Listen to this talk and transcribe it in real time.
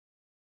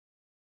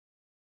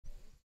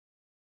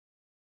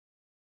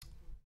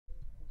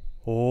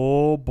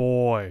Oh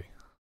boy.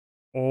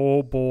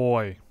 Oh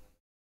boy.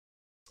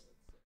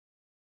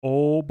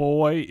 Oh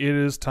boy, it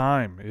is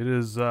time. It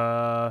is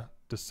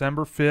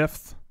December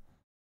 5th,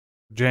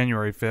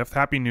 January 5th.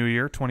 Happy New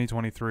Year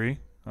 2023.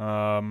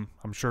 I'm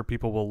sure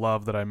people will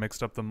love that I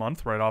mixed up the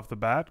month right off the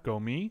bat. Go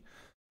me.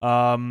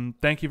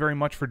 Thank you very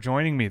much for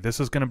joining me. This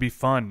is going to be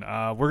fun.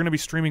 We're going to be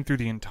streaming through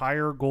the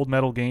entire gold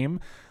medal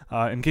game.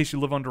 In case you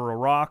live under a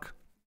rock,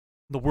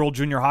 the World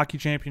Junior Hockey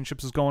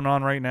Championships is going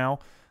on right now.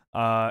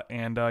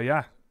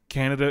 Yeah,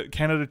 Canada,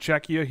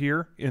 Czechia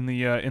here in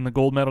the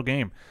gold medal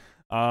game.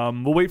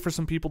 We'll wait for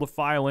some people to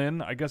file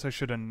in. I guess I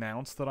should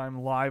announce that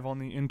I'm live on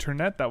the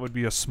internet. That would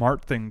be a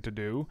smart thing to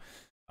do.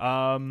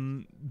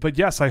 But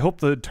yes, I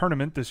hope the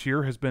tournament this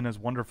year has been as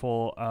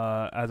wonderful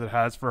as it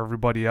has for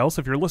everybody else.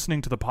 If you're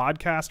listening to the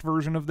podcast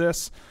version of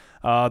this,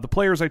 the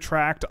players I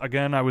tracked,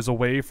 again, I was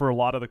away for a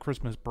lot of the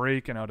Christmas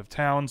break and out of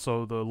town,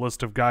 so the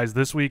list of guys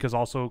this week is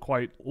also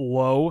quite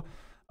low.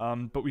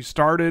 But we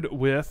started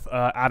with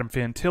Adam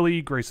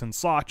Fantilli, Grayson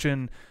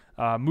Sachin,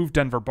 moved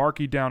Denver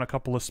Barkey down a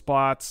couple of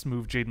spots,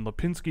 moved Jaden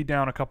Lipinski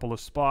down a couple of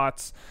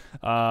spots.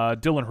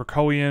 Dylan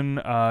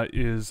Herkoian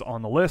is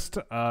on the list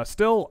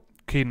still.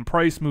 Caden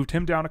Price moved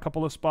him down a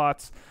couple of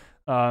spots.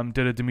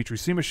 Did a Dmitry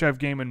Simashev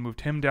game and moved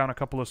him down a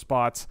couple of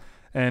spots.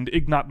 And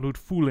Ignat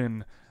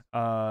Lutfulin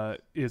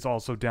is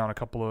also down a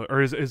couple of,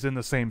 or is in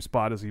the same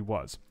spot as he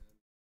was.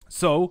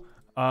 So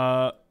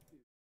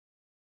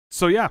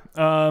yeah,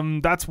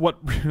 that's what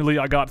really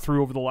I got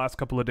through over the last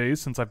couple of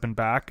days since I've been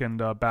back and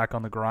back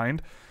on the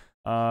grind.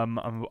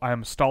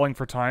 I'm stalling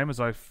for time as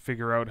I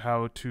figure out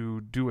how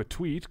to do a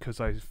tweet because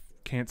I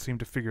can't seem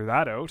to figure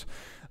that out.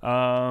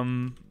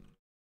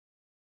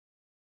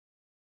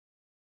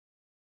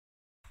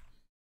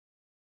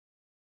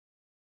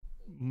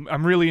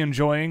 I'm really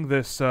enjoying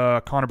this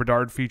Connor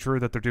Bedard feature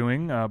that they're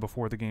doing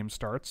before the game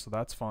starts, so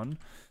that's fun.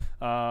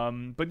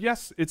 But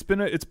yes, it's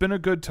been a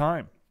good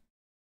time.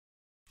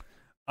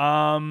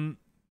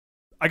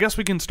 I guess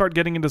we can start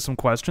getting into some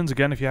questions.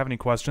 Again, if you have any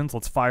questions,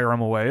 let's fire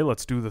them away.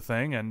 Let's do the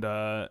thing and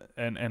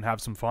have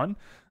some fun.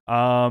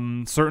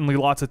 Certainly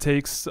lots of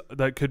takes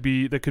that could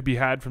be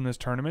had from this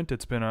tournament.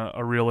 It's been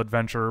a real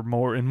adventure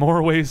in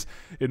more ways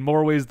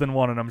than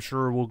one, and I'm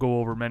sure we'll go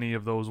over many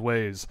of those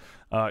ways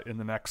in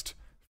the next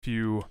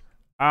few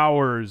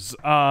hours.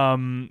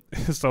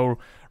 So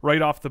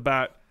right off the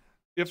bat,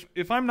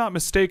 if I'm not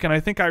mistaken, I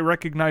think I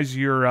recognize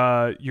your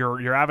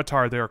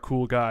avatar there,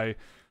 cool guy,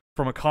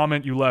 from a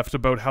comment you left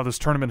about how this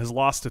tournament has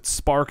lost its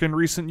spark in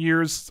recent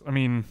years. I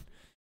mean,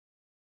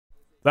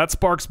 that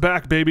spark's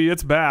back, baby.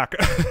 It's back.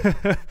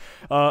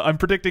 I'm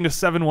predicting a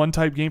 7-1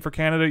 type game for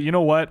Canada. You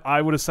know what?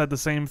 I would have said the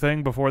same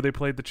thing before they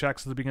played the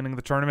Czechs at the beginning of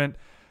the tournament.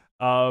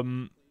 I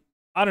don't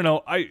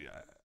know. I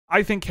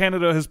think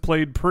Canada has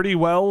played pretty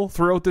well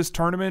throughout this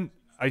tournament.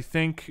 I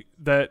think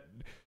that,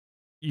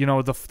 you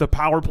know, the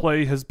power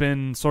play has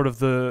been sort of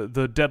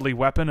the deadly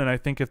weapon, and I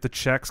think if the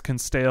Czechs can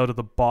stay out of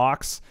the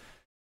box,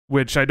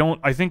 which I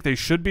think they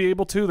should be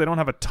able to. They don't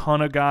have a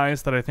ton of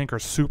guys that I think are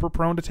super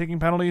prone to taking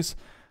penalties.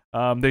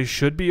 They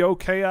should be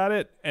okay at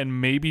it,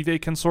 and maybe they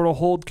can sort of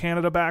hold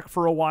Canada back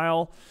for a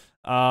while.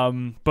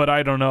 But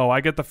I don't know. I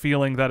get the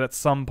feeling that at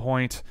some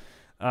point,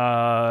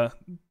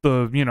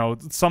 something's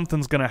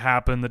gonna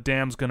happen. The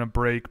dam's gonna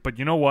break. But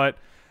you know what?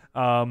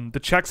 The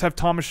Czechs have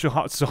Thomas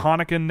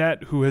Suchanek in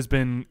net, who has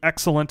been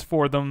excellent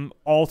for them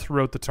all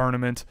throughout the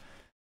tournament.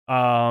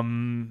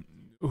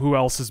 Who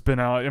else has been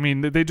out? I mean,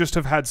 they just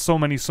have had so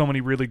many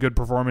really good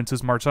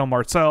performances.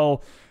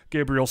 Marcel,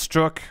 Gabriel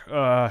Strzuk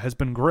has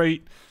been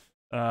great.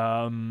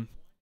 They're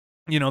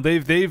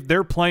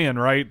playing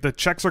right. The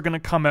Czechs are going to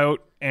come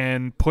out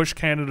and push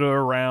Canada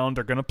around.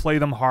 They're going to play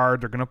them hard.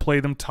 They're going to play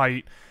them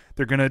tight.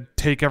 They're going to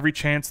take every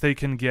chance they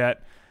can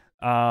get.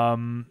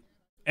 And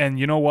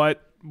you know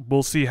what?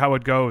 We'll see how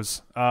it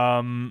goes.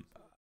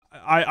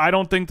 I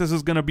don't think this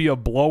is going to be a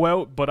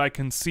blowout, but I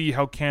can see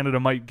how Canada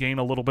might gain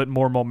a little bit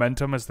more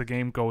momentum as the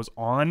game goes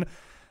on.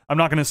 I'm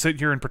not going to sit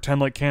here and pretend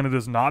like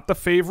Canada's not the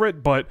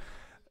favorite, but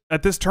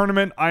at this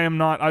tournament, I'm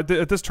not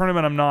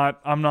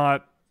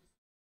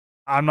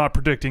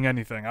predicting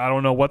anything. I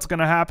don't know what's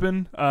going to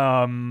happen.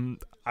 I'm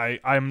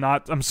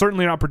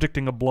certainly not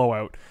predicting a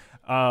blowout.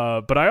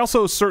 But I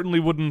also certainly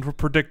wouldn't have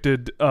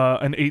predicted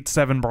an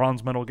 8-7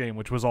 bronze medal game,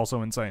 which was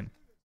also insane.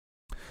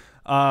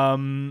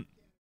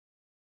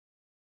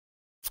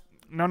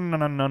 No.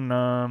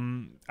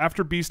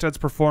 After Bsted's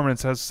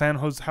performance, how is San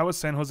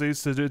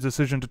Jose's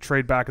decision to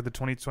trade back at the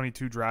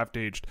 2022 draft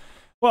aged?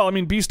 Well, I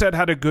mean, Bsted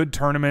had a good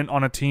tournament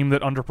on a team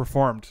that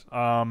underperformed.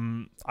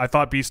 I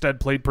thought Bsted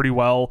played pretty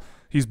well.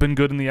 He's been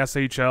good in the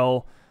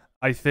SHL.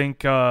 I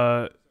think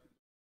I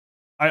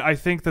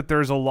think that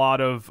there's a lot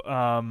of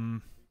I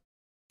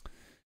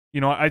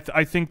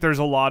think there's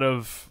a lot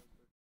of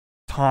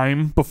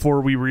time before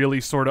we really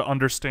sort of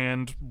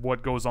understand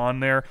what goes on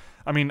there.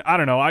 I mean, I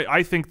don't know.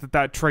 I think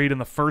that trade in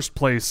the first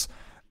place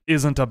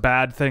isn't a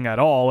bad thing at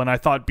all. And I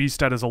thought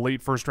Bjugstad as a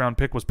late first round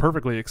pick was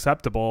perfectly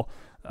acceptable.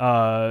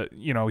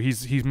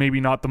 He's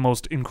maybe not the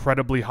most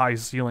incredibly high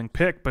ceiling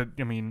pick, but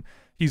I mean,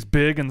 he's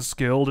big and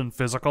skilled and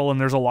physical, and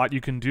there's a lot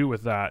you can do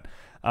with that.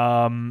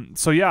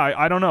 So yeah,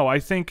 I don't know. I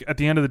think at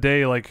the end of the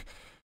day, like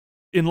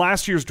in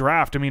last year's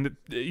draft, I mean,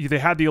 they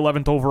had the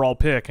 11th overall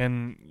pick,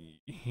 and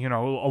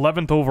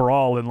 11th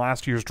overall in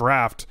last year's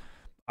draft,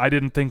 I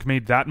didn't think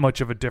made that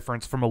much of a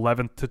difference from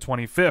 11th to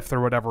 25th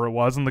or whatever it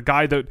was. And the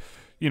guy that,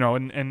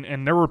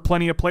 and there were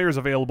plenty of players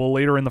available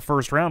later in the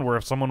first round where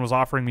if someone was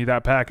offering me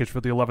that package for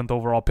the 11th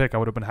overall pick, I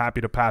would have been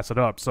happy to pass it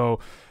up. So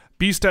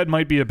Bjugstad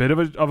might be a bit of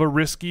a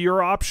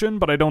riskier option,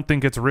 but I don't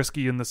think it's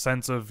risky in the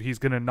sense of he's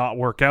going to not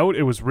work out.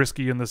 It was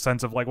risky in the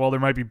sense of like, well, there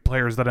might be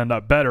players that end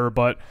up better,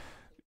 but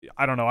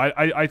I don't know.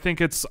 I think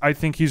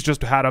he's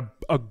just had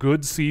a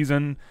good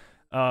season.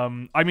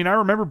 I mean, I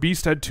remember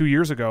Bjugstad 2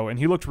 years ago, and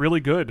he looked really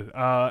good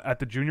at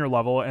the junior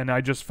level, and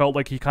I just felt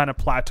like he kind of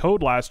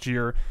plateaued last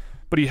year,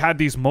 but he had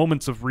these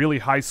moments of really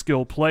high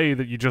skill play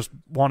that you just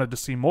wanted to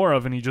see more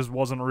of, and he just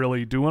wasn't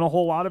really doing a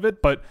whole lot of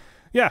it. But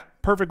yeah,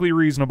 perfectly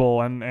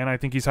reasonable, and I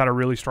think he's had a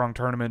really strong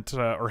tournament,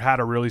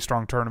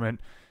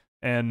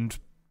 and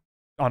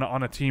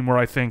on a team where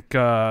I think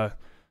they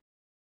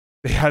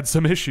had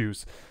some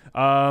issues.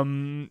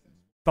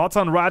 Thoughts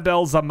on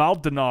Radel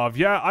Zamaldinov?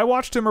 Yeah, I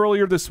watched him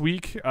earlier this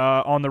week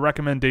on the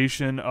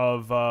recommendation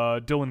of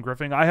Dylan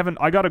Griffin.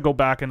 I got to go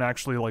back and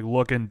actually like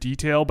look in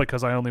detail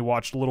because I only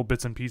watched little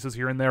bits and pieces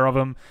here and there of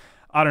him.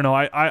 I don't know.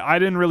 I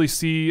didn't really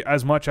see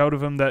as much out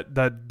of him that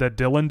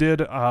Dylan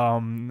did.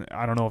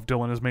 I don't know if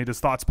Dylan has made his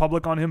thoughts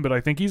public on him, but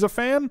I think he's a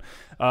fan.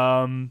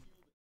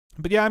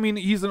 But yeah, I mean,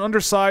 he's an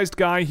undersized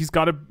guy. He's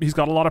got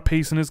a lot of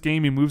pace in his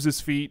game. He moves his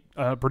feet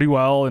pretty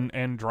well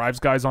and drives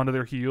guys onto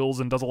their heels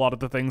and does a lot of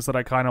the things that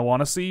I kind of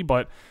want to see.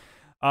 But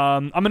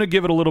I'm going to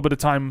give it a little bit of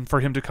time for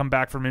him to come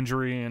back from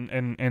injury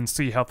and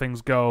see how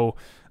things go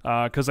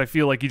because I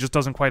feel like he just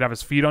doesn't quite have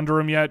his feet under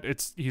him yet.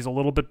 He's a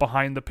little bit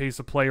behind the pace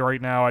of play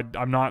right now.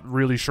 I'm not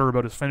really sure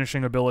about his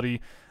finishing ability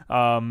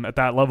at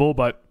that level,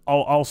 but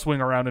I'll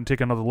swing around and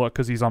take another look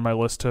because he's on my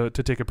list to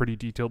take a pretty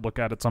detailed look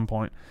at some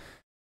point.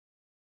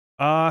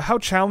 How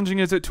challenging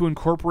is it to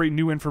incorporate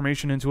new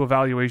information into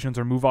evaluations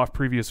or move off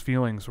previous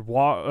feelings?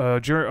 Wah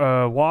and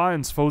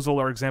Svozil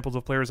are examples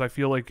of players I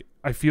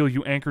feel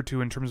you anchor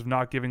to in terms of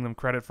not giving them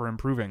credit for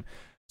improving.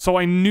 So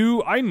I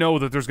know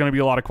that there's going to be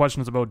a lot of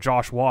questions about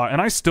Josh Wah, and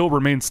I still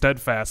remain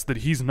steadfast that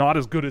he's not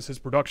as good as his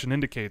production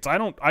indicates. I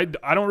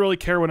don't really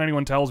care what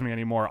anyone tells me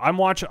anymore. I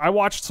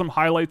watched some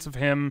highlights of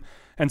him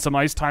and some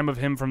ice time of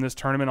him from this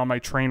tournament on my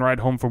train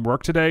ride home from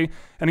work today,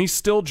 and he's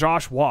still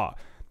Josh Wah.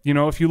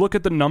 If you look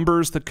at the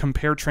numbers that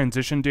compare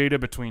transition data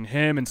between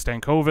him and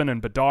Stankoven and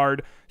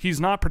Bedard, he's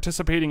not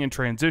participating in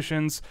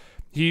transitions.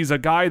 He's a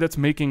guy that's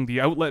making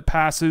the outlet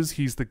passes.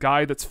 He's the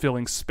guy that's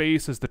filling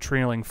space as the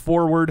trailing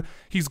forward.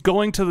 He's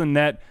going to the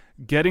net,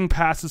 getting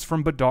passes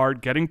from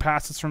Bedard, getting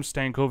passes from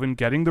Stankoven,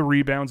 getting the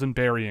rebounds and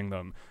burying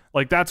them.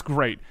 Like, that's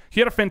great. He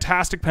had a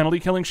fantastic penalty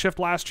killing shift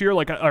last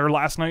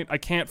night. I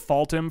can't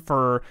fault him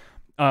for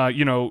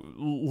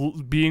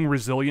being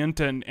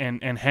resilient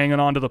and hanging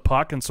on to the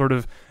puck and sort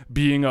of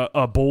being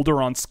a boulder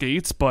on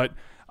skates. But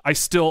I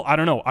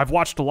don't know. I've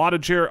watched a lot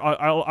of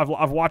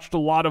I've watched a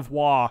lot of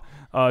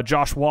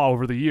Josh Wah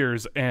over the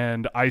years,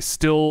 and I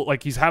still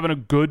he's having a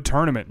good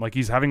tournament. Like,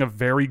 he's having a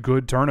very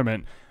good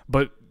tournament.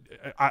 But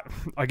I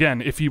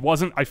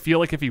feel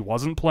like if he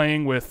wasn't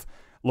playing with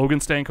Logan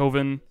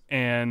Stankoven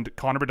and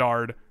Connor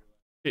Bedard,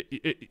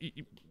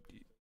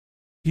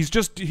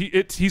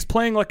 he's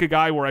playing like a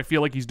guy where I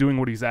feel like he's doing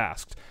what he's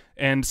asked.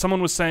 And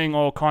someone was saying,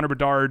 "Oh, Connor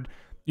Bedard,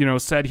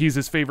 said he's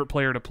his favorite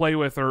player to play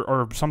with,"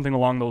 or something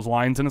along those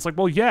lines. And it's like,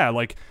 well, yeah,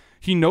 like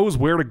he knows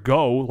where to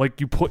go. Like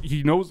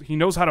he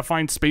knows how to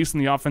find space in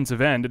the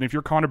offensive end. And if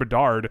you're Connor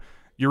Bedard,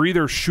 you're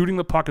either shooting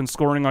the puck and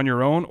scoring on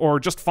your own, or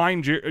just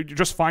find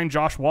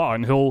Josh Wah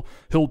and he'll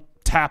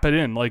tap it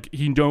in. Like,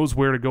 he knows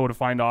where to go to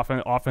find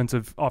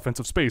offensive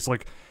space.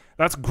 Like,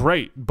 that's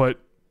great, but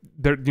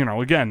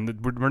again,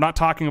 we're not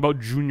talking about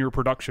junior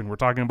production. We're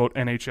talking about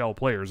NHL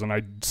players, and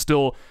I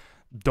still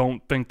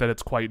don't think that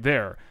it's quite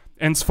there.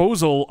 And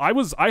Svozil,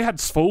 I had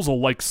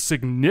Svozil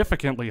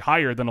significantly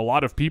higher than a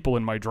lot of people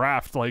in my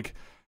draft,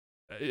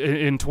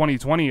 in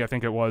 2020, I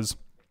think it was,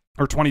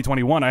 or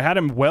 2021. I had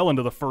him well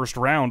into the first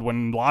round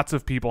when lots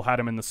of people had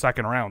him in the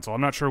second round. So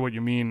I'm not sure what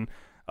you mean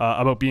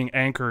about being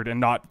anchored and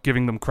not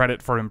giving them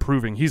credit for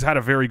improving. He's had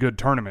a very good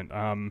tournament.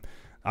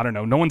 I don't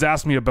know. No one's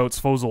asked me about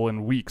Svozil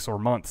in weeks or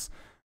months.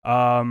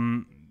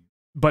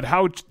 But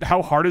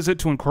how hard is it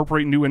to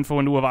incorporate new info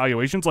into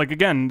evaluations?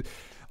 Again,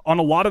 on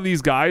a lot of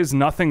these guys,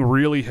 nothing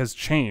really has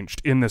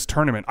changed in this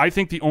tournament. I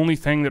think the only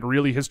thing that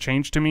really has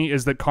changed to me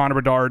is that Connor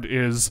Bedard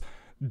is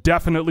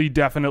definitely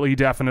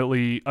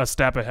a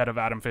step ahead of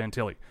Adam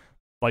Fantilli.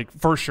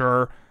 For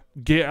sure.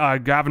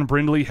 Gavin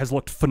Brindley has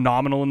looked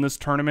phenomenal in this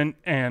tournament,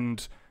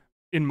 and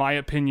in my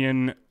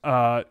opinion,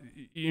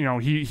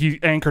 he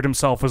anchored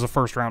himself as a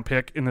first round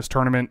pick in this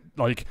tournament.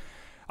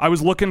 I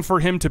was looking for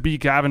him to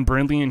beat Gavin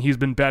Brindley, and he's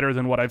been better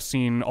than what I've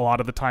seen a lot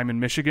of the time in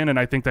Michigan, and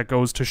I think that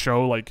goes to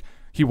show, like,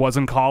 he was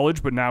in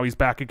college, but now he's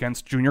back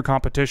against junior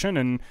competition,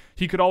 and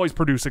he could always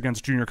produce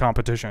against junior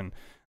competition.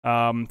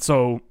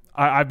 So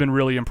I've been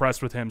really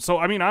impressed with him. So,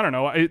 I mean, I don't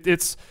know.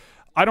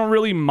 I don't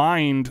really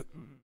mind.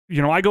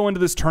 You know, I go into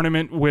this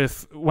tournament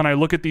with, when I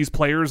look at these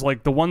players,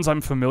 like the ones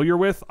I'm familiar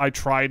with, I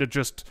try to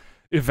just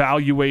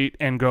evaluate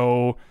and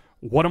go,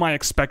 what am I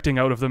expecting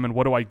out of them and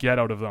what do I get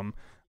out of them?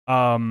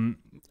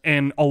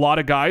 And a lot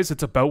of guys,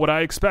 it's about what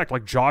I expect.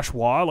 Like Josh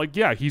Waugh, like,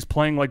 yeah, he's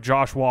playing like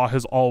Josh Waugh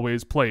has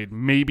always played.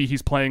 Maybe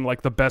he's playing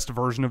like the best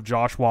version of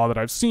Josh Waugh that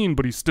I've seen,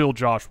 but he's still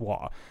Josh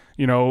Waugh.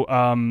 You know,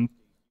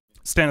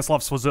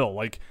 Stanislav Svozil,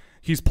 like,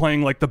 he's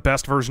playing like the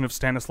best version of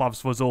Stanislav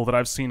Svozil that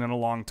I've seen in a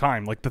long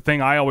time. Like, the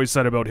thing I always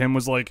said about him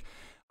was, like,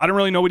 I don't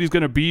really know what he's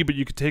going to be, but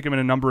you could take him in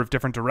a number of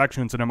different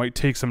directions, and it might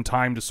take some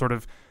time to sort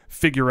of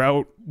figure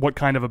out what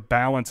kind of a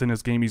balance in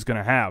his game he's going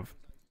to have.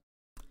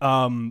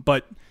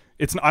 But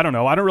I don't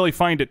know. I don't really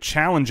find it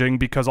challenging,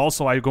 because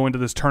also I go into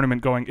this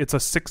tournament going, it's a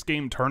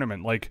 6-game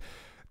tournament. Like,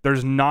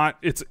 there's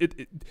not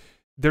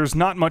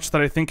much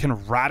that I think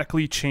can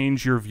radically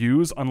change your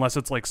views unless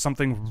it's like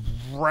something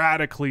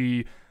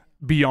radically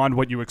beyond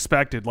what you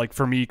expected. Like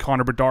for me,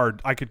 Connor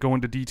Bedard, I could go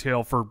into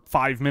detail for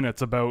 5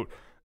 minutes about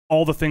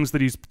all the things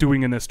that he's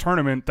doing in this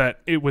tournament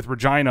that with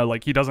Regina,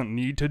 like, he doesn't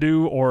need to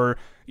do, or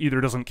either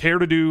doesn't care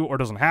to do, or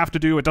doesn't have to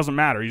do. It doesn't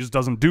matter. He just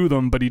doesn't do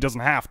them, but he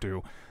doesn't have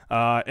to.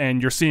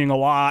 And you're seeing a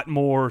lot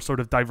more sort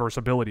of diverse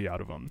ability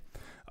out of him.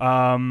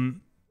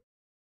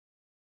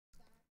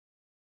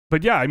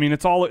 But yeah, I mean,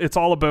 it's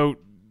all about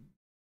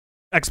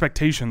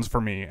expectations for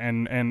me,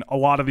 and a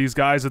lot of these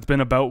guys, it's been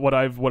about what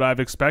I've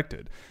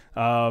expected.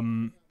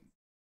 You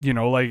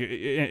know, like,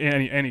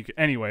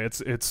 anyway,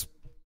 it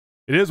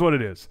is what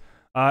it is.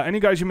 Any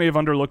guys you may have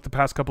underlooked the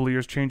past couple of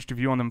years, changed your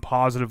view on them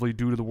positively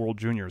due to the World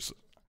Juniors?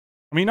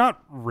 I mean,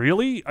 not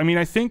really. I mean,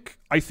 I think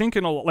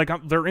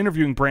they're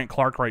interviewing Brandt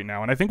Clarke right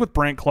now, and I think with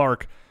Brandt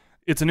Clarke,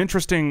 it's an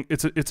interesting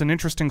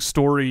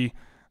story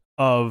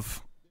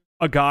of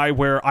a guy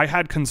where I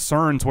had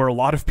concerns where a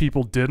lot of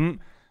people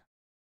didn't,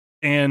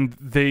 and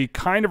they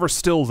kind of are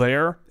still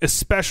there,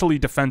 especially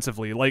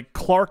defensively. Like,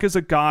 Clarke is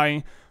a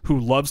guy who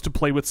loves to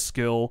play with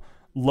skill,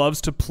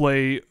 loves to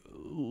play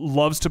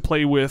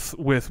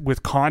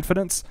with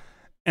confidence,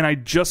 and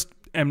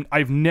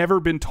I've never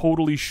been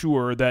totally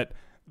sure that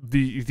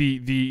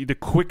the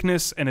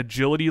quickness and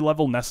agility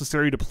level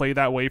necessary to play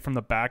that way from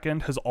the back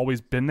end has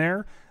always been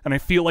there, and I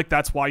feel like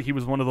that's why he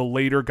was one of the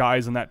later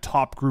guys in that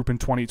top group in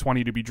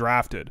 2020 to be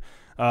drafted,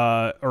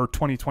 or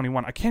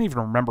 2021. I can't even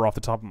remember off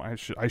the top of my.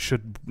 I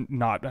should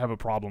not have a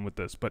problem with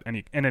this, but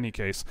in any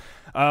case,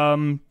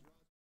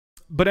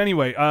 but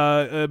anyway,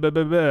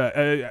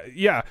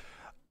 yeah.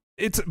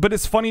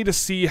 It's funny to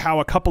see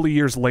how a couple of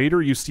years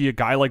later you see a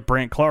guy like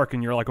Brandt Clarke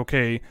and you're like,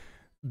 okay,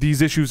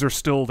 these issues are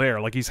still there.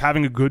 Like, he's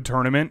having a good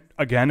tournament.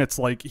 Again, it's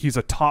like he's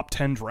a top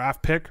 10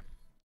 draft pick,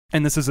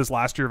 and this is his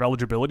last year of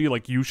eligibility.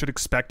 Like, you should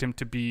expect him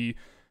to be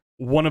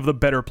one of the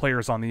better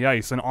players on the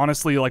ice. And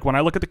honestly, like, when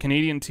I look at the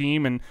Canadian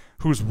team and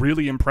who's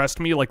really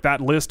impressed me, like,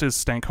 that list is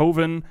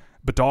Stankoven,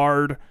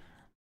 Bedard,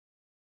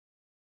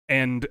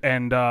 and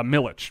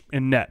Milic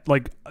in net.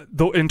 Like,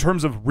 though, in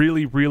terms of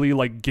really, really,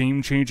 like,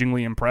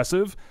 game-changingly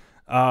impressive,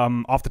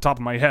 off the top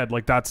of my head,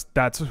 like,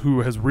 that's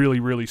who has really,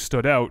 really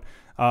stood out.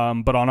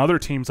 But on other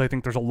teams, I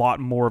think there's a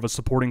lot more of a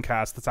supporting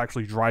cast that's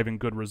actually driving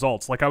good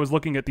results. Like, I was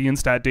looking at the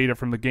Instat data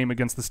from the game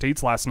against the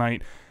States last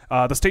night.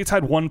 The States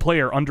had one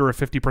player under a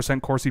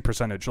 50% Corsi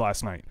percentage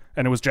last night,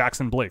 and it was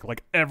Jackson Blake.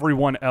 Like,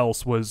 everyone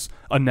else was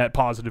a net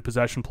positive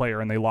possession player,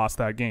 and they lost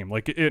that game.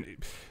 Like,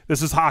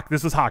 this is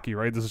hockey,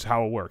 right? This is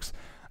how it works.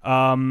 But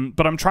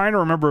I'm trying to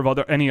remember of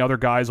any other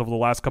guys over the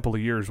last couple of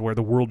years where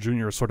the World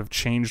Juniors sort of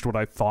changed what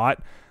I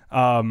thought.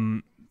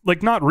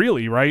 Like, not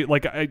really, right?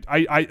 Like,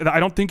 I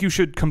don't think you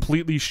should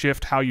completely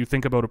shift how you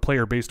think about a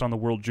player based on the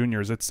World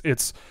Juniors.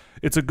 It's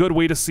a good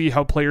way to see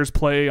how players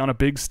play on a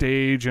big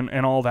stage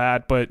and all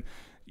that, but,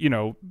 you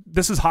know,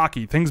 this is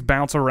hockey. Things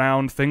bounce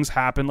around, things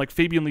happen. Like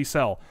Fabien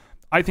Lysell,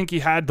 I think he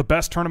had the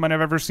best tournament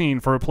I've ever seen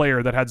for a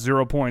player that had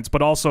 0 points,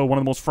 but also one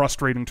of the most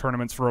frustrating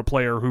tournaments for a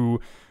player who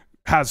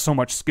has so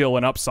much skill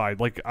and upside.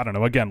 Like, I don't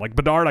know, again, like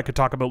Bedard, I could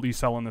talk about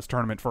Lysell in this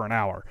tournament for an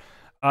hour.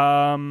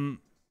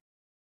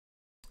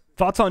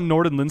 Thoughts on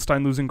Nord and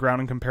Lindstein losing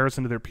ground in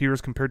comparison to their peers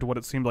compared to what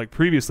it seemed like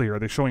previously? Are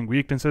they showing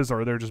weaknesses,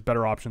 or are there just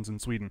better options in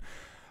Sweden?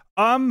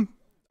 I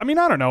mean,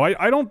 I don't know.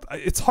 I don't.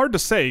 It's hard to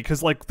say,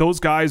 because, like, those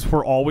guys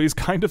were always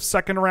kind of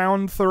second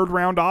round, third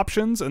round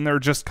options, and they're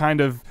just kind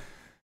of,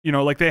 you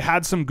know, like, they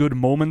had some good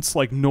moments.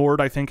 Like,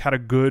 Nord, I think, had a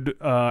good,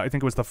 I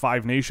think it was the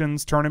Five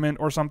Nations tournament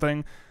or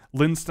something.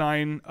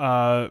 Lindstein,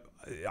 I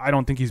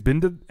don't think he's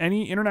been to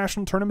any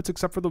international tournaments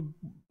except for the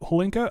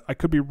Holinka. I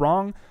could be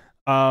wrong.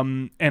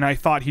 And I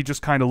thought he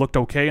just kind of looked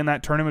okay in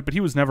that tournament, but he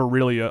was never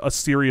really a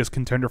serious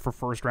contender for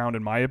first round,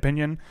 in my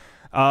opinion.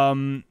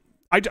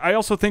 I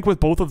also think with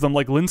both of them,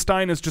 like,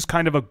 Lindstein is just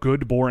kind of a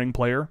good, boring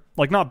player.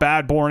 Like, not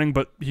bad boring,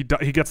 but he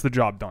gets the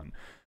job done.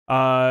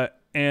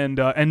 and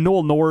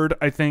Noel Nord,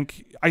 I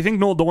think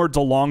Noel Nord's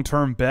a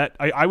long-term bet.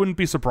 I wouldn't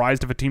be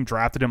surprised if a team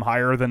drafted him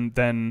higher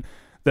than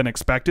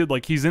expected.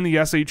 Like, he's in the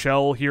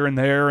SHL here and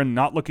there and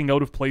not looking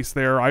out of place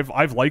there.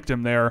 I've liked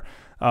him there.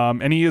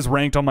 And he is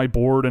ranked on my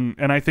board,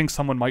 and I think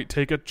someone might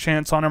take a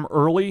chance on him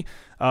early.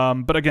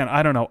 But again,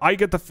 I don't know. I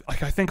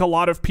think a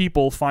lot of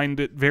people find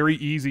it very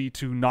easy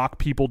to knock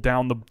people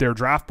down their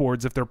draft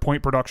boards if their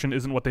point production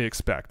isn't what they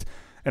expect.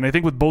 And I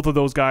think with both of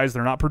those guys,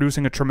 they're not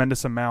producing a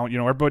tremendous amount.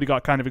 Everybody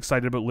got kind of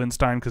excited about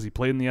Lindstein because he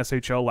played in the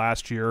SHL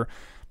last year.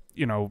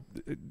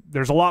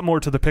 There's a lot more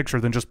to the picture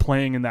than just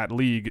playing in that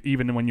league,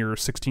 even when you're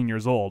 16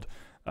 years old.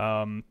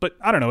 But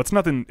I don't know. It's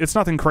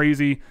nothing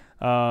crazy.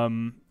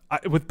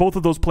 With both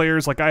of those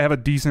players, like, I have a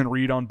decent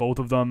read on both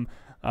of them.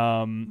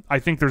 I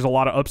think there's a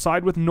lot of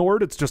upside with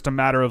Nord. It's just a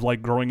matter of,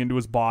 like, growing into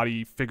his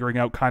body, figuring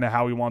out kind of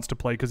how he wants to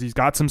play, because he's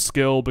got some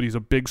skill, but he's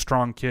a big,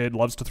 strong kid,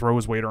 loves to throw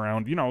his weight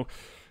around.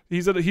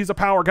 He's a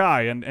power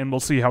guy, and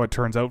we'll see how it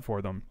turns out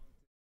for them.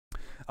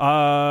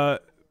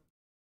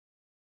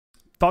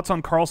 Thoughts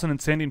on Karlsson and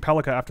Sandin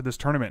Pellikka after this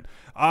tournament?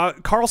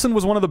 Karlsson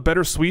was one of the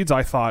better Swedes,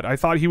 I thought. I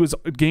thought he was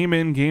game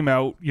in, game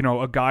out,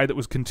 a guy that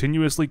was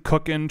continuously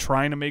cooking,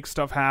 trying to make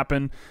stuff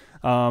happen.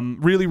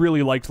 Really,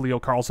 really liked Leo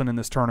Karlsson in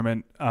this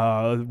tournament,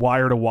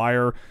 wire to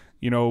wire.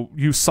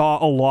 You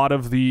saw a lot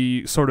of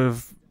the sort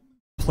of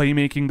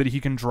playmaking that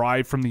he can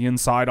drive from the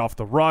inside off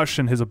the rush,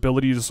 and his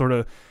ability to sort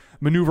of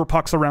maneuver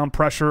pucks around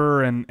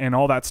pressure and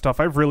all that stuff.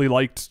 I really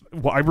liked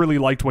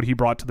what he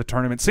brought to the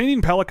tournament.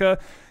 Sandin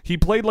Pellikka, he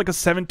played like a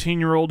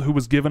 17-year-old who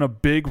was given a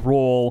big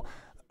role,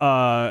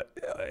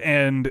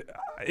 and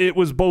it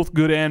was both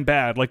good and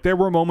bad. Like, there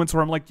were moments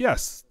where I'm like,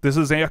 yes, this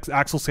is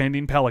Axel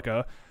Sandin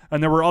Pellikka,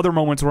 and there were other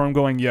moments where I'm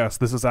going, yes,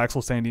 this is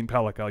Axel Sandin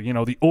Pellikka.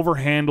 The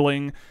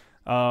overhandling.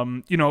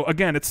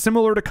 Again, it's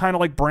similar to kind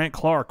of like Brandt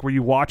Clarke, where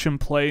you watch him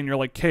play and you're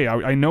like, hey,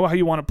 I know how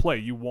you want to play.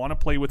 You want to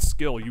play with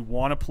skill. You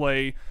want to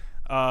play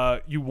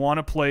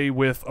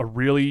with a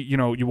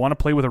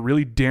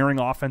really daring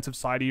offensive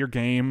side of your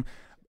game.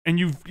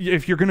 And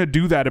if you're going to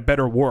do that, it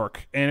better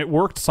work. And it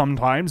worked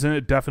sometimes, and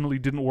it definitely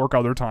didn't work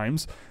other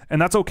times.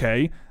 And that's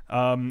okay.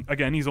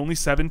 Again, he's only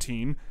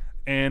 17,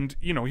 and,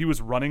 he was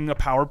running a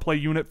power play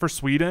unit for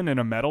Sweden in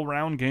a medal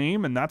round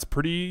game, and that's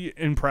pretty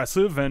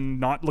impressive and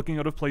not looking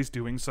out of place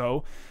doing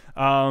so.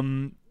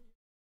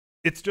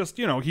 It's just,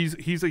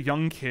 he's a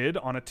young kid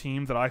on a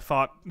team that I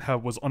thought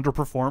was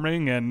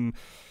underperforming, and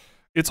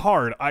it's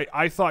hard.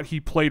 I thought he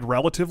played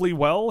relatively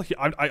well.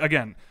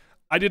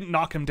 I didn't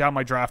knock him down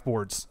my draft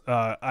boards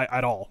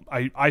at all.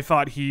 I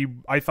thought he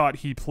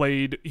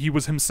played. He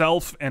was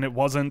himself, and it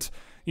wasn't.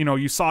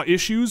 You saw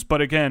issues,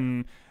 but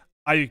again,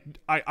 I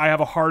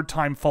have a hard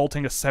time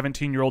faulting a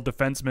 17-year-old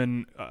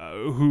defenseman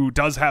who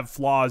does have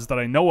flaws that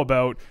I know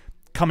about,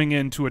 coming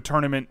into a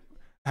tournament,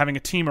 having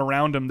a team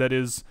around him that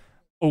is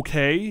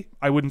okay.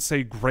 I wouldn't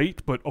say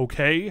great, but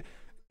okay,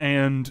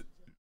 and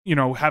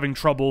having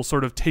trouble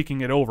sort of taking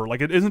it over.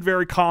 Like, it isn't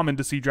very common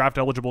to see draft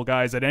eligible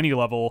guys at any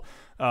level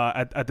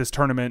at this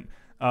tournament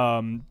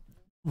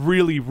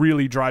really,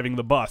 really driving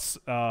the bus,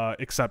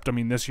 except,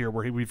 this year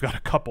where we've got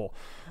a couple.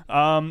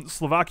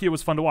 Slovakia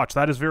was fun to watch.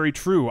 That is very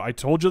true. I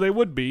told you they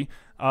would be.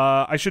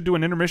 I should do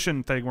an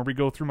intermission thing where we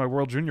go through my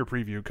World Junior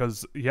preview,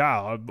 because,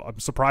 yeah, I'm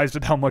surprised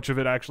at how much of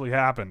it actually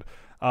happened.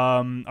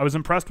 I was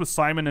impressed with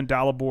Simon Nemec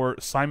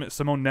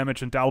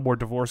and Dalibor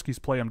Dvorsky's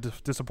play. I'm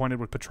disappointed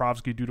with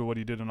Petrovsky due to what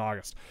he did in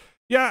August.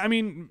 Yeah,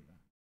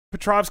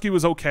 Petrovsky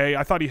was okay.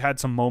 I thought he had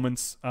some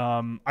moments.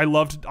 I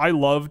loved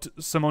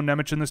Simon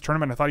Nemec in this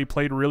tournament. I thought he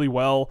played really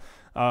well.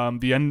 How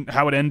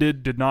it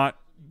ended did not,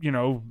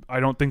 I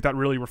don't think that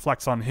really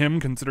reflects on him,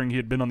 considering he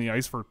had been on the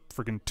ice for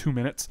freaking 2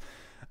 minutes.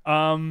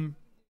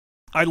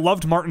 I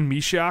loved Martin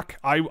Misiak.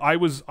 I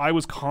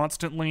was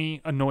constantly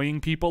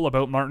annoying people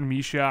about Martin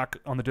Misiak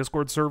on the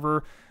Discord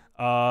server,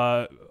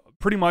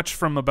 pretty much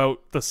from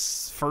about the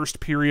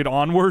first period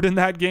onward in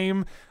that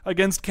game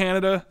against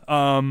Canada.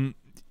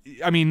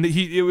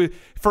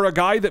 For a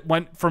guy that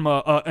went from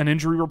an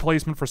injury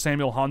replacement for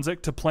Samuel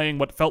Honzek to playing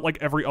what felt like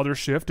every other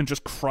shift and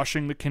just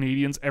crushing the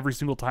Canadians every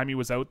single time he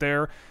was out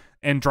there,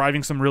 and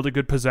driving some really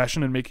good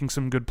possession and making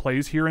some good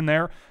plays here and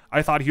there,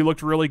 I thought he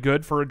looked really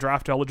good for a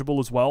draft eligible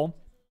as well.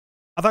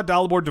 I thought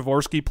Dalibor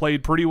Dvorsky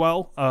played pretty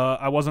well.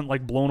 I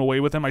wasn't blown away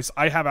with him.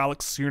 I have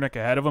Alex Ciernik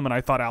ahead of him, and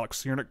I thought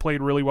Alex Ciernik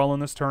played really well in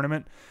this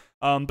tournament.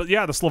 But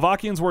yeah, the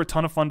Slovakians were a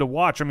ton of fun to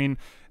watch.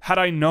 Had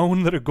I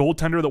known that a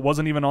goaltender that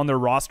wasn't even on their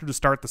roster to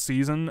start the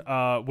season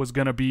was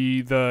going to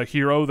be the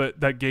hero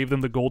that gave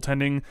them the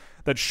goaltending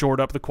that shored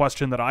up the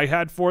question that I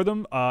had for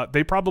them,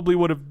 they probably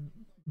would have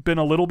been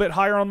a little bit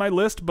higher on my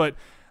list. But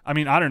I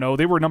don't know.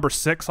 They were number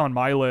 6 on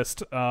my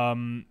list.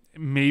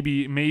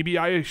 Maybe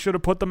I should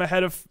have put them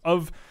ahead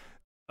of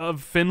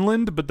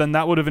Finland, but then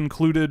that would have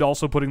included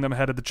also putting them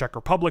ahead of the Czech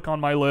Republic on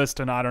my list,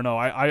 and I don't know.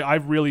 I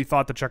really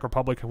thought the Czech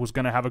Republic was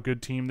going to have a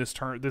good team this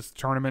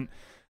tournament.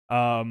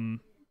 I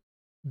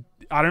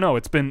don't know.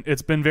 It's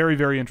been very,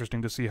 very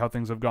interesting to see how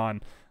things have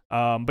gone.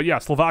 But yeah,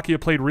 Slovakia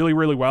played really,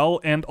 really well,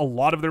 and a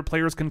lot of their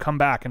players can come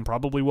back and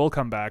probably will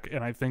come back,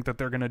 and I think that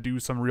they're going to do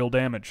some real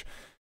damage.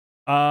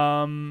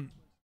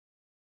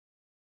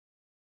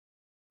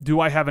 Do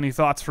I have any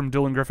thoughts from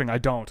Dylan Griffin? I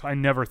don't. I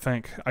never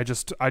think. I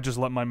just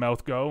let my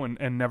mouth go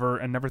and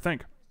never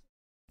think.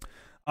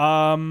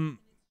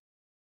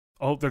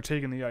 Oh, they're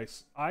taking the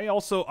ice. I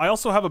also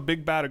have a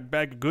big bag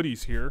of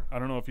goodies here. I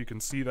don't know if you can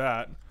see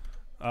that.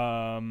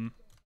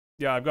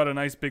 Yeah, I've got a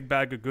nice big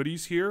bag of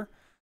goodies here.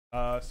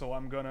 So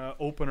I'm gonna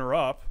open her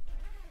up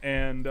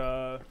and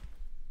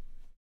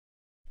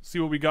see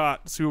what we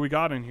got. See what we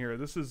got in here.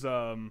 This is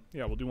yeah,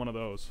 we'll do one of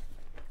those.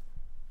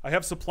 I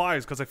have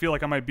supplies because I feel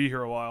like I might be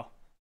here a while.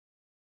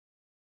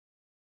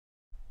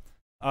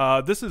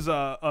 This is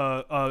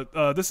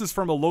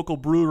from a local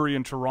brewery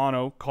in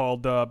Toronto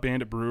called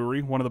Bandit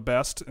Brewery, one of the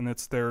best, and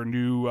it's their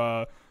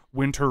new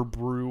winter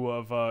brew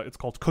of it's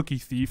called Cookie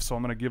Thief. So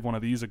I'm gonna give one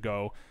of these a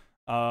go.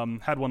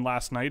 Had one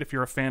last night. If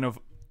you're a fan of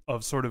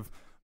sort of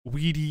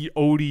weedy,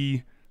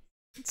 oaty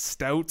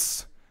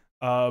stouts,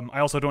 I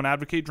also don't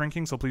advocate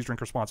drinking, so please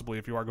drink responsibly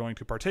if you are going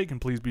to partake,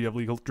 and please be of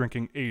legal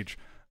drinking age.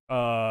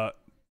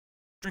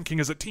 Drinking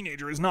as a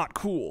teenager is not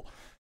cool.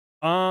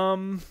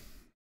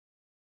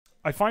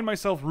 I find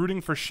myself rooting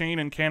for Shane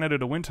and Canada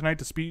to win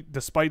tonight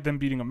despite them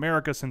beating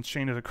America, since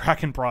Shane is a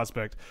Kraken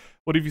prospect.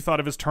 What have you thought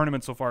of his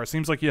tournament so far? It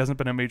seems like he hasn't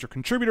been a major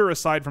contributor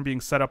aside from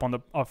being set up on the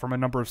from a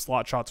number of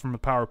slot shots from the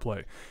power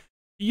play.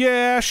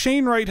 Yeah,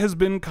 Shane Wright has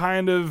been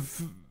kind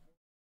of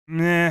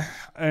meh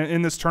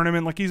in this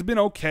tournament. Like, he's been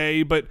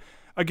okay, but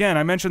again,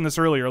 I mentioned this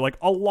earlier, like,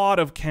 a lot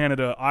of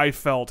Canada I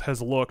felt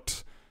has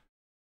looked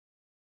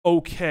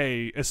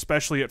okay,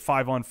 especially at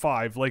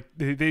 5-on-5. Like,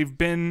 they've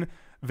been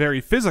very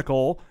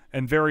physical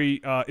and very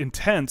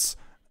intense,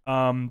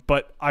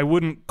 but I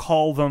wouldn't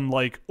call them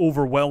like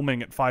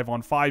overwhelming at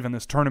 5-on-5 in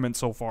this tournament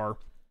so far.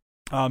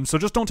 So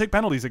just don't take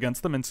penalties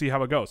against them and see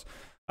how it goes.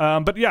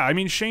 But yeah, I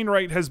mean, Shane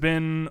Wright has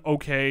been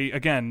okay.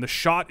 Again, the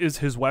shot is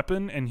his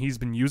weapon and he's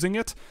been using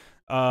it.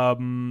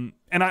 And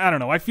I don't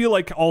know. I feel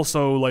like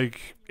also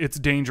like it's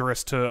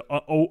dangerous to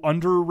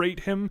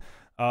underrate him,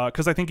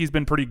 because I think he's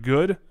been pretty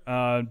good,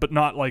 but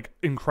not like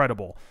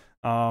incredible.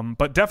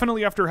 But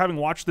definitely after having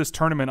watched this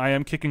tournament, I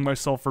am kicking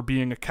myself for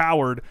being a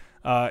coward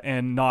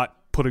and not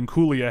putting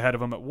Cooley ahead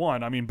of him at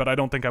 1. I mean, but I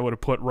don't think I would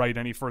have put Wright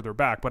any further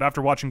back. But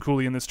after watching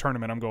Cooley in this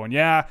tournament, I'm going,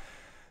 yeah,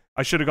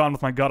 I should have gone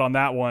with my gut on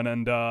that one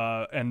and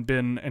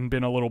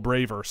been a little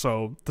braver.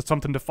 So that's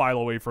something to file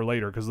away for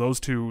later, because those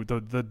two,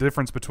 the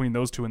difference between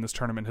those two in this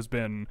tournament has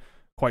been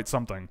quite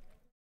something.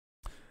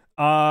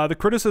 The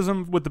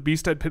criticism with the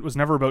Beasthead pit was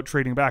never about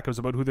trading back. It was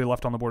about who they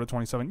left on the board at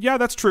 27. Yeah,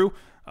 that's true.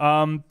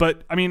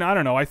 But I mean, I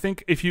don't know. I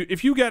think if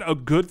you get a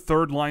good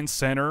third line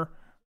center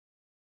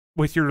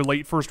with your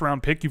late first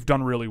round pick, you've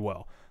done really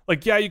well.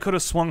 Like, yeah, you could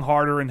have swung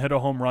harder and hit a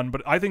home run,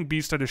 but I think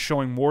Beasthead is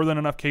showing more than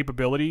enough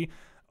capability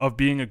of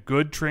being a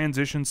good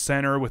transition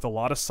center with a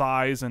lot of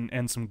size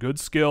and some good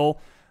skill.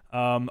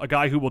 A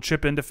guy who will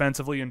chip in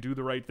defensively and do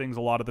the right things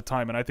a lot of the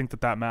time, and I think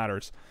that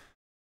matters.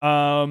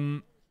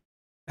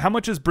 How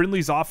much is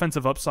Brindley's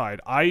offensive upside?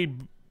 I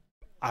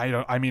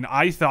mean,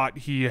 I thought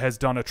he has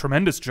done a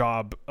tremendous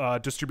job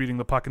distributing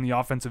the puck in the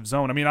offensive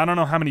zone. I mean, I don't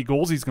know how many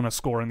goals he's going to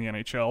score in the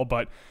NHL,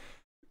 but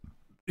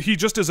he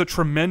just is a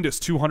tremendous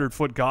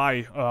 200-foot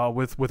guy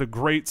with a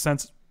great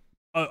sense,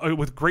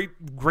 with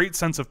great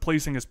sense of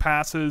placing his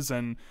passes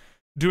and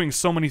doing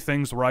so many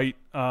things right,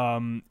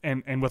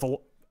 and with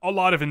a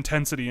lot of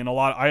intensity and a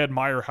lot. I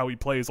admire how he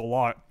plays a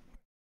lot,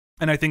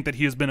 and I think that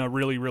he has been a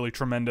really, really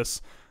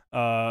tremendous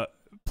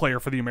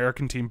player for the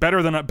American team,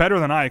 better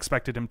than I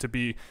expected him to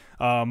be.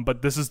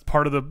 But this is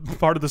part of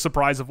the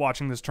surprise of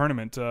watching this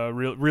tournament.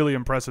 Really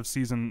impressive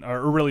season,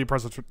 or really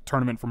impressive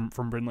tournament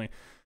from Brindley.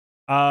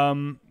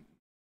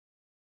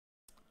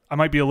 I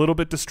might be a little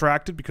bit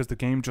distracted because the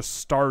game just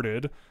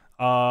started.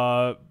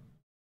 But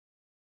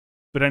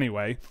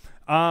anyway,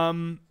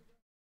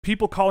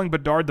 people calling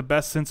Bedard the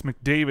best since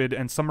McDavid,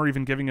 and some are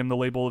even giving him the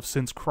label of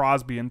since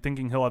Crosby, and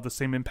thinking he'll have the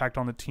same impact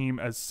on the team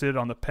as Sid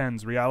on the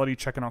Pens. Reality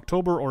check in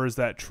October, or is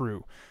that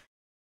true?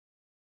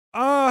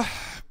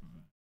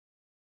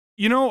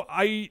 You know,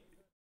 I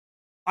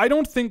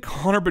don't think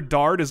Connor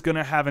Bedard is going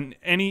to have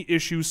any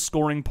issues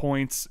scoring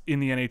points in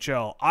the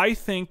NHL. I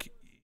think,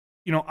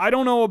 you know, I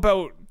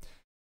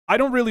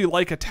don't really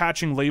like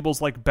attaching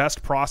labels like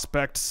best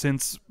prospect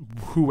since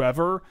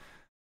whoever.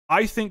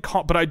 I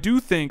do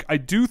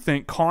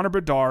think Connor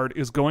Bedard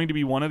is going to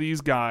be one of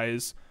these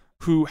guys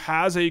who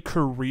has a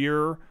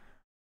career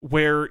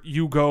where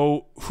you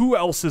go, who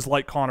else is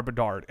like Connor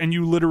Bedard? And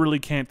you literally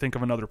can't think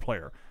of another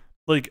player.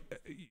 Like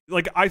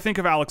I think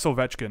of Alex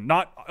Ovechkin.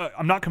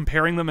 I'm not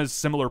comparing them as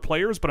similar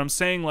players, but I'm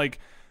saying, like,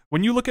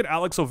 when you look at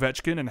Alex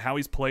Ovechkin and how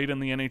he's played in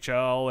the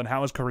NHL and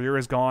how his career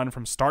has gone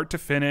from start to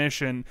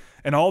finish and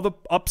all the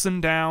ups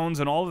and downs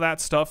and all of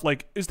that stuff,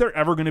 like, is there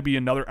ever going to be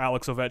another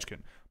Alex Ovechkin?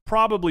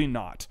 Probably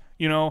not.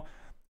 You know,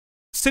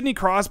 Sidney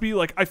Crosby,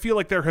 like, I feel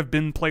like there have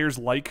been players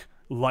like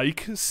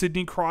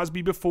Sidney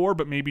Crosby before,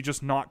 but maybe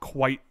just not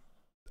quite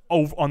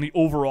on the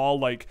overall,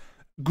 like,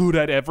 good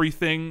at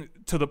everything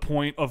to the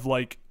point of,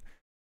 like,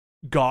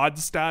 God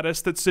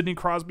status that Sidney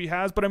Crosby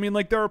has. But I mean,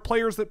 like, there are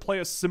players that play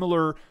a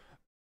similar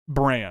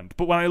brand.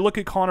 But when I look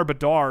at Connor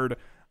Bedard,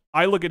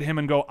 I look at him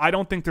and go, I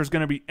don't think there's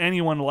going to be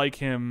anyone like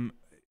him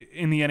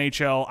in the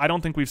NHL. I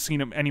don't think we've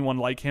seen anyone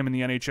like him in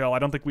the NHL. I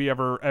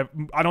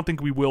don't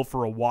think we will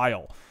for a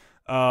while.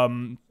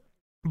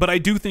 But I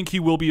do think he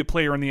will be a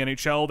player in the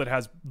NHL that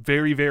has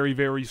very, very,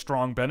 very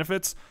strong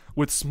benefits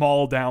with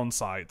small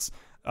downsides.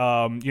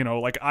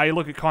 Like I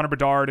look at Connor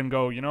Bedard and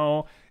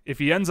go, if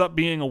he ends up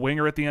being a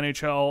winger at the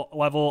NHL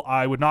level,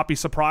 I would not be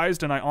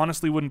surprised, and I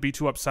honestly wouldn't be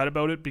too upset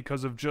about it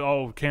because of,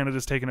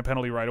 Canada's taking a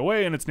penalty right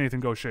away, and it's Nathan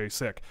Gaucher,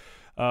 sick.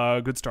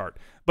 Good start.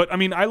 But, I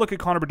mean, I look at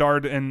Connor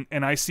Bedard, and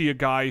I see a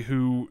guy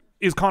who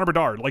is Connor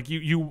Bedard. Like,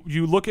 you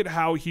look at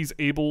how he's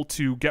able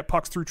to get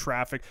pucks through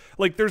traffic.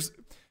 Like,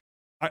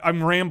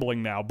 I'm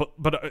rambling now,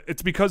 but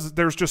it's because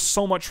there's just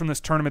so much from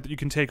this tournament that you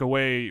can take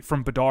away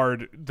from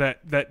Bedard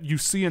that you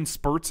see in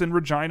spurts in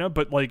Regina,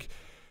 but, like,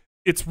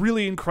 it's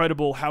really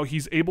incredible how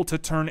he's able to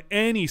turn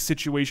any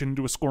situation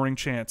into a scoring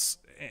chance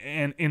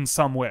and in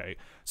some way.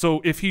 So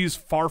if he's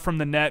far from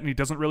the net and he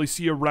doesn't really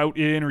see a route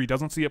in, or he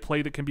doesn't see a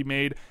play that can be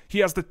made, he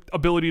has the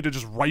ability to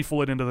just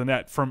rifle it into the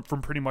net from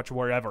pretty much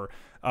wherever.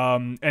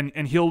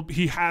 And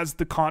he has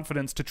the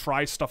confidence to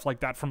try stuff like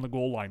that from the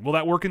goal line. Will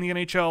that work in the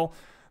NHL?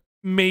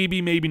 Maybe,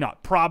 maybe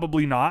not.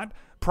 Probably not.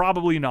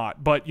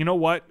 But you know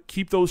what?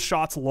 Keep those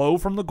shots low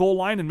from the goal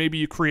line, and maybe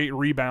you create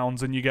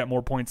rebounds and you get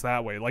more points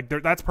that way. Like,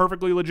 that's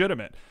perfectly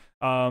legitimate.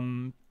 I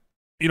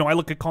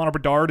look at Connor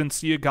Bedard and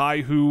see a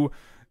guy who,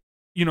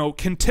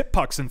 can tip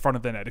pucks in front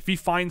of the net. If he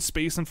finds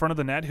space in front of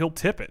the net, he'll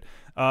tip it.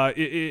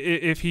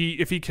 If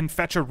he can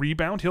fetch a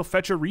rebound, he'll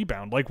fetch a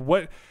rebound. Like,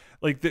 what?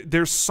 Like,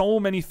 there's so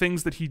many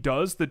things that he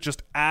does that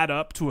just add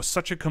up to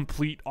such a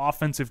complete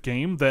offensive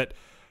game that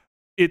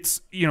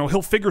it's,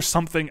 he'll figure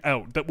something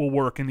out that will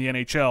work in the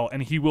NHL,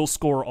 and he will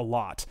score a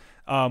lot.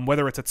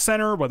 Whether it's at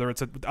center, whether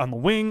it's on the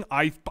wing,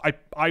 I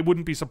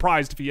wouldn't be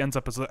surprised if he ends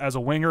up as a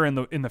winger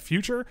in the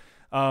future,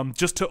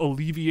 just to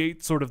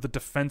alleviate sort of the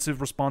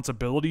defensive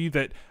responsibility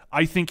that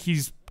I think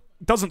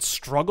doesn't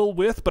struggle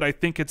with, but I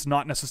think it's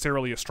not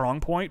necessarily a strong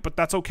point. But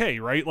that's okay,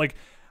 right? Like,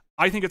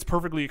 I think it's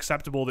perfectly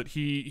acceptable that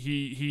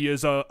he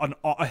is a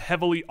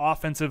heavily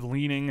offensive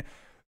leaning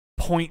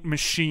point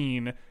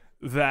machine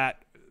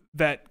that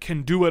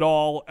can do it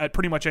all at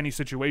pretty much any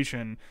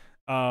situation,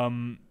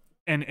 and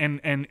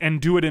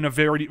do it in a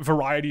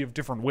variety of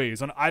different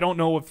ways. And I don't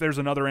know if there's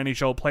another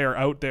NHL player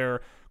out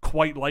there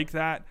quite like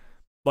that.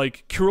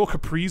 Like, Kirill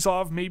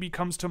Kaprizov maybe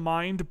comes to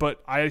mind,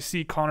 but I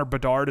see Connor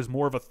Bedard as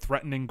more of a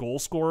threatening goal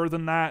scorer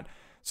than that.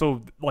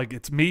 So, like,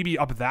 it's maybe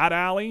up that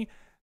alley,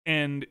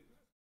 and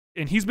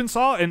he's been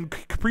and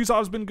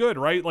Kaprizov's been good,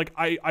 right? Like,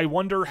 I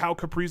wonder how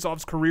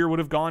Kaprizov's career would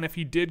have gone if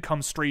he did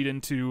come straight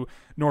into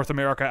North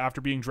America after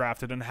being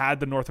drafted and had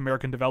the North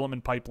American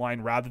development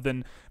pipeline rather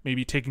than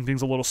maybe taking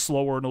things a little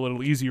slower and a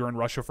little easier in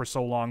Russia for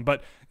so long.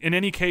 But in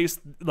any case,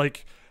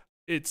 like,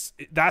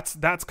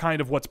 that's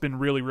kind of what's been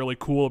really, really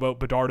cool about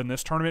Bedard in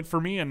this tournament for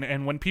me.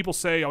 And when people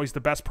say, oh, he's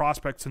the best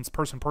prospect since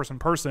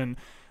person,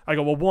 I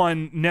go, well,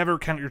 one, never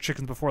count your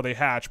chickens before they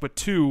hatch. But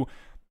two,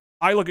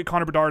 I look at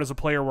Connor Bedard as a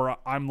player where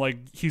I'm like,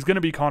 he's going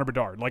to be Connor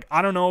Bedard. Like,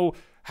 I don't know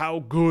how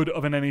good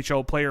of an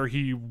NHL player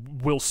he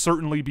will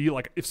certainly be.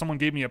 Like, if someone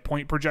gave me a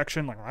point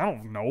projection, like, I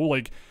don't know.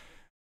 Like,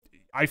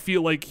 I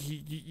feel like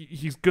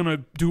he's going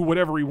to do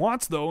whatever he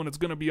wants, though, and it's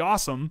going to be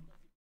awesome.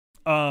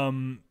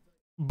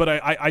 But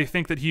I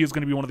think that he is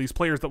going to be one of these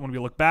players that when we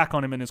look back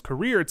on him in his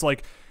career, it's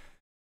like,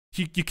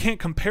 you can't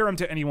compare him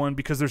to anyone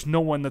because there's no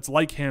one that's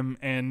like him,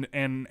 and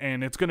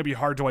it's going to be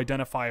hard to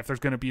identify if there's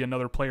going to be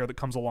another player that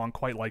comes along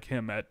quite like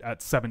him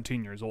at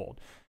 17 years old.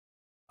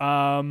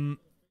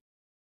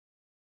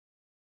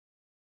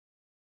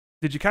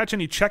 Did you catch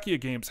any Czechia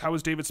games? How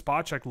has David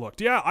Spacek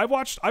looked? Yeah, I've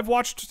watched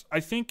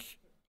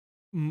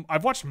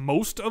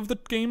most of the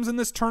games in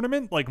this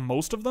tournament, like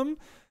most of them.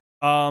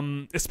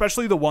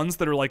 Especially the ones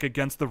that are like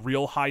against the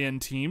real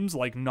high-end teams,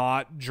 like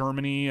not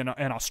Germany and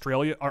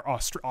Australia or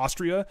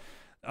Austria.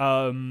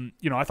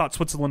 I thought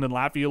Switzerland and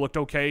Latvia looked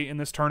okay in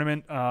this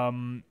tournament.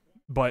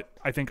 But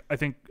I think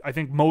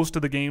most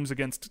of the games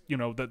against,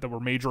 that were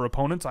major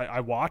opponents I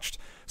watched.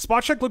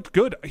 Spacek looked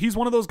good. He's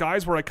one of those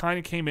guys where I kind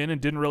of came in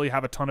and didn't really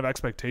have a ton of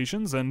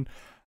expectations, and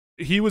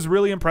he was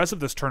really impressive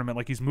this tournament.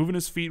 Like, he's moving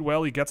his feet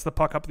well, he gets the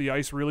puck up the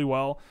ice really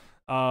well.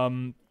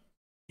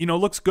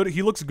 Looks good.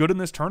 He looks good in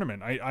this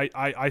tournament.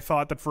 I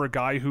thought that for a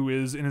guy who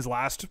is in his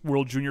last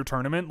World Junior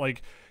tournament,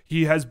 like,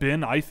 he has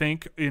been, I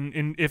think,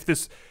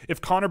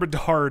 if Connor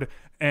Bedard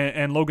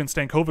and Logan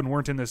Stankoven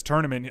weren't in this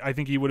tournament, I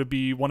think he would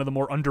be one of the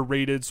more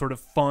underrated sort of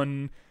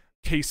fun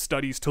case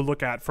studies to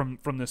look at from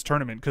this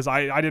tournament, because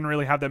I didn't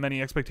really have that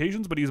many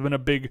expectations, but he's been a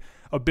big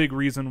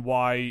reason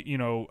why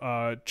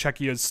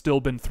Czechia has still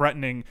been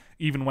threatening,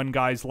 even when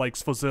guys like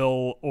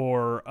Svozil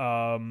or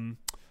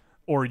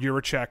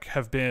Jiricek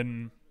have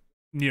been,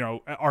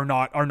 are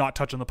not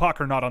touching the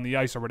puck or not on the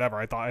ice or whatever.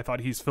 I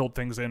thought he's filled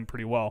things in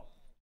pretty well.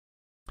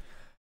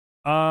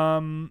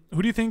 Who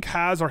do you think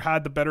has or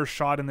had the better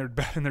shot in their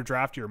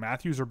draft year,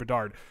 Matthews or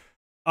Bedard?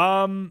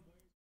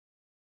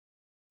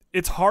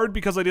 It's hard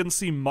because I didn't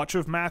see much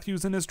of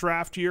Matthews in his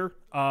draft year.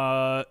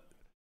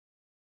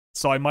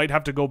 So I might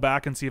have to go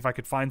back and see if I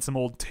could find some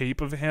old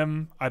tape of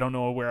him. I don't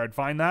know where I'd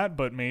find that,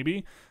 but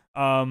maybe.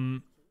 I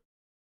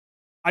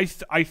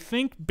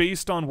think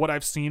based on what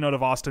I've seen out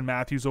of Austin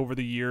Matthews over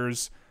the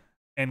years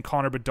and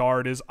Connor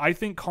Bedard I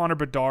think Connor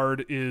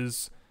Bedard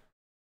is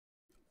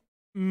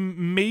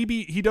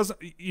maybe he doesn't,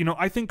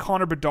 I think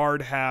Connor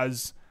Bedard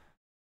has,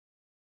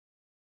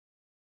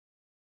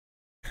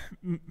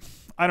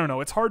 I don't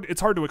know, it's hard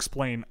to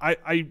explain.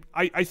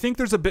 I think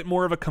there's a bit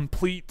more of a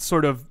complete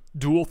sort of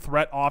dual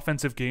threat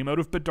offensive game out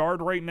of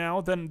Bedard right now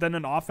than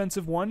an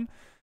offensive one.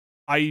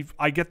 I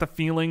get the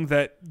feeling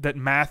that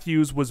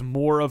Matthews was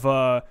more of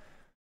a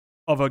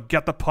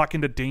get the puck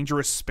into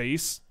dangerous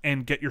space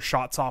and get your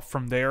shots off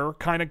from there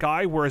kind of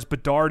guy, whereas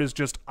Bedard is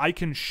just, I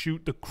can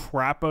shoot the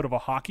crap out of a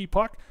hockey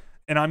puck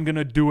and I'm going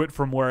to do it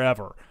from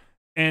wherever.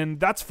 And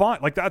that's fine.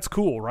 Like, that's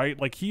cool, right?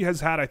 Like, he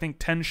has had, I think,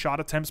 10 shot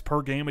attempts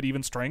per game at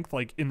even strength,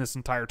 like, in this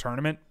entire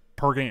tournament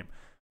per game,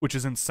 which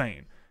is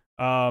insane.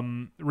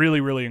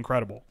 Really, really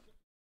incredible.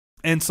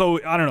 And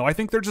so, I don't know. I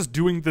think they're just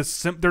doing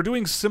they're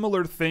doing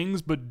similar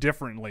things, but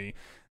differently.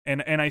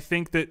 And I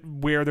think that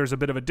where there's a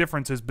bit of a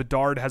difference is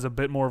Bedard has a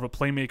bit more of a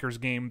playmaker's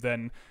game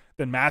than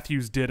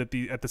Matthews did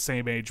at the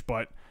same age,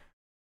 but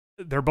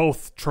they're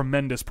both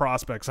tremendous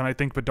prospects, and I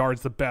think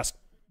Bedard's the best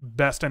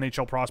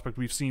NHL prospect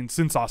we've seen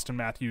since Austin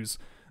Matthews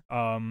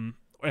and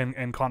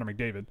Connor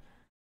McDavid.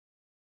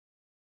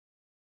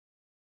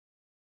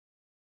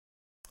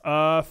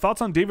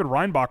 Thoughts on David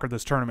Reinbacher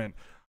this tournament?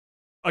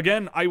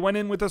 Again, I went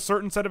in with a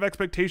certain set of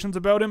expectations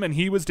about him, and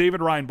he was David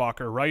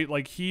Reinbacher, right?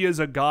 Like, he is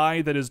a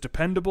guy that is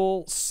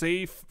dependable,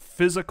 safe,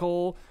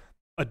 physical,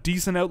 a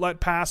decent outlet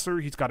passer.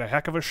 He's got a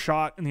heck of a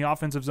shot in the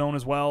offensive zone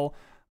as well.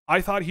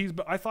 I thought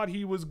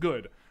he was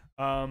good.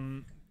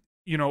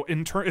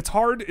 It's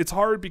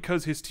hard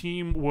because his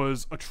team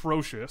was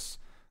atrocious.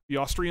 The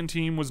Austrian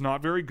team was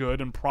not very good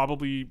and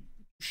probably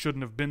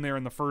shouldn't have been there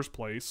in the first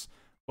place.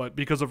 But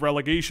because of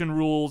relegation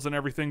rules and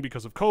everything,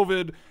 because of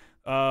COVID,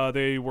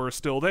 they were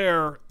still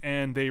there,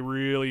 and they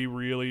really,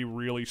 really,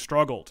 really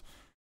struggled.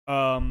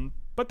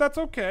 But that's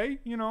okay,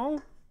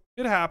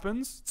 it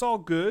happens. It's all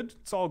good.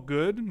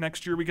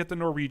 Next year we get the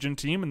Norwegian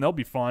team, and they'll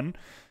be fun.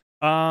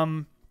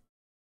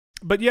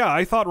 But yeah,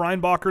 I thought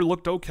Reinbacher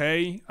looked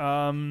okay.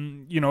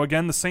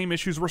 Again, the same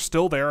issues were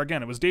still there.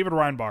 Again, it was David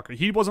Reinbacher.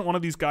 He wasn't one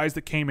of these guys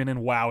that came in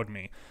and wowed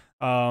me.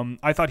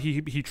 I thought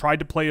he tried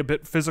to play a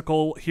bit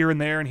physical here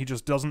and there, and he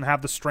just doesn't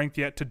have the strength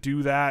yet to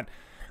do that.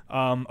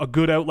 A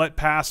good outlet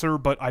passer,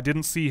 but I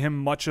didn't see him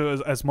much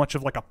as much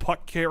of like a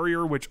puck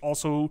carrier, which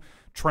also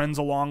trends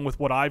along with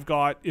what I've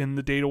got in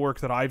the data work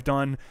that I've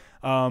done.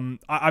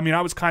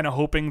 I was kind of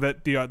hoping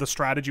that the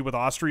strategy with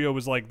Austria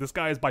was like, this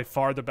guy is by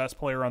far the best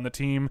player on the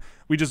team.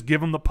 We just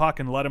give him the puck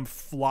and let him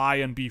fly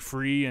and be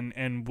free, and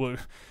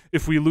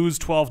if we lose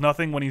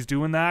 12-0 when he's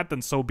doing that,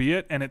 then so be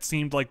it. And it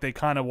seemed like they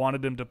kind of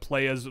wanted him to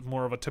play as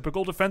more of a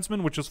typical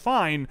defenseman, which is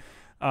fine.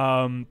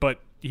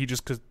 But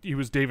because he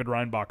was David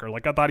Reinbacher.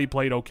 Like, I thought he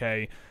played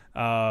okay.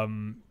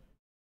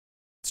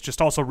 It's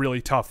just also really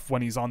tough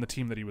when he's on the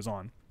team that he was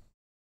on.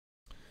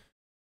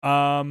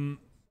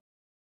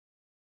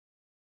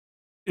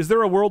 Is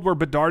there a world where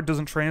Bedard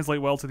doesn't translate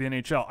well to the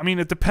NHL? I mean,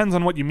 it depends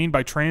on what you mean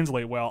by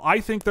translate well. I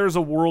think there's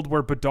a world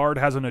where Bedard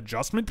has an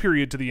adjustment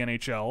period to the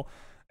NHL,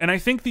 and I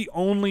think the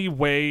only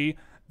way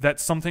that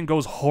something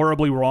goes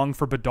horribly wrong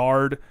for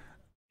Bedard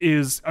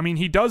is,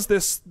 he does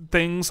this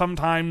thing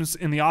sometimes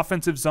in the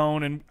offensive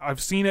zone, and I've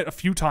seen it a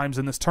few times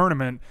in this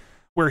tournament,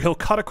 where he'll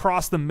cut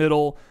across the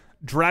middle,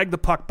 drag the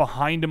puck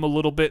behind him a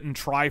little bit, and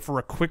try for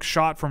a quick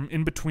shot from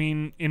in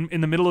between,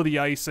 in the middle of the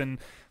ice, and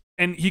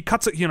he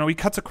cuts it. He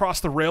cuts across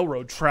the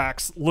railroad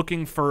tracks,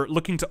 looking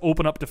to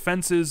open up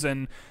defenses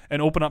and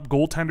open up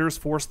goaltenders,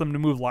 force them to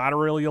move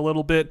laterally a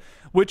little bit,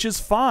 which is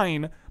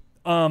fine.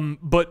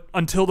 But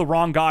until the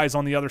wrong guy's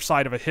on the other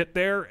side of a hit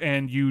there,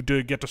 and you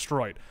get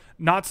destroyed.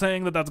 Not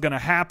saying that that's going to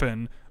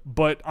happen,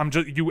 but I'm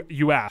just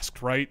you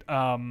asked, right?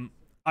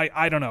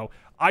 I don't know.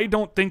 I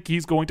don't think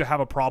he's going to have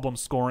a problem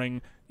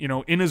scoring.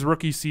 In his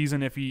rookie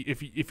season, if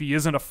he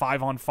isn't a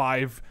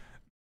 5-on-5,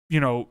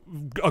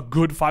 a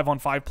good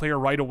 5-on-5 player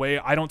right away,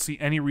 I don't see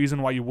any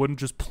reason why you wouldn't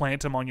just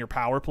plant him on your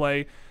power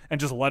play and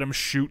just let him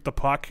shoot the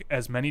puck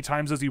as many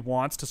times as he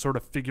wants to sort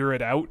of figure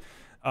it out.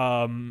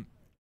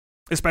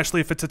 Especially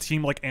if it's a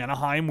team like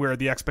Anaheim, where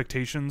the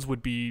expectations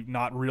would be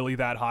not really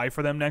that high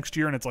for them next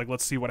year, and it's like,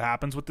 let's see what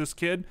happens with this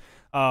kid.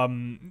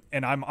 And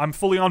I'm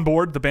fully on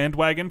board the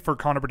bandwagon for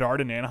Connor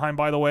Bedard in Anaheim.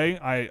 By the way,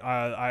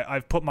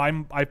 I've put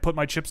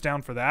my chips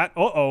down for that.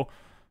 Nope.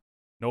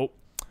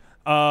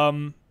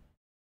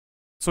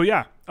 So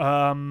yeah,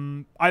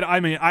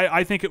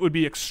 I think it would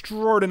be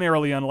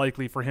extraordinarily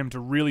unlikely for him to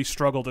really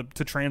struggle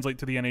to translate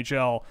to the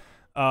NHL.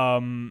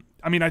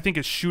 I think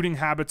his shooting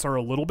habits are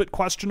a little bit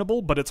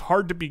questionable, but it's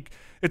hard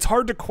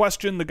to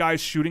question the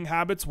guy's shooting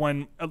habits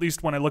when, at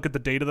least when I look at the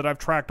data that I've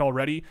tracked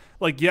already.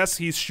 Like, yes,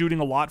 he's shooting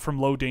a lot from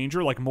low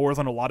danger, like more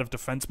than a lot of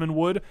defensemen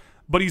would,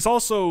 but he's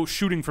also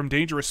shooting from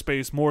dangerous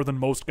space more than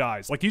most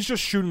guys. Like, he's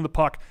just shooting the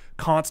puck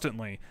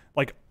constantly.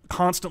 Like,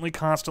 constantly.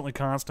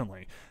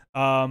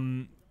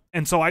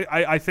 And so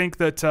I think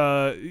that,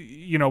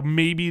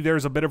 maybe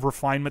there's a bit of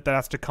refinement that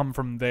has to come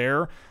from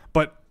there.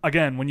 But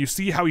again, when you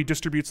see how he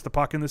distributes the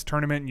puck in this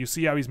tournament and you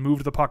see how he's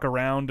moved the puck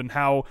around and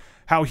how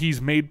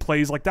he's made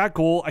plays like that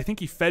goal, I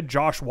think he fed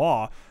Josh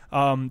Waugh.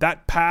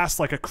 That pass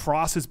like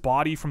across his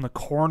body from the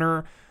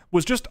corner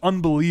was just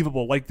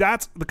unbelievable. Like,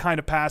 that's the kind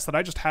of pass that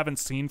I just haven't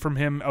seen from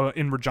him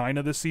in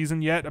Regina this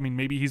season yet. I mean,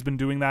 maybe he's been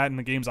doing that in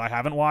the games I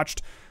haven't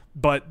watched,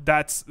 but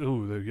that's,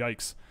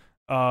 yikes.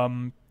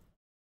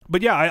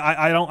 But yeah,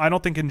 I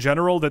don't think in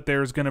general that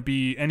there's going to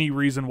be any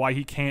reason why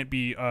he can't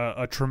be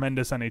a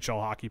tremendous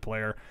NHL hockey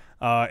player.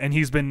 And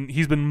he's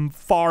been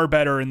far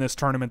better in this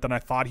tournament than I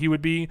thought he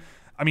would be.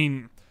 I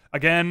mean,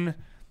 again,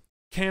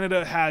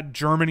 Canada had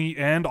Germany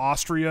and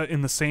Austria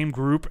in the same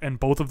group, and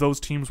both of those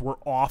teams were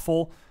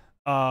awful.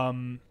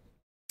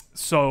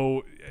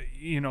 So,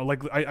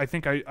 I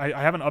think I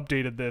haven't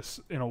updated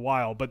this in a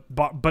while,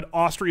 but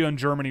Austria and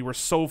Germany were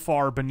so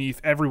far beneath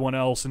everyone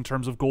else in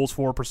terms of goals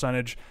for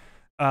percentage.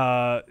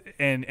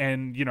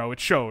 And it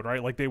showed,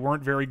 right? Like, they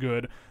weren't very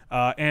good.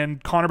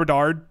 And Connor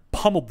Bedard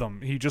pummeled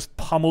them. He just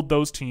pummeled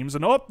those teams,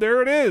 and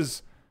there it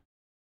is.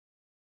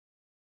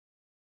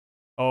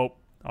 Oh,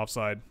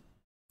 offside.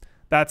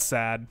 That's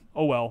sad.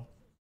 Oh well.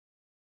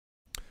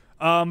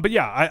 But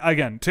yeah,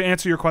 again, to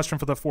answer your question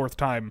for the fourth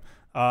time,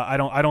 I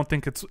don't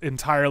think it's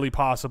entirely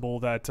possible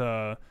that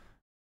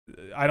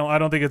I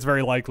don't think it's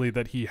very likely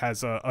that he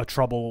has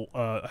trouble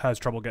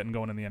getting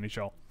going in the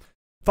NHL.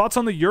 Thoughts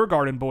on the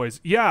Djurgården boys?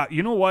 Yeah,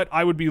 you know what?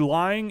 I would be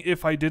lying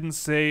if I didn't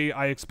say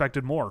I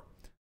expected more.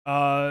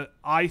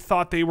 I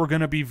thought they were going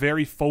to be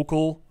very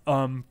focal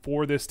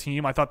for this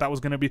team. I thought that was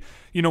going to be,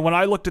 when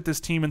I looked at this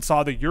team and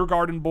saw the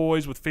Djurgården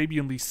boys with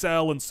Fabian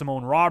Lysell and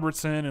Simone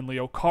Robertson and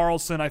Leo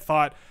Carlsson, I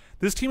thought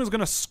this team is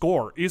going to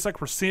score. Isak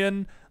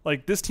Rasin,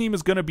 like, this team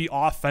is going to be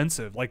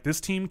offensive. Like, this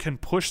team can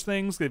push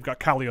things. They've got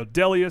Kallio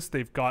Delius,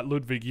 they've got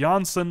Ludvig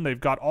Jansson, they've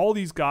got all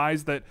these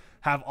guys that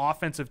have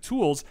offensive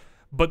tools.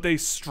 But they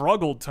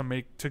struggled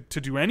to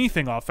do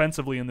anything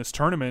offensively in this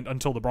tournament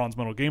until the bronze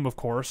medal game, of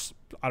course.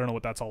 I don't know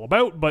what that's all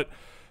about, but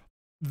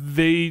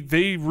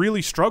they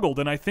really struggled.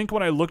 And I think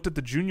when I looked at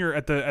the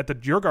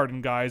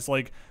Djurgården guys,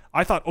 like,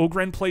 I thought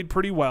Ogren played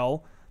pretty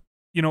well.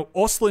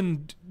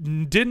 Östlund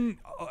didn't.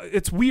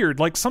 It's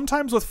weird. Like,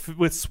 sometimes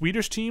with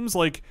Swedish teams,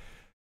 like,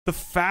 the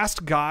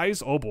fast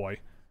guys. Oh boy.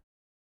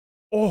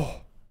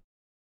 Oh.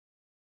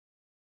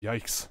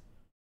 Yikes.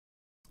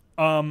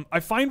 I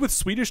find with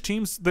Swedish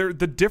teams, the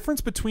difference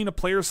between a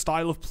player's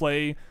style of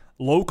play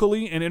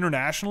locally and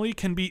internationally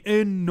can be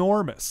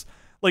enormous.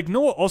 Like,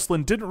 Noah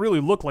Östlund didn't really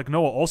look like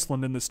Noah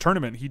Östlund in this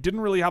tournament. He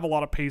didn't really have a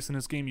lot of pace in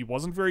his game. He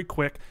wasn't very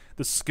quick.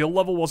 The skill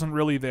level wasn't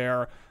really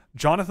there.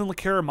 Jonathan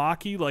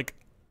Lekkerimäki, like,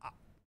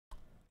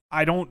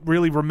 I don't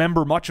really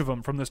remember much of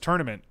him from this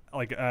tournament,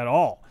 like, at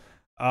all.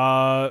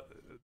 And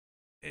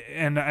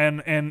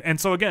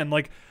so again,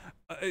 like,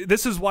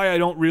 this is why I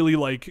don't really,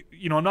 like,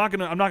 I'm not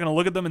gonna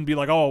look at them and be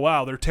like, oh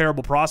wow, they're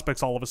terrible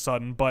prospects all of a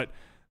sudden. But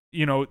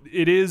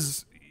it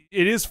is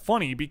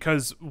funny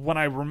because when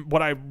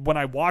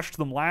I watched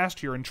them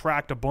last year and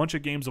tracked a bunch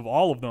of games of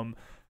all of them,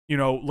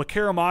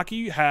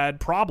 Lekkerimäki had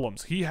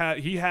problems. He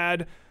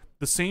had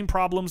the same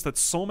problems that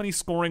so many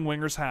scoring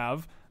wingers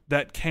have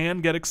that can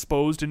get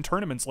exposed in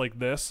tournaments like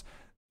this.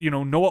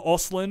 Noah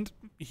Östlund,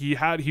 he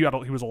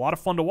was a lot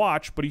of fun to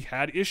watch, but he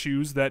had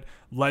issues that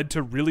led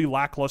to really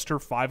lackluster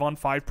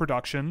 5-on-5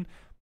 production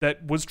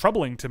that was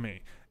troubling to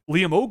me.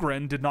 Liam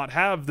Ogren did not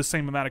have the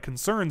same amount of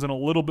concerns and a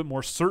little bit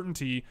more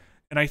certainty,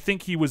 and I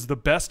think he was the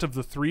best of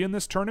the three in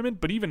this tournament,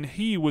 but even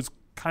he was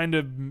kind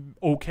of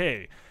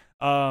okay.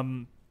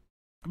 But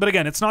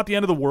again, it's not the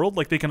end of the world.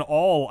 Like,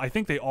 I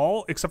think they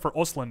all, except for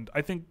Östlund,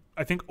 I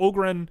think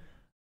Ogren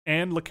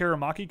and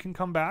Lekkerimäki can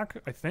come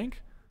back, I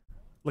think.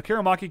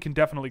 Lekkerimäki can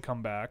definitely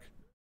come back.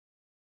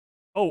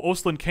 Oh,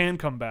 Östlund can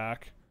come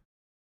back.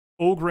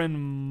 Ogren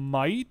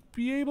might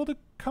be able to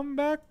come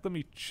back. Let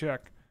me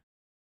check.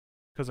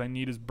 Because I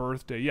need his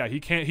birthday. Yeah, he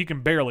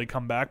can barely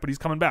come back, but he's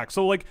coming back.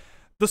 So, like,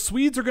 the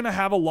Swedes are going to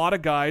have a lot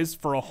of guys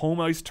for a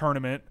home ice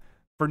tournament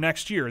for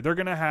next year. They're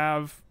going to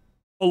have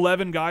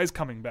 11 guys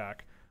coming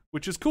back,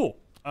 which is cool.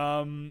 So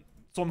I'm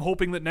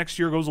hoping that next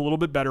year goes a little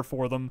bit better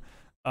for them.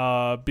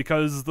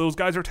 Because those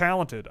guys are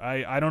talented.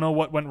 I don't know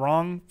what went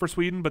wrong for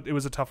Sweden, but it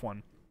was a tough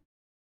one.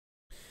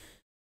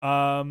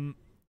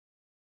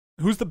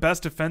 Who's the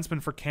best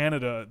defenseman for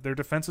Canada? Their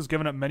defense has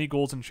given up many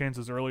goals and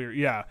chances earlier.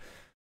 Yeah.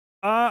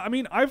 I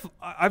mean,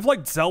 I've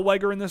liked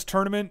Zellweger in this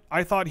tournament.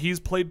 I thought he's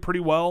played pretty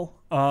well.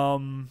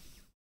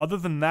 Other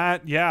than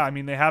that, yeah, I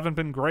mean, they haven't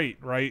been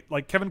great, right?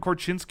 Like, Kevin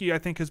Korchinski, I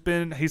think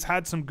he's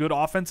had some good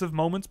offensive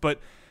moments, but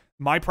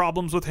my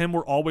problems with him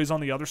were always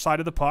on the other side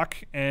of the puck,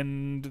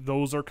 and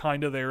those are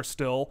kind of there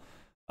still.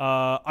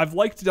 I've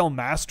liked Del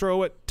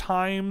Mastro at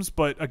times,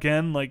 but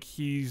again, like,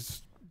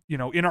 he's,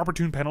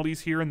 inopportune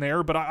penalties here and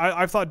there. But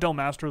I thought Del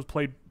Mastro's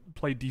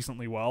played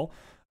decently well.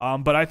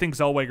 But I think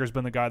Zellweger's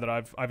been the guy that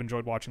I've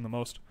enjoyed watching the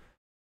most.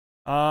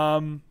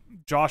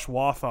 Josh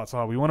Waugh thoughts.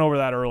 Oh, we went over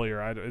that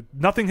earlier.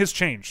 Nothing has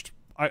changed.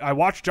 I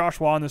watched Josh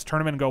Waugh in this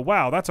tournament and go,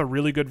 wow, that's a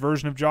really good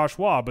version of Josh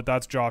Waugh, but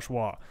that's Josh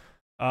Waugh.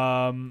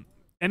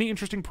 Any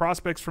interesting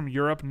prospects from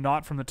Europe,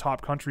 not from the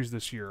top countries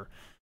this year?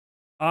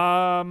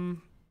 Yeah,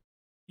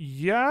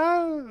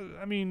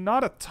 I mean,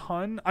 not a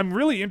ton. I'm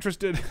really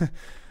interested.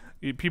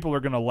 People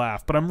are going to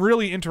laugh, but I'm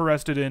really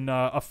interested in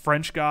a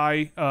French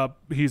guy.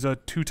 He's a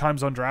 2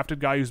 times undrafted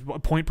guy who's a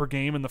point per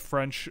game in the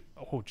French.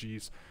 Oh,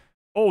 geez.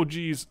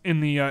 In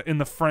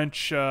the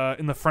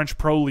French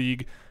Pro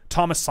League.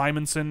 Thomas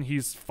Simonson,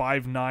 he's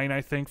 5'9",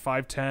 I think,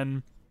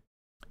 5'10",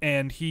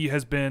 and he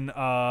has been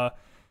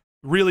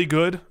really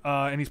good,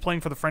 and he's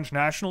playing for the French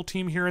national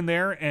team here and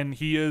there, and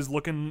he is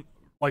looking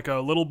like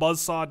a little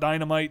buzzsaw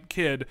dynamite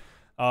kid.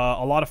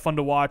 A lot of fun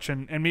to watch,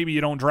 and maybe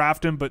you don't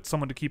draft him, but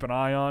someone to keep an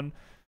eye on.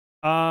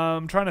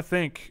 I'm trying to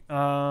think.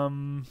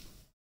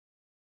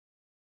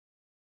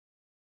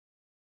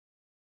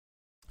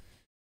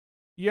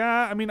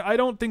 Yeah, I mean, I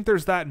don't think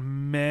there's that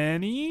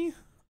many.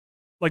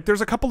 Like,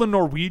 there's a couple of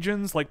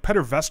Norwegians. Like,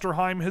 Petter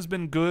Vesterheim has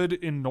been good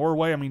in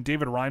Norway. I mean,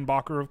 David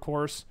Reinbacher, of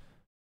course.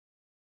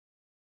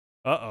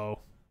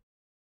 Uh-oh.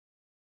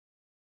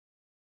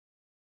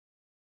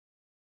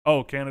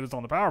 Oh, Canada's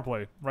on the power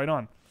play. Right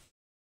on.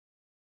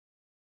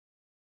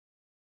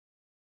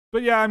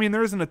 But yeah, I mean,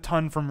 there isn't a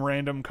ton from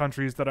random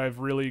countries that I've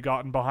really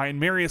gotten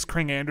behind. Marius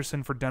Kring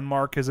Anderson for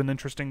Denmark is an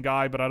interesting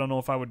guy, but I don't know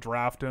if I would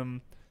draft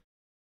him.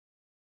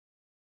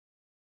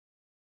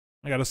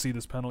 I gotta see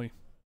this penalty.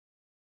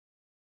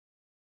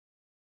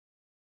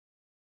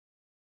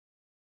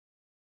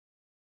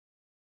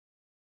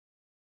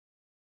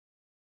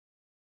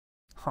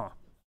 Huh.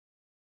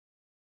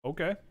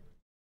 Okay.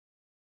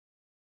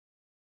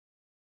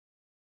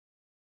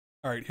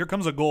 All right, here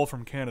comes a goal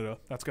from Canada.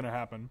 That's gonna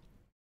happen.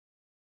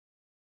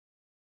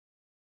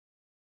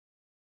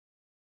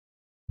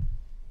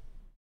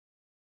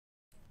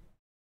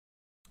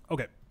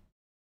 Okay.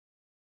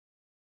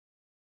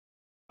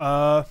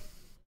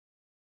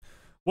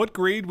 What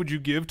grade would you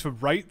give to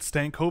Wright,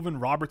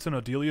 Stankoven, Robertson,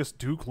 Odelius,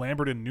 Duke,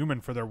 Lambert, and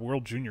Newman for their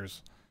World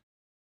Juniors?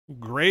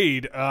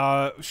 Grade.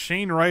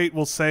 Shane Wright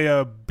will say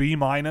a B-,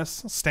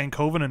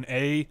 Stankoven an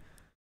A,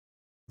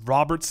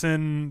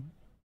 Robertson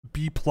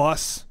B+,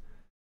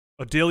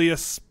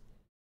 Odelius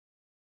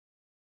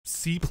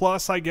C+,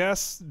 I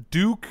guess.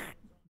 Duke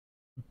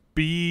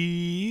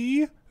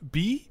B,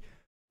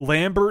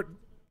 Lambert,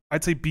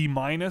 I'd say B-,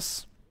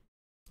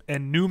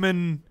 and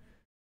Newman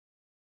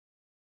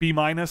B-,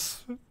 I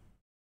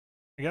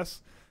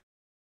guess.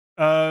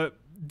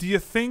 Do you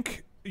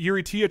think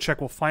Yuri Tiacek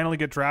will finally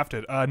get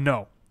drafted?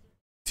 No.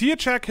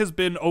 Tiacek has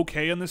been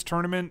okay in this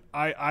tournament.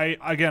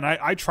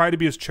 I try to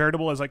be as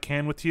charitable as I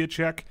can with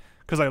Tiacek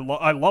because I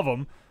love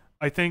him.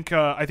 I think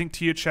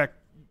Tiacek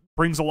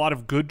brings a lot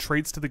of good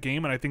traits to the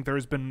game, and I think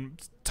there's been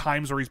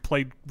times where he's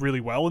played really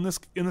well in this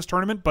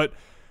tournament. But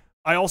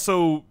I don't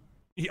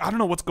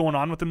know what's going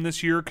on with him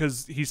this year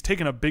because he's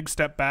taken a big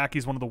step back.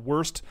 He's one of the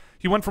worst.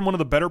 He went from one of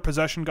the better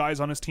possession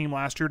guys on his team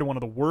last year to one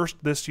of the worst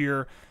this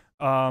year.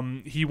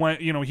 He's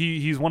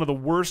one of the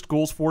worst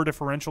goals for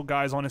differential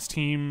guys on his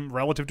team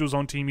relative to his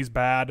own team. He's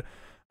bad.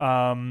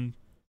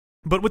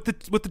 But with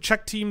the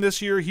Czech team this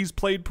year, he's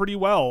played pretty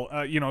well.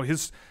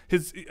 His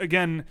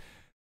again,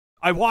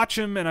 I watch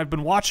him and I've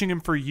been watching him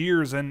for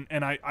years, and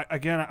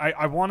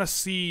I want to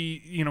see.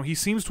 He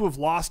seems to have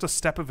lost a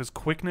step of his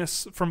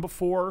quickness from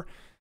before.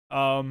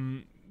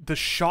 The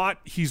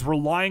shot, he's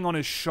relying on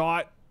his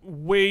shot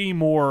way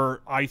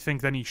more, I think,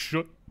 than he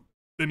should.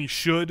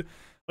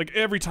 Like,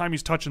 every time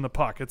he's touching the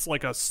puck, it's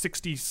like a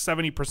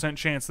 60-70%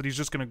 chance that he's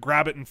just going to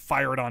grab it and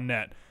fire it on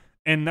net.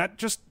 And that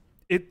just,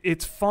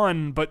 it's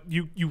fun, but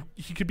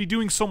he could be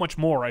doing so much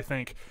more, I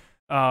think.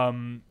 I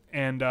don't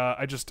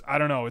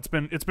know. It's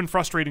been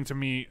frustrating to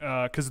me,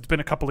 because it's been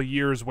a couple of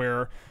years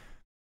where,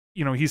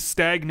 he's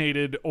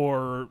stagnated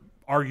or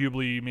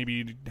arguably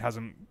maybe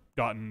hasn't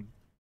gotten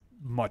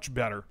much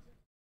better.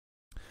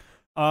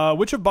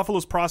 Which of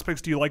Buffalo's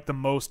prospects do you like the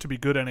most to be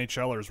good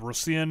NHLers?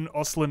 Rosén,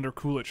 Östlund, or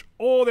Kulich?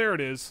 Oh, there it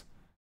is.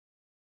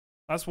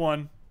 That's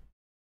one.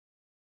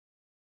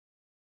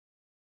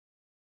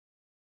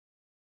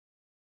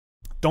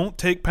 Don't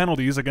take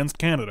penalties against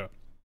Canada.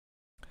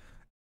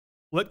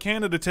 Let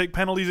Canada take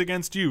penalties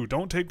against you.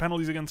 Don't take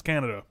penalties against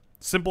Canada.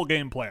 Simple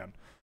game plan.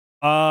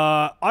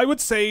 I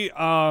would say,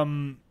 I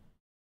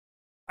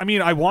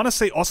want to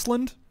say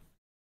Östlund.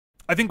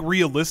 I think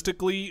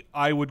realistically,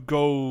 I would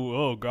go,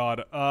 oh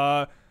God,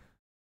 I'd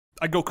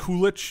go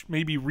Kulich,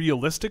 maybe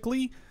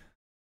realistically,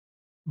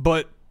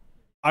 but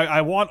I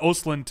want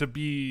Östlund to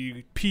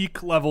be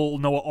peak level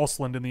Noah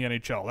Östlund in the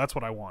NHL. That's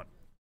what I want.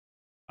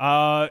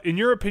 In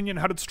your opinion,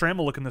 how did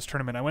Stramel look in this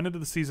tournament? I went into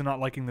the season not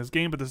liking this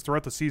game, but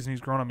throughout the season, he's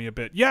grown on me a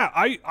bit. Yeah,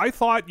 I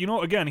thought,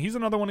 again, he's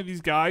another one of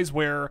these guys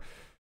where,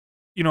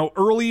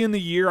 early in the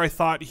year, I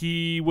thought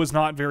he was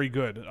not very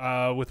good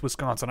with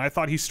Wisconsin. I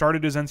thought he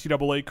started his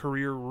NCAA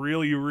career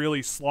really,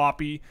 really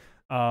sloppy,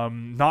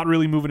 not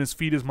really moving his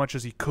feet as much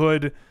as he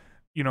could.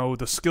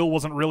 The skill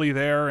wasn't really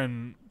there,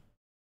 and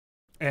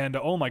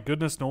oh my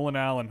goodness, Nolan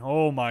Allen.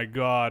 Oh my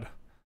God.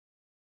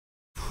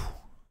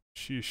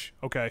 Sheesh.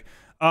 Okay.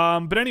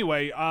 But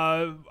anyway,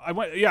 I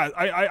went. Yeah,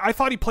 I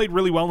thought he played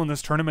really well in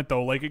this tournament,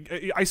 though. Like,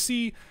 I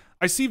see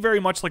very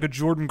much like a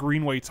Jordan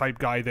Greenway type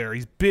guy there.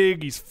 He's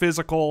big. He's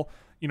physical.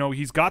 You know,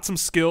 he's got some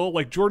skill.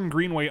 Like Jordan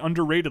Greenway,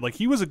 underrated. Like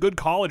he was a good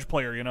college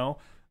player. You know.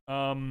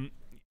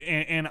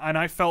 And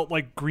I felt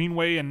like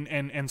Greenway and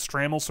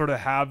Stramel sort of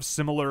have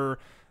similar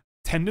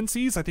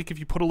tendencies. I think if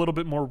you put a little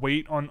bit more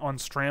weight on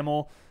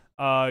Stramel,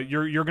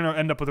 you're going to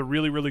end up with a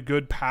really, really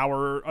good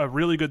a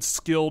really good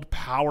skilled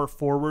power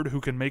forward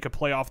who can make a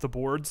play off the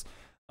boards.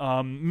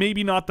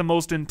 Maybe not the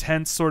most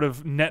intense sort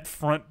of net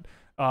front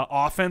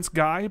offense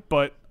guy,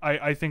 but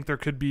I think there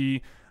could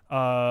be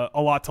a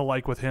lot to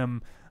like with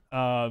him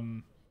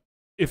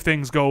if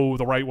things go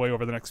the right way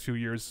over the next few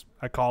years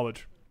at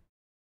college.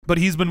 But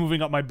he's been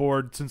moving up my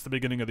board since the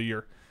beginning of the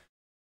year.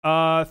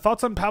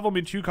 Thoughts on Pavel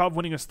Mintyukov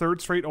winning his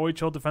third straight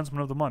OHL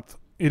Defenseman of the Month?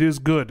 It is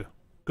good.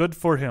 Good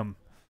for him.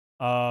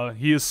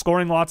 He is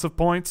scoring lots of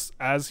points,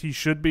 as he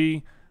should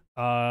be,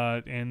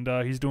 and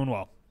he's doing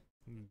well.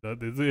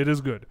 It is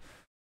good.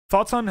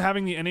 Thoughts on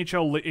having the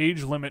NHL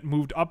age limit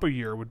moved up a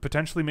year would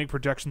potentially make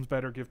projections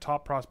better, give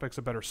top prospects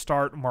a better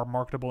start, more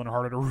marketable, and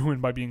harder to ruin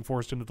by being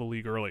forced into the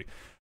league early.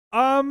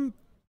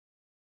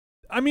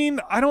 I mean,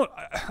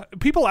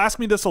 people ask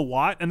me this a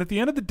lot, and at the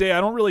end of the day, I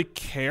don't really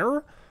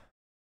care,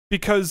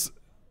 because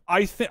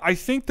I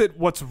think that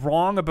what's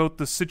wrong about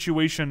the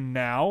situation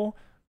now.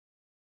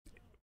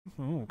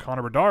 Ooh,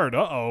 Connor Bedard.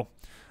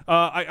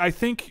 I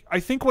think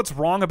what's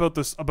wrong about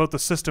the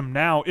system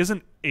now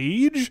isn't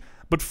age,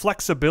 but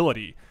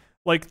flexibility.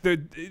 Like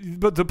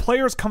the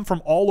players come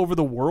from all over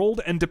the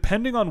world, and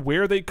depending on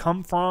where they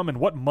come from and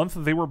what month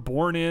they were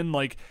born in,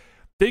 like,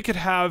 they could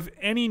have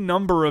any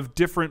number of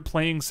different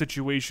playing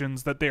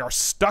situations that they are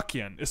stuck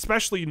in,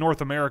 especially North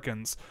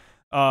Americans,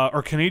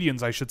 or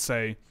Canadians, I should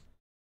say,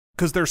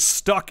 because they're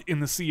stuck in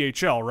the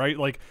CHL, right?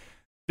 Like,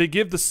 they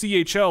give the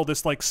CHL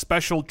this, like,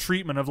 special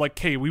treatment of, like,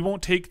 hey, we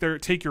won't take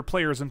your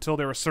players until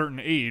they're a certain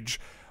age,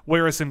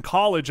 whereas in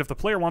college, if the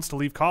player wants to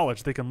leave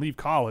college, they can leave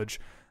college.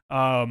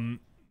 I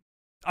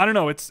don't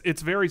know. It's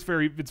very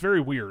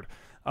weird.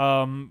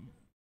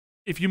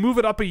 If you move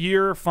it up a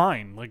year,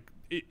 fine. Like,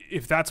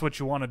 if that's what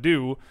you want to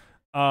do,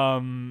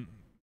 I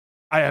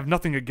have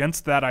nothing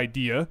against that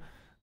idea.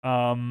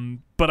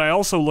 But I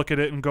also look at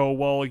it and go,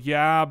 well,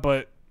 yeah,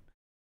 but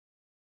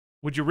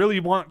would you really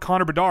want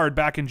Connor Bedard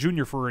back in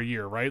junior for a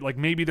year, right? Like,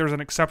 maybe there's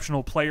an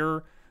exceptional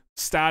player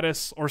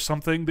status or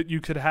something that you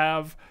could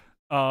have.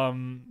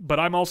 But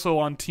I'm also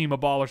on team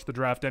abolish the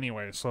draft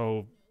anyway,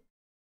 so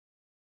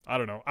I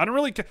don't know. I don't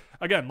really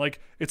again, like,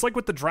 it's like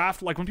with the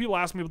draft, like when people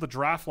ask me about the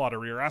draft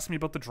lottery or ask me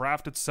about the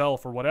draft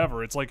itself or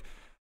whatever, it's like,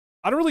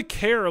 I don't really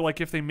care, like,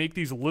 if they make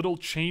these little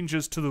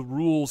changes to the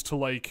rules to,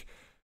 like,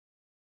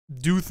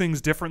 do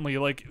things differently.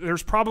 Like,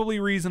 there's probably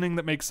reasoning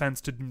that makes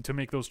sense to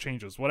make those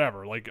changes.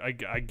 Whatever. Like,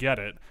 I get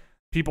it.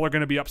 People are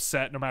going to be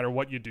upset no matter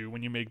what you do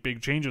when you make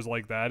big changes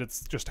like that.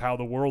 It's just how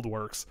the world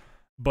works.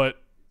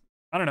 But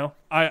I don't know.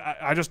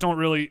 I just don't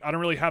really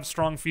have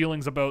strong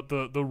feelings about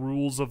the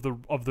rules of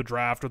the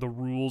draft or the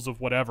rules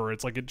of whatever.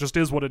 It's like, it just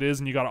is what it is,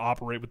 and you got to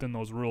operate within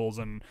those rules,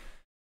 and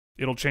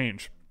it'll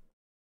change.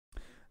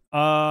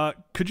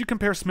 Could you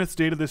compare Smith's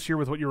data this year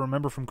with what you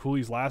remember from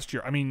Cooley's last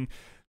year? I mean,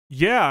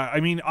 yeah.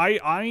 I mean,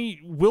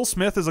 Will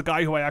Smith is a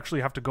guy who I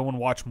actually have to go and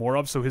watch more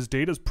of, so his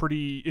data is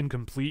pretty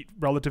incomplete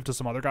relative to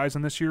some other guys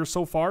in this year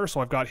so far.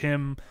 So I've got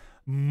him,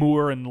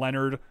 Moore, and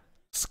Leonard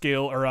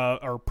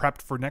are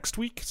prepped for next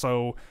week,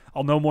 so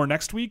I'll know more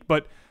next week.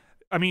 But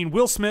I mean,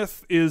 Will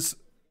Smith is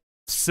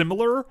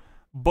similar,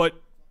 but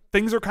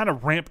things are kind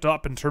of ramped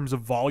up in terms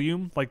of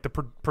volume, like the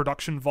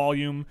production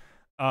volume.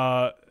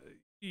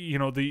 You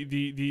know,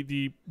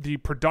 the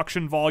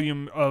production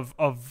volume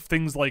of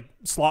things like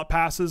slot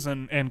passes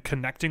and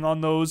connecting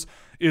on those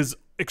is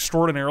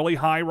extraordinarily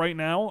high right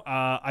now.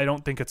 I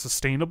don't think it's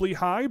sustainably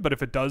high, but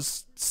if it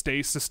does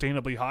stay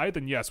sustainably high,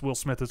 then yes, Will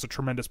Smith is a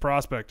tremendous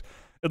prospect,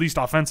 at least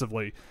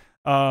offensively.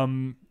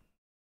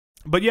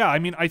 But yeah, I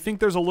mean, I think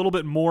there's a little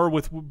bit more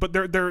but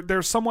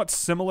they're somewhat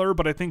similar,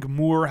 but I think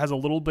Moore has a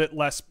little bit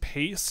less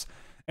pace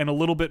and a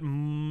little bit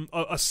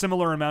a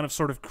similar amount of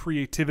sort of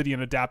creativity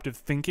and adaptive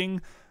thinking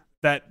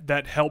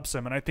that helps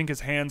him. And I think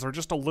his hands are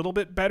just a little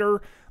bit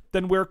better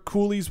than where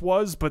Cooley's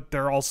was, but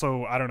they're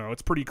also, I don't know,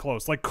 it's pretty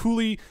close. Like,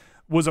 Cooley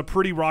was a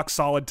pretty rock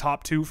solid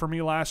top 2 for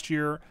me last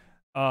year.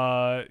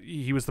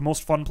 He was the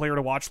most fun player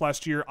to watch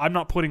last year. I'm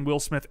not putting Will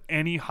Smith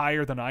any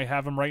higher than I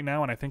have him right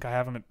now, and I think I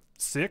have him at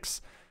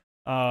 6.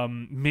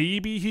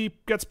 Maybe he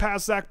gets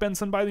past Zach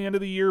Benson by the end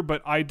of the year,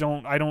 but I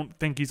don't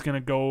think he's going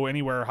to go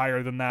anywhere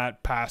higher than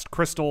that past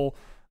Crystal,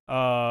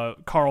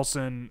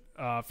 Carlson,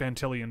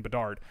 Fantilli, and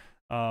Bedard.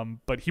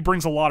 But he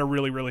brings a lot of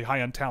really, really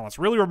high-end talents.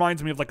 Really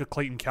reminds me of like a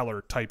Clayton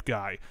Keller type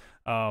guy.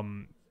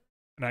 And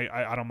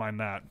I don't mind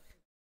that.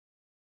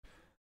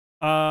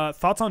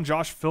 Thoughts on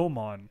Josh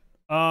Filmon?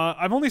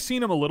 I've only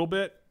seen him a little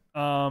bit.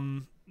 I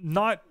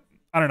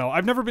don't know.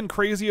 I've never been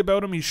crazy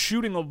about him. He's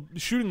shooting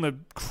the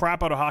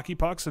crap out of hockey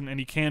pucks, and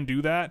he can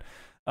do that.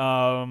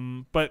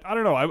 But I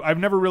don't know. I've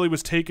never really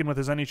was taken with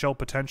his NHL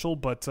potential,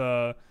 but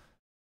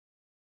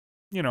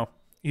you know,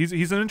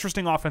 he's an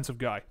interesting offensive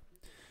guy.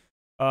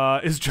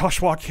 Is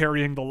Joshua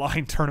carrying the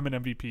line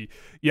tournament MVP?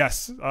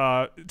 Yes.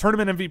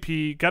 Tournament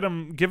MVP.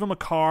 Give him a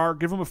car.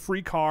 Give him a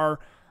free car.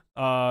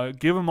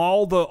 Give him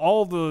all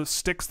the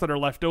sticks that are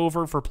left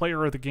over for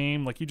player of the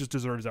game. Like, he just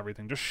deserves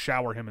everything. Just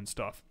shower him and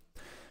stuff.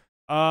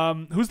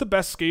 Who's the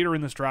best skater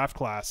in this draft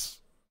class?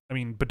 I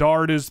mean,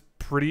 Bedard is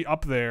pretty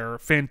up there.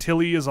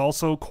 Fantilli is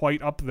also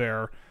quite up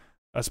there,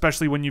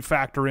 especially when you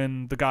factor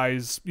in the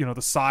guys,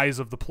 the size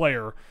of the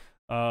player.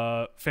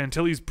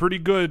 Fantilli's pretty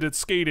good at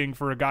skating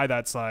for a guy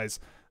that size.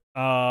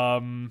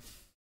 I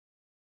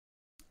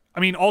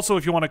mean, also,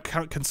 if you want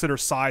to consider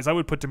size, I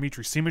would put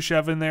Dmitry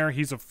Simashev in there.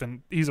 He's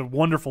a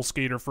wonderful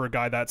skater for a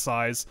guy that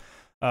size.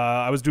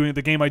 I was doing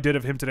the game I did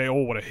of him today.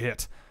 Oh, what a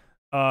hit.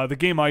 The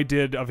game I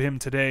did of him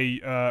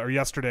today, or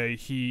yesterday,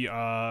 he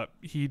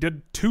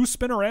did 2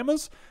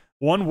 spinoramas.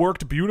 One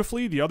worked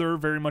beautifully, the other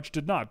very much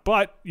did not.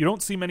 But you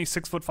don't see many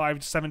 6'5",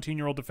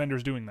 17-year-old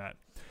defenders doing that.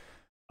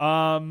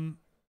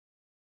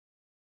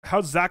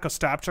 How's Zach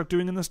Ostapchuk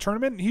doing in this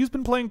tournament? He's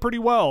been playing pretty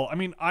well. I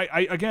mean,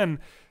 I again,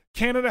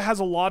 Canada has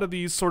a lot of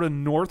these sort of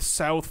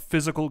north-south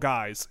physical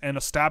guys, and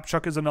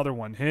Ostapchuk is another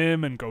one.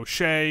 Him and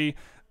Gaucher,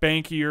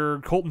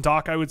 Bankier, Colton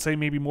Dach, I would say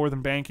maybe more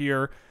than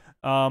Bankier.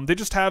 They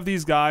just have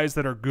these guys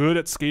that are good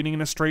at skating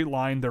in a straight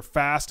line. They're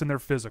fast and they're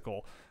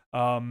physical.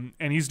 And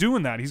he's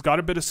doing that. He's got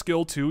a bit of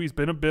skill too. He's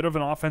been a bit of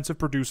an offensive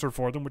producer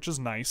for them, which is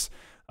nice.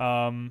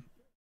 But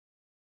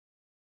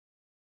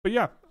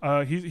yeah,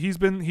 he's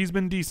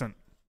been decent.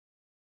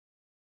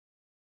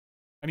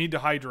 I need to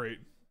hydrate.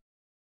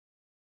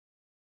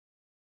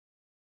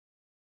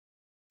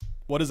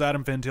 What is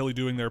Adam Fantilli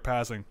doing there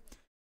passing?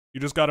 You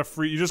just got a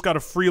free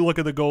look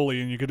at the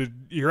goalie, and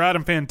you're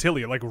Adam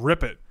Fantilli. Like,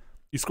 rip it.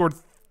 He scored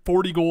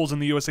 40 goals in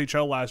the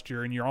USHL last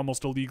year, and you're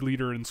almost a league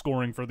leader in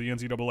scoring for the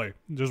NCAA.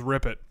 Just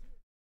rip it.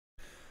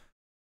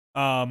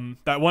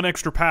 That one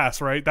extra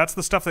pass, right? That's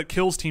the stuff that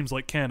kills teams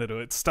like Canada.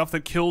 It's stuff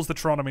that kills the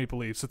Toronto Maple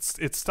Leafs.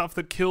 It's stuff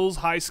that kills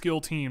high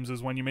skill teams,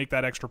 is when you make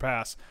that extra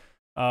pass.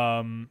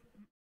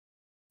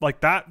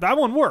 Like that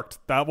one worked.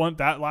 That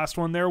last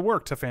one there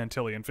worked to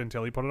Fantilli, and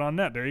Fantilli put it on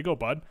net. There you go,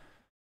 bud.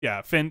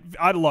 Yeah,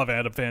 I love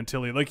Adam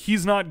Fantilli. Like,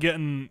 he's not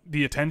getting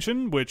the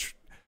attention, which,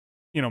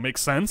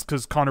 makes sense,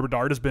 because Connor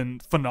Bedard has been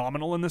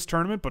phenomenal in this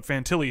tournament, but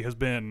Fantilli has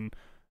been,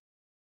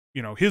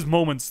 his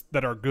moments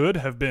that are good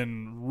have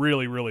been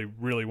really, really,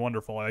 really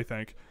wonderful, I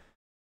think.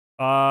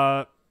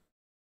 How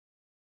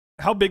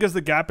big is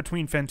the gap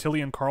between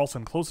Fantilli and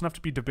Karlsson? Close enough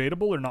to be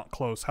debatable or not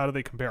close? How do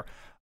they compare?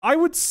 I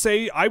would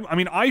say,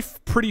 I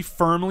pretty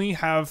firmly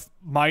have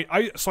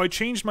so I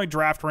changed my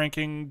draft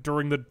ranking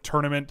during the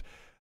tournament.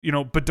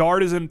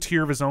 Bedard is in a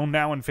tier of his own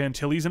now, and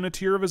Fantilli's in a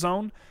tier of his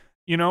own.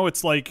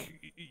 It's like,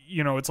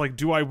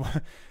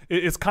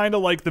 it's kind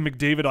of like the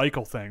McDavid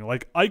Eichel thing.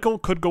 Like, Eichel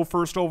could go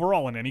first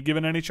overall in any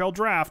given NHL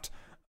draft.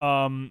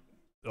 Oh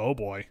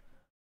boy.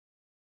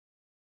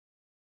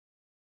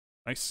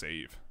 Nice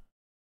save.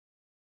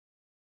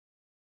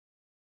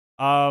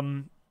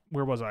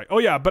 Where was I? Oh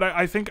yeah, but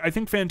I think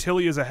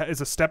Fantilli is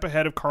a step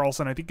ahead of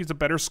Karlsson. I think he's a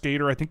better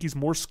skater. I think he's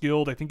more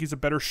skilled. I think he's a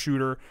better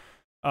shooter.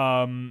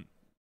 But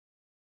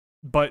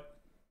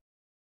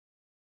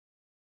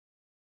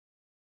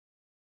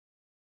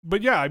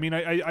yeah, I mean,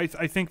 I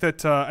think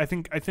that I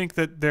think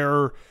that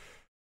they're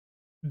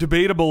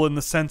debatable in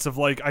the sense of,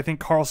 like, I think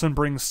Karlsson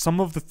brings some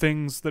of the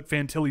things that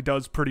Fantilli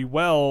does pretty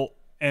well,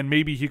 and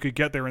maybe he could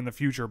get there in the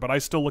future. But I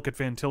still look at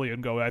Fantilli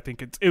and go, I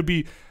think it would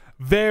be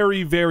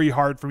very, very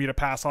hard for me to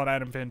pass on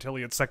Adam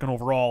Fantilli at second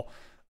overall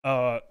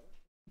to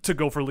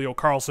go for Leo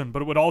Carlsson,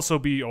 but it would also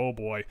be, oh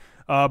boy,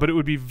 but it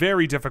would be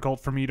very difficult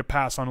for me to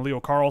pass on Leo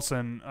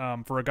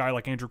Carlsson for a guy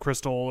like Andrew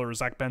Crystal or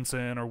Zach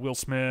Benson or Will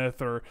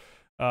Smith or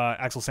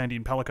Axel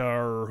Sandin Pellikka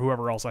or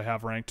whoever else I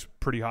have ranked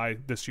pretty high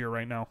this year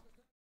right now.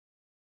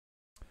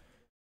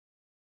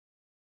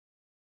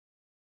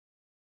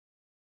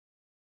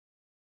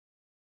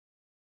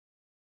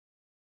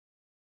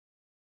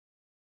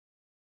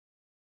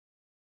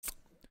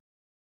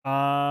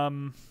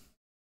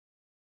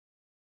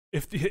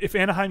 If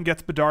Anaheim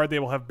gets Bedard, they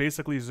will have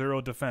basically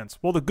zero defense.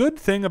 Well, the good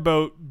thing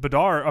about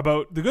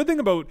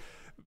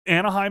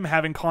Anaheim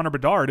having Connor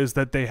Bedard is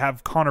that they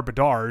have Connor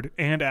Bedard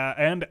and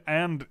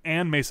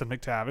Mason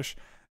McTavish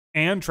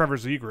and Trevor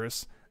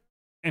Zegras,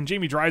 and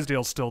Jamie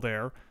Drysdale's still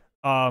there.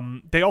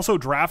 They also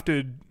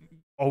drafted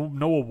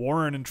Noah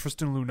Warren and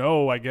Tristan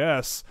Luneau, I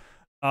guess.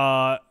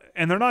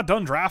 And they're not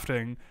done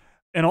drafting.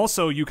 And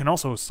also, you can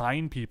also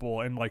sign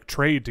people and, like,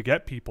 trade to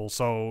get people.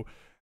 So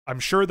I'm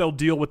sure they'll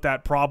deal with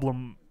that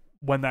problem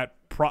when they'll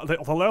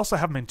also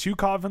have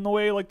Mantukov in the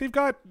way. Like, they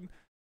got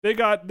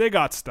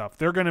stuff.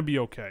 They're going to be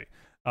okay.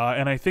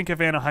 And I think if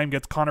Anaheim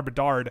gets Connor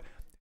Bedard,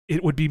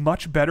 it would be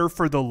much better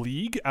for the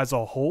league as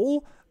a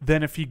whole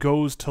than if he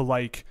goes to,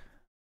 like,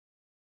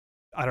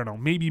 I don't know,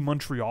 maybe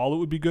Montreal. It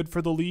would be good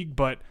for the league,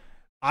 but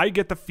I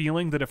get the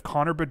feeling that if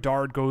Connor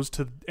Bedard goes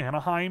to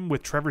Anaheim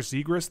with Trevor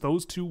Zegras,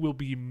 those two will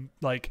be,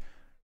 like,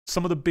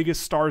 some of the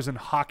biggest stars in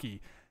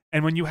hockey.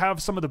 And when you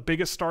have some of the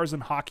biggest stars in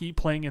hockey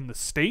playing in the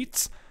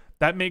States,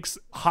 that makes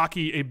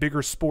hockey a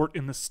bigger sport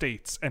in the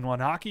States. And when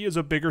hockey is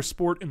a bigger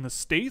sport in the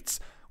States,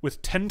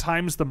 with 10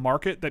 times the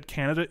market that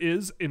Canada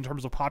is in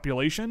terms of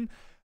population,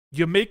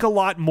 you make a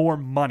lot more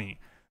money.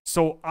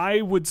 So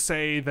I would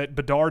say that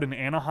Bedard and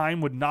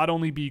Anaheim would not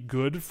only be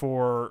good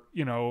for,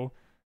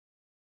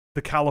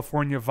 the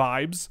California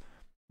vibes,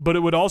 but it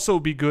would also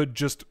be good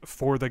just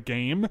for the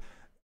game.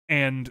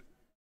 And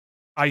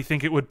I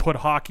think it would put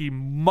hockey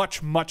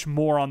much, much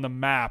more on the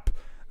map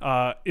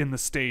in the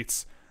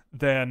States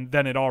than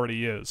it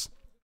already is.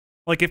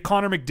 Like if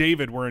Connor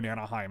McDavid were in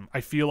Anaheim, I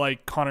feel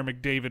like Connor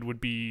McDavid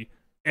would be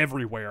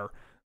everywhere.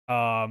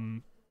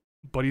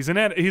 But he's in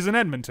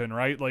Edmonton,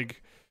 right?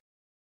 Like,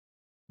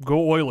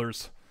 go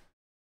Oilers.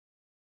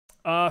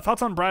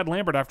 Thoughts on Brad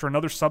Lambert after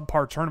another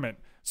subpar tournament?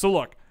 So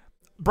look,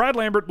 Brad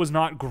Lambert was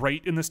not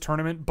great in this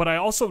tournament, but I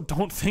also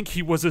don't think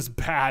he was as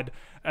bad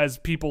as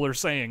people are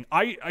saying.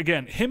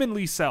 Him and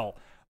Liesel,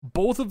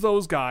 both of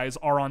those guys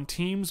are on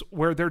teams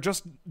where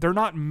they're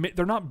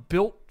not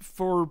built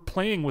for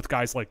playing with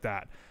guys like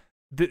that.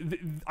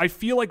 I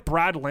feel like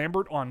Brad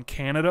Lambert on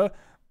Canada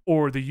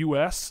or the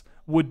US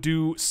would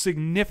do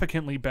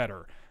significantly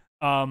better.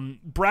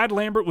 Brad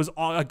Lambert was,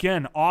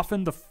 again,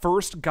 often the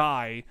first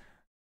guy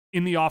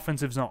in the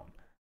offensive zone,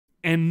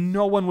 and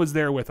no one was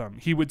there with him.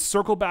 He would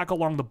circle back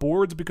along the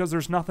boards because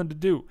there's nothing to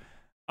do.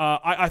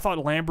 I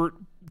thought Lambert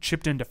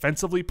chipped in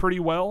defensively pretty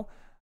well.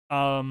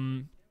 I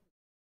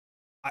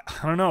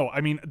don't know.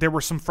 I mean, there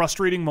were some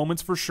frustrating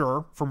moments for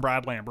sure from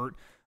Brad Lambert,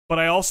 but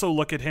I also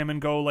look at him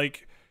and go,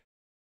 like,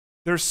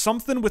 there's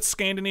something with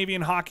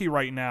Scandinavian hockey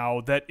right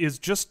now that is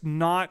just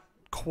not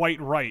quite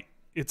right.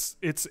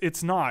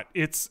 It's not.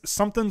 It's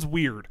something's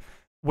weird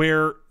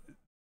where,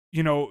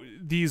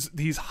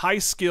 these high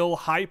skill,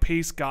 high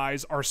pace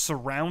guys are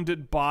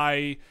surrounded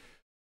by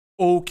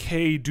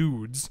okay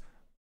dudes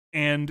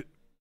and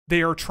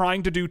they are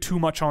trying to do too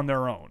much on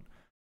their own.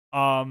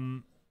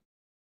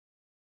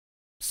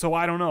 So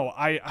I don't know.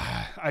 I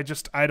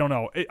don't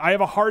know. I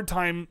have a hard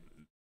time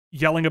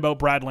yelling about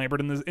Brad Lambert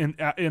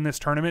in this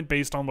tournament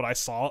based on what I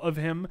saw of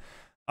him.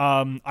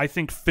 I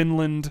think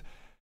Finland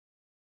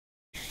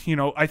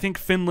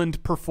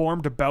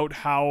performed about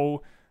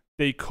how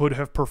they could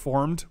have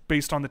performed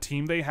based on the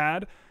team they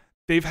had.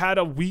 They've had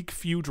a weak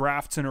few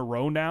drafts in a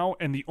row now,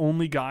 and the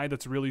only guy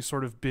that's really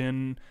sort of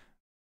been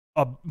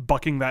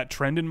bucking that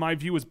trend in my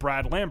view is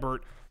Brad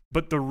Lambert.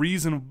 But the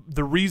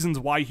reasons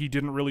why he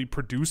didn't really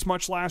produce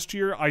much last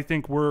year, I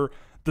think, were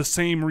the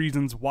same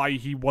reasons why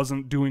he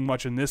wasn't doing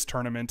much in this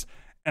tournament.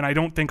 And I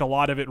don't think a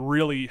lot of it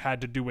really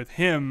had to do with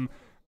him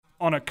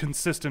on a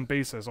consistent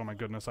basis. Oh my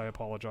goodness, I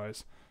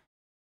apologize.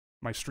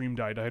 My stream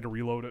died. I had to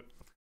reload it.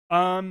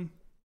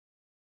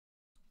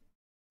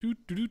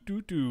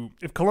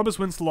 If Columbus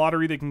wins the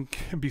lottery, they can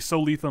be so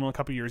lethal in a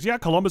couple years. Yeah,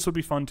 Columbus would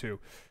be fun too.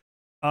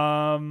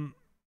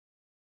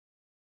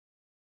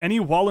 Any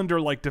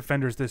Wallander-like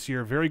defenders this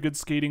year? Very good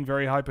skating,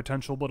 very high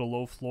potential, but a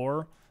low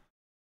floor.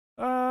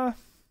 I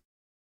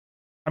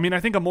mean, I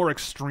think a more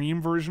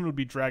extreme version would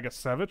be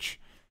Dragicevic.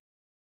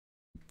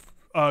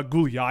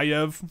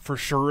 Gulyayev for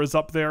sure is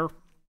up there.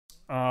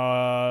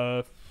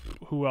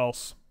 Who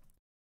else?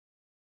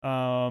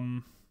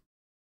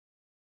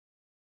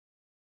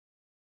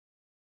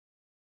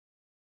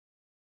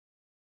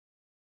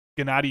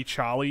 Gennady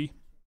Chali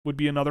would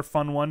be another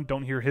fun one.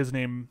 Don't hear his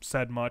name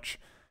said much.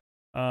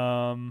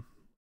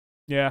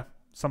 Yeah,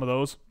 some of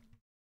those.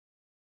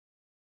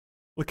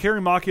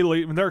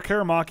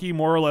 Karamaki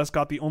more or less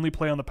got the only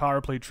play on the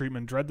power play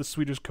treatment. Dread the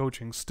Swedish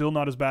coaching. Still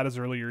not as bad as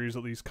earlier years,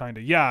 at least, kind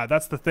of. Yeah,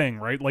 that's the thing,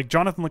 right? Like,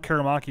 Jonathan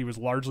Karamaki was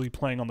largely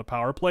playing on the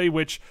power play,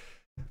 which,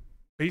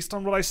 based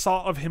on what I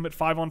saw of him at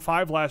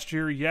 5-on-5 last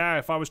year, yeah,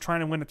 if I was trying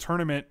to win a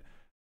tournament,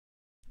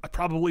 I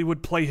probably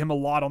would play him a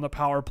lot on the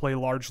power play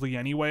largely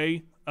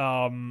anyway.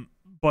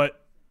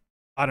 But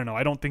I don't know.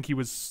 I don't think he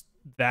was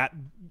that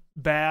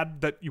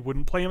bad that you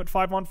wouldn't play him at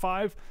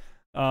 5-on-5.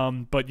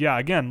 But yeah,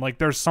 again, like,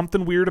 there's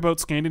something weird about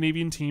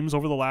Scandinavian teams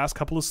over the last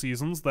couple of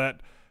seasons that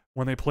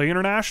when they play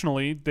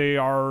internationally, they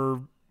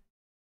are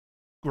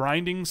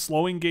grinding,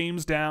 slowing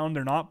games down.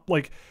 They're not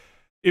like,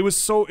 it was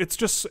so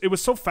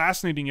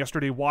fascinating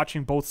yesterday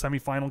watching both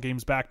semifinal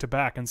games back to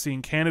back and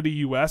seeing Canada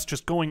US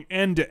just going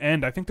end to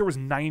end. I think there was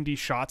 90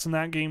 shots in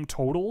that game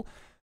total,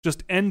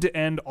 just end to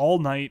end all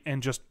night,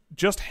 and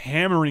just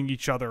hammering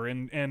each other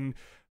and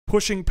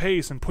pushing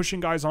pace and pushing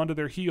guys onto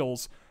their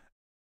heels.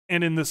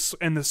 And in the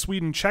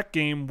Sweden-Czech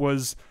game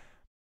was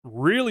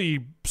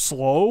really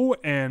slow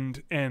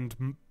and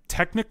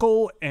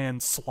technical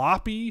and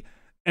sloppy.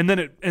 And then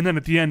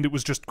at the end it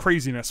was just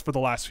craziness for the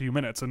last few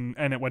minutes, and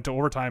it went to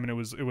overtime, and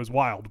it was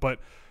wild. But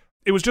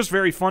it was just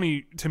very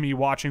funny to me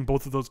watching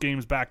both of those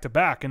games back to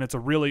back, and I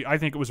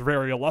think it was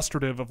very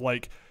illustrative of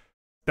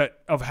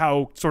of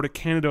how sort of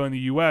Canada and the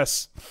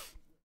US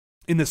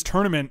in this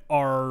tournament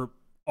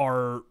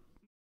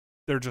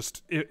they're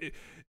just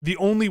the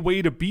only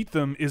way to beat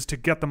them is to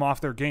get them off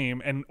their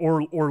game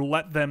or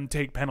let them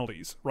take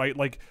penalties, right?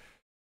 Like,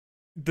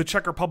 the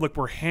Czech Republic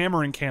were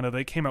hammering Canada.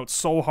 They came out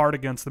so hard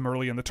against them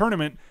early in the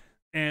tournament.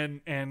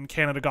 and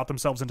Canada got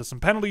themselves into some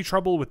penalty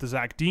trouble with the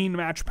Zach Dean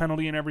match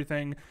penalty and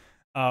everything.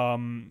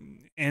 And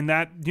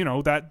that, you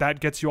know, that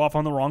gets you off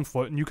on the wrong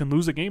foot, and you can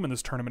lose a game in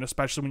this tournament,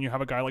 especially when you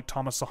have a guy like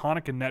Thomas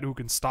Sahanek in net who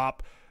can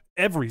stop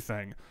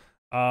everything.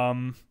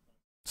 So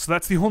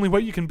that's the only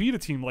way you can beat a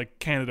team like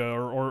Canada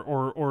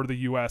or the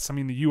US. I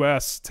mean, the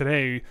US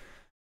today,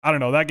 I don't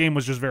know, that game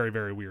was just very,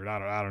 very weird.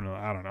 I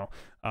don't know.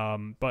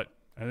 But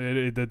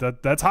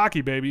that's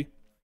hockey, baby.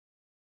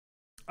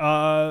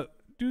 Why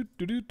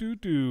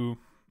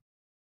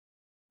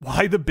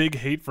the big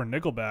hate for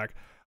Nickelback?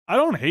 I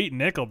don't hate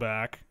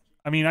Nickelback.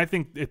 I mean, I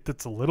think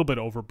it's a little bit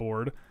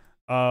overboard.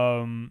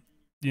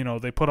 You know,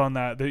 they put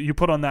on you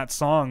put on that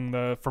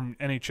song from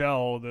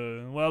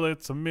NHL, well,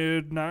 it's a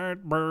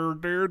midnight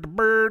bird,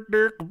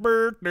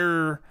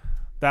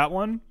 that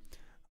one.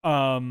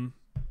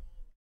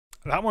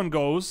 That one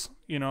goes,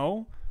 you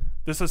know,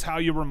 This Is How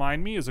You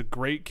Remind Me is a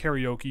great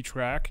karaoke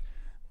track.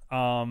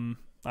 I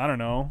don't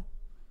know.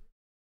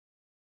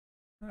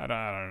 I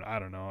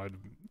don't know.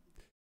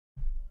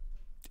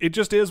 It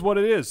just is what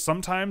it is.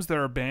 Sometimes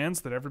there are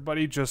bands that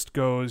everybody just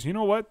goes, you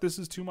know what, this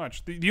is too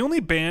much. The only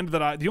bands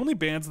that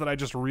I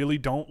just really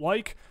don't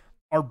like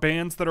are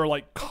bands that are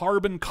like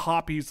carbon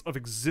copies of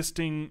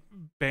existing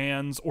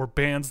bands or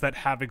bands that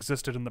have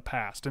existed in the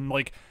past. And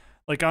like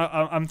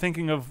I'm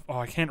thinking of,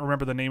 I can't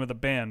remember the name of the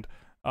band.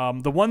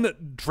 The one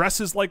that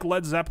dresses like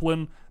Led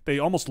Zeppelin, they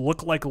almost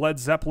look like Led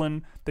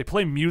Zeppelin. They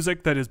play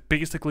music that is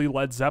basically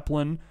Led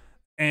Zeppelin,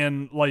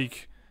 and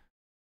like,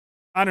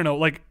 I don't know,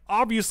 like,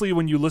 obviously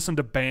when you listen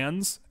to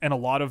bands and a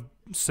lot of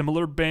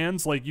similar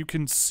bands, like, you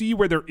can see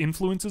where their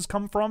influences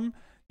come from.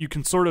 You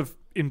can sort of,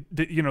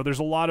 there's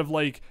a lot of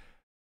like,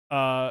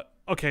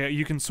 okay,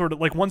 you can sort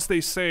of, like, once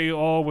they say,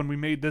 oh, when we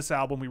made this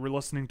album, we were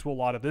listening to a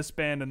lot of this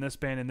band and this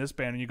band and this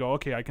band, and you go,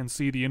 okay, I can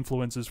see the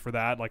influences for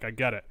that, like, I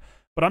get it.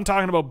 But I'm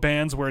talking about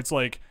bands where it's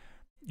like,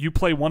 you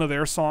play one of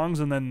their songs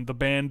and then the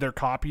band they're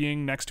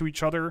copying next to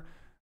each other.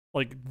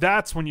 Like,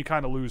 that's when you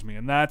kind of lose me,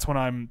 and that's when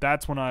I'm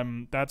kind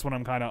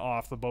of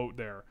off the boat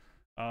there.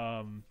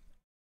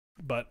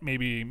 But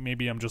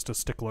maybe I'm just a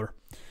stickler.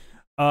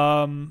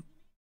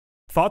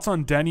 Thoughts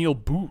on Daniel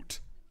Boot?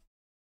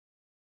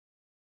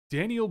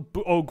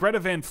 Oh, Greta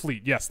Van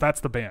Fleet. Yes, that's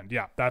the band.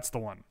 Yeah, that's the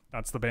one.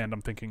 That's the band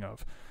I'm thinking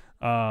of.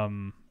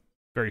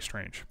 Very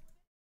strange.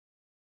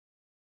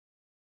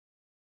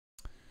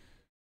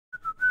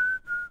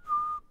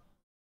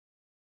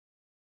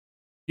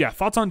 Yeah,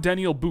 thoughts on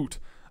Daniel Boot?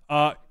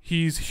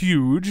 He's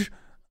huge.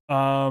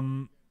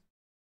 Oh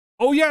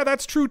yeah,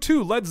 that's true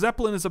too. Led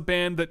Zeppelin is a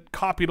band that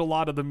copied a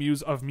lot of the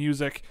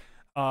music.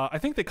 I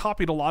think they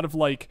copied a lot of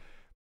like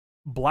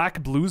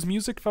black blues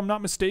music, if I'm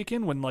not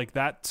mistaken, when like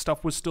that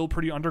stuff was still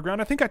pretty underground.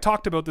 I think I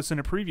talked about this in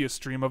a previous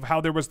stream of how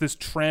there was this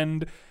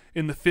trend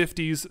in the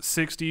 50s,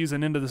 60s,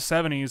 and into the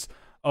 70s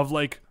of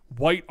like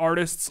white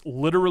artists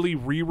literally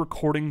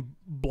re-recording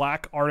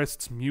black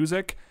artists'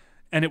 music,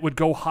 and it would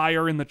go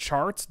higher in the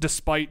charts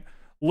despite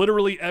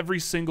literally every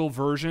single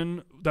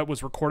version that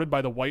was recorded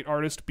by the white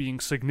artist being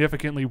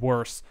significantly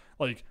worse,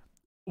 like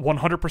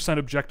 100%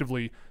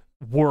 objectively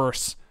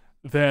worse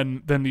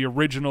than the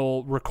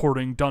original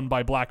recording done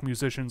by black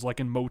musicians,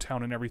 like in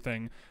Motown and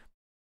everything.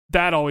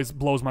 That always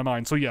blows my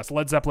mind. So yes,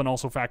 Led Zeppelin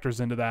also factors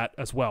into that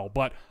as well.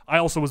 But I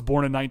also was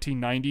born in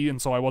 1990, and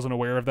so I wasn't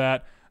aware of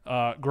that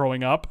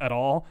growing up at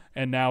all.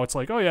 And now it's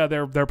like, oh yeah,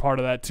 they're part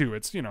of that too.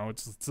 It's, you know,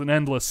 it's an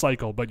endless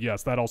cycle. But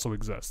yes, that also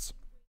exists.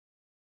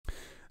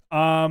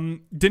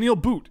 Daniel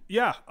Boot,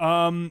 yeah.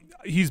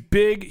 He's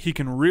big. He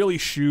can really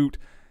shoot.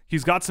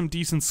 He's got some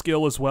decent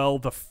skill as well.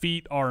 The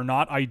feet are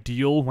not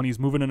ideal when he's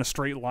moving in a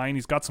straight line.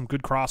 He's got some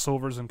good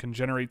crossovers and can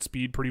generate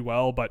speed pretty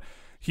well, but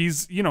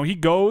he's, you know, he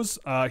goes,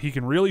 he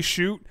can really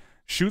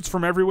shoots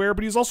from everywhere,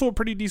 but he's also a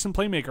pretty decent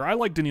playmaker. I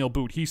like Daniel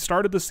Boot. He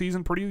started the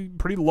season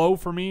pretty low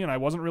for me, and I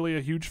wasn't really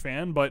a huge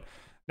fan, but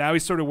now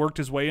he's sort of worked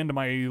his way into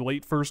my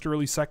late first,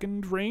 early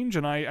second range,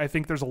 and I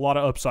think there's a lot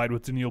of upside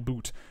with Daniel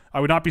Boot. I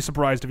would not be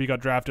surprised if he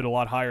got drafted a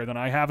lot higher than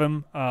I have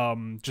him,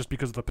 just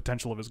because of the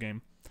potential of his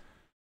game.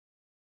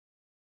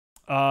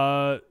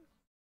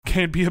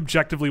 Can't be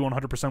objectively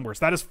 100% worse.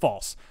 That is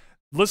false.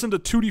 Listen to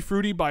Tutti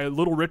Frutti by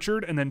Little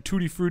Richard, and then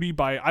Tutti Frutti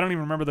by, I don't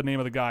even remember the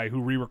name of the guy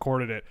who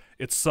re-recorded it.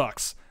 It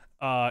sucks.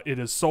 It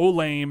is so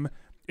lame.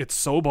 It's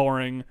so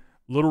boring.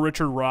 Little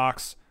Richard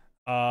rocks.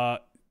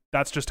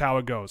 That's just how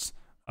it goes.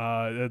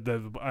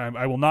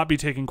 I will not be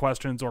taking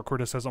questions or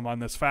criticism on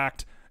this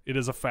fact. It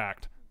is a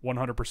fact,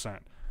 100%.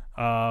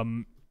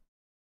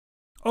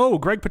 Oh,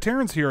 Greg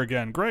Paterin's here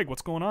again. Greg,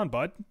 what's going on,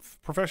 bud?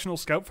 Professional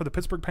scout for the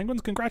Pittsburgh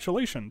Penguins.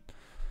 Congratulations.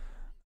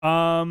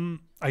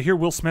 I hear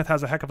Will Smith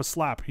has a heck of a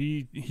slap.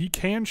 He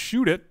can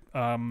shoot it.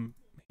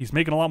 He's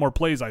making a lot more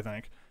plays, I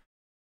think.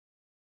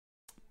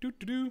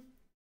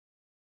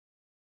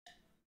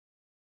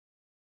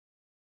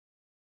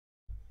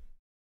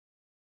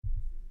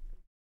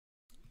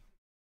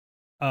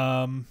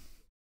 How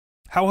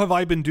have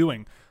I been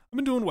doing? I've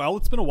been doing well.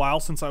 It's been a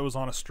while since I was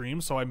on a stream,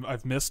 so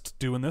I've missed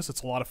doing this.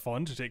 It's a lot of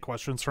fun to take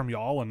questions from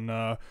y'all and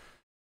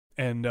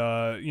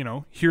you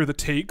know, hear the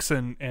takes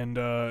and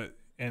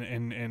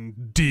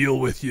and deal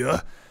with you.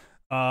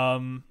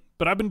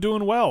 But I've been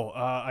doing well.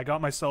 I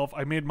got myself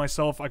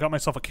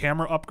a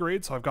camera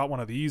upgrade, so I've got one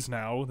of these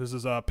now. This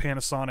is a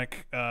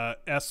Panasonic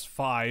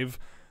S5.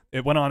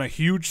 It went on a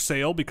huge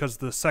sale because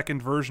the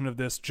second version of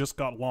this just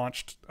got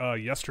launched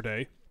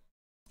yesterday.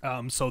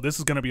 So this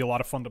is going to be a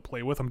lot of fun to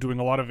play with. I'm doing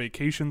a lot of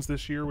vacations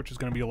this year, which is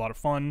going to be a lot of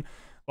fun.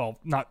 Well,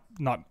 not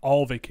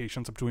all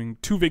vacations. I'm doing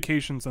 2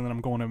 vacations, and then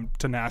I'm going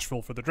to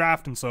Nashville for the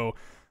draft, and so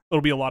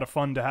it'll be a lot of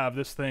fun to have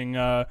this thing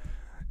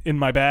in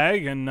my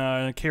bag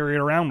and carry it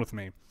around with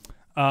me.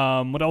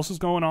 What else is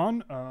going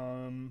on?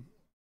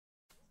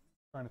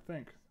 Trying to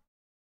think.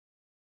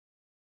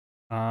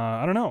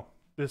 I don't know.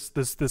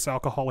 This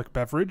alcoholic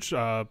beverage,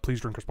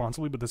 please drink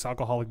responsibly, but this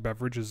alcoholic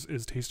beverage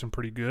is tasting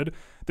pretty good.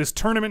 This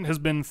tournament has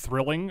been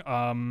thrilling.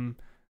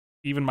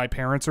 Even my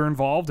parents are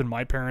involved, and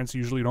my parents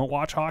usually don't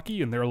watch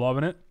hockey, and they're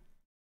loving it,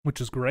 which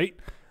is great.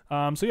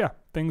 So yeah,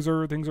 things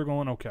are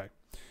going okay.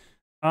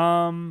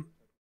 Oh.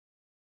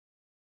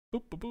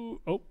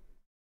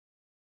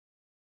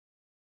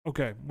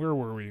 Okay, where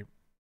were we?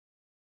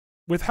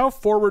 With how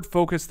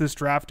forward-focused this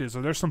draft is,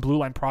 are there some blue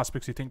line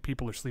prospects you think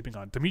people are sleeping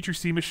on? Dmitry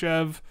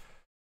Simashev.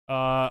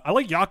 I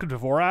like Jakub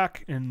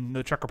Dvorak in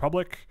the Czech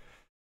Republic.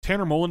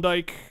 Tanner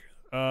Molendyk.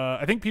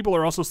 I think people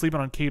are also sleeping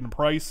on Caden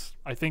Price.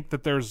 I think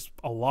that there's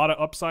a lot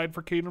of upside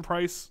for Caden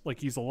Price. Like,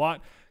 he's a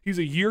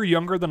year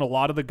younger than a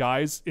lot of the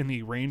guys in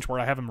the range where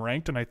I have him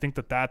ranked, and I think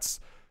that that's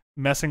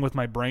messing with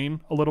my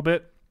brain a little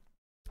bit.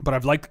 But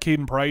I've liked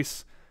Caden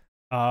Price.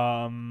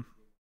 Tom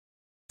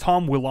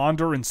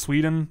Willander in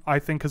Sweden, I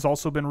think, has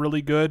also been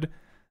really good.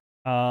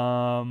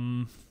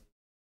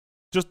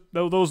 Just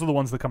those are the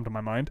ones that come to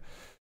my mind.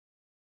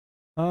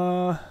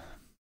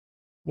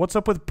 What's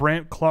up with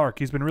Brandt Clark?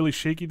 He's been really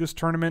shaky this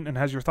tournament, and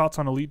has your thoughts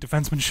on elite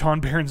defenseman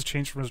Sean Behrens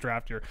changed from his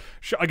draft year?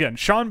 Again,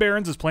 Sean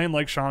Behrens is playing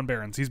like Sean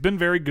Behrens. He's been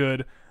very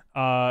good.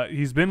 But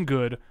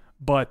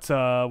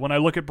when I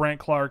look at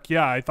Brandt Clark,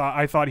 yeah,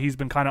 I thought he's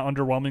been kind of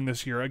underwhelming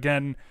this year.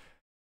 Again,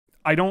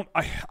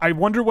 I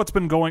wonder what's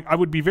been going. I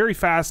would be very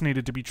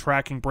fascinated to be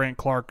tracking Brandt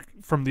Clark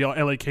from the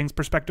LA Kings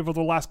perspective over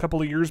the last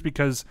couple of years,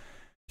 because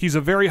he's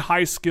a very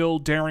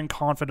high-skilled, daring,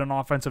 confident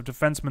offensive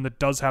defenseman that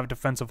does have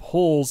defensive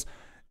holes.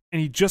 And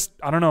he just,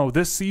 I don't know,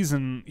 this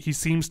season he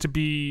seems to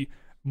be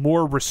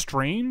more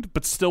restrained,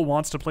 but still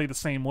wants to play the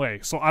same way.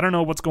 So I don't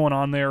know what's going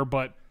on there,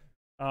 but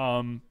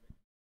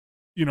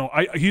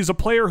he's a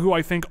player who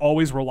I think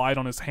always relied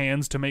on his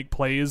hands to make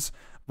plays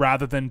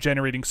rather than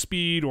generating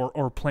speed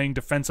or playing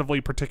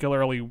defensively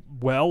particularly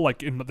well.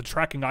 Like in the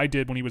tracking I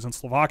did when he was in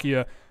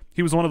Slovakia,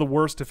 he was one of the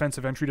worst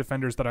defensive entry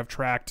defenders that I've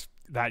tracked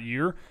that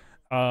year.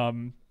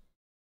 And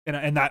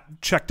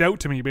that checked out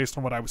to me based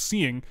on what I was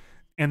seeing.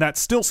 And that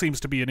still seems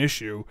to be an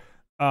issue.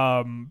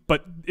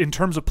 But in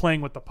terms of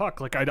playing with the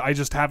puck, like I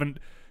just haven't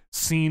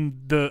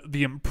seen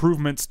the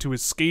improvements to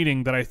his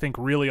skating that I think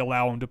really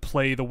allow him to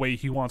play the way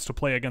he wants to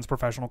play against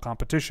professional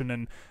competition.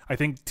 And I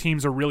think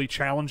teams are really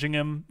challenging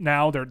him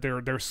now.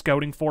 They're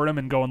scouting for him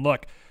and going,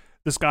 look,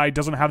 this guy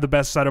doesn't have the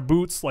best set of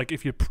boots. Like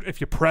if you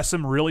press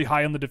him really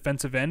high on the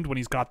defensive end when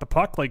he's got the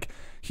puck, like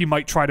he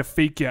might try to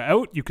fake you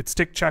out. You could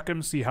stick check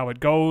him, see how it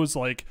goes.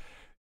 Like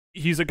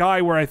he's a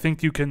guy where I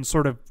think you can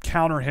sort of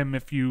counter him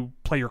if you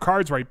play your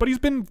cards right. But he's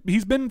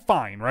been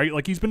fine, right?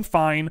 Like he's been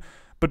fine.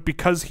 But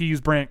because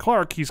he's Brandt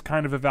Clark, he's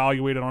kind of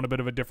evaluated on a bit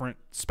of a different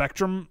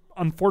spectrum,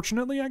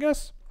 unfortunately, I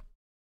guess.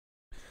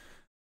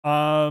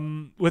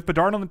 With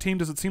Bedard on the team,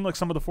 does it seem like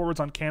some of the forwards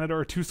on Canada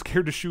are too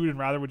scared to shoot and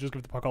rather would just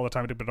give the puck all the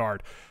time to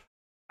Bedard?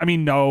 I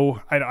mean,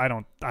 no, I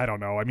don't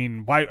know. I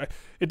mean, why?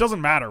 It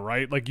doesn't matter,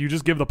 right? Like you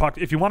just give the puck.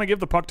 If you want to give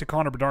the puck to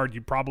Connor Bedard,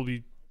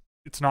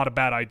 it's not a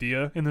bad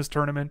idea in this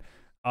tournament.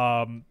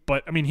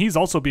 But I mean, he's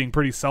also being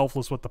pretty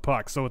selfless with the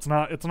puck, so it's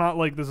not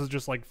like this is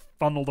just like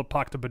funnel the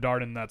puck to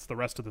Bedard and that's the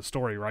rest of the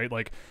story, right?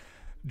 Like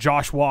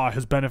Josh Waugh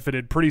has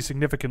benefited pretty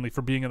significantly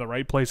for being in the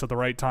right place at the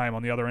right time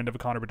on the other end of a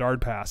Connor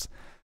Bedard pass.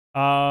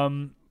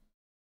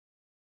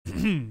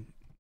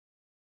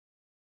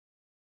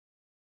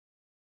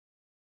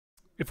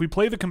 If we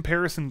play the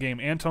comparison game,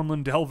 Anton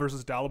Lundell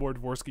versus Dalibor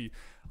Dvorsky,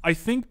 I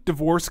think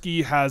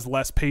Dvorsky has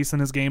less pace in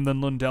his game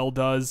than Lundell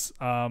does.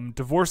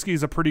 Dvorsky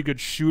is a pretty good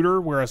shooter,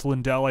 whereas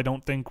Lundell I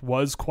don't think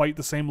was quite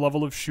the same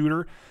level of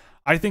shooter.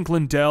 I think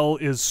Lundell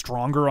is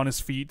stronger on his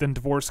feet than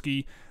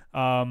Dvorsky,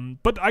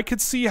 but I could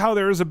see how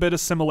there is a bit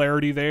of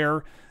similarity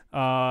there.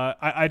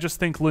 I just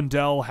think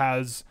Lundell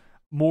has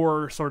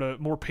more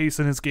pace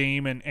in his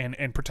game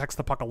and protects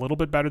the puck a little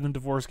bit better than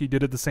Dvorsky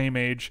did at the same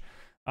age.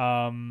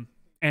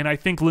 And I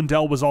think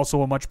Lundell was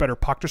also a much better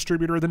puck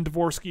distributor than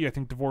Dvorsky. I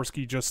think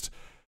Dvorsky just,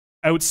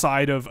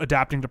 outside of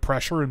adapting to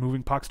pressure and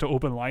moving pucks to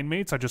open line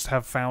mates, I just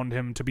have found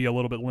him to be a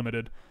little bit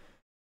limited.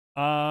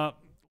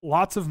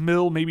 Lots of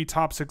middle, maybe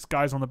top 6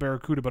 guys on the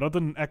Barracuda, but other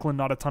than Eklund,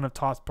 not a ton of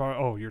top.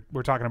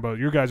 We're talking about,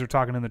 you guys are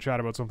talking in the chat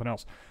about something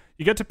else.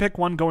 You get to pick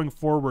one going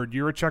forward,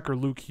 Juracek or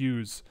Luke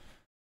Hughes.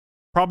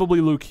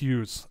 Probably Luke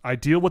Hughes. I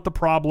deal with the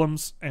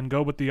problems and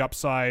go with the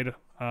upside.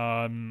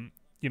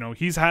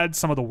 He's had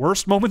some of the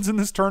worst moments in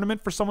this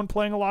tournament for someone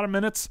playing a lot of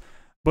minutes.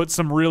 but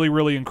some really,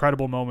 really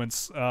incredible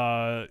moments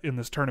in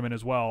this tournament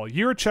as well.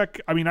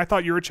 Jiricek, I mean, I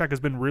thought Jiricek has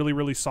been really,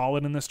 really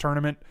solid in this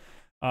tournament.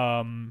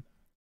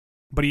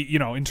 But he, you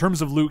know, in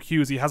terms of Luke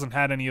Hughes, he hasn't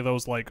had any of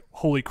those like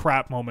holy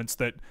crap moments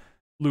that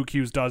Luke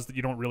Hughes does that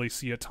you don't really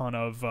see a ton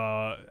of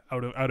out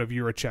of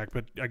Jiricek.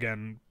 But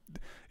again,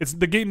 it's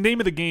the name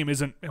of the game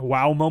isn't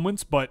wow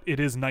moments, but it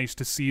is nice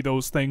to see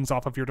those things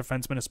off of your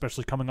defenseman,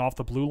 especially coming off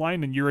the blue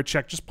line. And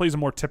Jiricek just plays a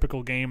more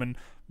typical game and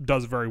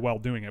does very well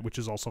doing it, which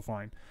is also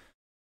fine.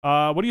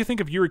 What do you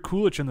think of Jiri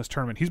Kulich in this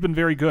tournament? He's been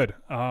very good.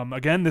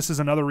 Again, this is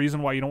another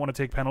reason why you don't want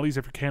to take penalties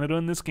if you're Canada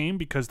in this game,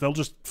 because they'll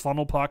just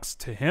funnel pucks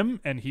to him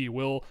and he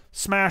will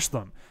smash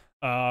them.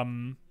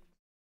 And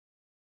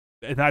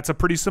that's a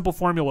pretty simple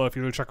formula if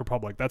you're the Czech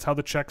Republic. That's how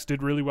the Czechs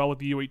did really well with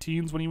the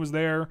U18s when he was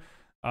there,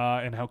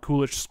 and how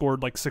Kulich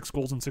scored like 6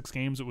 goals in 6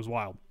 games. It was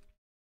wild.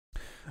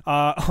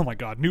 Oh my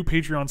God, new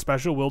Patreon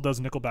special, Will does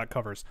Nickelback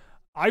covers.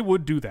 I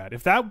would do that.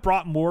 If that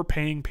brought more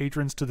paying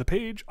patrons to the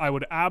page, I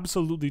would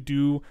absolutely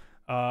do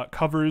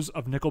covers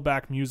of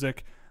Nickelback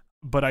music,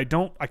 but I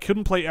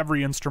couldn't play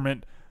every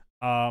instrument.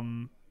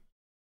 But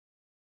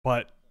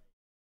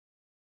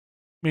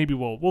maybe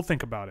we'll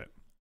think about it.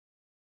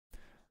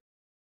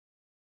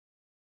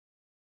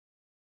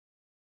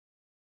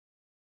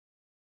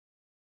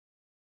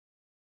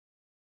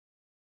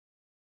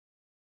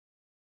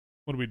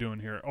 What are we doing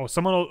here? Oh,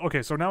 so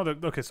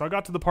I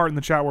got to the part in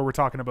the chat where we're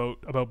talking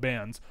about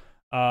bands.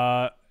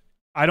 I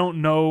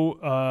don't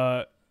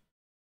know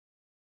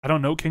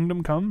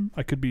Kingdom Come.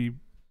 I could be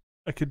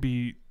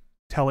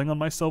telling on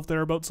myself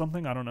there about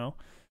something. I don't know.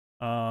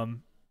 But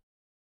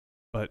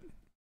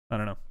I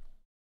don't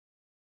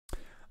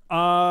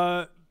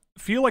know.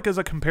 Feel like as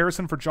a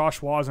comparison for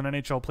Josh Waugh as an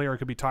NHL player, it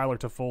could be Tyler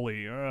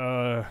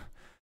Toffoli.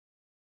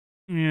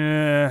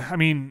 Yeah, I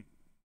mean,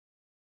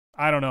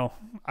 I don't know.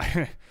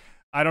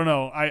 I don't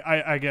know. I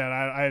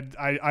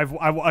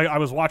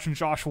was watching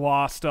Josh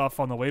Waugh stuff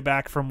on the way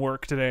back from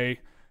work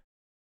today.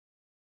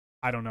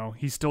 I don't know.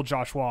 He's still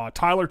Josh Waugh.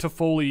 Tyler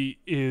Toffoli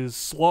is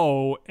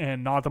slow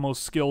and not the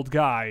most skilled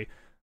guy,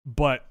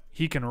 but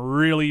he can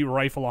really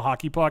rifle a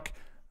hockey puck.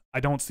 I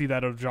don't see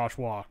that of Josh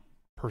Waugh,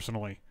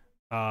 personally.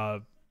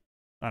 I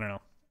don't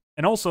know.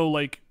 And also,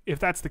 like, if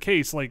that's the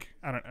case, like,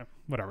 I don't know.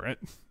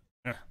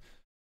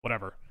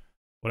 Whatever.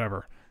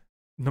 Whatever.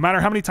 No matter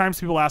how many times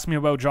people ask me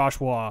about Josh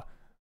Waugh,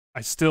 I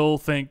still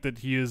think that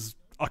he is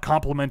a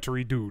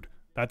complimentary dude.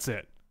 That's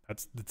it.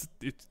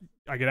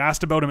 I get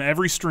asked about him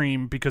every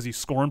stream because he's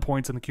scoring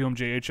points in the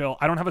QMJHL.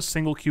 I don't have a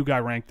single Q guy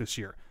ranked this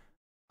year.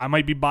 I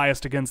might be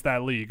biased against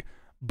that league,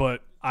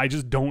 but I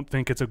just don't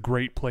think it's a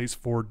great place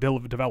for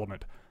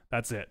development.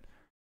 That's it.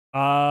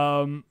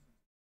 Thoughts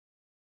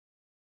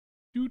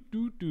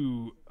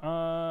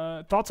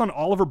on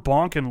Oliver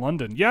Bonk in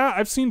London? Yeah,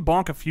 I've seen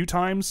Bonk a few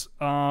times.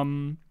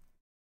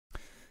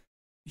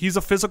 He's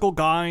a physical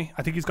guy.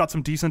 I think he's got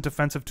some decent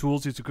defensive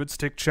tools. He's a good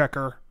stick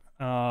checker.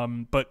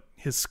 But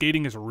his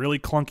skating is really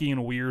clunky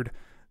and weird.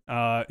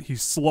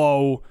 He's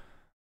slow.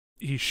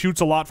 He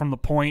shoots a lot from the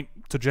point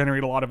to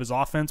generate a lot of his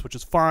offense, which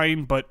is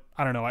fine. But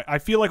I don't know. I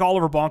feel like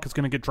Oliver Bonk is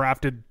going to get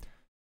drafted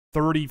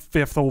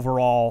 35th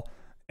overall.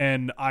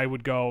 And I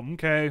would go,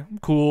 okay,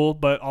 cool,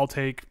 but I'll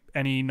take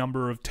any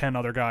number of 10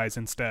 other guys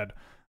instead.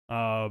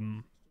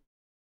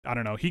 I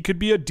don't know. He could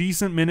be a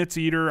decent minutes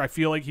eater. I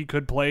feel like he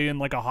could play in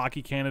like a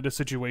Hockey Canada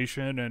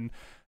situation and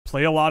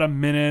play a lot of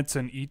minutes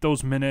and eat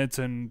those minutes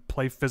and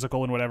play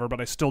physical and whatever,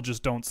 but I still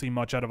just don't see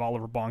much out of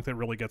Oliver Bonk that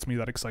really gets me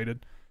that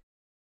excited.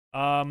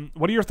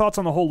 What are your thoughts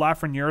on the whole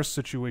Lafreniere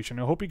situation?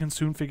 I hope he can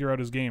soon figure out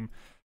his game.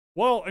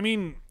 Well, I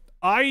mean,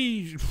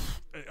 I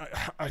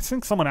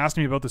think someone asked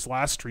me about this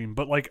last stream,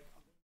 but like,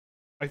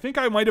 I think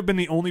I might have been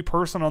the only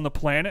person on the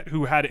planet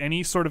who had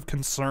any sort of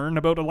concern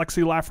about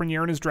Alexis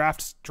Lafreniere in his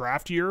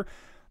draft year.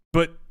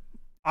 But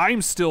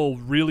I'm still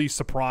really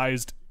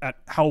surprised at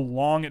how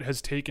long it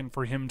has taken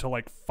for him to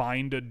like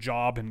find a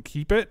job and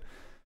keep it.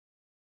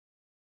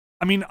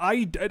 I mean,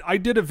 I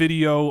did a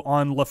video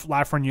on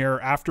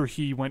Lafreniere after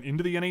he went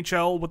into the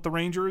NHL with the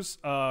Rangers.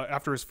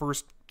 After his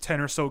first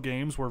 10 or so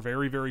games were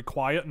very, very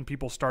quiet and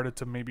people started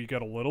to maybe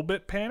get a little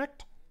bit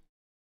panicked.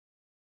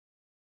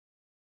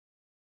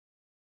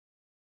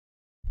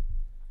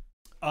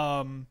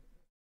 And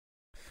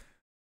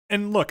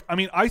look, I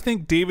mean, I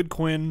think David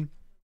Quinn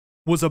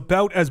was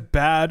about as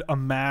bad a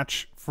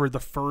match for the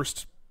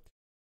first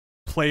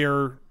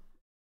player,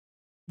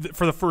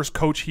 for the first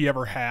coach he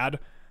ever had.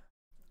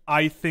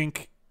 I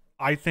think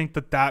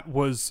that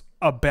was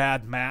a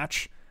bad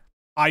match.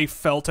 I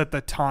felt at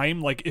the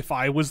time like if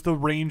I was the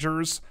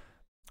Rangers,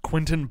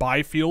 Quinton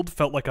Byfield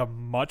felt like a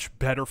much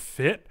better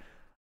fit,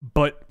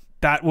 but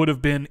that would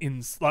have been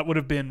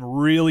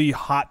really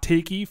hot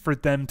takey for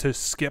them to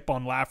skip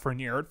on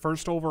Lafreniere at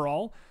first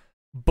overall.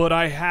 But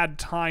I had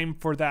time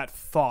for that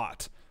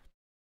thought.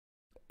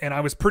 And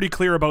I was pretty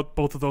clear about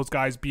both of those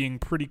guys being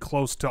pretty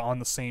close to on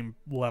the same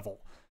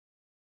level.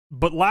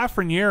 But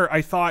Lafreniere,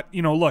 I thought,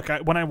 look,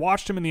 when I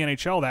watched him in the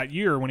NHL that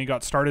year, when he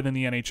got started in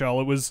the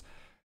NHL, it was,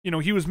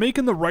 he was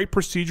making the right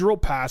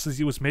procedural passes.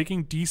 He was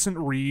making decent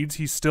reads.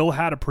 He still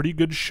had a pretty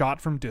good shot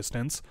from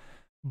distance.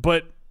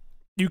 but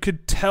you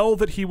could tell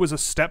that he was a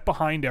step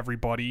behind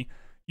everybody.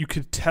 You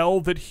could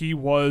tell that he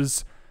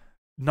was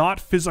not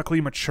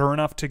physically mature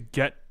enough to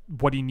get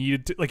what he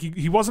needed to, like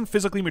he wasn't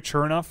physically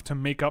mature enough to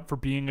make up for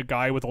being a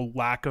guy with a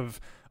lack of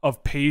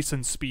pace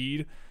and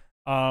speed.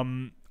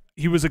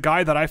 He was a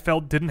guy that I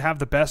felt didn't have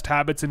the best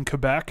habits in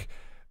Quebec,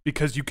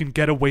 because you can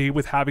get away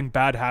with having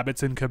bad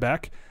habits in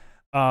Quebec.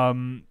 I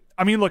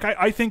mean, look,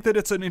 I think that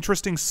it's an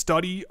interesting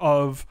study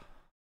of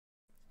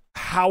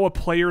how a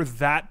player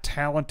that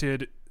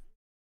talented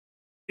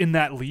in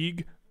that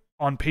league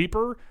on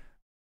paper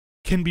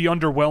can be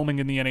underwhelming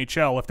in the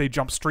NHL if they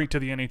jump straight to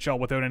the NHL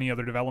without any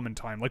other development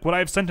time. Like, would I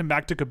have sent him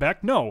back to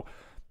Quebec? No.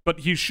 But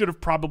he should have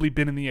probably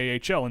been in the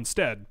AHL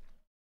instead.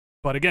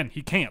 But again,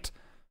 he can't.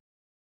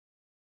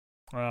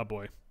 Oh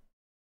boy.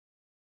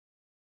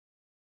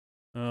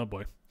 Oh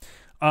boy.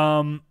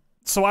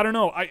 So I don't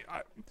know. I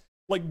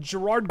like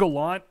Gerard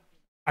Gallant,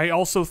 I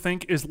also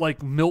think is like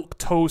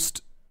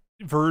milquetoast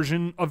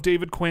version of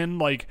David Quinn,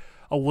 like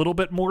a little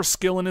bit more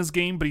skill in his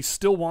game, but he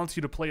still wants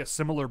you to play a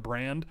similar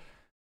brand.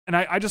 And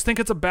I just think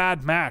it's a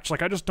bad match.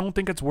 Like, I just don't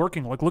think it's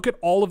working. Like, look at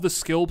all of the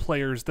skill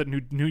players that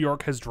New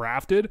York has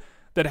drafted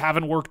that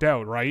haven't worked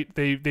out, right?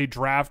 They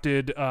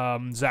drafted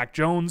Zach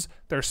Jones.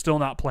 They're still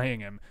not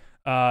playing him.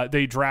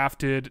 They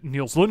drafted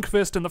Niels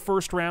Lundqvist in the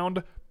first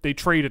round. They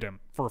traded him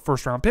for a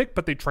first-round pick,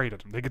 but they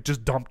traded him. They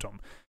just dumped him.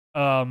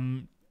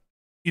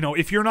 You know,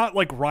 if you're not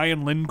like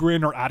Ryan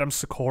Lindgren or Adam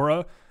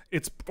Sikora,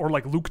 or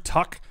like Luke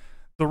Tuck,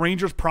 the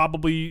Rangers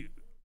probably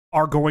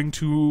are going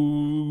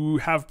to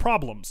have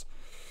problems.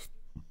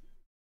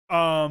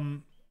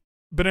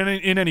 But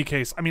in any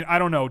case, I mean, I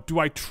don't know. Do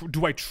I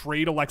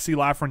trade Alexis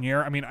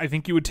Lafreniere? I mean, I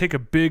think you would take a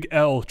big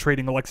L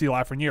trading Alexis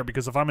Lafreniere,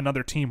 because if I'm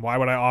another team, why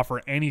would I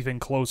offer anything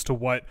close to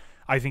what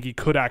I think he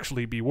could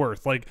actually be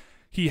worth? Like,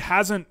 he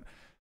hasn't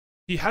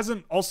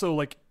also,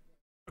 like,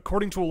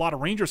 according to a lot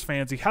of Rangers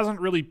fans, he hasn't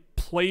really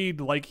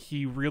played like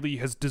he really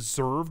has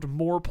deserved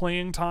more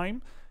playing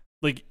time.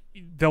 Like,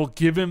 they'll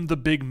give him the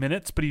big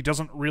minutes, but he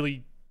doesn't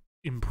really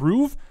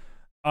improve.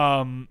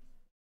 I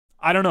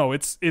don't know.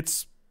 It's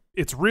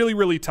really,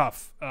 really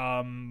tough.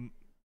 I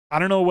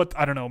don't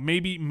know.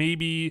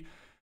 Maybe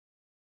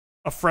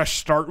a fresh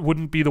start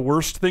wouldn't be the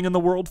worst thing in the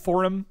world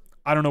for him.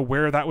 I don't know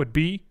where that would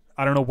be.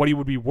 I don't know what he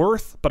would be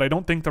worth, but I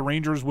don't think the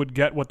Rangers would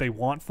get what they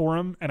want for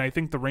him. And I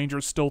think the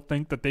Rangers still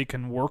think that they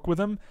can work with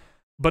him.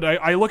 But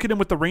I look at him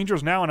with the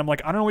Rangers now, and I'm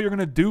like, I don't know what you're going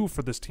to do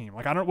for this team.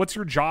 Like, what's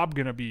your job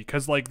going to be?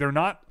 Because, like,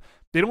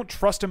 they don't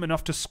trust him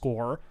enough to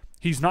score.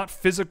 He's not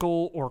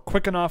physical or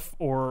quick enough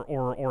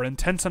or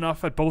intense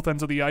enough at both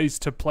ends of the ice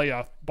to play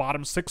a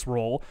bottom six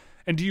role.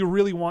 And do you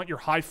really want your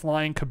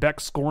high-flying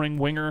Quebec scoring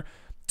winger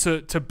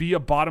to be a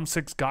bottom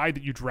six guy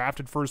that you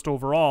drafted first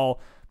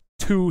overall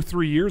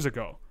 2-3 years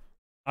ago?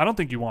 I don't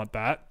think you want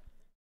that.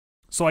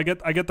 So I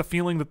get the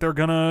feeling that they're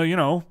gonna, you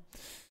know,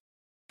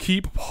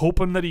 keep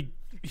hoping that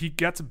he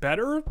gets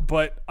better,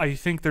 but I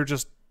think they're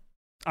just,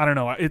 I don't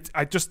know.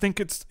 I just think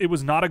it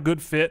was not a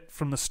good fit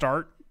from the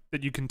start,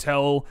 that you can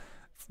tell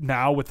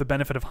now with the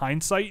benefit of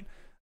hindsight.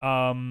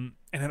 And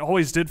it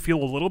always did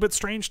feel a little bit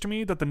strange to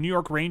me that the New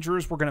York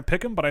Rangers were going to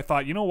pick him, but I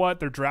thought, you know what?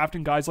 They're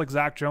drafting guys like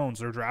Zach Jones.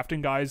 They're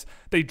drafting guys.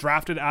 They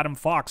drafted Adam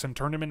Fox and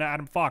turned him into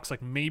Adam Fox.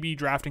 Like, maybe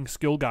drafting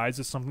skill guys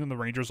is something the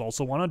Rangers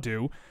also want to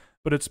do,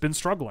 but it's been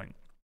struggling.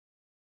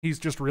 He's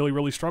just really,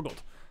 really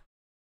struggled.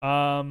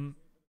 Has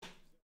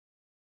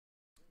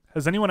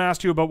anyone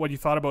asked you about what you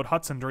thought about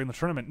Hudson during the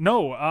tournament?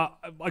 No.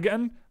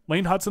 Again,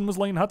 Lane Hudson was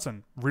Lane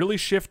Hudson. Really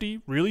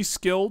shifty, really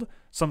skilled,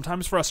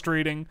 sometimes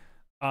frustrating.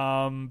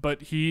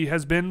 But he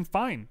has been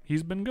fine.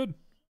 He's been good.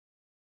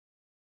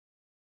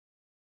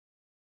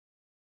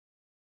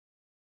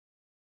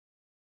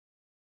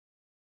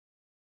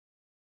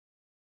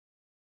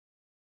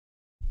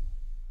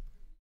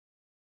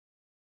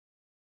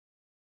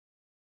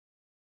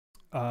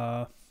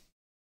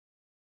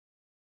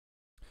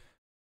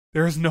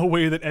 There is no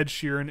way that Ed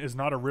Sheeran is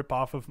not a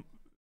ripoff of.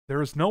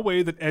 There is no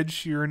way that Ed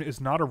Sheeran is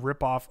not a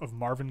ripoff of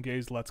Marvin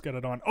Gaye's "Let's Get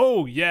It On."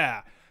 Oh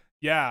yeah,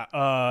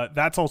 yeah.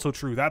 That's also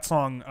true. That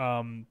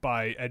song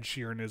by Ed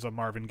Sheeran is a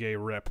Marvin Gaye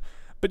rip.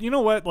 But you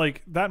know what?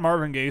 Like, that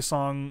Marvin Gaye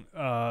song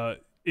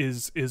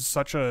is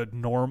such a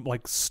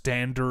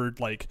standard,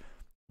 like,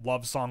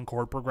 love song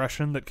chord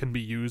progression that can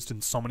be used in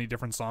so many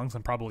different songs,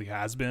 and probably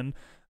has been.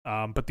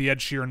 But the Ed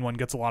Sheeran one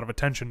gets a lot of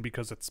attention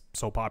because it's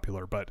so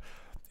popular. But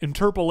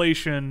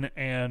interpolation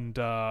and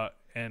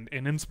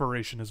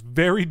inspiration is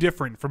very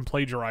different from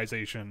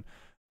plagiarization,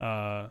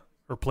 or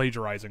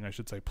plagiarizing, I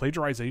should say.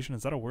 Plagiarization,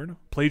 is that a word?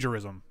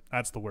 Plagiarism.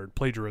 That's the word.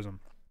 Plagiarism.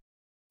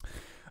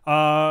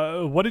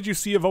 What did you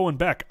see of Owen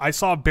Beck? I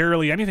saw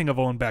barely anything of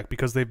Owen Beck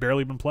because they've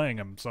barely been playing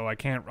him. So I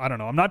don't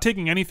know. I'm not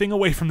taking anything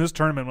away from this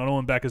tournament when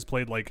Owen Beck has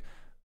played like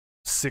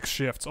 6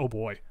 shifts. Oh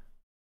boy.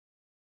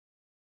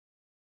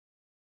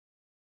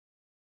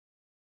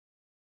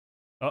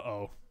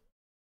 Uh-oh.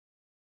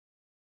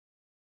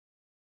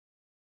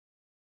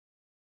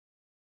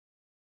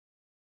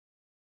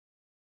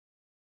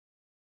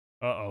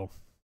 Uh-oh.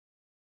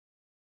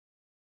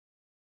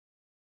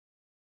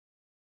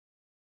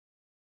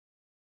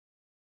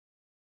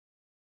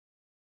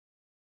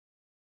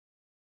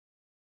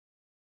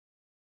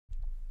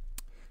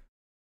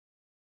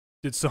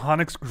 Did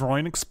Sohanic's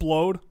groin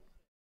explode?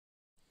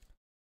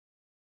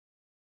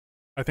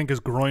 I think his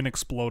groin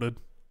exploded.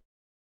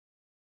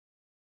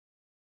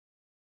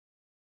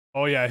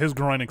 Oh yeah, his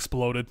groin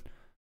exploded.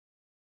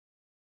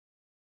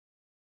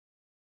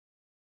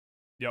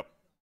 Yep.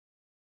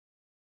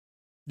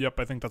 Yep,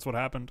 I think that's what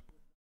happened.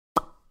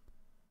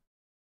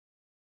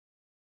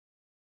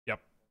 Yep.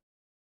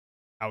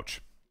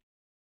 Ouch.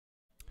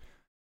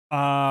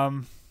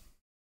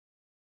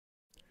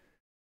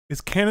 Is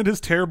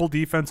Canada's terrible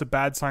defense a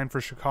bad sign for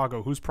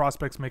Chicago, whose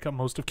prospects make up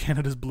most of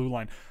Canada's blue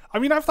line? I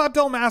mean, I've thought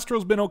Del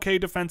Mastro's been okay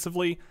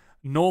defensively.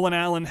 Nolan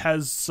Allen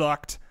has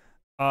sucked.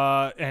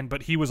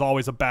 But he was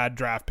always a bad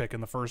draft pick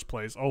in the first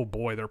place. Oh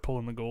boy, they're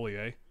pulling the goalie,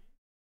 eh?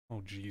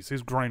 Oh geez,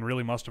 his groin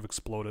really must have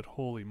exploded.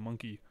 Holy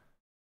monkey.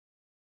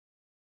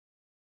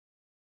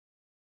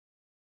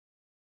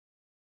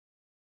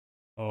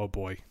 Oh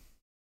boy.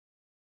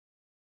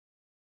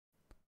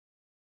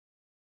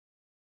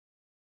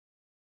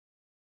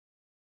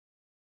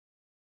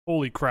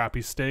 Holy crap,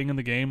 he's staying in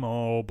the game.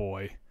 Oh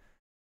boy.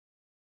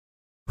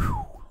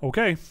 Whew.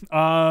 Okay.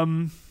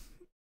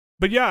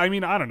 But yeah, I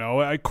mean, I don't know.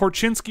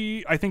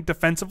 Korchinski, I think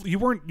defensively, you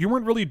weren't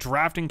really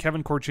drafting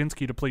Kevin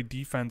Korchinski to play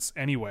defense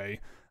anyway.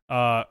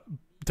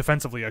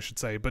 Defensively, I should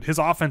say. But his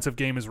offensive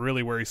game is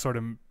really where he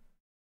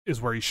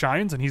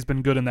shines, and he's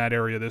been good in that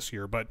area this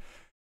year. But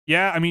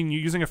yeah, I mean,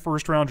 you're using a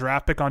first round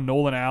draft pick on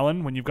Nolan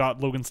Allen when you've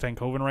got Logan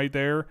Stankoven right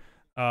there,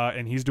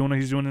 and he's doing what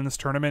he's doing in this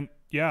tournament.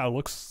 Yeah, it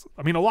looks.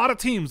 I mean, a lot of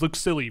teams look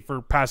silly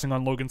for passing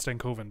on Logan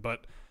Stankoven,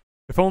 but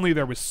if only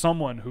there was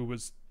someone who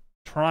was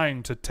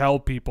trying to tell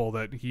people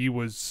that he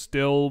was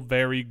still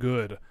very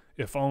good.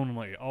 If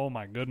only, oh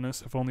my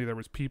goodness, if only there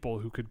was people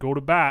who could go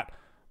to bat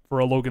for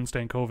a Logan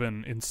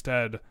Stankoven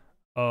instead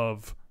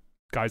of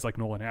guys like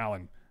Nolan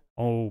Allen.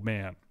 Oh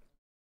man.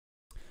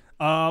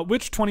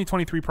 Which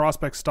 2023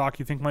 prospect stock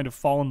you think might have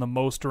fallen the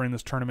most during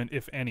this tournament,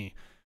 if any?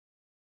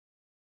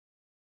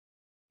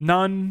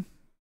 None,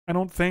 I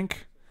don't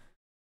think.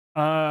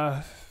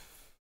 I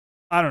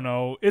don't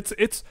know.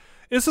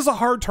 This is a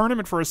hard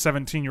tournament for a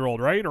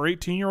 17-year-old, right? Or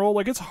 18-year-old.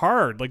 Like, it's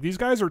hard. Like, these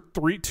guys are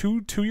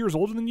 2 years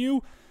older than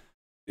you.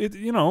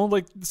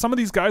 Like, some of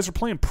these guys are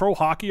playing pro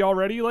hockey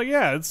already. Like,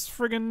 yeah, it's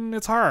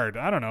hard.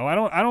 I don't know. I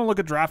don't look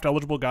at draft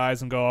eligible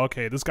guys and go,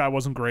 okay, this guy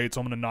wasn't great, so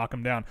I'm going to knock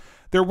him down.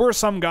 There were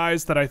some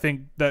guys that I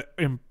think that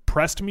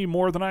impressed me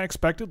more than I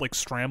expected. Like,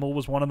 Stramel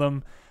was one of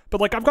them.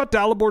 But, like, I've got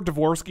Dalibor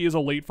Dvorsky as a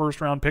late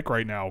first-round pick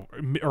right now,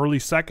 early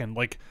second.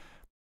 Like,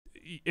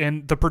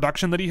 and the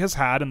production that he has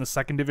had in the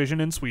second division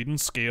in Sweden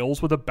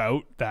scales with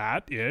about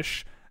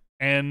that-ish.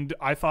 And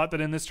I thought that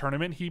in this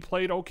tournament he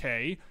played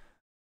okay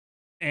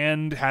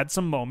and had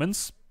some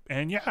moments.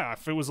 And yeah,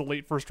 if it was a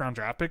late first-round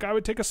draft pick, I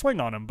would take a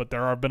swing on him. But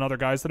there have been other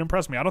guys that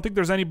impressed me. I don't think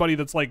there's anybody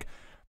that's like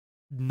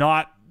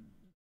not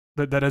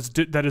that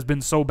has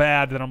been so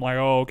bad that I'm like,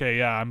 oh, okay,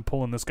 yeah, I'm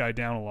pulling this guy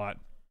down a lot.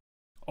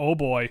 Oh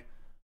boy,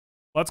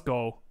 let's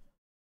go.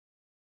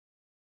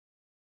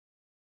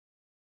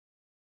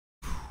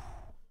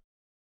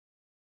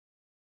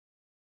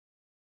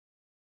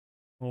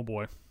 Oh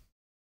boy.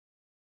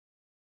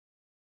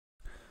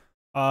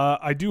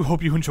 I do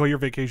hope you enjoy your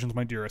vacations,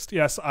 my dearest.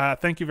 Yes,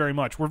 thank you very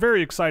much. We're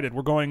very excited.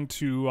 We're going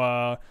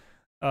to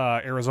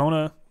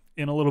Arizona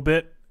in a little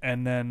bit,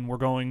 and then we're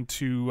going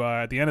to,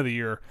 at the end of the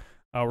year,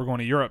 we're going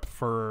to Europe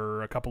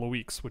for a couple of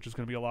weeks, which is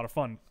going to be a lot of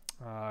fun.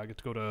 I get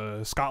to go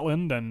to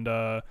Scotland and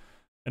an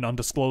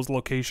undisclosed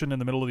location in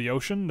the middle of the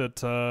ocean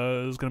that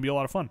is going to be a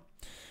lot of fun.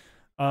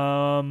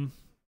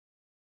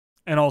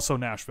 And also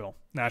Nashville.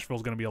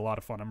 Nashville's going to be a lot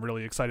of fun. I'm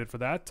really excited for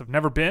that. I've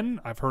never been.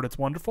 I've heard it's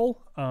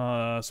wonderful.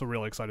 So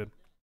really excited.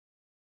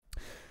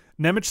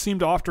 Nemec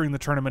seemed off during the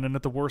tournament and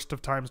at the worst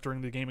of times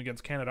during the game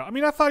against Canada. I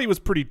mean, I thought he was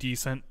pretty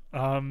decent.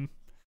 I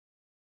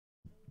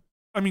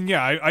mean,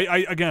 yeah,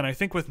 I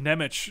think with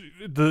Nemec,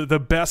 the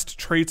best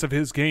traits of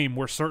his game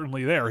were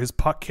certainly there. His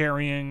puck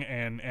carrying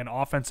and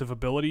offensive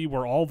ability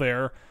were all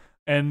there.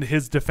 And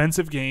his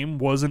defensive game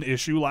was an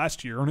issue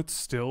last year, and it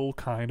still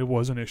kind of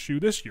was an issue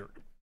this year.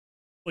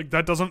 Like,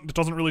 it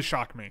doesn't really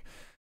shock me.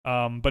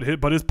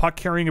 But his puck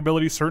carrying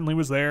ability certainly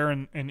was there,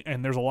 and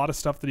there's a lot of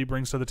stuff that he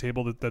brings to the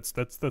table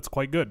that's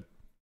quite good.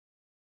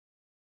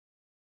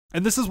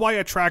 And this is why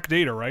I track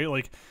data, right?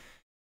 Like,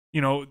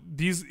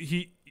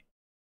 the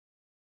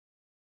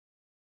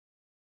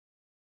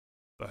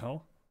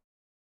hell?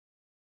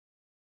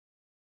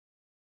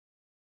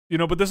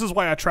 But this is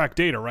why I track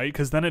data, right?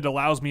 Because then it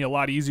allows me a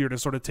lot easier to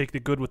sort of take the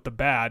good with the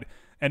bad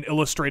and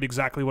illustrate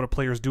exactly what a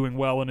player is doing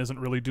well and isn't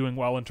really doing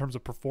well in terms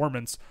of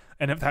performance,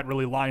 and if that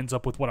really lines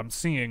up with what I'm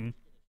seeing.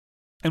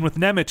 And with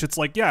Nemec, it's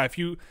like, yeah,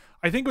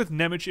 I think with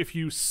Nemec, if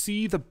you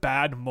see the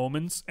bad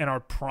moments and are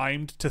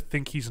primed to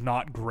think he's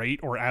not great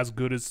or as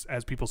good as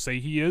people say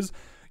he is,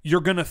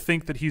 you're going to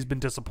think that he's been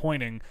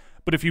disappointing.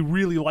 But if you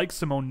really like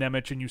Simon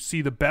Nemec and you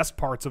see the best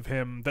parts of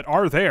him that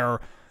are there,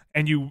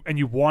 and you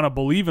want to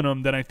believe in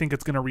him, then I think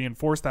it's going to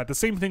reinforce that. The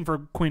same thing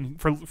for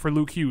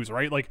Luke Hughes,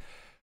 right? Like,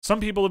 some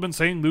people have been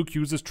saying Luke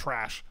Hughes is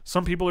trash.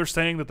 Some people are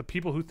saying that the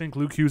people who think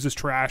Luke Hughes is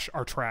trash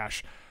are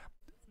trash.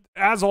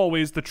 as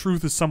always, the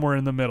truth is somewhere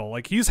in the middle.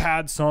 Like, he's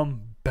had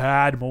some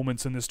bad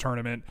moments in this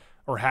tournament,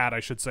 or had, I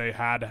should say,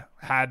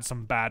 had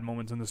some bad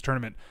moments in this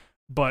tournament,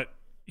 but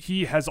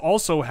he has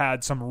also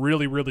had some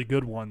really, really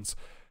good ones.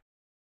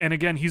 And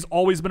again, he's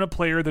always been a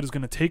player that is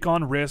going to take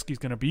on risk. He's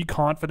going to be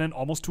confident,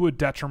 almost to a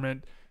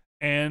detriment.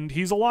 And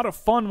he's a lot of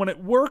fun when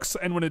it works,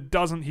 and when it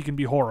doesn't, he can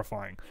be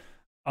horrifying.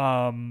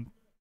 And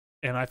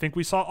I think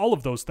we saw all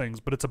of those things,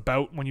 but it's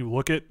about, when you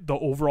look at the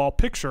overall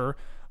picture,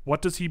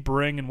 what does he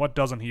bring and what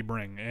doesn't he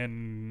bring?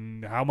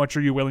 And how much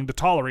are you willing to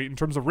tolerate in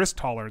terms of risk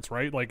tolerance,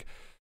 right? Like,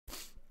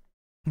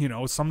 you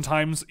know,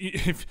 sometimes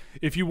if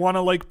you want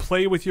to like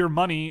play with your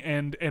money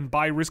and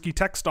buy risky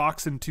tech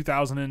stocks in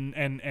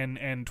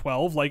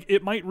 2012, like,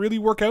 it might really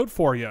work out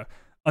for you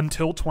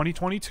until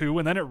 2022,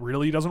 and then it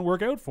really doesn't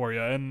work out for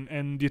you,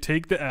 and you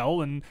take the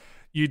L, and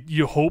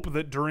you hope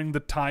that during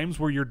the times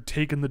where you're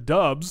taking the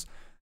dubs,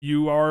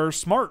 you are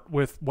smart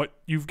with what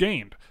you've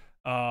gained.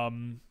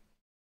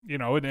 You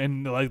know,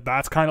 and like,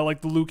 that's kind of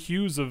like the Luke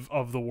Hughes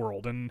of the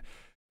world. And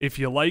if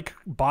you like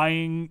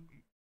buying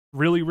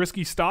really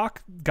risky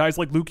stock, guys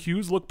like Luke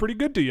Hughes look pretty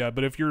good to you.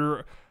 But if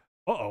you're,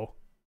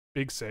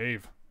 big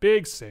save.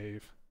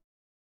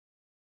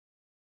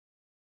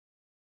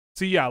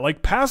 See, yeah,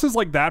 like passes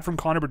like that from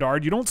Connor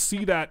Bedard, you don't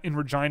see that in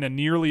Regina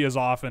nearly as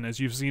often as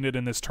you've seen it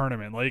in this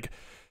tournament. Like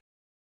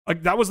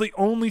that was the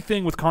only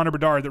thing with Connor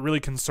Bedard that really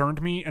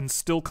concerned me, and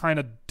still kind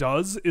of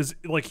does, is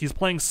like, he's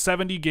playing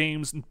 70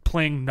 games and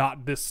playing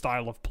not this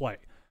style of play.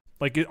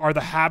 Like, are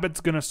the habits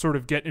going to sort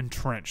of get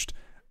entrenched?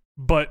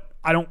 But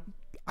I don't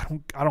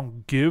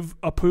give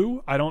a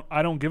poo. I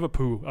don't give a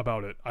poo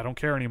about it. I don't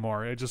care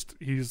anymore.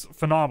 He's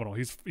phenomenal.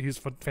 He's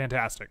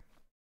fantastic.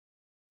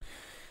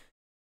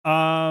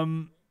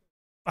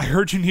 I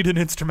heard you need an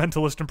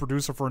instrumentalist and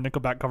producer for a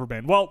Nickelback cover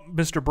band. Well,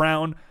 Mr.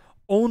 Brown,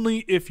 only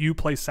if you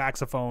play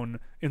saxophone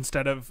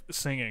instead of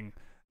singing.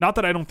 Not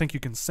that I don't think you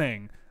can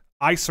sing.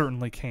 I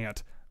certainly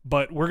can't.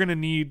 But we're going to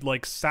need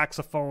like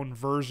saxophone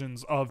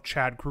versions of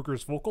Chad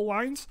Kruger's vocal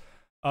lines,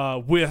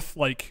 with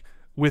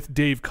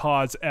Dave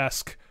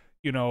Koz-esque,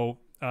 you know,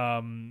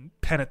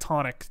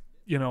 pentatonic,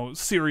 you know,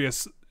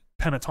 serious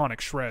pentatonic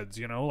shreds,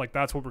 you know, like,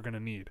 that's what we're going to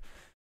need.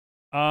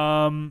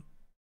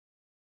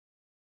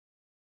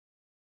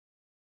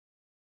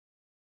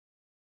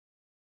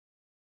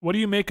 What do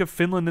you make of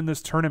Finland in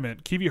this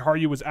tournament? Kivi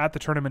Harju was at the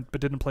tournament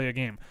but didn't play a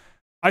game.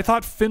 I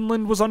thought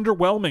Finland was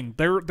underwhelming.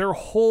 Their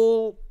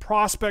whole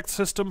prospect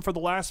system for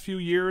the last few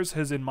years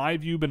has, in my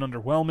view, been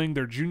underwhelming.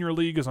 Their junior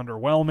league is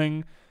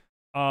underwhelming.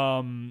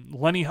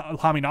 Lenny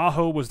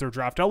Haminaho was their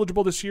draft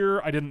eligible this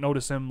year. I didn't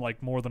notice him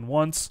like more than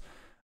once.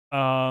 They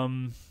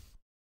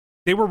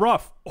were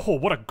rough. Oh,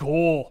 what a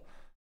goal.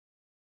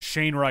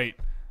 Shane Wright.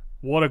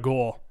 What a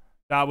goal.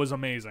 That was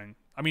amazing.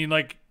 I mean,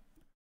 like,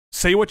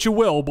 say what you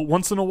will, but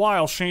once in a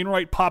while, Shane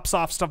Wright pops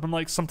off something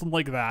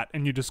like that,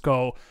 and you just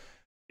go,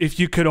 if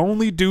you could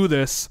only do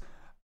this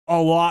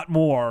a lot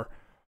more,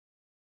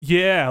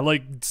 yeah,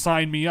 like,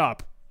 sign me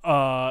up.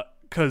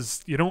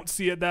 Because you don't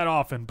see it that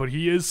often, but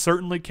he is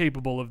certainly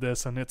capable of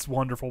this, and it's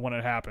wonderful when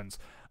it happens.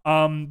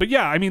 But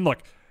yeah, I mean,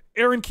 look,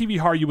 Aaron Kivi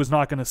Harju was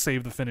not going to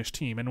save the Finnish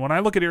team, and when I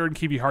look at Aaron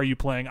Kivi Harju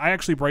playing, I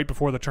actually, right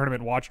before the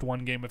tournament, watched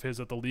one game of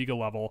his at the Liga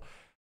level.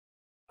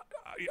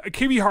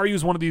 Kivi Harju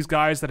is one of these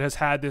guys that has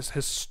had this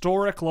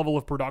historic level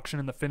of production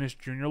in the Finnish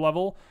junior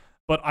level,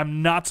 but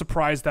I'm not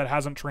surprised that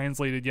hasn't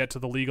translated yet to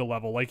the Liga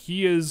level. Like,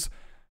 his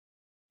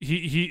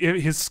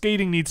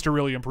skating needs to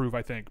really improve,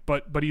 I think,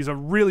 but he's a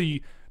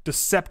really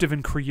deceptive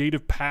and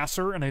creative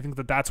passer, and I think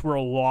that's where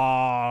a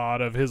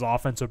lot of his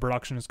offensive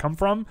production has come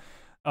from.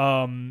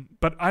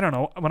 But I don't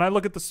know, when I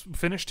look at this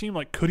Finnish team,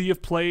 like, could he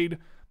have played?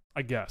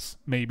 I guess,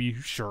 maybe,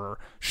 sure.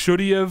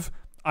 Should he have?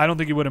 I don't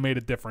think he would have made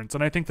a difference.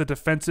 And I think the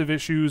defensive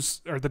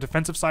issues, or the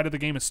defensive side of the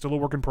game, is still a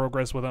work in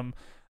progress with him.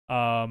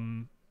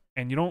 And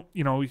you're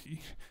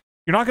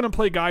not going to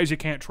play guys you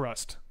can't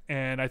trust.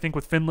 And I think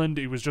with Finland,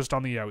 it was just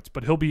on the outs,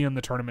 but he'll be in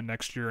the tournament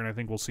next year, and I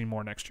think we'll see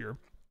more next year.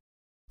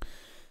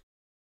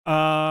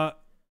 Boop,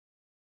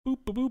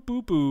 boop, boop,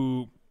 boop,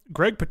 boop.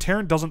 Greg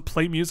Paterno doesn't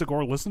play music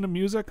or listen to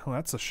music? Oh,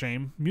 that's a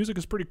shame. Music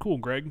is pretty cool,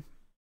 Greg.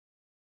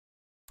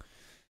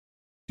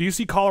 Do you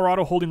see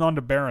Colorado holding on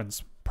to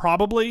Barons?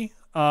 Probably.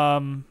 I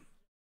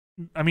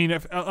mean,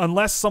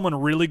 unless someone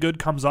really good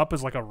comes up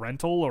as like a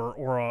rental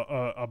or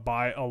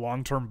a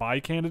long-term buy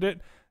candidate,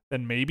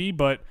 then maybe.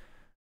 But,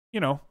 you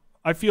know,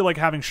 I feel like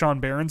having Sean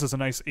Barons is a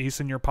nice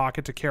ace in your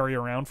pocket to carry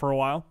around for a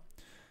while.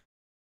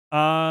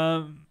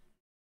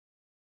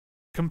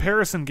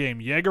 Comparison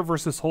game, Jaeger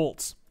versus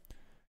Holtz.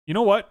 You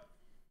know what?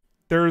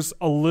 There's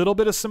a little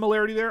bit of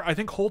similarity there. I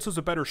think Holtz is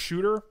a better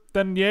shooter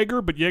than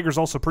Jaeger, but Jaeger's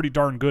also pretty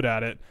darn good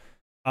at it.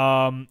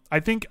 I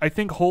think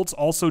Holtz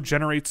also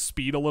generates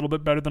speed a little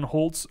bit better than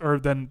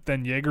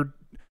than Jaeger.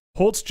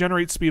 Holtz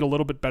generates speed a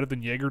little bit better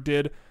than Jaeger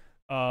did.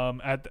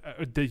 That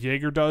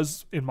Jaeger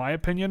does, in my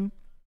opinion.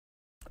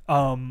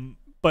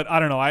 But I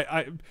don't know.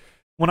 I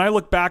when I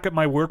look back at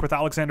my work with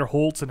Alexander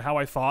Holtz and how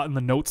I thought and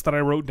the notes that I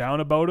wrote down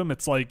about him,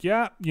 it's like,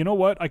 yeah, you know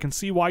what? I can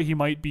see why he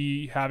might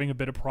be having a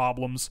bit of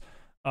problems.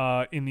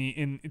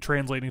 in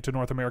translating to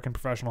North American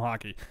professional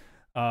hockey.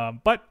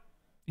 But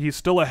he's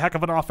still a heck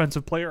of an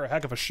offensive player, a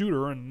heck of a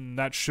shooter, and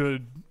that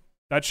should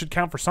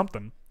count for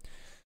something.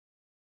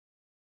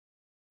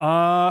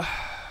 Let's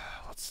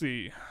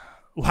see.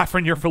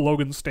 Lafreniere for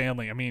Logan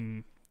Stanley. I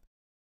mean,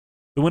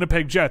 the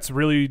Winnipeg Jets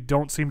really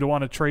don't seem to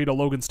want to trade a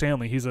Logan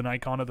Stanley. He's an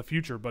icon of the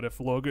future. But if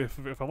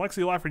Alexis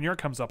Lafreniere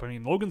comes up, I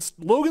mean,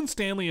 Logan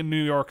Stanley in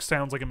New York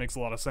sounds like it makes a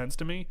lot of sense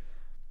to me.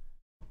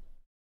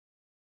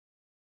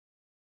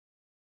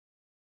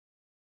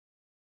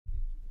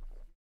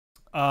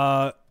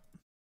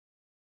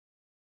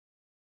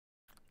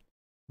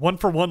 One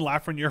for one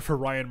Lafreniere for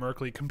Ryan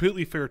Merkley.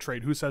 Completely fair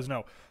trade. Who says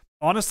no?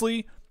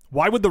 Honestly,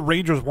 why would the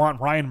Rangers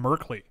want Ryan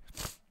Merkley?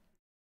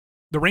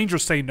 The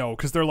Rangers say no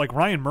because they're like,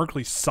 Ryan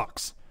Merkley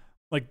sucks.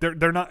 Like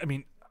they're not. I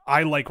mean,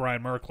 I like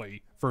Ryan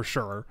Merkley for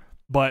sure,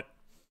 but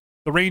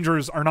the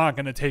Rangers are not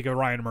going to take a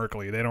Ryan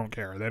Merkley. They don't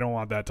care. They don't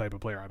want that type of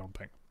player, I don't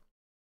think.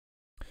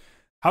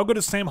 How good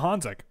is Sam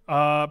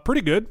Honzek?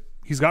 Pretty good.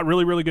 He's got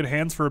really, really good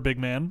hands for a big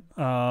man.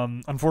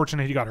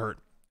 Unfortunately, he got hurt.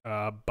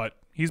 But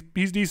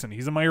he's decent.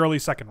 He's in my early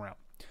second round.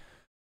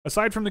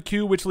 Aside from the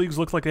Q, which leagues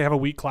look like they have a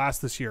weak class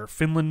this year?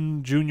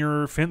 Finland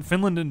Junior,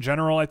 Finland in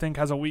general, I think,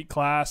 has a weak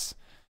class.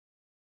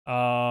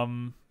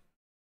 Russia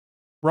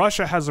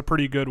has a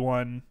pretty good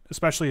one,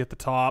 especially at the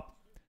top.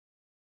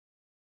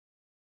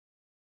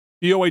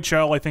 The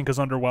OHL, I think, is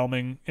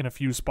underwhelming in a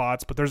few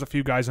spots, but there's a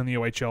few guys in the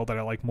OHL that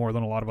I like more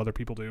than a lot of other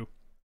people do.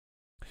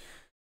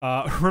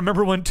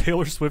 Remember when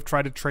Taylor Swift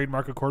tried to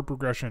trademark a chord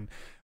progression?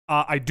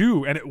 I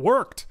do, and it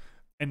worked.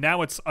 And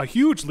now it's a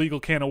huge legal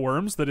can of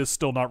worms that is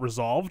still not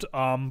resolved.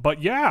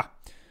 But yeah,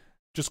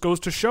 just goes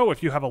to show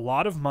if you have a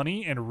lot of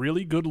money and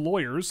really good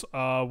lawyers,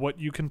 what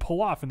you can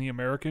pull off in the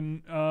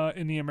American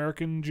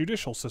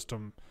judicial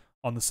system,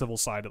 on the civil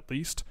side at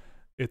least.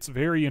 It's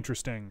very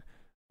interesting,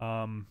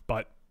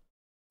 but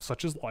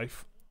such is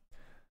life.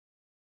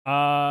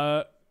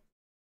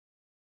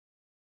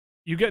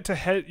 You get to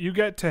head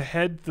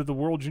to the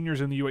World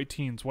Juniors in the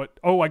U18s. What?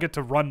 Oh, I get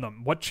to run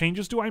them. What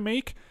changes do I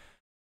make?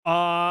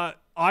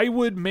 I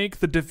would make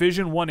the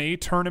Division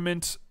 1A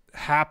tournament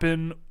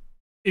happen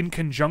in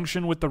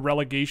conjunction with the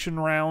relegation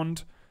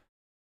round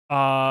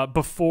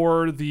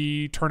before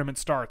the tournament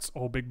starts.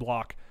 Oh, big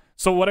block.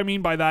 So what I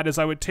mean by that is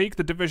I would take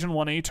the Division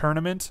 1A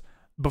tournament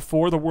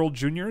before the World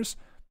Juniors,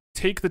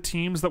 take the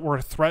teams that were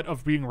a threat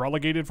of being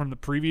relegated from the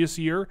previous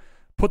year,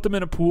 put them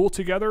in a pool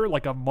together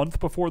like a month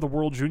before the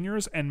World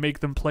Juniors, and make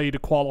them play to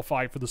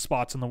qualify for the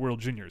spots in the World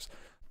Juniors.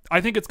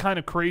 I think it's kind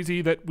of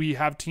crazy that we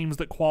have teams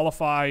that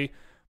qualify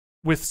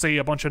with, say,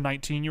 a bunch of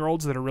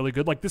 19-year-olds that are really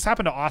good. Like this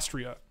happened to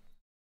Austria,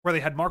 where they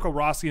had Marco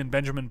Rossi and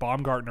Benjamin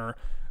Baumgartner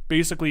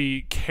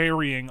basically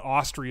carrying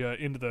Austria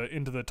into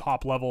the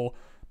top level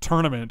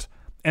tournament,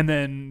 and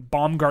then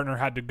Baumgartner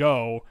had to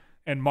go,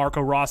 and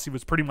Marco Rossi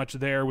was pretty much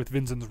there with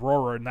Vinzenz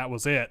Rohrer, and that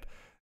was it.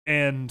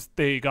 And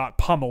they got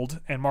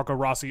pummeled, and Marco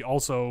Rossi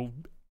also,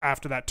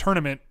 after that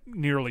tournament,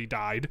 nearly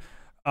died.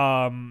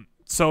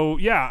 So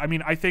yeah, I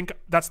mean, I think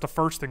that's the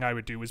first thing I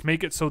would do, is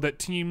make it so that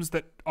teams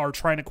that are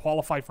trying to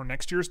qualify for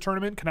next year's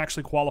tournament can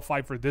actually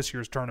qualify for this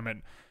year's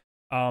tournament.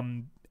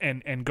 And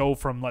go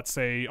from, let's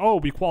say, oh,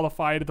 we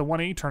qualified at the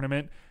 1A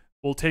tournament,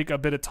 we'll take a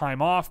bit of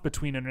time off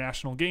between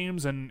international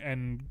games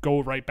and go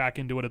right back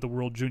into it at the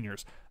World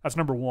Juniors. That's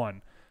number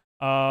one.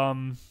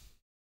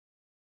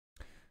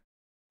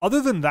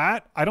 Other than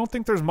that, I don't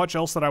think there's much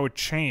else that I would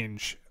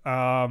change.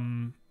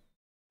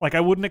 Like, I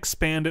wouldn't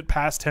expand it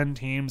past 10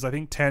 teams. I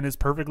think 10 is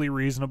perfectly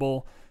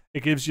reasonable.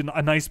 It gives you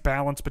a nice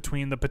balance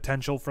between the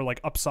potential for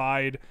like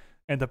upside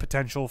and the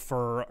potential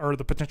for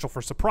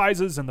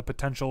surprises and the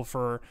potential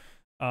for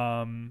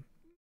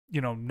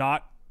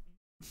not,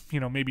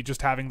 maybe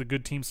just having the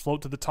good teams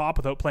float to the top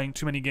without playing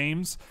too many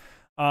games.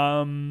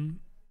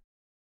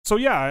 So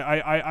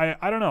yeah,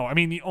 I don't know. I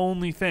mean, the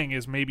only thing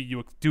is maybe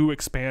you do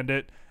expand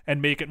it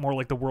and make it more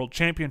like the World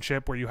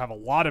Championship, where you have a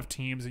lot of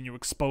teams and you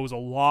expose a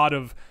lot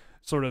of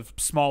sort of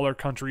smaller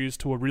countries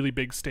to a really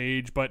big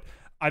stage. But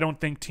I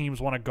don't think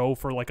teams want to go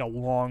for like a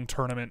long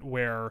tournament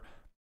where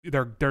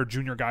their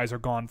junior guys are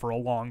gone for a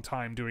long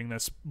time doing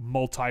this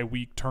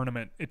multi-week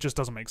tournament. It just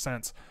doesn't make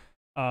sense.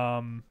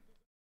 So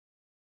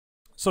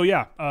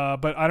yeah,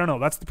 but I don't know.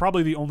 That's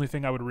probably the only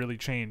thing I would really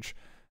change.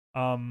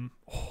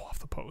 Off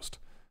the post.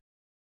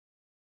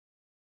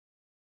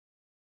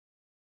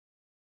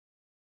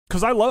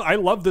 Because I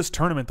love this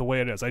tournament the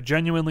way it is. I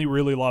genuinely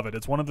really love it.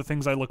 It's one of the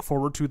things I look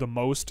forward to the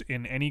most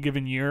in any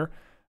given year.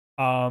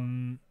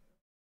 And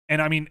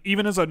I mean,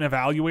 even as an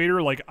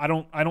evaluator, like I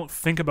don't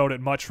think about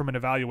it much from an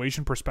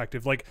evaluation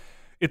perspective. Like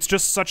it's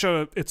such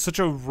a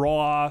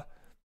raw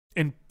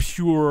and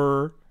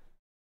pure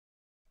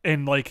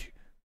and like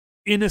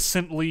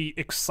innocently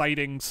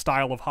exciting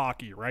style of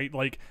hockey, right?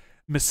 Like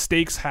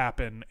mistakes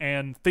happen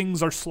and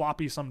things are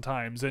sloppy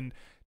sometimes, and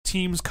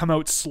teams come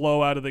out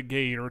slow out of the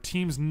gate, or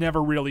teams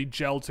never really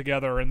gel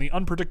together, and the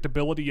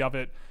unpredictability of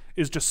it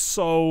is just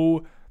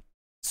so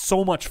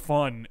much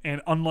fun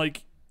and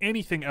unlike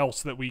anything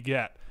else that we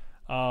get.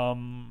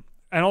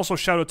 And also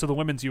shout out to the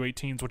women's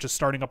U18s, which is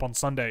starting up on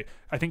Sunday.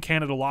 I think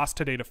Canada lost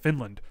today to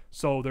Finland,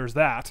 so there's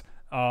that.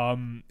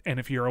 And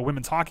if you're a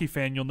women's hockey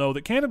fan, you'll know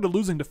that Canada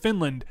losing to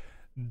Finland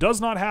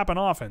does not happen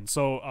often.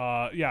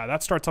 So yeah,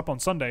 that starts up on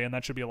Sunday, and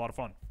that should be a lot of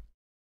fun.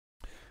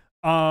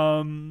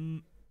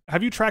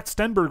 Have you tracked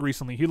Stenberg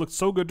recently? He looked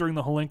so good during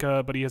the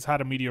Holinka, but he has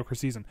had a mediocre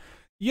season.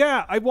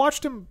 Yeah, I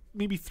watched him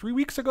maybe 3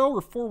 weeks ago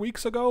or 4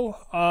 weeks ago.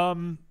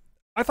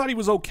 I thought he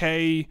was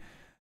okay.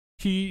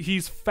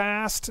 He's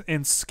fast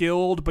and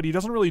skilled, but he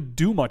doesn't really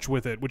do much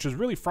with it, which is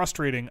really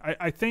frustrating.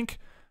 I think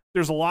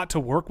there's a lot to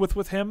work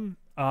with him,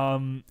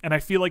 and I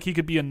feel like he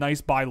could be a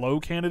nice buy low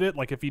candidate.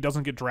 Like if he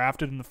doesn't get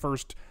drafted in the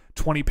first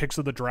 20 picks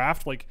of the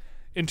draft, like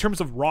in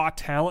terms of raw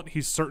talent,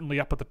 he's certainly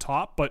up at the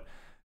top. But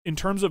in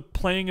terms of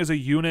playing as a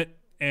unit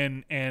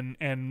and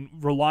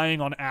relying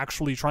on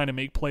actually trying to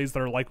make plays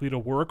that are likely to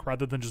work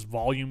rather than just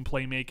volume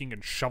playmaking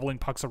and shoveling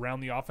pucks around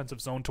the offensive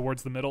zone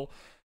towards the middle,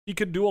 he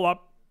could do a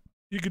lot.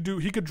 He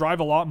could drive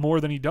a lot more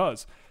than he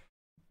does.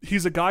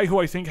 He's a guy who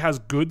I think has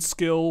good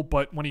skill,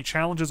 but when he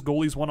challenges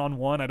goalies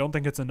one-on-one, I don't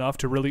think it's enough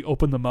to really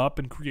open them up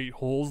and create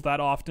holes that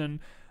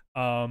often.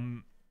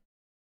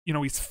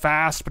 He's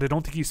fast, but I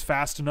don't think he's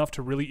fast enough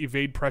to really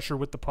evade pressure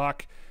with the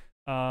puck.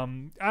 I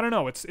don't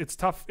know. It's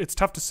tough. It's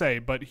tough to say,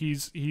 but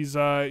he's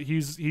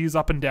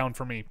up and down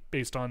for me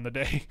based on the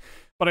day.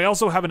 But I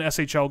also have an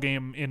SHL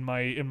game in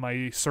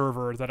my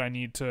server that I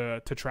need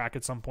to track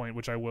at some point,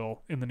 which I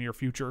will in the near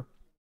future.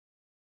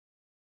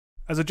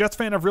 As a Jets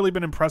fan, I've really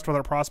been impressed with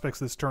our prospects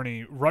this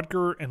tourney.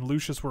 Rutger and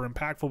Lucius were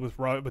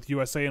impactful with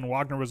USA, and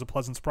Wagner was a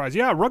pleasant surprise.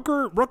 Yeah,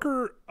 Rutger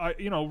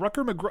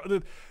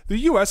McGraw. The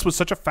US was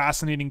such a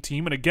fascinating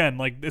team, and again,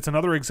 like it's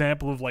another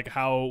example of like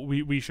how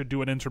we should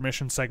do an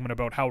intermission segment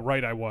about how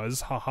right I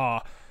was. Haha.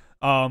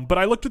 But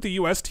I looked at the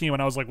US team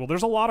and I was like, well,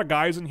 there's a lot of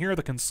guys in here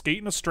that can skate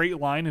in a straight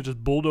line and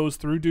just bulldoze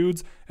through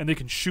dudes, and they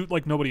can shoot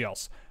like nobody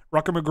else.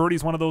 Rutger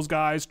McGroarty's one of those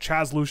guys.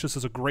 Chaz Lucius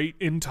is a great,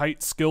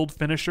 in-tight, skilled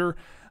finisher.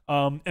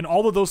 And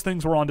all of those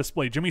things were on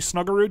display. Jimmy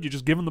Snuggerud, you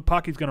just give him the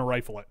puck, he's going to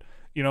rifle it.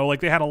 Like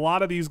they had a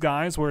lot of these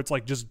guys where it's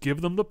like, just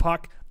give them the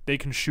puck, they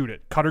can shoot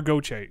it. Cutter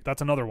Gauthier,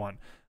 that's another one.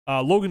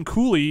 Logan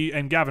Cooley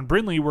and Gavin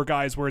Brindley were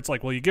guys where it's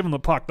like, well, you give them the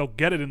puck, they'll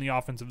get it in the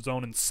offensive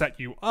zone and set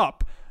you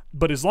up.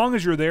 But as long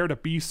as you're there to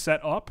be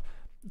set up,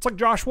 it's like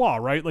Josh Waugh,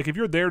 right? Like if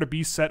you're there to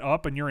be set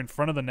up and you're in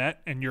front of the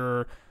net and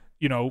you're,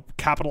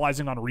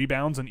 capitalizing on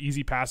rebounds and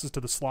easy passes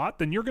to the slot,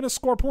 then you're going to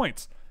score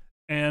points.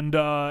 And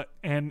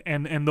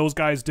those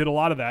guys did a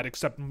lot of that,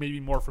 except maybe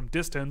more from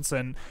distance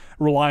and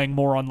relying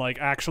more on like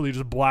actually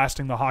just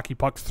blasting the hockey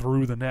puck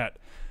through the net,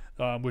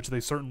 which they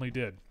certainly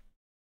did.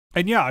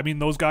 And yeah, I mean,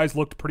 those guys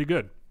looked pretty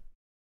good.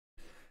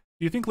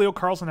 Do you think Leo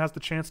Carlsson has the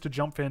chance to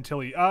jump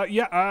Fantilli?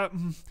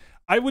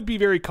 I would be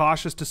very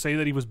cautious to say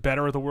that he was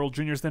better at the World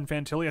Juniors than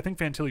Fantilli. I think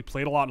Fantilli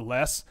played a lot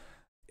less,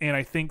 and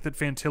I think that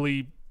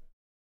Fantilli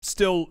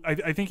still,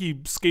 I think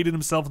he skated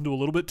himself into a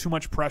little bit too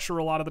much pressure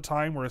a lot of the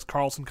time, whereas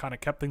Carlsson kind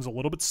of kept things a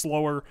little bit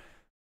slower,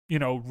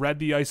 read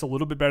the ice a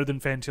little bit better than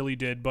Fantilli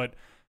did. But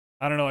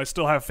I don't know, I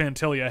still have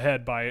Fantilli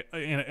ahead by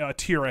a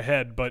tier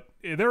ahead, but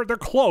they're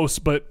close,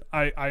 but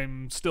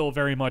I'm still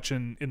very much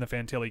in the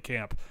Fantilli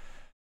camp.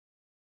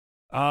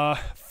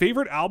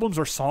 Favorite albums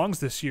or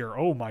songs this year?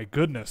 Oh my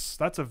goodness,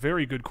 that's a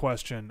very good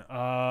question.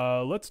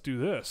 Let's do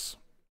this.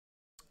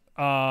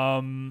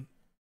 I'm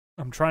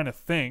trying to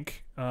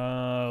think.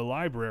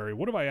 Library.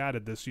 What have I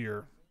added this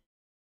year?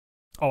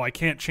 Oh, I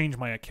can't change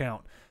my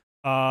account.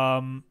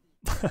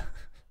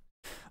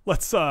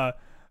 Let's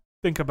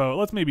think about.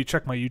 Let's maybe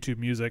check my YouTube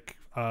Music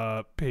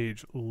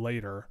page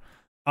later.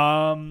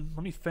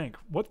 Let me think.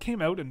 What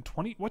came out in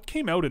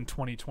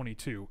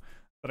 2022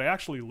 that I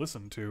actually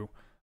listened to?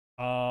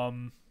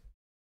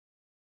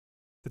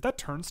 Did that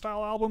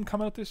Turnstile album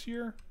come out this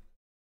year?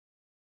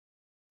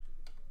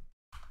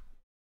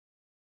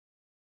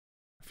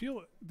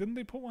 Didn't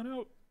they put one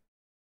out?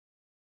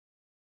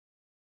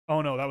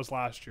 Oh no, that was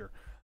last year.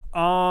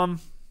 I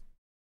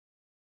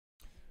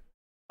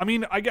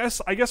mean, I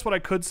guess what I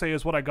could say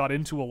is what I got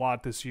into a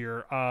lot this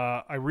year.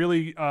 I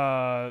really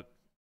got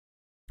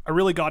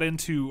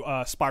into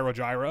Spyro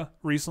Gyra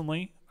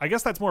recently. I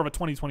guess that's more of a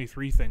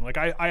 2023 thing. Like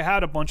I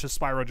had a bunch of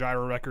Spyro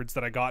Gyra records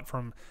that I got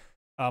from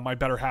my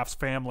better half's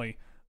family.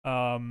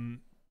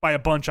 By a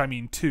bunch I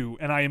mean 2,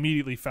 and I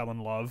immediately fell in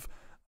love.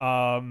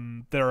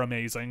 They're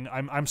amazing.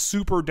 I'm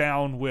super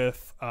down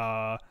with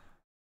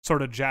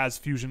sort of jazz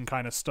fusion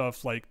kind of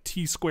stuff like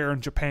T-Square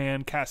in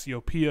Japan,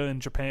 Cassiopeia in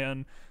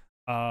Japan.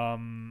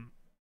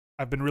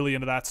 I've been really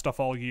into that stuff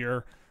all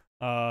year.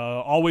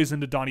 Always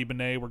into Donny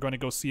Benet. We're going to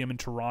go see him in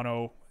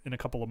Toronto in a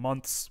couple of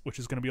months, which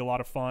is going to be a lot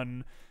of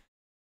fun.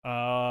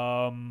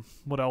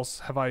 What else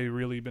have I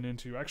really been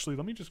into? Actually,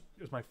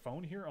 is my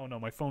phone here? Oh no,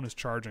 my phone is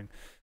charging.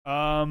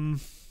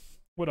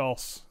 What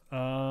else?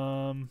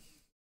 I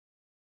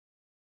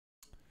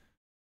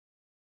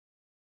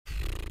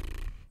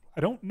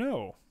don't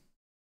know.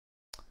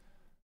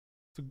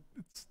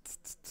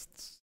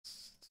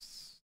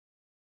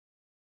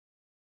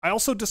 I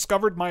also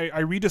rediscovered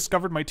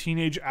my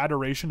teenage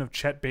adoration of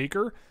Chet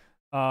Baker.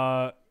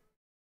 Sheesh.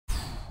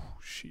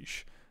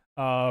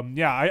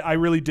 Yeah, I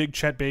really dig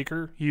Chet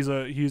Baker. He's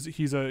a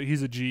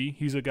G.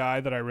 He's a guy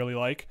that I really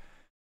like.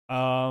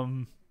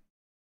 Um,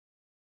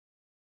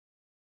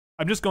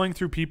 I'm just going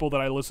through people that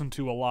I listened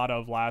to a lot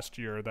of last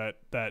year that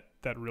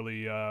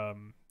really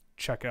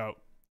check out,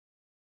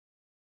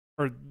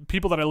 or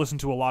people that I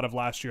listened to a lot of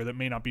last year that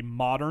may not be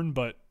modern,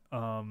 but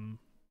I'm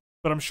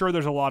sure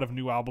there's a lot of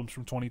new albums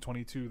from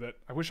 2022 that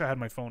I wish I had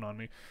my phone on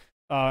me.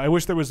 I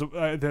wish there was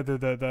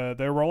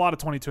there were a lot of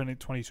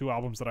 2022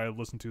 albums that I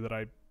listened to that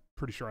I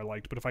pretty sure I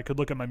liked, but if I could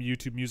look at my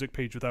YouTube music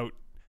page without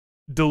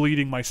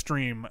deleting my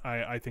stream,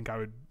 I think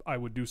I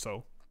would do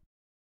so.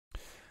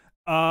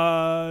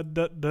 Also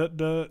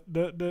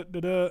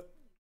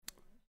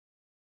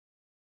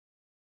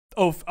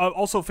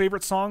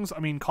favorite songs. I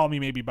mean, "Call Me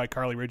Maybe" by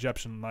Carly Rae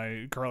Jepsen,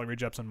 my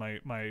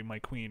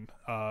queen,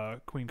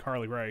 Queen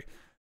Carly Rae.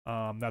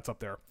 That's up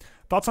there.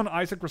 Thoughts on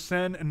Isaac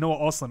Rasen and Noah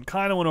Oslin?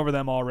 Kind of went over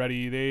them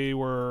already. They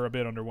were a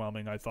bit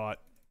underwhelming, I thought.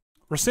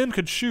 Rasen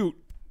could shoot,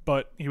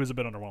 but he was a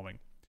bit underwhelming.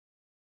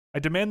 I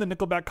demand the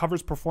Nickelback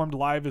covers performed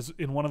live is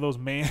in one of those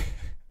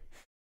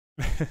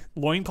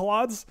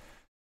loincloths.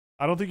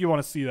 I don't think you want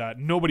to see that.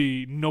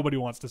 Nobody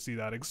wants to see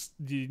that. I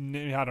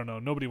don't know.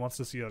 Nobody wants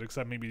to see that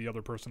except maybe the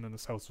other person in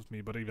this house with me.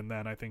 But even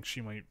then, I think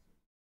she might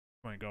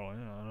go. I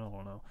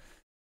don't know.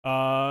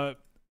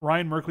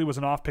 Ryan Merkley was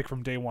an off pick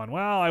from day one.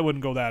 Well, I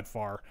wouldn't go that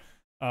far.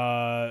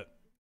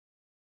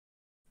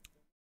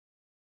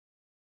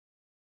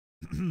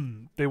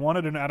 They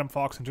wanted an Adam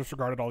Fox and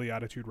disregarded all the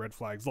attitude red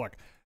flags. Look,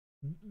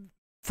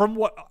 from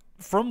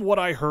what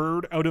I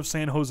heard out of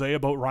San Jose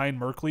about Ryan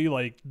Merkley,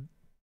 like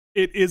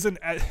it isn't.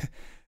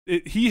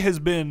 He has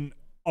been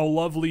a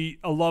lovely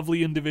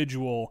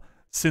individual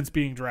since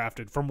being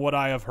drafted, from what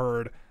I have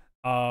heard.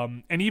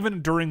 And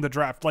even during the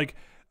draft, like,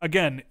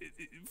 again,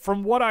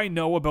 from what I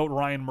know about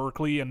Ryan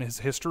Merkley and his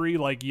history,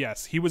 like,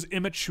 yes, he was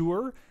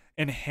immature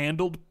and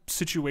handled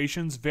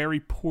situations very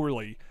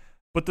poorly.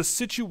 But the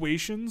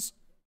situations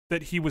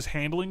that he was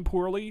handling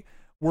poorly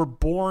were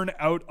born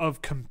out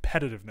of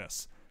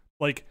competitiveness.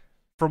 Like,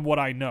 from what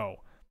I know,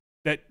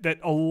 that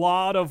a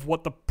lot of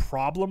what the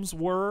problems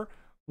were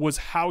was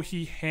how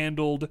he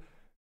handled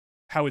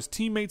how his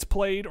teammates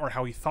played or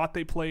how he thought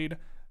they played,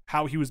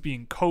 how he was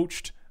being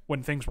coached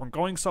when things weren't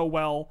going so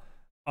well,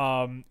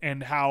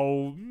 and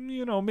how,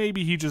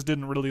 maybe he just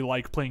didn't really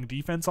like playing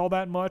defense all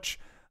that much,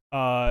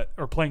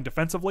 or playing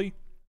defensively.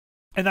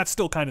 And that's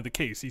still kind of the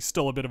case. He's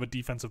still a bit of a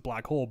defensive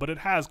black hole, but it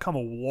has come a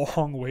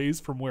long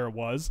ways from where it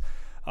was.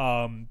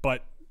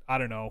 But I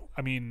don't know.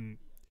 I mean,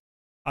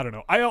 I don't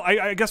know.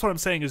 I guess what I'm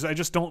saying is I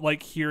just don't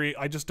like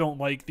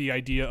the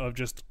idea of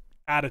just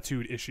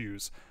attitude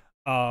issues,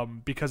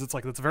 because it's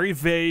like, it's very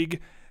vague,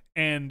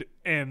 and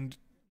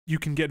you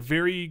can get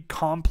very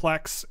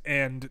complex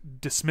and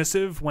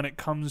dismissive when it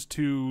comes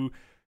to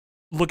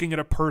looking at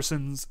a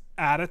person's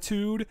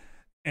attitude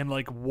and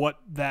like what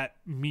that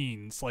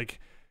means. Like,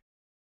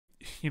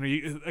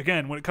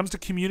 again, when it comes to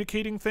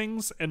communicating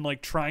things and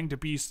like trying to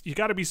be, you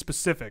got to be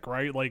specific,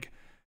 right? Like,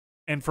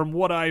 and from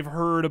what I've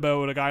heard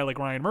about a guy like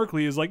Ryan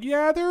Merkley is like,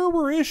 yeah, there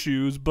were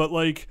issues, but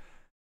like,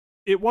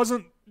 it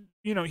wasn't,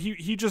 he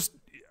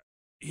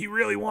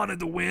really wanted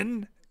to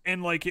win,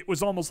 and like it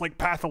was almost like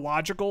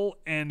pathological,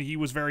 and he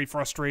was very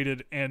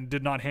frustrated and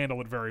did not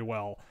handle it very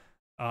well.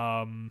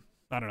 I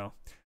don't know.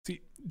 See,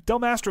 Del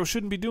Mastro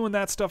shouldn't be doing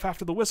that stuff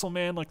after the whistle,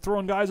 man. Like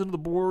throwing guys into the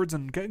boards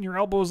and getting your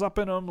elbows up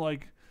in them.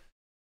 Like,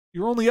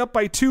 you're only up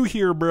by 2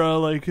 here, bro.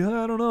 Like,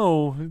 I don't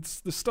know.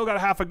 There's still got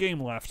half a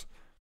game left.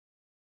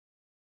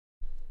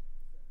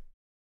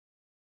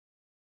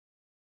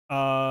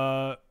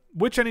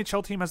 Which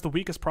NHL team has the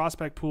weakest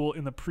prospect pool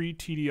in the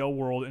pre-TDL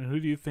world, and who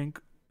do you think?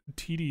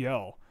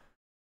 TDL.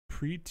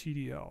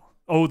 Pre-TDL.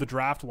 Oh, the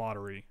draft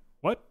lottery.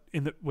 What?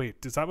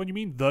 Wait, is that what you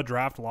mean? The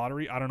draft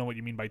lottery? I don't know what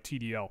you mean by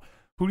TDL.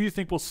 Who do you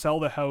think will sell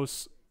the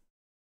house?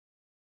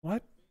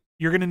 What?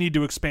 You're going to need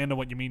to expand on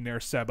what you mean there,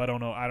 Seb. I don't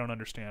know. I don't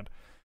understand.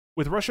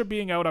 With Russia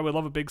being out, I would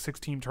love a big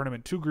 6-team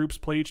tournament. 2 groups,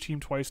 play each team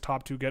twice,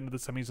 top 2, get into the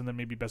semis, and then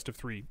maybe best of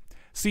 3.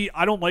 See,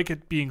 I don't like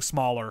it being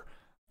smaller.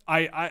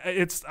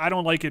 I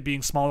don't like it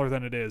being smaller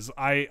than it is.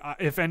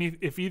 If anything,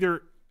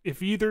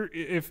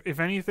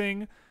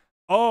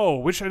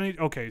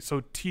 okay,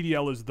 so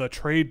TDL is the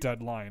trade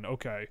deadline.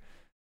 Okay.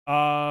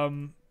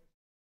 I'll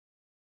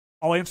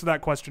answer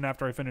that question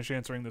after I finish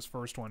answering this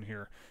first one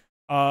here.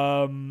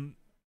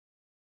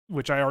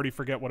 Which I already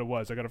forget what it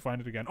was. I got to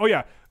find it again. Oh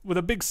yeah, with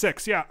a big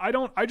 6. Yeah,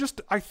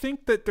 I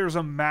think that there's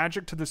a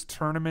magic to this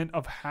tournament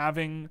of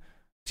having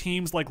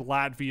teams like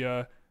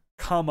Latvia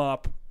come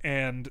up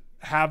and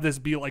have this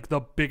be like the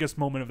biggest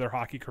moment of their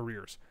hockey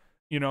careers.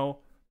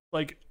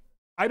 Like,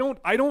 I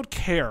don't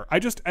care.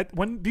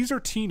 When these are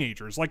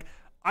teenagers, like,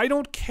 I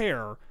don't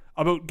care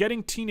about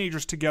getting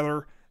teenagers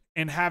together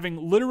and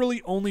having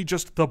literally only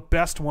just the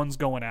best ones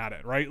going at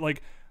it, right?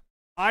 Like,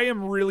 I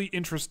am really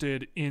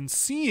interested in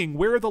seeing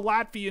where the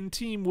Latvian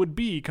team would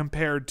be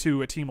compared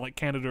to a team like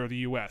Canada or the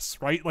US,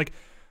 right? Like,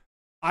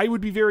 I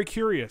would be very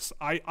curious.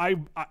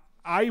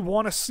 I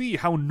want to see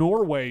how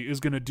Norway is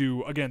going to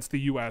do against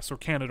the US or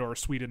Canada or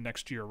Sweden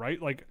next year, right?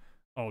 Like,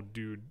 oh,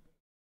 dude.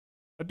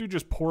 That dude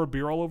just pour a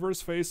beer all over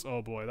his face.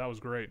 Oh boy, that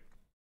was great.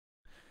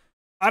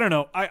 I don't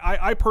know.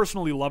 I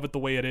personally love it the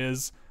way it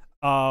is.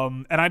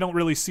 And I don't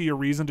really see a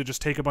reason to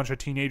just take a bunch of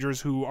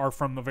teenagers who are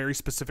from a very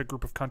specific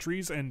group of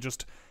countries and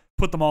just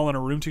put them all in a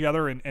room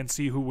together and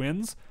see who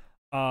wins.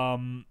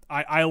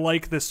 I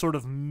like this sort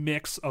of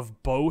mix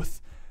of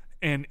both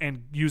and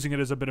using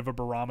it as a bit of a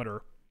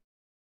barometer.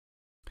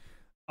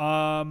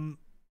 But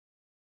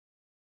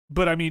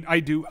I mean, I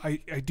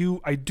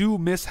do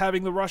miss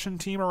having the Russian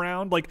team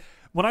around. Like,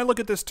 when I look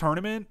at this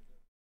tournament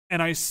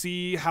and I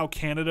see how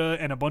Canada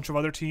and a bunch of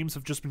other teams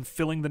have just been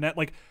filling the net,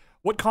 like,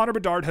 what Connor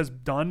Bedard has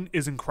done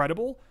is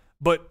incredible,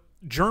 but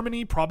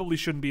Germany probably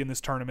shouldn't be in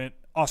this tournament.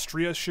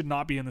 Austria should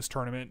not be in this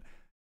tournament.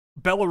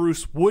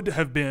 Belarus would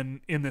have been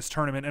in this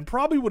tournament and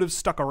probably would have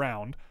stuck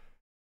around.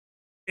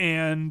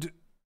 And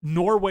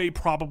Norway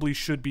probably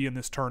should be in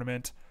this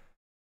tournament.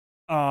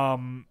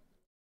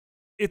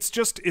 It's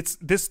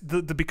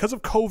because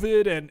of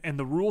COVID and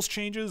the rules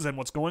changes and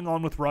what's going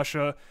on with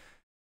Russia,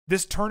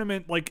 this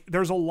tournament, like,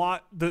 there's a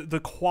lot,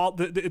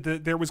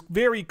 there was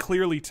very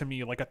clearly to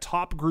me like a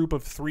top group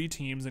of 3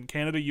 teams in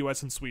Canada,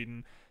 US, and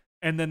Sweden,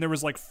 and then there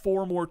was like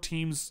 4 more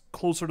teams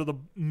closer to the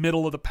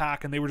middle of the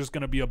pack, and they were just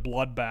going to be a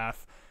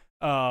bloodbath,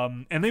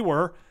 and they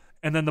were,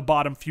 and then the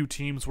bottom few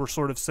teams were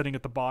sort of sitting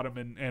at the bottom,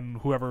 and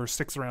whoever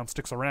sticks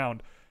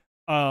around.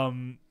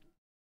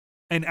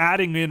 And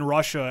adding in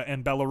Russia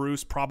and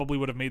Belarus probably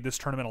would have made this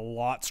tournament a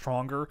lot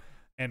stronger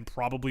and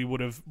probably would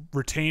have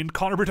retained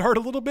Connor Bedard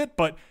a little bit,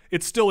 but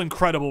it's still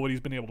incredible what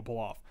he's been able to pull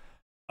off.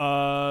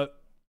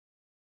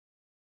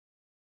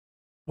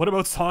 What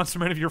about songs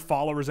from any of your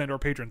followers and or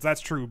patrons?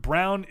 That's true.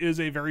 Brown is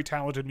a very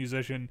talented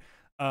musician.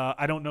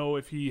 I don't know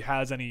if he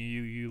has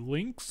any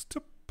links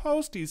to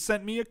post. He's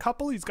sent me a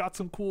couple. He's got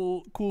some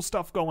cool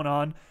stuff going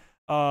on.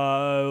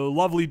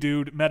 Lovely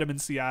dude. Met him in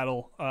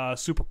Seattle.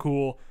 Super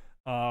cool.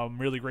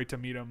 Really great to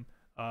meet him.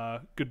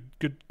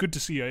 Good to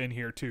see you in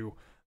here too.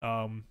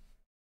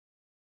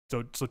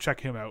 So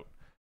check him out.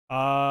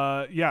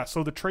 Yeah,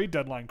 so the trade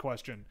deadline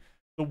question.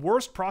 The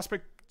worst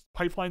prospect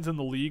pipelines in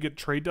the league at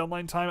trade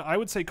deadline time, I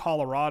would say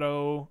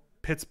Colorado,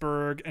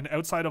 Pittsburgh, and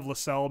outside of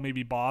LaSalle,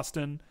 maybe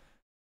Boston.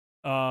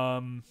 Those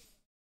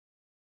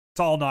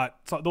are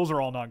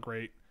all not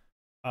great.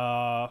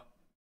 Yeah,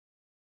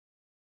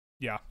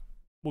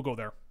 we'll go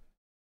there.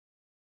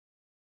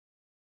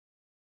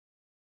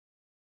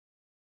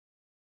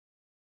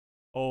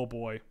 Oh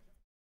boy.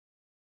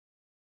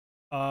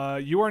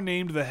 You are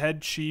named the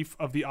head chief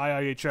of the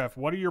IIHF.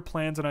 What are your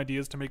plans and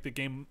ideas to make the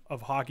game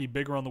of hockey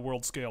bigger on the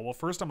world scale? Well,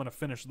 first I'm going to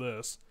finish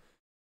this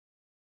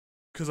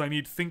because I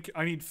need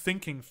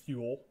thinking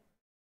fuel.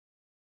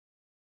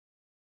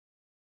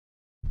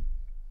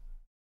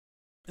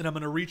 And I'm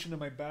going to reach into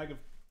my bag of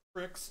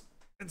tricks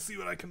and see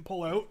what I can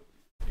pull out.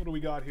 What do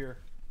we got here?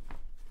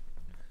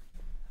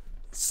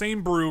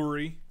 Same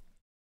brewery.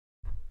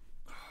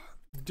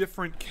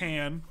 Different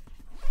can.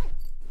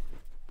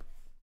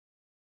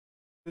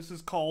 This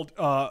is called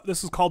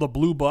a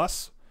Blue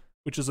Bus,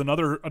 which is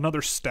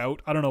another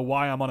stout. I don't know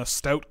why I'm on a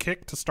stout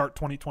kick to start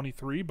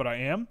 2023, but I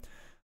am.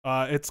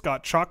 It's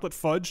got chocolate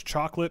fudge,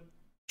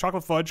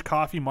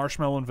 coffee,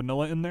 marshmallow, and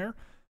vanilla in there.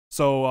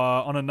 So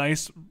on a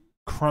nice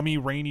crummy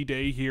rainy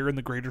day here in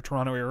the Greater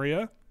Toronto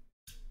area,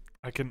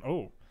 I can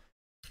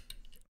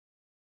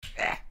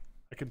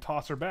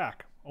toss her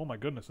back. Oh my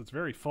goodness, it's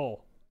very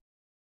full.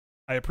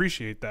 I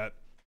appreciate that.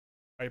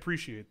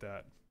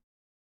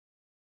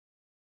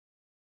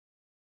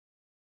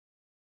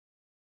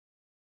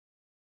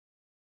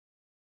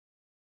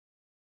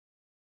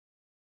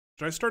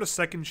 Should I start a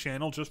second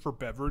channel just for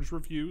beverage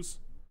reviews?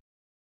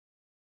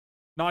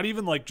 Not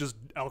even like just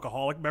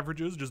alcoholic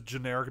beverages, just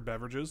generic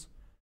beverages.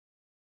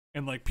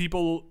 And like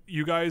people,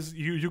 you guys,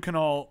 you can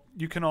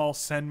all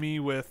send me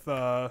with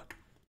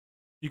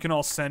you can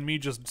all send me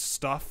just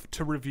stuff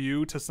to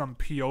review to some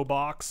PO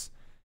box,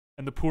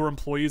 and the poor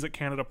employees at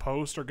Canada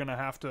Post are gonna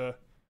have to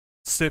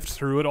sift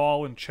through it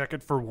all and check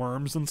it for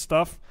worms and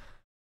stuff.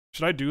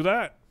 Should I do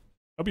that?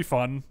 That'd be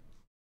fun.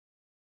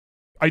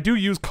 I do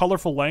use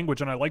colorful language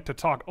and I like to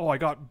talk. Oh, I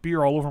got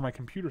beer all over my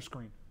computer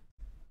screen.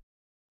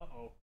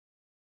 Uh-oh.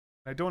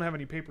 I don't have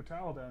any paper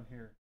towel down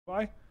here.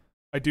 Why?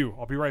 I do.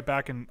 I'll be right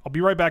back in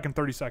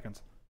 30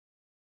 seconds.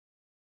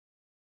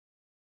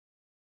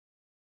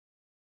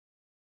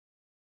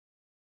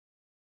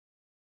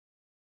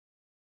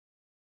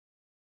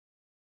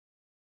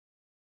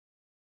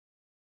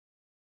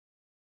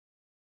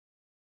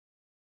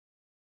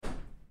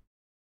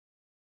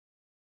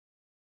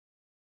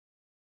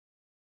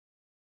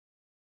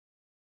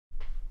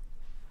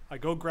 I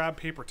go grab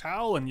paper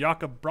towel and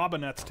Jakob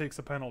Brabenetz takes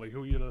a penalty.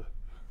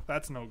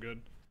 That's no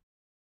good.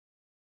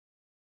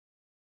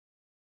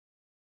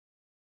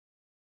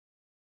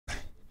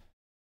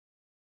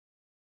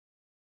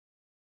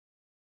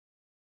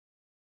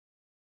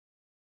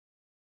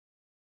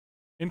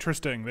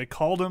 Interesting. They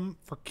called him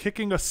for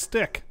kicking a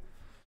stick.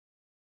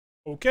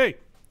 Okay.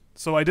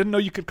 So I didn't know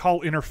you could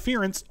call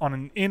interference on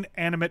an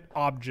inanimate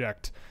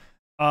object.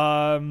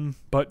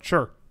 But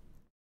sure.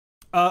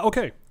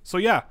 Okay. So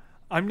yeah,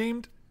 I'm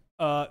named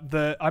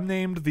I'm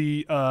named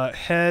the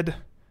head.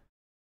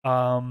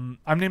 I'm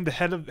named the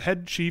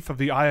head chief of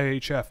the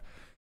IIHF.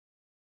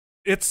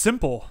 It's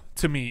simple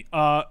to me.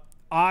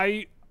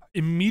 I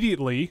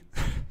immediately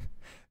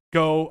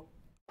go,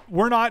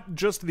 we're not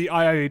just the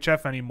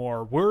IIHF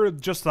anymore. We're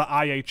just the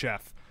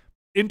IHF,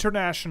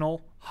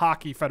 International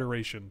Hockey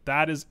Federation.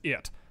 That is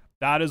it.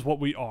 That is what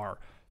we are.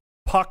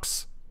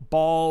 Pucks,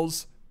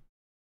 balls,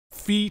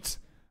 feet,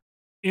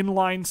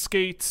 inline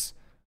skates,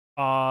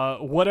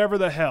 whatever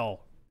the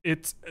hell.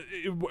 It's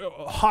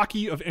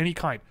hockey of any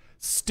kind.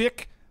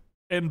 Stick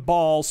and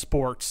ball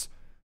sports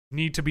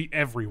need to be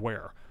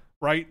everywhere,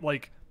 right?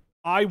 Like,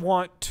 I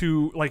want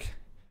to, like,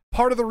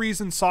 part of the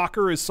reason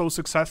soccer is so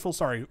successful,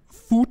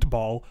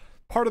 football,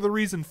 part of the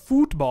reason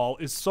football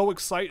is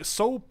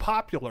so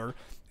popular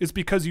is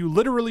because you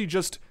literally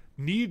just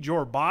need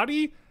your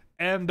body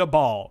and a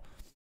ball.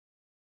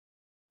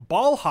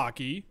 Ball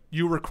hockey,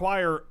 you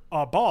require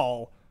a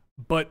ball,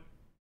 but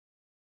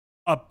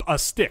a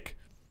stick.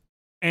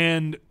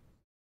 And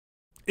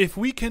if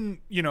we can,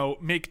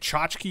 make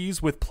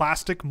tchotchkes with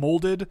plastic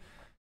molded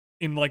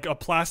in like a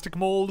plastic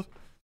mold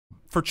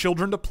for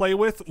children to play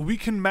with, we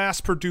can mass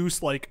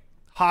produce like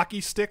hockey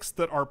sticks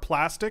that are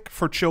plastic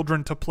for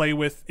children to play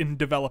with in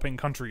developing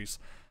countries.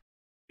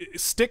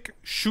 Stick,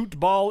 shoot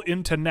ball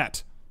into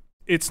net.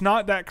 It's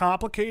not that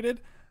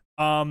complicated.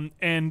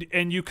 And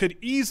you could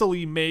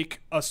easily make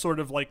a sort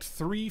of like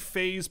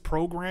 3-phase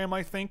program,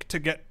 I think, to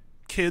get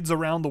kids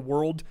around the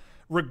world,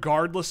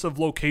 regardless of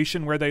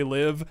location where they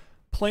live,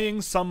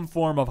 playing some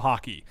form of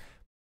hockey.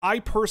 I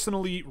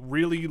personally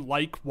really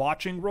like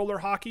watching roller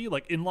hockey,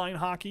 like inline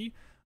hockey.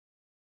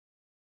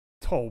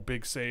 Oh,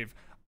 big save.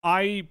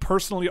 I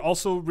personally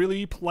also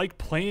really like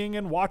playing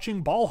and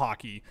watching ball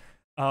hockey.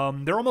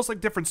 They're almost like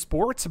different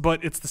sports,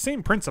 but it's the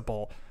same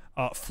principle.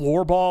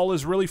 Floorball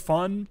is really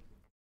fun.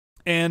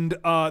 And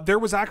there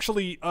was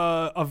actually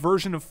a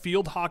version of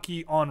field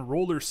hockey on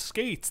roller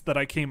skates that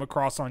I came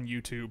across on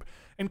YouTube.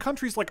 And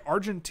countries like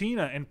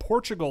Argentina and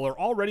Portugal are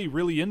already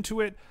really into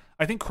it.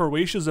 I think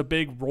Croatia's a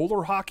big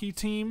roller hockey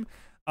team.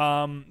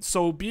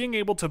 So being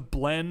able to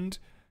blend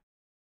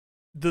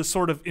the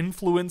sort of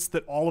influence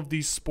that all of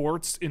these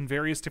sports in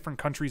various different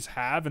countries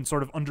have and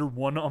sort of under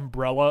one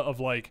umbrella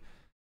of like,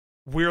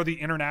 we're the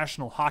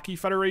International Hockey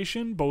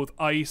Federation, both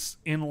ice,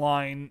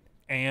 inline,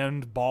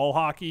 and ball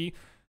hockey.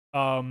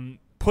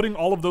 Putting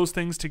all of those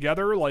things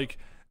together like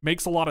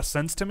makes a lot of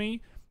sense to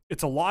me.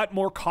 It's a lot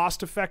more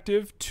cost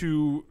effective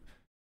to,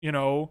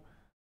 to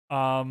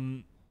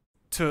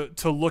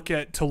look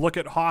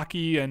at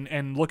hockey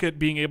and look at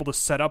being able to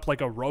set up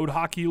like a road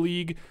hockey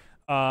league,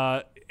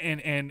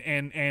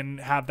 and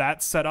have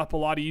that set up a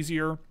lot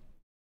easier.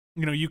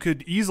 You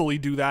could easily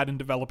do that in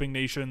developing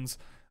nations,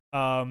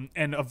 and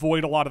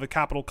avoid a lot of the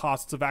capital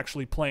costs of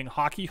actually playing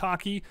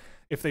hockey.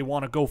 If they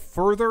want to go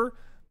further,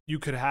 you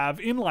could have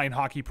inline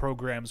hockey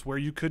programs where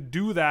you could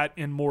do that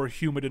in more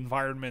humid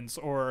environments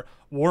or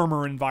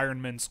warmer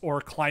environments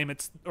or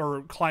climates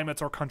or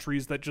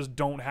countries that just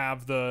don't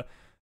have the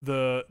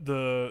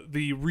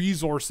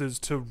resources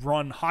to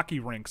run hockey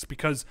rinks,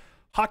 because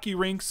hockey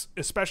rinks,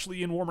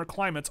 especially in warmer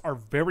climates, are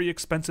very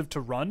expensive to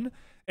run.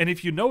 And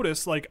if you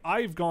notice, like,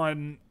 I've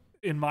gone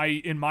in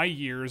my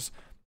years,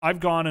 I've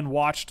gone and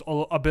watched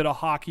a bit of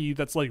hockey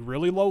that's like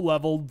really low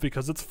level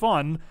because it's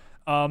fun.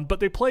 But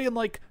they play in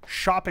like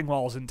shopping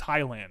malls in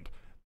Thailand,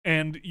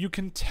 and you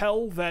can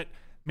tell that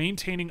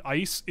maintaining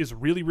ice is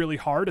really, really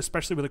hard,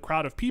 especially with a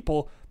crowd of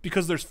people,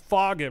 because there's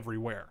fog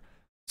everywhere.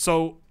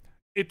 So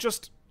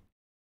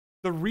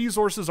the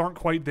resources aren't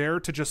quite there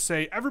to just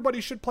say everybody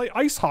should play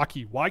ice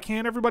hockey. Why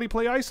can't everybody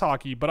play ice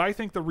hockey? But I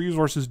think the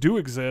resources do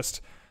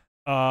exist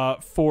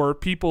for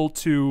people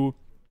to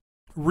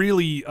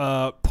really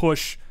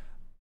push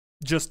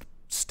just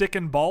stick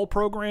and ball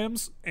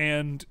programs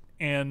and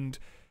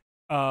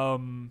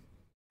inline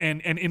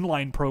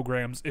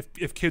programs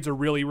if kids are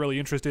really, really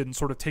interested in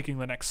sort of taking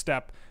the next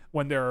step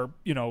when they're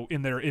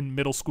in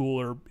middle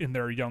school or in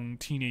their young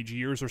teenage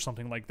years or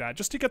something like that,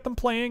 just to get them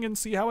playing and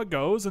see how it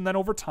goes. And then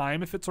over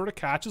time, if it sort of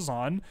catches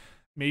on,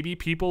 maybe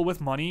people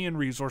with money and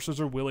resources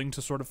are willing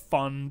to sort of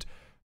fund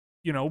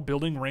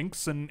building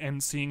rinks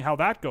and seeing how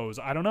that goes.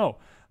 I don't know.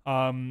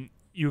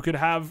 You could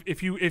have,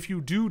 if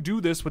you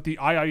do this with the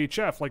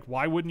IIHF, like,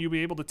 why wouldn't you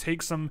be able to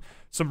take some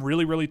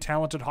really, really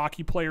talented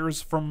hockey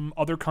players from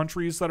other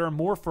countries that are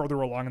more further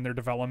along in their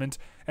development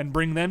and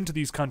bring them to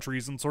these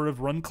countries and sort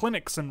of run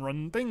clinics and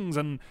run things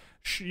and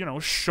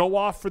show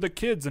off for the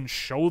kids and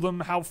show them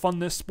how fun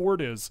this sport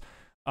is.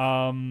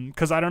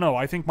 Because I don't know,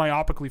 I think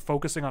myopically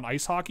focusing on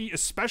ice hockey,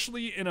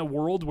 especially in a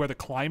world where the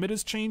climate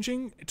is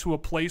changing to a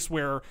place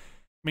where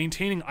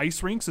maintaining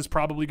ice rinks is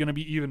probably going to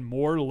be even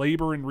more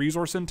labor and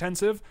resource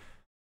intensive.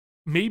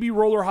 Maybe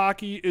roller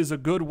hockey is a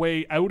good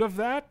way out of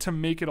that to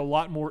make it a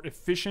lot more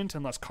efficient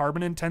and less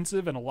carbon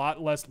intensive and a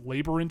lot less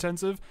labor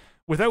intensive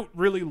without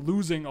really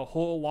losing a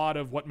whole lot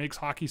of what makes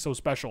hockey so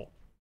special.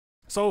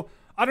 So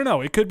I don't know.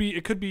 It could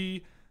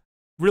be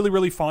really,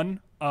 really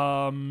fun.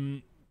 I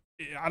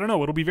don't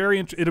know. It'll be very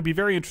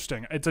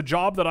interesting. It's a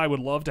job that I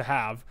would love to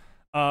have.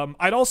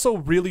 I'd also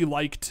really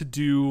like to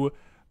do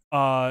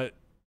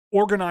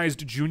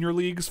organized junior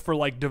leagues for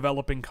like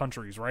developing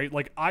countries, right?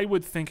 Like I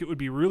would think it would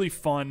be really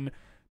fun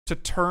to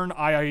turn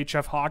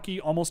IIHF hockey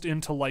almost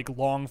into like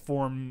long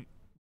form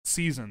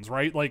seasons,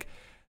 right? Like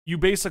you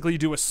basically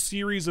do a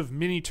series of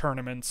mini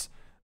tournaments,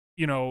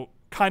 you know,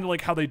 kind of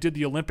like how they did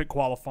the Olympic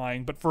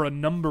qualifying, but for a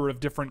number of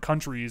different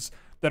countries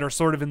that are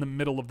sort of in the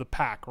middle of the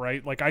pack,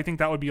 right? Like I think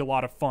that would be a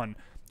lot of fun.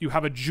 You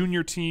have a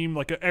junior team,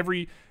 like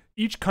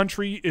each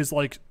country is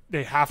like,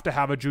 they have to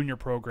have a junior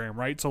program,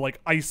 right? So like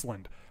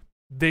Iceland,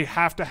 they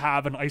have to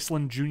have an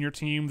Iceland junior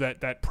team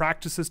that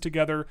practices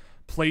together,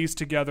 plays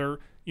together,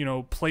 you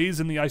know,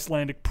 plays in the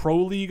Icelandic Pro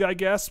League, I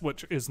guess,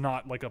 which is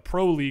not like a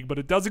pro league, but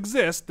it does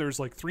exist. There's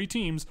like 3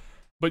 teams,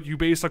 but you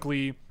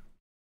basically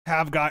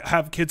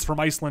have kids from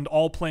Iceland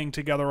all playing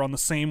together on the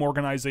same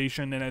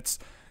organization, and it's,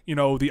 you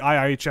know, the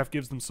IIHF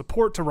gives them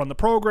support to run the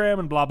program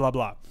and blah blah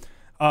blah.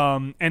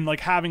 And like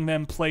having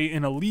them play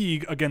in a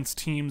league against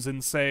teams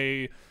in,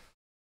 say,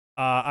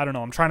 I don't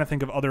know, I'm trying to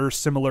think of other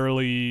similar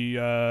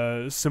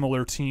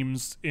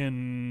teams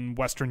in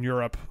Western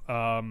Europe,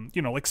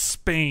 you know, like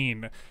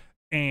Spain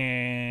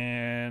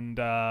and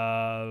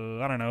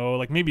I don't know,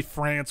 like maybe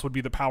France would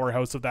be the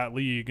powerhouse of that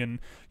league, and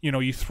you know,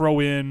 you throw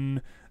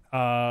in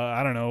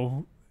I don't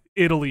know,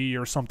 Italy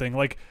or something.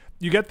 Like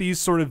you get these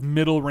sort of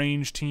middle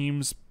range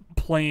teams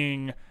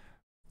playing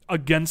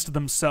against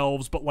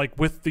themselves, but like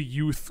with the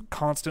youth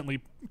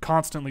constantly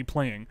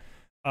playing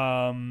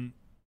and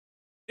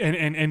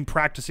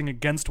practicing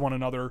against one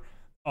another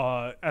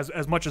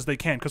as much as they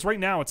can. Because right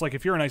now it's like,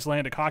 if you're an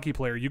Icelandic hockey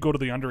player, you go to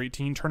the under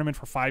 18 tournament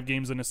for 5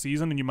 games in a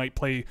season, and you might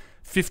play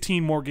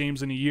 15 more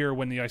games in a year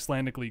when the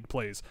Icelandic league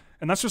plays,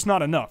 and that's just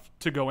not enough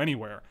to go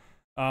anywhere.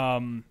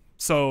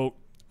 So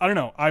I don't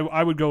know,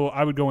 I would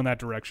go in that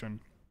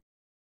direction.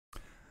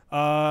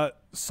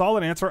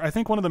 Solid answer. I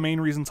think one of the main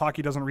reasons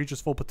hockey doesn't reach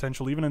its full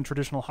potential, even in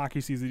traditional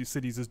hockey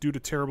cities, is due to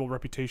terrible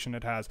reputation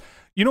it has.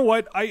 You know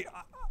what? I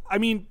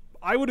mean,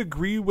 I would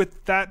agree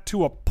with that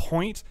to a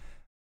point.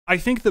 I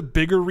think the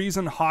bigger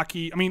reason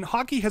hockey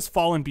has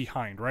fallen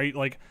behind, right?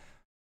 Like,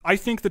 I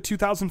think the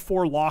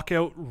 2004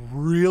 lockout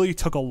really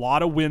took a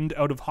lot of wind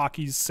out of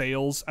hockey's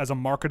sails as a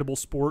marketable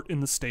sport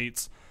in the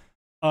States.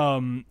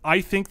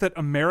 I think that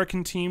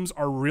American teams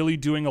are really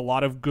doing a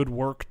lot of good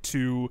work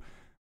to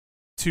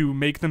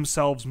make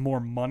themselves more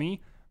money.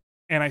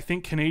 And I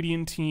think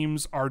Canadian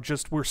teams are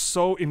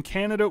in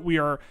Canada, we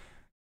are,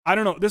 I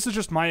don't know, this is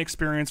just my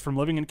experience from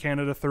living in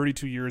Canada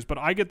 32 years, but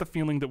I get the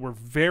feeling that we're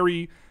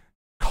very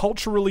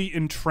culturally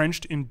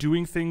entrenched in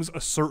doing things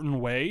a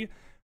certain way.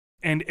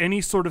 And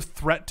any sort of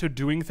threat to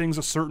doing things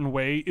a certain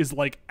way is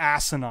like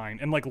asinine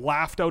and like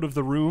laughed out of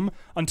the room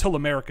until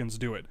Americans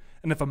do it.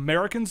 And if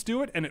Americans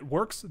do it and it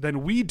works,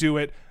 then we do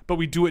it, but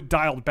we do it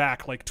dialed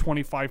back like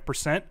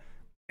 25%.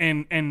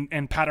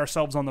 And pat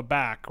ourselves on the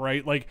back,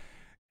 right? Like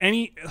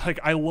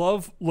I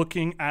love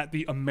looking at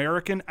the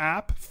American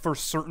app for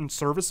certain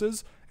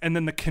services and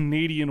then the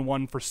Canadian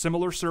one for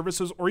similar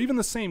services, or even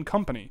the same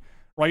company,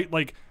 right?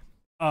 Like,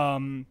 I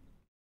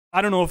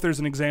don't know if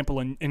there's an example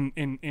in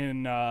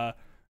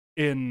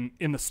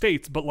the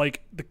States, but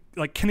like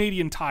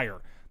Canadian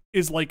Tire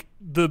is like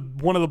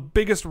one of the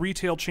biggest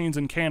retail chains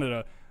in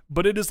Canada,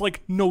 but it is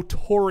like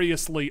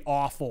notoriously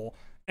awful.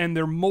 And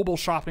their mobile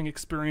shopping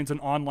experience and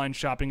online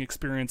shopping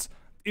experience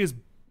is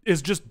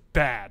just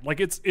bad. Like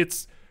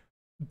it's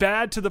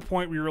bad to the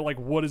point where you're like,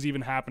 what is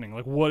even happening?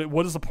 Like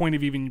what is the point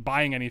of even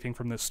buying anything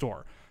from this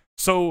store?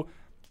 So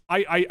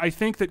I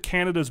think that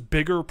Canada's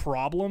bigger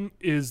problem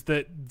is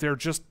that there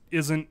just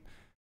isn't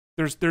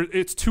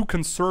it's too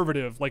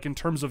conservative, like in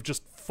terms of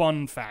just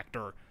fun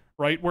factor,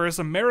 right? Whereas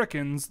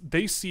Americans,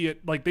 they see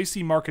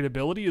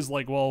marketability as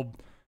like, well,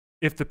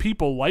 if the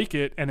people like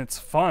it and it's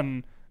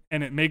fun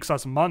and it makes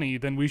us money,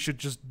 then we should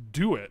just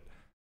do it.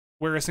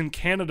 Whereas in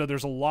Canada,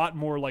 there's a lot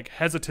more like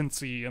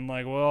hesitancy and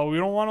like, well, we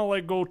don't want to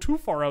like go too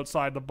far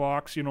outside the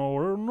box, you know,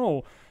 or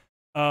no.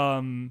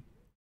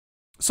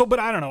 So, but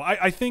I don't know.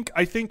 I think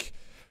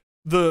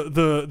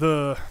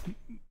the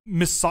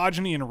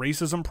misogyny and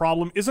racism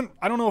problem isn't,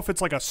 I don't know if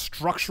it's like a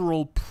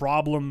structural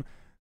problem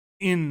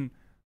in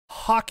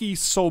hockey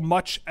so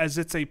much as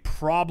it's a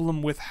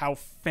problem with how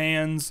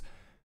fans,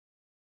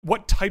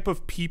 what type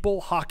of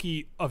people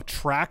hockey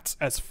attracts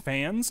as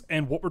fans,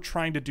 and what we're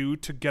trying to do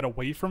to get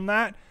away from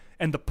that,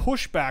 and the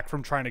pushback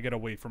from trying to get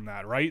away from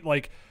that, right?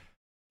 Like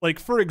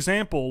for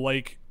example,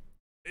 like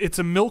it's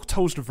a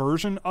milquetoast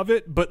version of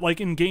it, but like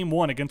in game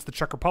 1 against the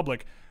Czech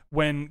Republic,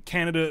 when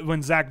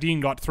Zach Dean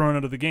got thrown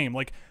out of the game,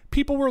 like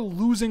people were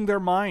losing their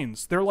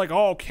minds. They're like,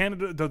 oh,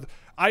 Canada, the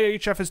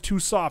IHF is too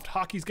soft.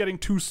 Hockey's getting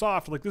too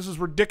soft. Like, this is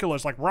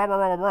ridiculous. Like, rah, rah,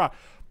 rah, rah, rah.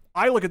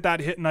 I look at that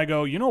hit and I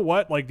go, you know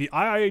what? Like, the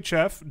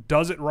IIHF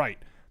does it right.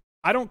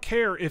 I don't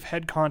care if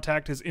head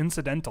contact is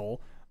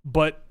incidental,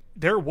 but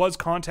there was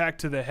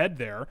contact to the head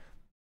there.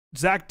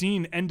 Zach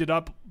Dean ended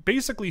up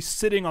basically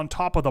sitting on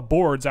top of the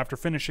boards after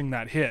finishing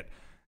that hit.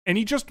 And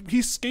he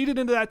skated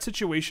into that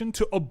situation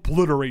to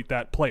obliterate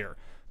that player.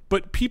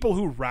 But people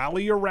who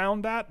rally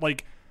around that,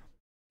 like,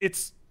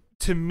 it's,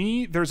 to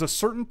me, there's a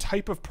certain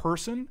type of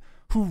person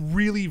who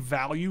really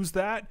values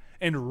that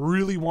and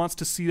really wants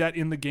to see that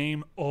in the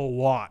game a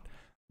lot.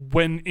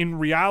 When in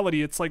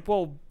reality, it's like,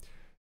 well,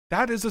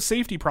 that is a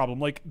safety problem.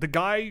 Like, the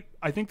guy,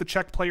 I think the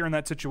Czech player in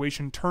that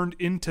situation turned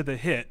into the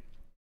hit,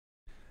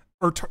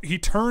 or he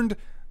turned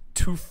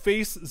to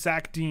face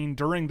Zach Dean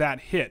during that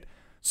hit.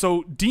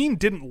 So Dean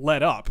didn't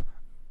let up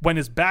when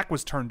his back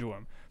was turned to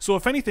him. So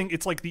if anything,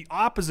 it's like the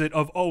opposite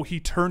of, oh, he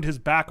turned his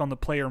back on the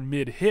player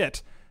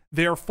mid-hit,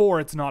 therefore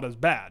it's not as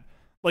bad.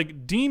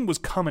 Like, Dean was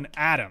coming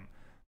at him,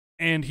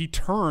 and he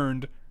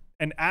turned,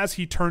 and as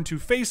he turned to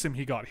face him,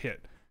 he got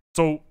hit.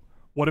 So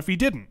what if he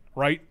didn't,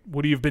 right?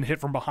 Would he have been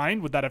hit from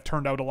behind? Would that have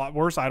turned out a lot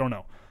worse? I don't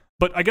know.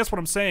 But I guess what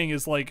I'm saying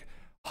is, like,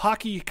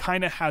 hockey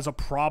kind of has a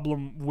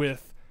problem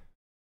with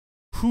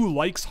who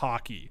likes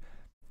hockey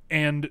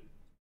and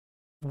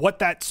what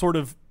that sort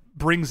of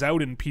brings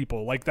out in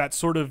people, like that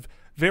sort of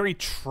very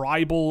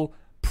tribal,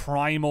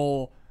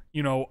 primal,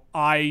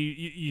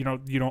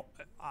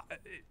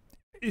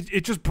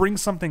 it just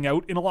brings something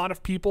out in a lot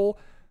of people,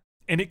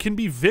 and it can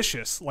be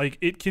vicious. Like,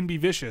 it can be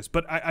vicious.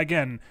 But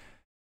again,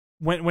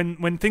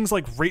 when things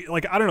like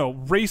I don't know,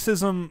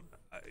 racism,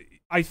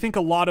 I think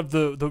a lot of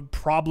the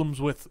problems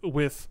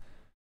with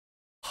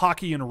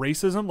hockey and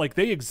racism, like,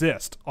 they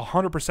exist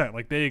 100%,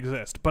 like, they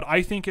exist. But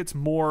I think it's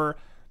more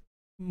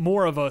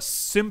of a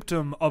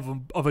symptom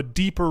of a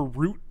deeper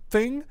root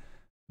thing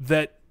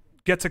that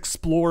gets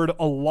explored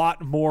a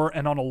lot more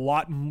and on a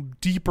lot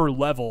deeper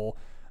level,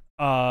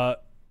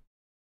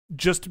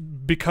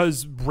 just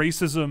because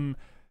racism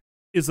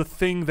is a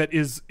thing that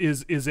is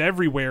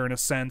everywhere in a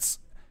sense,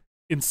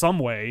 in some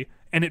way,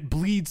 and it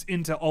bleeds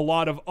into a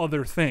lot of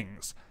other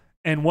things.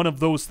 And one of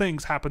those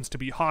things happens to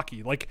be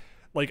hockey. Like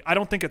I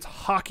don't think it's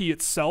hockey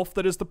itself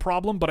that is the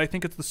problem, but I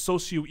think it's the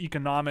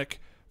socioeconomic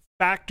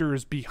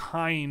factors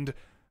behind,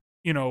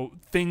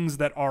 things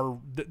that are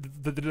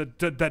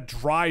that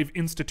drive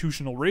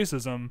institutional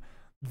racism,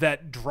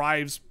 that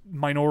drives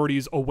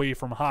minorities away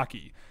from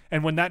hockey.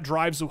 And when that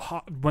drives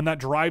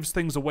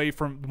hockey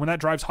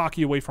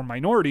away from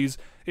minorities,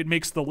 it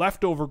makes the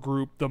leftover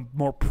group, the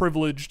more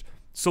privileged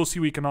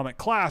socioeconomic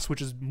class,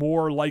 which is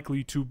more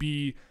likely to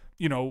be,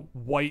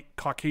 white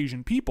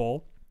Caucasian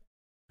people.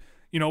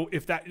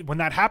 When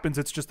that happens,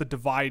 it's just the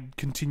divide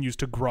continues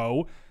to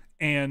grow,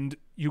 and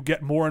you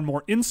get more and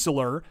more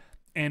insular.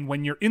 And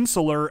when you're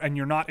insular and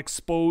you're not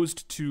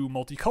exposed to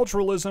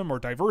multiculturalism or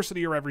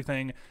diversity or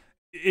everything,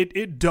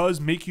 it does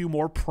make you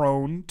more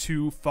prone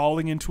to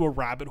falling into a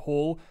rabbit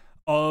hole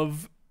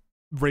of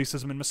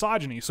racism and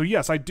misogyny. So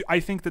yes, I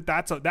think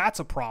that's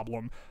a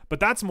problem, but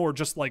that's more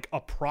just like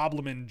a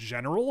problem in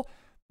general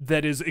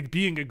that is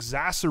being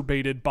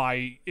exacerbated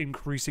by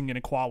increasing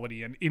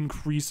inequality and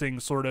increasing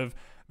sort of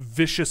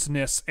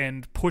viciousness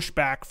and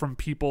pushback from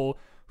people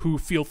who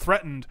feel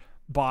threatened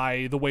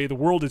by the way the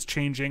world is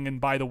changing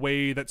and by the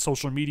way that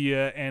social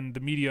media and the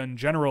media in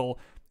general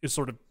is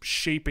sort of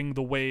shaping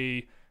the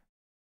way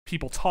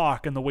people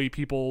talk and the way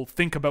people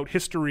think about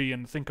history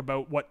and think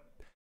about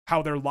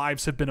how their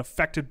lives have been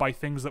affected by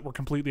things that were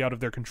completely out of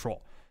their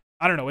control.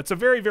 I don't know. It's a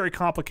very, very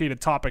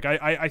complicated topic.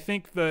 I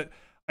think that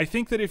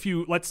if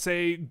you, let's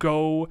say,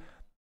 go,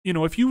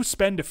 if you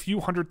spend a few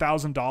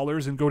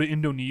 $100,000 and go to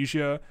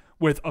Indonesia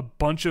with a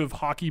bunch of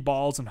hockey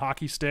balls and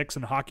hockey sticks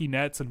and hockey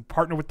nets and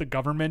partner with the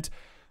government,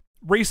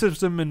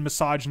 racism and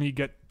misogyny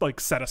get like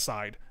set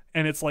aside.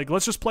 And it's like,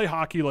 let's just play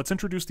hockey. Let's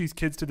introduce these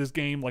kids to this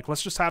game. Like,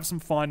 let's just have some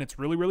fun. It's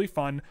really, really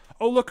fun.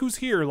 Oh, look who's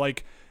here.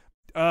 Like,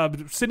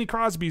 Sidney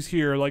Crosby's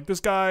here. Like, this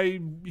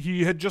guy,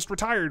 he had just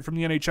retired from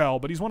the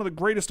NHL, but he's one of the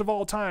greatest of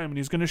all time, and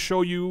he's going to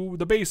show you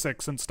the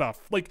basics and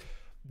stuff. Like,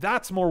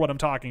 that's more what I'm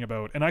talking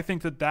about. And I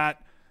think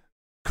that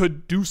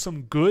could do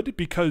some good,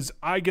 because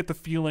I get the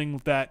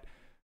feeling that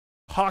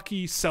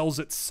hockey sells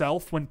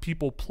itself when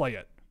people play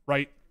it,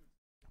 right?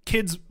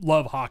 Kids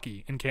love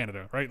hockey in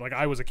Canada, right? Like,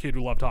 I was a kid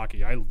who loved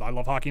hockey. I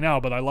love hockey now,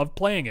 but I love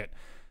playing it.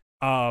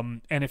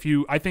 And if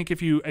you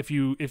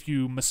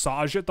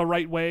massage it the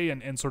right way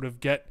and sort of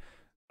get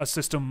a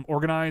system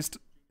organized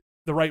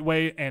the right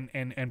way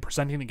and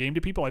presenting the game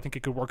to people, I think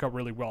it could work out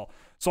really well.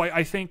 So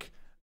I think,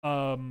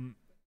 and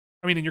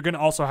you're going to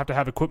also have to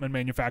have equipment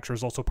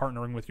manufacturers also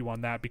partnering with you on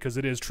that, because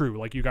it is true,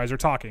 like you guys are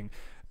talking,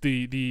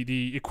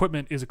 the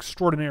equipment is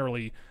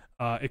extraordinarily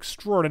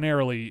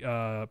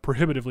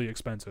prohibitively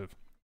expensive.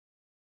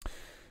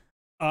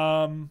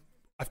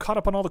 I've caught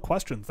up on all the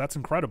questions. That's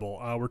incredible.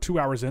 We're 2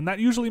 hours in. That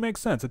usually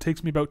makes sense. It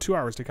takes me about 2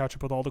 hours to catch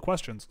up with all the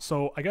questions.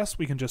 So I guess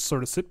we can just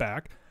sort of sit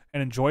back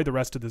and enjoy the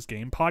rest of this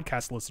game.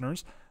 Podcast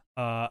listeners,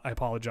 I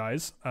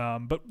apologize.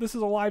 But this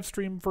is a live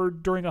stream for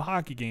during a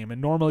hockey game, and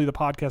normally the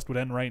podcast would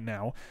end right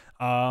now.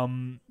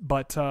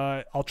 But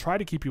I'll try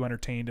to keep you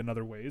entertained in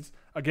other ways.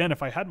 Again,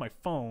 if I had my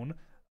phone,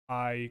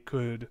 I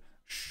could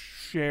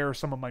share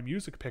some of my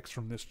music picks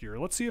from this year.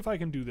 Let's see if I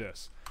can do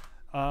this.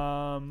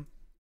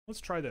 Let's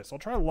try this. I'll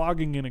try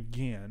logging in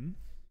again,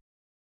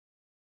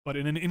 but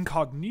in an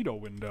incognito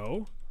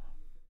window.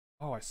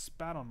 Oh, I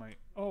spat on my...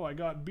 Oh, I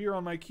got beer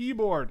on my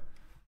keyboard.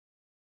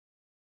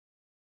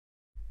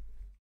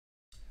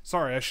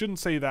 Sorry, I shouldn't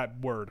say that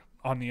word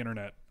on the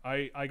internet.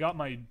 I got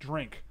my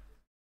drink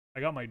I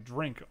got my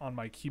drink on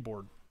my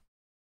keyboard.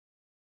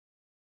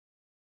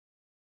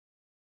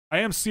 I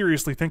am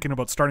seriously thinking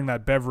about starting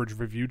that beverage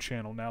review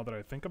channel now that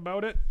I think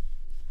about it.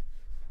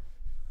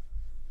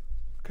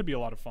 Could be a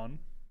lot of fun.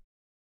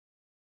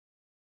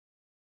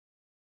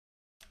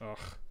 Ugh.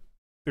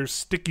 There's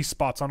sticky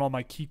spots on all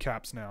my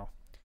keycaps now.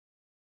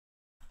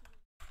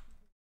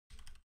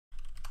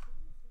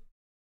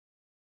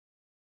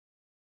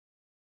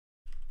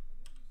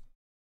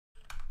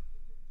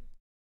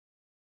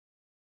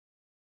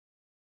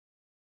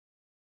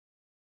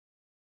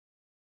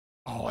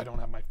 Oh, I don't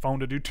have my phone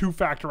to do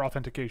two-factor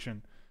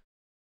authentication.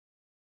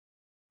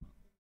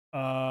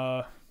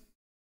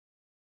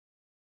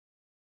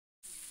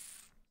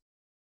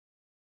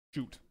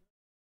 Shoot.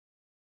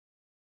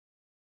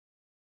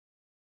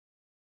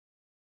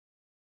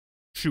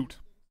 Shoot.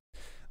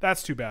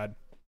 That's too bad.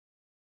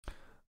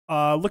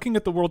 Looking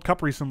at the World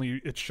Cup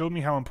recently, it showed me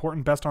how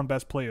important best on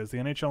best play is. The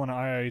NHL and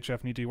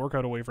IIHF need to work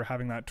out a way for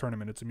having that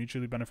tournament. It's a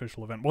mutually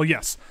beneficial event. Well,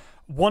 yes,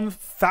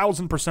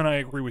 1,000% I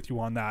agree with you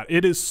on that.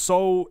 It is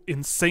so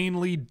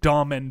insanely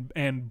dumb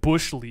and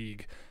bush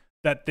league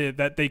that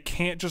they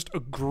can't just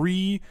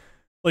agree.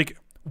 Like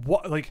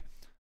what? Like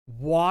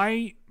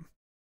why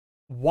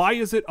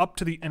is it up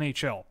to the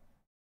NHL?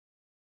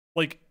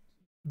 Like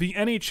the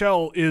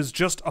NHL is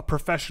just a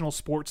professional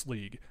sports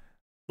league.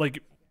 Like,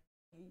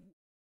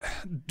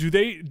 do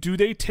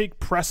they take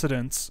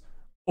precedence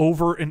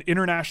over an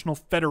international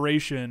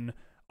federation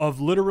of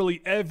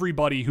literally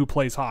everybody who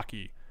plays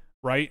hockey,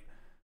 right?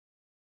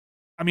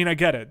 I mean, I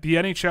get it. The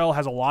NHL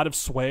has a lot of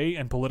sway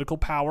and political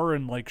power,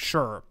 and like,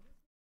 sure.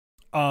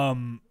 I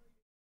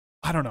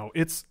don't know.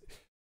 It's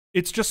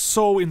just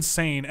so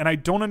insane, and I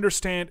don't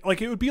understand.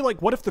 Like, it would be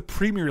like, what if the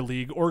Premier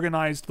League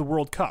organized the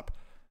World Cup?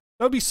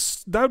 That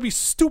would be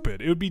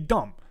stupid. It would be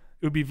dumb.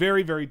 It would be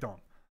very, very dumb.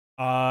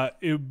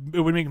 It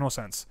would make no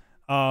sense.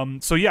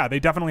 So yeah, they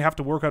definitely have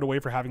to work out a way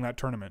for having that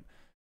tournament.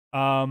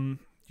 You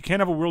can't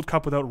have a World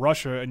Cup without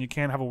Russia, and you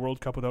can't have a World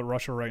Cup without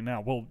Russia right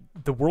now. Well,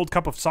 the World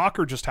Cup of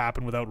soccer just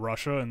happened without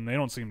Russia, and they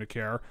don't seem to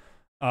care.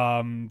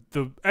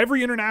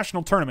 Every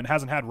international tournament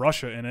hasn't had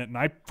Russia in it, and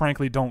I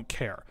frankly don't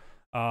care.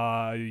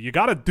 You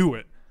gotta do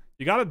it.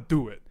 You gotta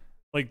do it.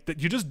 Like,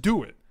 you just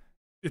do it.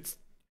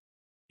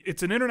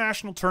 It's an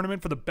international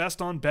tournament for the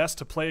best on best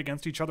to play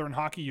against each other in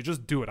hockey. You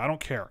just do it. I don't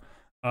care.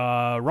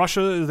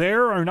 Russia is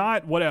there or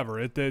not,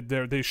 whatever.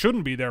 They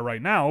shouldn't be there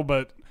right now,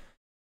 but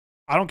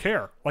I don't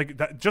care. Like,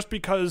 that, just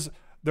because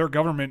their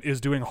government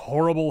is doing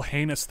horrible,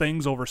 heinous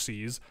things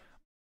overseas,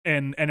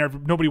 and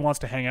nobody wants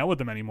to hang out with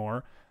them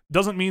anymore,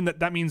 doesn't mean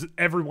that means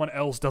everyone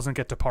else doesn't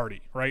get to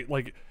party, right?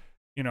 Like,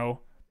 you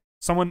know,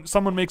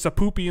 someone makes a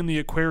poopy in the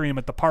aquarium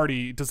at the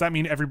party. Does that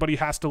mean everybody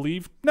has to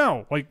leave?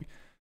 No. Like,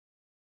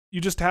 you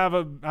just have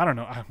I don't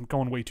know. I'm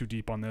going way too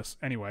deep on this.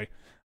 Anyway,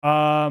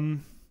 I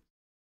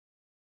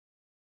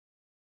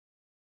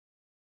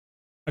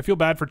feel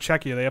bad for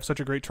Czechia. They have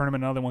such a great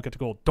tournament now they won't get to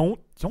go. Don't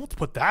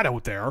put that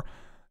out there.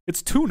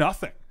 It's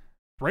 2-0,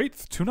 right?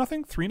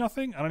 2-0,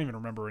 3-0. I don't even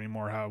remember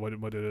anymore what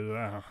it is.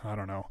 I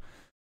don't know.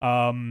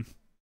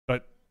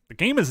 But the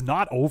game is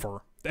not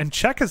over, and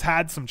Czech has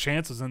had some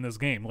chances in this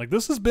game. Like,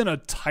 this has been a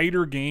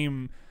tighter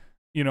game.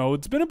 You know,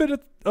 it's been a bit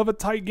of a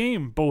tight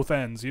game, both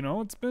ends. You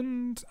know, it's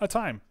been a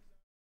time.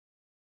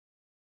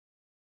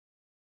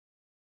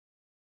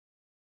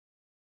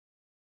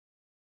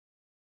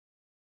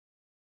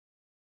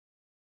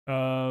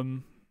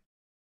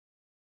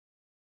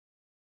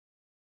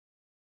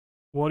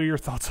 What are your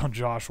thoughts on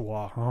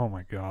Joshua? Oh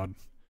my god.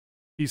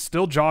 He's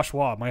still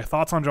Joshua. My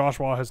thoughts on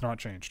Joshua has not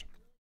changed.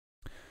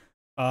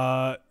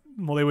 Well,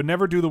 they would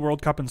never do the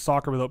World Cup in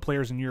soccer without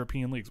players in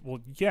European leagues. Well,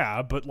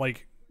 yeah, but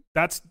like,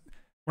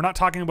 we're not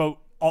talking about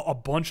a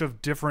bunch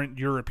of different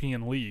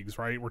European leagues,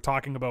 right? We're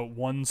talking about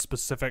one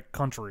specific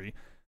country.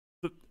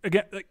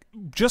 Again, like,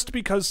 just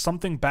because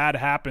something bad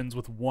happens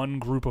with one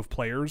group of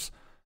players,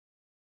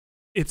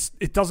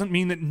 it doesn't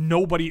mean that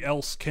nobody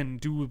else can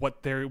do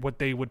what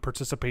they would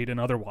participate in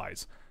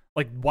otherwise.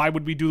 Like, why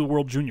would we do the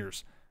World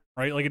Juniors,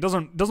 right? Like, it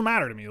doesn't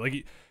matter to me.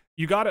 Like,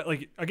 you got it.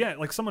 Like, again,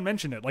 like someone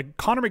mentioned it. Like,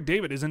 Connor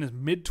McDavid is in his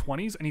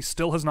mid-20s and he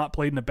still has not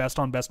played in a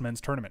best-on-best men's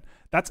tournament.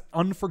 That's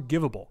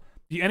unforgivable.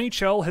 The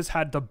NHL has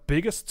had the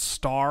biggest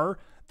star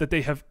that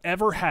they have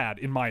ever had,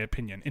 in my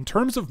opinion, in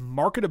terms of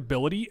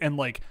marketability and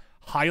like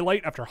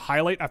highlight after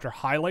highlight after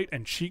highlight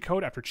and cheat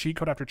code after cheat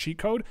code after cheat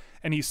code,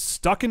 and he's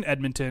stuck in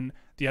Edmonton.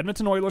 The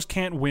Edmonton Oilers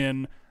can't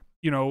win.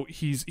 You know,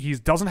 he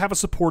doesn't have a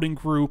supporting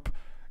group.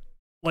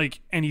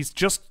 Like, and he's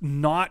just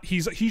not.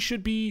 He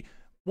should be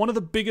one of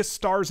the biggest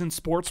stars in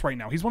sports right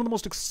now. He's one of the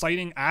most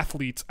exciting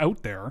athletes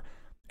out there,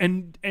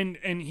 and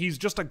he's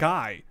just a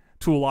guy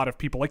to a lot of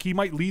people. Like, he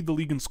might lead the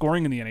league in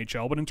scoring in the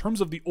NHL, but in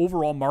terms of the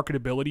overall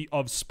marketability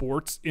of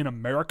sports in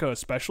America,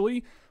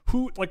 especially,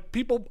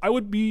 I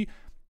would be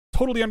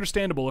totally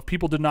understandable if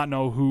people did not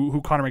know who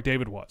Connor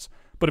McDavid was.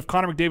 But if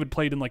Connor McDavid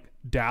played in like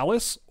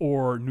Dallas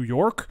or New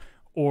York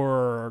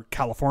or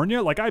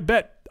California, like, I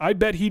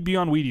bet he'd be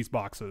on Wheaties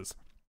boxes.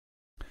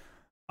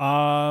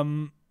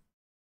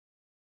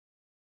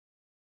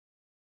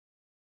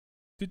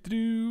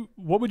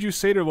 What would you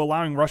say to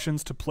allowing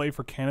Russians to play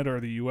for Canada or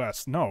the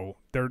U.S.? No,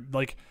 they're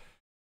like,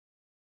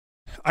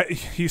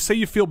 you say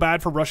you feel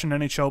bad for Russian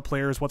NHL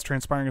players. What's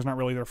transpiring is not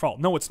really their fault.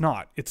 No, it's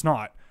not. It's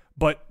not.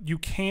 But you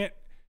can't.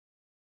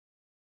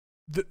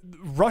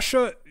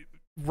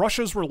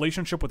 Russia's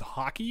relationship with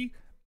hockey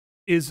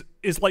is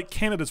like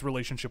Canada's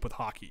relationship with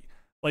hockey.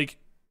 Like,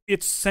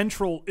 it's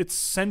central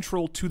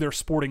to their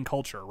sporting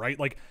culture, right?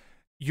 Like,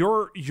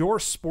 your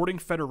sporting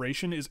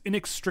federation is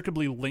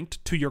inextricably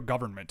linked to your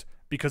government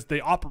because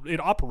it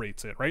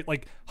operates it, right?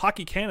 Like,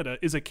 Hockey Canada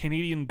is a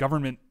Canadian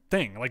government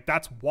thing. Like,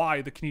 that's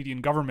why the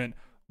Canadian government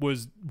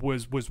was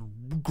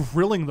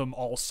grilling them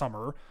all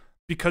summer,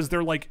 because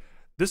they're like,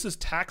 this is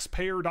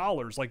taxpayer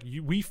dollars. Like,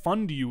 we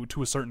fund you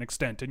to a certain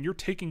extent, and you're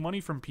taking money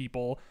from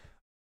people,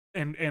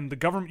 and the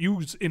government,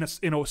 you in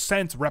a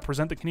sense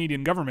represent the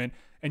Canadian government,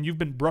 and you've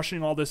been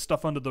brushing all this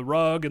stuff under the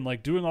rug and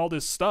like doing all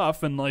this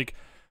stuff, and like,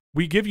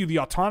 we give you the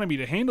autonomy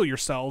to handle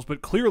yourselves,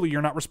 but clearly you're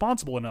not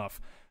responsible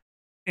enough.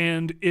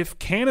 And if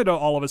Canada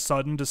all of a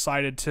sudden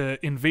decided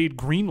to invade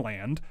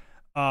Greenland,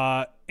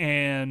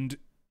 and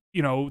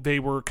they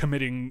were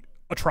committing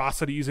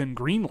atrocities in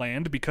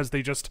Greenland because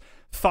they just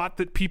thought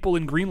that people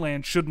in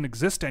Greenland shouldn't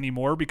exist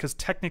anymore, because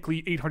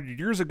technically 800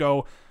 years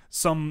ago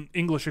some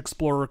English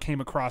explorer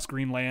came across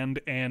Greenland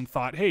and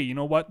thought, hey, you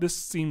know what, this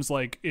seems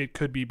like it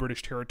could be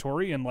British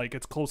territory, and like,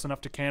 it's close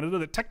enough to Canada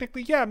that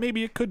technically, yeah,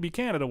 maybe it could be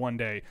Canada one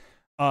day.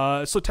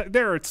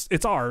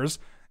 It's ours,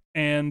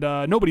 and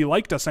nobody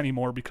liked us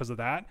anymore because of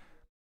that.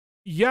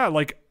 Yeah,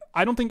 like,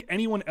 I don't think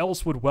anyone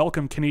else would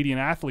welcome Canadian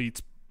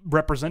athletes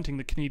representing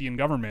the Canadian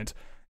government.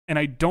 And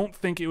I don't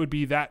think it would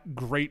be that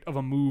great of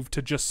a move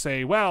to just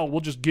say, well,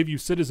 we'll just give you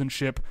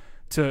citizenship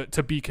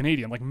to be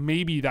Canadian. Like,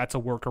 maybe that's a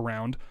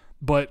workaround,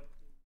 but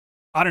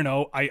I don't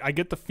know. I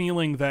get the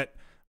feeling that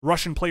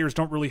Russian players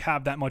don't really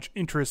have that much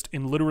interest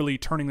in literally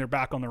turning their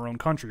back on their own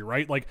country,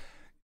 right? Like,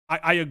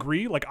 I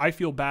agree. Like, I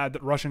feel bad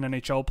that Russian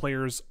NHL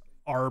players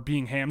are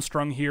being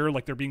hamstrung here.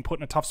 Like, they're being put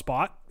in a tough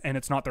spot, and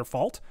it's not their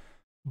fault.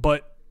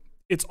 But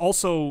it's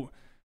also,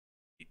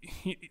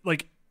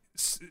 like,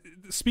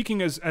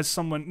 speaking as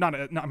someone,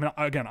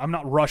 I'm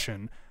not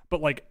Russian,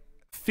 but like,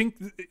 think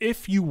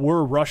if you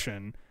were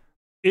Russian,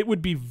 it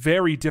would be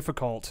very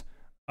difficult.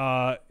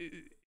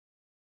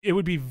 It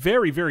would be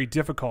very, very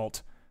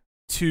difficult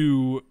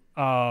to,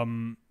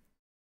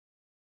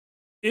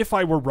 if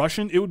I were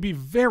Russian, it would be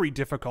very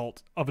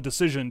difficult of a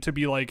decision to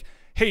be like,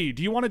 hey,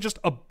 do you want to just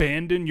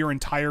abandon your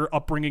entire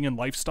upbringing and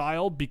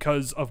lifestyle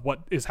because of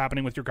what is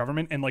happening with your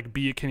government and like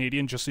be a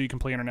Canadian just so you can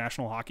play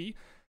international hockey?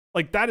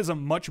 Like, that is a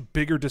much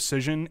bigger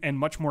decision and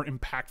much more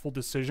impactful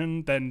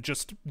decision than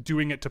just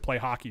doing it to play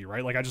hockey,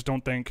 right? Like, I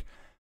don't think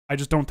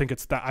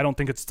it's that. I don't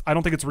think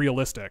it's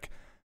realistic.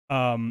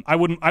 I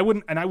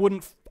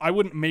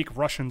wouldn't make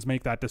Russians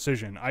make that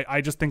decision. I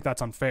just think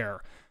that's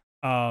unfair.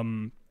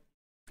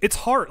 It's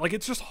hard. Like,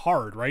 it's just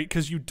hard, right?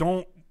 Because you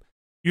don't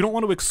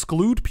want to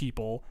exclude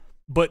people,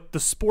 but the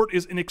sport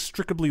is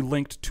inextricably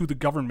linked to the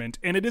government,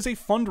 and it is a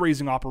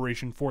fundraising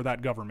operation for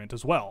that government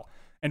as well.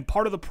 And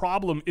part of the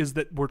problem is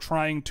that we're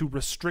trying to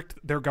restrict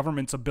their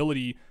government's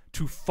ability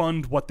to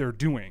fund what they're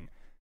doing.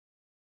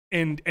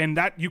 And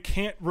that you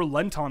can't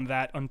relent on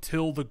that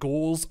until the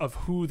goals of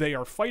who they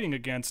are fighting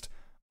against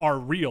are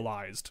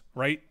realized,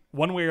 right?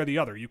 One way or the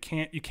other. You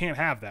can't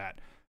have that.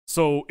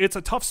 So it's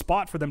a tough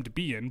spot for them to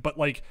be in, but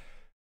like,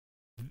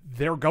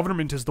 their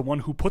government is the one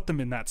who put them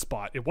in that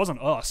spot. It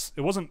wasn't us.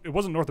 It wasn't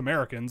North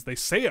Americans. They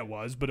say it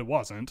was, but it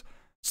wasn't.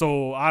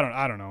 So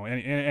I don't know.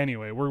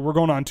 Anyway, we're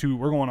going on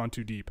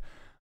too deep.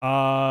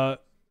 Do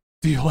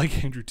you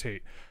like Andrew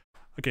Tate?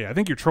 Okay, I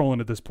think you're trolling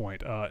at this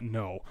point.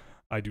 No,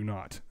 I do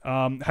not.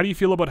 How do you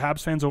feel about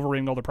Habs fans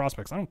overrating all their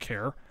prospects? I don't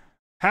care.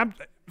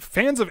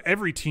 Fans of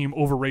every team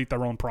overrate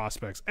their own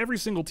prospects. Every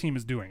single team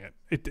is doing it.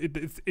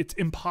 It's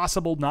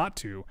impossible not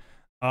to.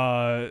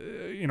 I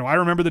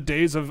remember the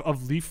days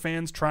of Leaf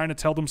fans trying to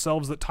tell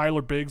themselves that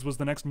Tyler Biggs was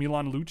the next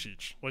Milan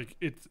Lucic. Like,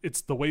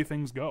 it's the way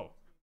things go.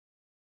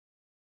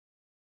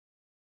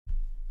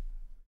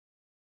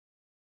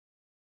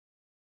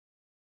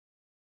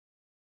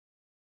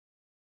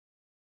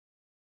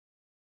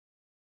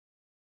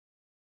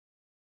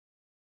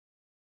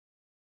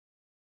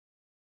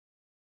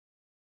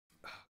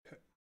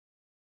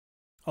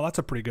 Oh, that's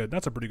a pretty good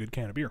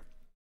can of beer.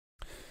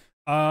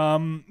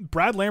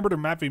 Brad Lambert or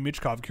Matvey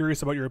Michkov,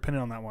 curious about your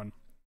opinion on that one.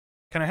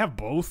 Can I have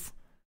both?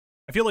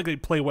 I feel like they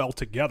play well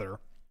together.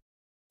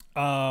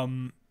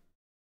 I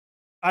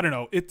don't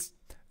know.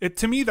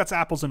 To me, that's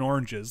apples and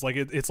oranges. Like,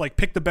 it's like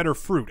pick the better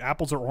fruit,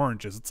 apples or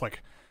oranges. It's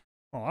like,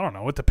 well, I don't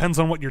know. It depends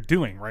on what you're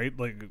doing, right?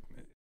 Like,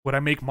 would I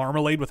make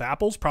marmalade with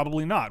apples?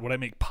 Probably not. Would I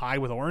make pie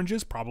with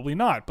oranges? Probably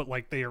not. But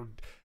like, they are,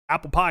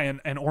 apple pie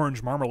and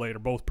orange marmalade are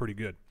both pretty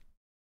good.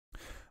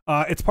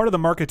 It's part of the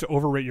market to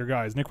overrate your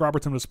guys. Nick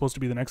Robertson was supposed to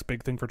be the next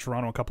big thing for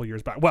Toronto a couple of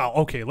years back. Well,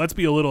 okay, let's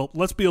be a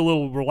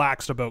little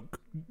relaxed about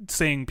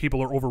saying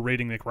people are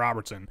overrating Nick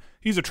Robertson.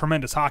 He's a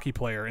tremendous hockey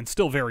player and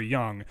still very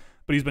young,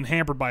 but he's been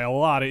hampered by a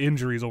lot of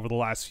injuries over the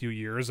last few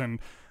years, and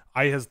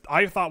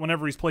I thought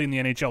whenever he's played in the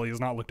NHL, he has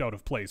not looked out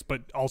of place.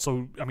 But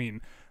also, I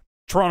mean,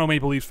 Toronto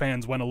Maple Leafs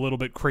fans went a little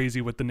bit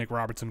crazy with the Nick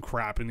Robertson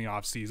crap in the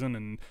offseason.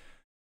 And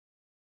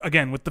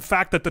again, with the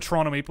fact that the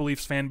Toronto Maple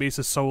Leafs fan base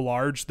is so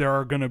large, there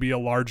are going to be a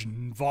large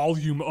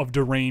volume of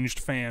deranged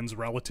fans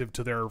relative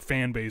to their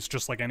fan base,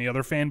 just like any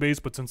other fan base.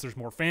 But since there's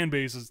more fan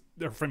bases,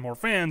 there are more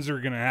fans,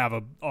 you're going to have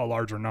a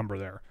larger number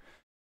there.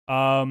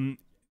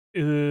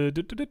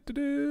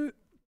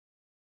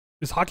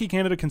 Is Hockey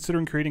Canada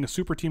considering creating a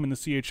super team in the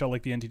CHL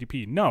like the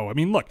NTDP? No. I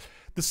mean, look,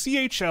 the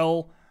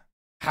CHL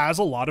has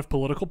a lot of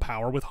political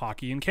power with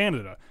hockey in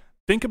Canada.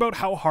 Think about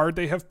how hard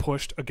they have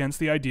pushed against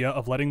the idea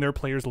of letting their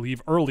players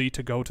leave early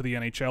to go to the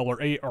NHL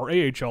or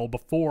AHL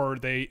before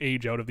they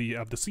age out of the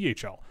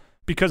CHL,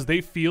 because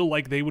they feel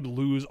like they would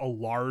lose a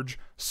large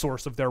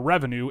source of their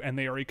revenue, and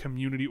they are a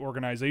community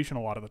organization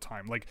a lot of the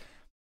time. Like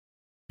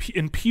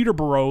in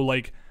Peterborough,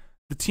 like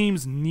the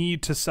teams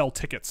need to sell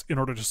tickets in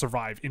order to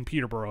survive in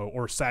Peterborough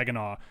or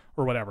Saginaw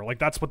or whatever. Like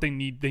that's what they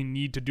need. They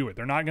need to do it.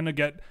 They're not going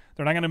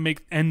to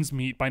make ends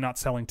meet by not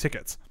selling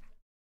tickets.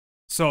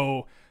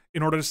 So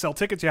in order to sell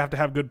tickets, you have to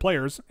have good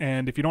players.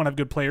 And if you don't have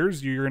good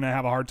players, you're going to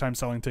have a hard time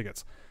selling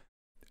tickets.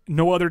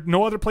 No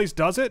other place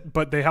does it,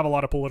 but they have a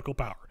lot of political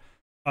power.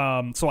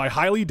 So I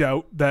highly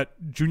doubt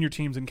that junior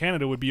teams in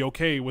Canada would be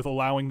okay with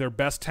allowing their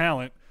best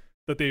talent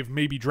that they've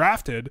maybe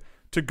drafted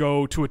to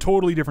go to a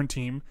totally different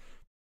team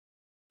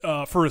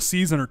for a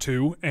season or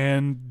two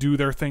and do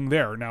their thing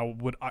there. Now,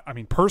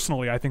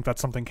 personally, I think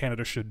that's something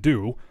Canada should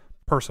do.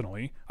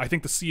 Personally, I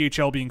think the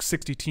CHL being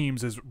 60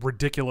 teams is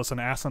ridiculous and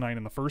asinine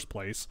in the first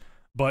place,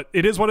 but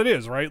it is what it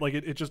is, right? Like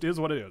it just is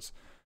what it is.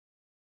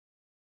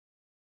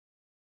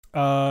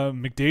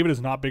 McDavid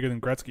is not bigger than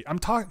Gretzky.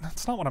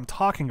 That's not what I'm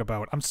talking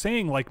about. I'm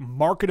saying like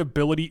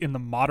marketability in the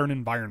modern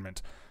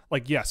environment.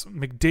 Like, yes,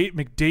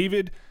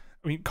 McDavid,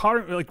 I mean,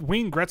 like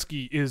Wayne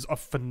Gretzky is a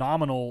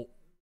phenomenal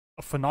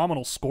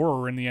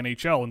scorer in the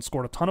NHL and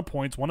scored a ton of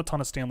points, won a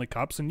ton of Stanley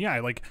Cups, and yeah,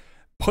 like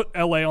put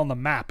LA on the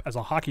map as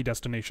a hockey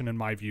destination in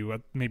my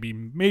view.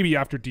 Maybe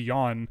after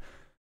Dion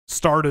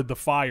started the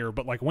fire,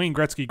 but like Wayne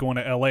Gretzky going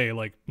to LA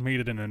like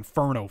made it an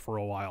inferno for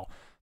a while.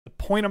 The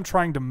point I'm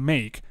trying to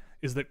make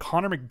is that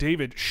Connor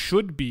McDavid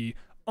should be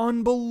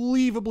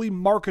unbelievably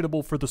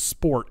marketable for the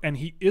sport, and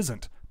he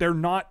isn't. They're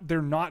not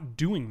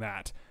doing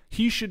that.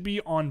 He should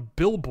be on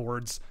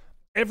billboards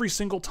every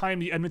single time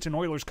the Edmonton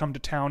Oilers come to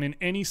town in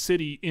any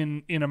city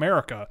in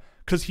America,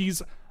 because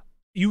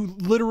you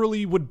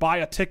literally would buy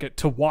a ticket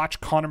to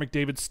watch Connor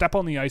McDavid step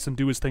on the ice and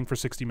do his thing for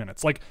 60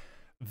 minutes. Like,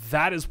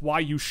 that is why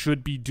you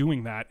should be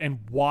doing that, and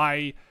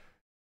why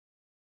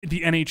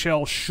the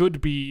NHL should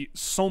be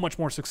so much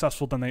more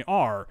successful than they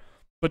are.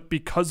 But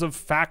because of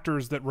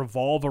factors that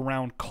revolve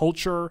around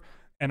culture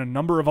and a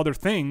number of other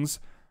things,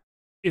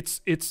 it's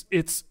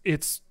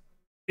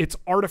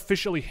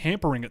artificially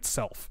hampering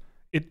itself.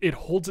 It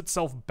holds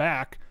itself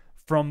back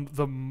from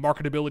the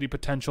marketability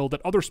potential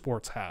that other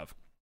sports have.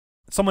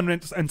 Someone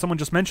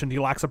just mentioned he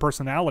lacks a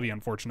personality,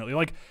 unfortunately.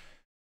 Like,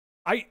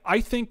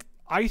 I think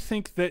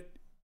that,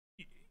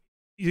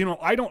 you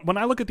know, when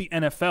I look at the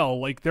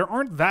NFL, like there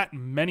aren't that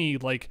many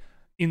like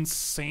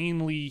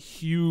insanely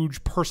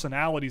huge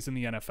personalities in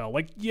the NFL.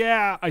 Like,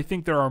 yeah, I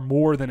think there are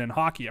more than in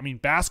hockey. I mean,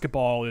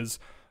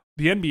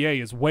 the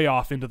NBA is way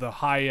off into the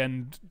high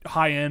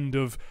end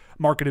of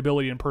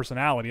marketability and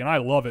personality, and I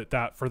love it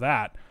for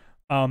that.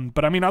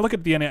 But I mean, I look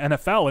at the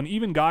NFL, and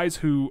even guys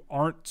who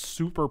aren't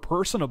super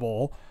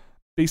personable,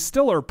 they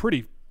still are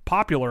pretty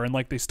popular, and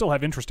like they still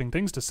have interesting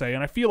things to say.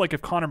 And I feel like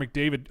if Connor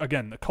McDavid,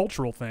 again, the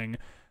cultural thing,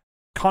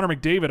 Connor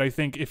McDavid, I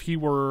think if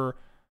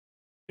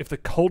the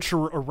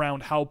culture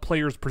around how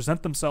players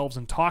present themselves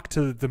and talk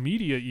to the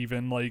media,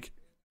 even like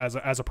as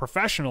a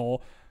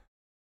professional,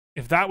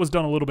 if that was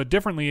done a little bit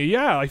differently,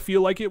 yeah, I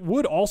feel like it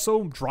would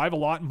also drive a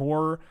lot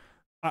more.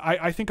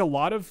 I think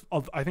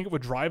it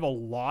would drive a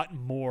lot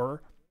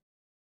more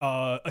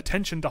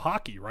attention to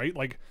hockey, right?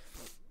 Like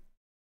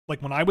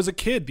when I was a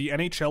kid, the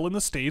NHL in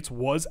the States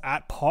was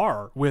at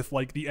par with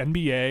like the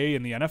NBA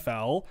and the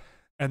NFL,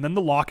 and then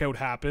the lockout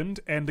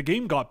happened and the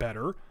game got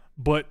better,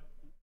 but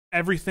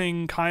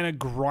everything kind of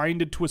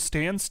grinded to a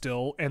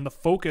standstill, and the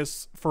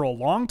focus for a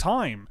long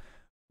time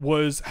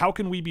was how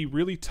can we be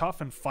really tough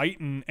and fight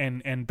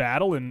and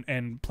battle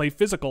and play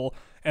physical.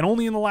 And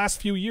only in the last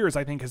few years,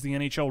 I think, has the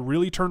NHL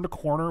really turned a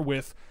corner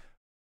with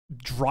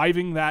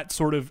driving that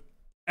sort of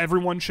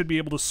everyone should be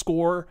able to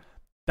score.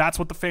 That's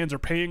what the fans are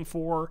paying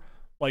for.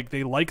 Like,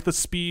 they like the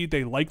speed,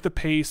 they like the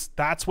pace.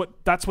 That's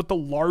what the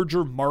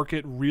larger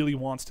market really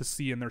wants to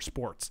see in their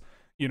sports.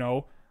 You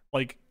know,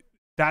 like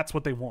that's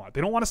what they want.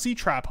 They don't want to see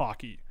trap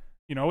hockey.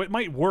 You know, it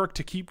might work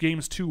to keep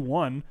games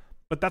 2-1,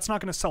 but that's not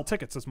going to sell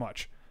tickets as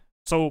much.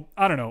 So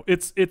I don't know.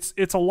 It's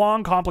a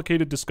long,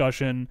 complicated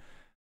discussion.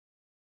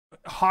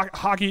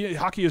 Hockey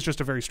is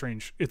just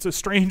a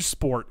strange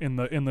sport in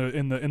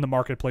the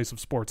marketplace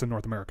of sports in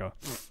North America.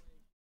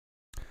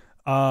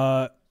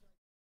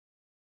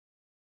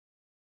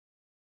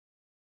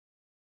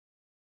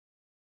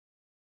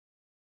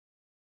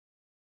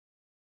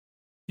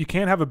 You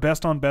can't have a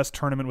best-on-best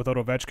tournament without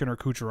Ovechkin or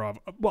Kucherov.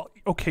 Well,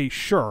 okay,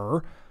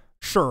 sure,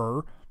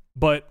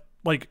 but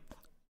like,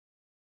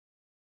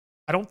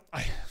 I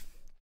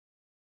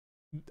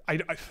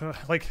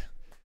like,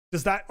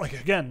 does that, like,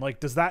 again, like,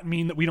 does that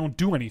mean that we don't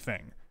do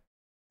anything?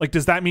 Like,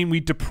 does that mean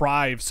we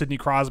deprive Sidney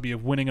Crosby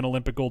of winning an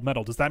Olympic gold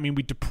medal? Does that mean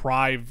we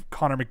deprive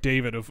Connor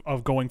McDavid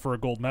of going for a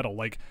gold medal?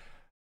 Like,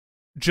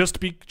 just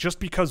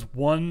because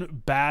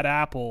one bad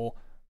apple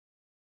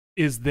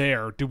is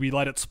there, do we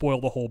let it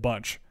spoil the whole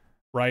bunch,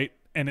 right?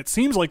 And it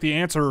seems like the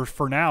answer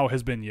for now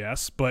has been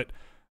yes, but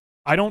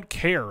I don't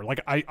care. Like,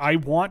 I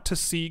want to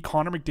see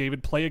Connor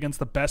McDavid play against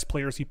the best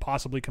players he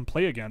possibly can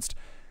play against.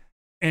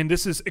 And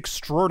this is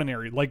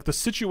extraordinary. Like, the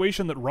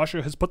situation that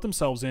Russia has put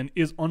themselves in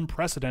is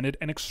unprecedented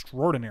and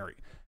extraordinary.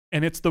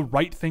 And it's the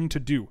right thing to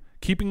do.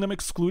 Keeping them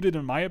excluded,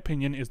 in my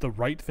opinion, is the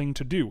right thing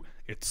to do.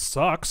 It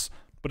sucks,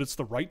 but it's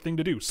the right thing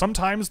to do.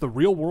 Sometimes the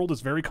real world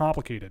is very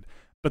complicated.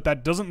 But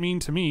that doesn't mean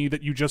to me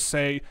that you just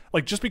say,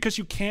 like, just because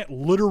you can't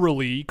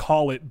literally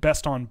call it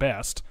best on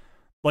best,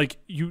 like,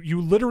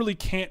 you literally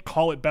can't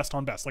call it best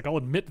on best. Like, I'll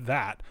admit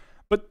that.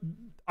 But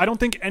I don't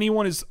think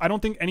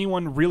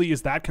anyone really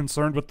is that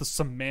concerned with the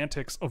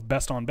semantics of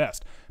best on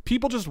best.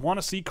 People just want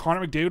to see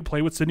Connor McDavid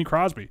play with Sidney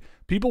Crosby.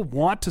 People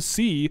want to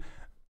see,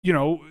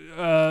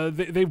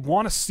 they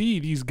want to see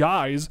these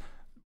guys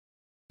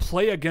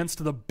play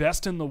against the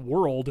best in the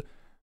world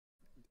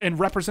and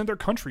represent their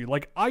country.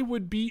 Like, I'm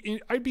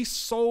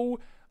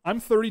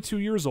 32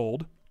 years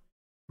old.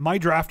 My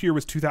draft year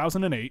was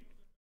 2008.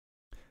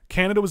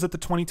 Canada was at the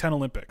 2010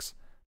 Olympics.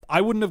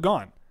 I wouldn't have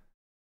gone.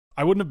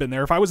 I wouldn't have been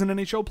there. If I was an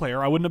NHL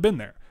player, I wouldn't have been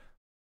there.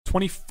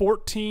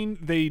 2014,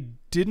 they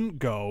didn't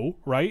go,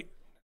 right?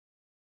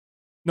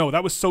 No,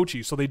 that was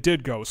Sochi, so they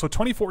did go. So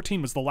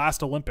 2014 was the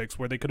last Olympics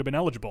where they could have been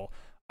eligible.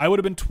 I would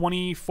have been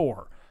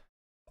 24.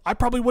 I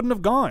probably wouldn't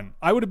have gone.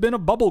 I would have been a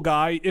bubble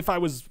guy if I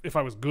was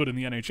good in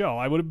the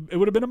NHL. It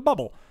would have been a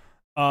bubble.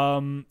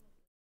 And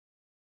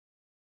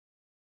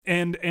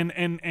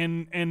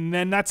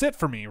then that's it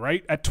for me,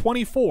 right? At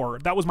 24,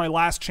 that was my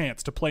last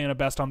chance to play in a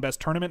best on best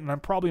tournament, and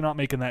I'm probably not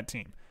making that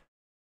team.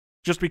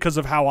 Just because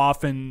of how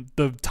often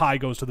the tie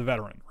goes to the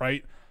veteran,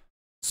 right?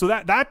 So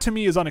that to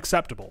me is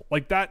unacceptable.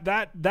 Like, that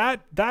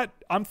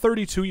I'm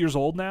 32 years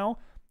old now,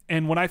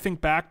 and when I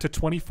think back to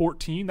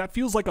 2014, that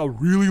feels like a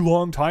really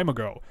long time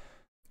ago.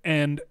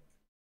 And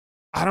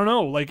I don't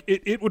know, like,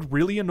 it would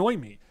really annoy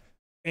me.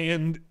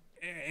 And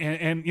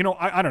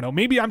I don't know,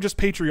 maybe I'm just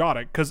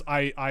patriotic because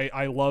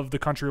I love the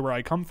country where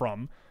I come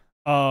from.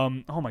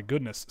 Oh my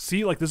goodness.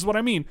 See, like, this is what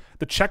I mean.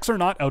 The Czechs are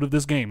not out of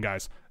this game,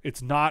 guys.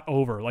 It's not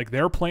over. Like,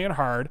 they're playing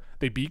hard.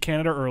 They beat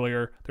Canada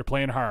earlier. They're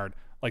playing hard.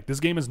 Like, this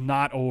game is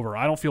not over.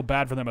 I don't feel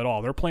bad for them at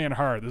all. They're playing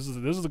hard. This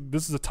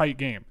is a tight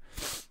game.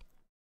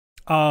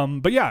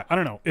 But yeah, I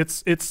don't know.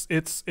 It's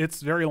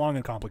very long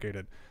and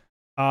complicated.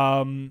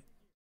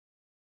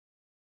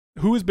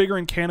 Who is bigger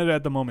in Canada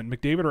at the moment,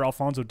 McDavid or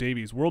Alphonso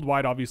Davies?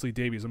 Worldwide, obviously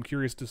Davies. I'm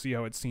curious to see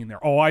how it's seen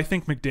there. Oh, I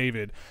think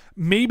McDavid.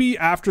 Maybe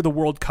after the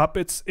World Cup,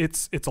 it's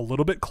a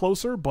little bit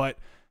closer, but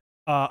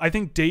I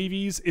think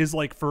Davies is,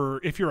 like, for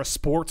if you're a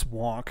sports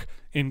wonk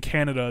in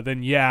Canada,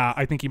 then yeah,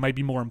 I think he might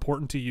be more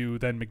important to you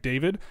than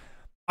McDavid.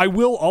 I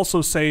will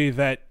also say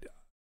that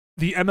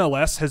the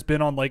MLS has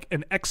been on, like,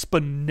 an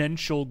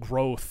exponential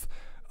growth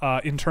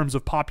in terms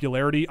of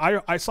popularity.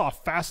 I saw a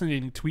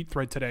fascinating tweet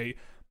thread today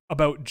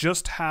about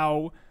just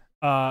how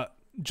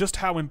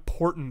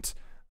important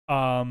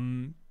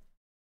David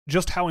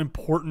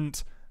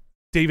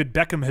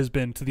Beckham has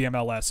been to the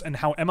MLS, and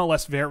how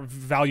MLS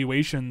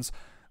valuations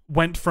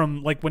went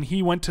from, like, when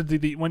he went into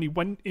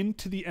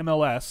the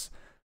MLS,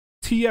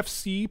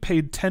 TFC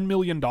paid $10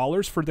 million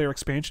for their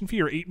expansion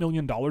fee, or $8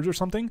 million or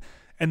something,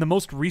 and the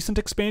most recent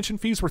expansion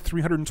fees were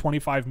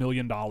 $325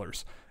 million.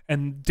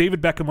 And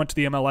David Beckham went to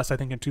the MLS, I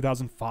think, in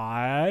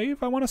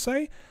 2005, I want to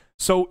say.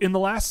 So in the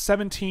last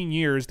 17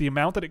 years, the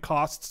amount that it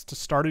costs to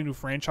start a new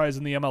franchise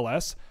in the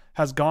MLS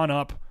has gone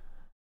up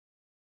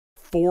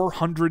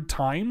 400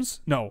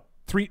 times. What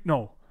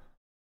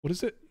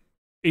is it?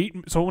 8.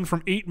 So it went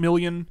from 8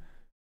 million.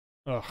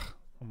 Oh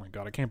my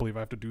God, I can't believe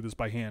I have to do this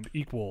by hand.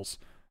 Equals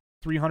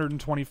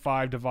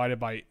 325 divided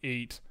by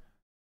 8.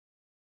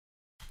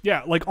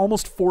 Yeah, like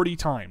almost 40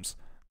 times.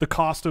 The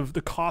cost of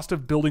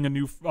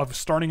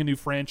starting a new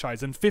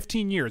franchise in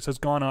 15 years has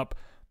gone up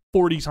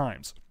 40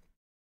 times.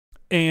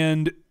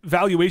 And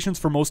valuations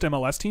for most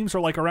MLS teams are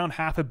like around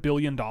 $500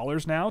 million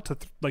now to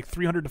like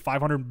 $300 to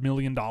 $500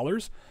 million.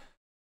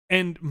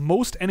 And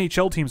most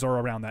NHL teams are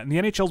around that. And the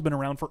NHL's been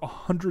around for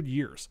 100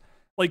 years.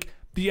 Like,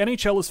 the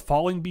NHL is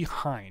falling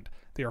behind.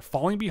 They are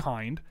falling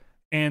behind.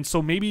 And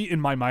so maybe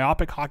in my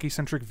myopic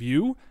hockey-centric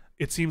view,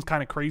 it seems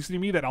kind of crazy to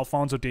me that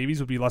Alphonso Davies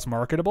would be less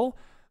marketable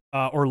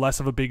or less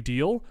of a big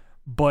deal.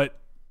 But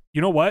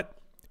you know what?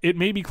 It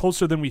may be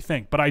closer than we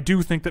think, but I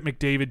do think that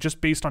McDavid,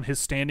 just based on his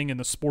standing in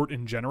the sport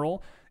in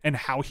general and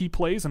how he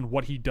plays and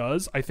what he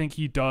does, I think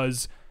he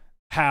does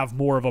have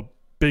more of a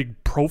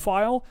big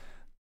profile.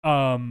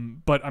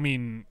 But I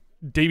mean,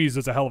 Davies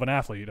is a hell of an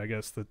athlete. I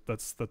guess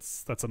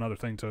that's another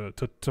thing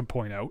to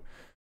point out.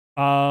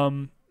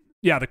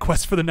 Yeah, the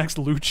quest for the next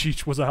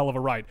Lucic was a hell of a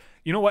ride.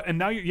 You know what? And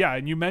now,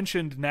 and you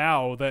mentioned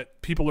now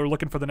that people are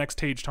looking for the next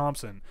Tage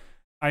Thompson.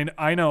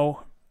 I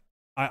know.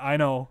 I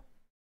know.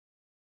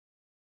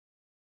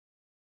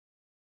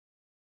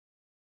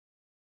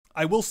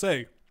 I will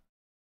say,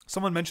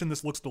 someone mentioned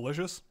this looks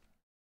delicious.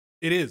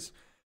 It is.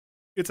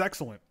 It's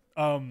excellent.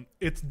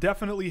 It's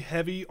definitely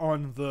heavy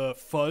on the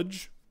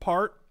fudge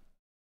part,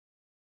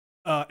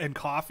 and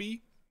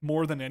coffee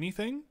more than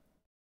anything.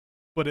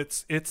 But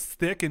it's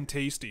thick and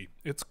tasty.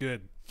 It's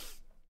good.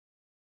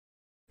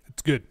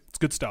 It's good. It's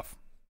good stuff.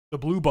 The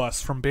Blue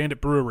Bus from Bandit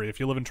Brewery, if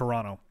you live in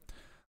Toronto.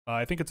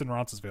 I think it's in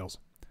Roncesvalles.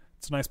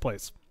 It's a nice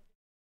place.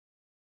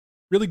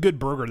 Really good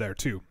burger there,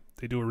 too.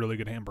 They do a really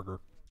good hamburger.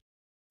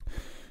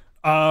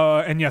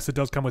 And yes, it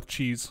does come with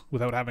cheese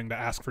without having to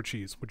ask for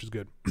cheese, which is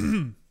good.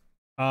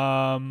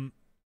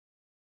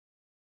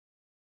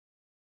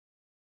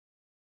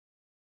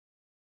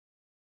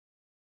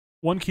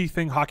 One key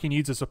thing hockey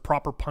needs is a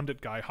proper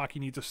pundit guy. Hockey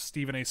needs a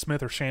Stephen A.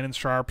 Smith or Shannon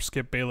Sharp,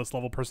 Skip Bayless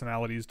level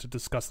personalities to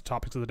discuss the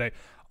topics of the day.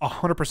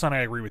 100% I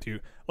agree with you.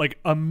 Like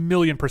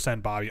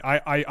 1,000,000%, Bobby. I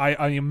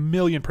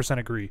 1,000,000%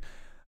 agree.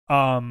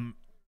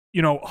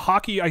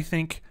 Hockey, I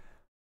think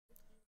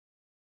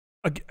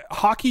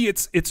hockey,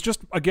 it's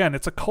just, again,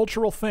 it's a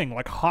cultural thing.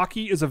 Like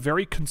hockey is a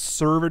very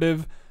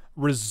conservative,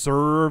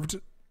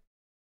 reserved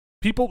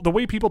the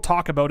way people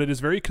talk about it is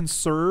very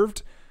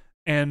conserved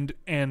and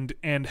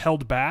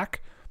held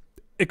back.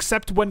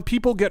 Except when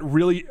people get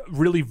really,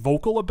 really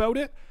vocal about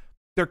it,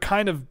 they're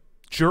kind of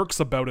jerks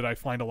about it. I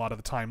find a lot of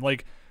the time, I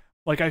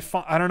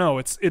don't know.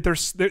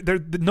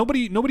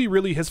 Nobody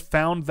really has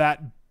found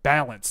that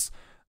balance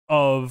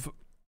of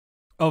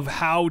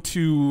how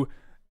to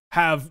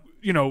have,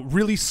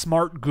 really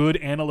smart, good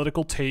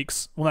analytical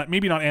takes. Well,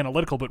 maybe not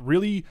analytical, but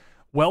really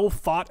well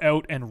thought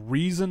out and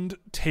reasoned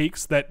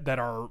takes that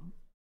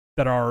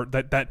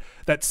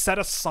set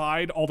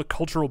aside all the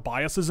cultural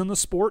biases in the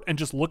sport and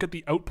just look at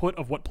the output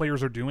of what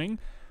players are doing.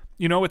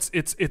 It's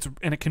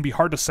and it can be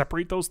hard to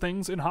separate those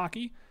things in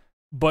hockey,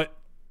 but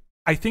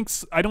I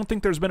don't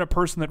think there's been a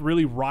person that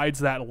really rides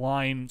that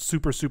line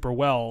super, super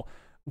well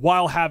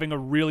while having a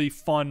really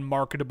fun,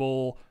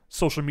 marketable,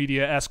 social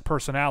media-esque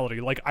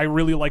personality. Like I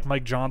really like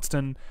Mike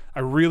Johnston. I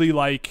really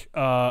like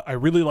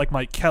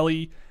Mike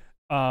Kelly.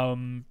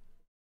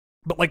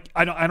 But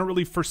I don't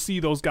really foresee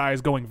those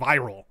guys going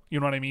viral. You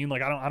know what I mean?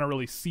 Like I don't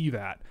really see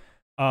that.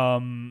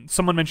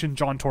 Someone mentioned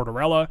John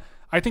Tortorella.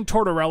 I think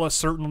Tortorella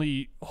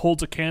certainly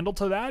holds a candle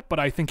to that, but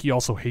I think he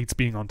also hates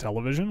being on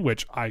television,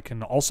 which I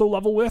can also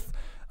level with.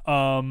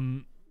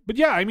 But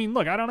yeah, I mean,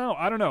 look, I don't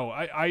know.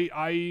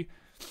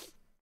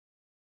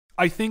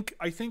 I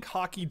think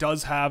hockey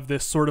does have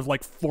this sort of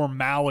like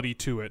formality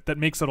to it that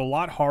makes it a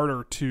lot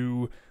harder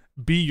to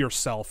be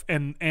yourself.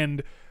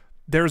 And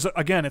there's,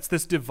 again, it's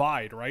this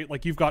divide, right?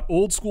 Like you've got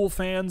old school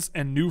fans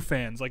and new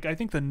fans. Like I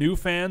think the new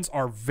fans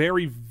are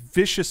very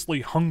viciously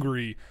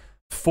hungry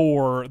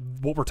for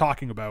what we're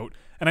talking about.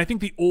 And I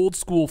think the old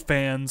school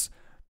fans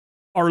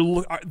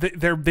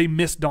they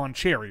miss Don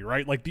Cherry,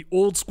 right? Like the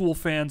old school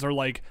fans are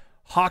like,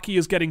 hockey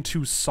is getting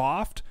too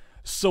soft.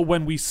 So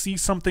when we see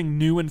something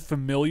new and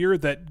familiar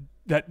that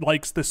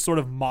likes this sort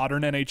of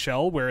modern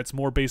NHL where it's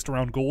more based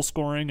around goal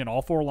scoring and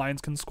all four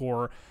lines can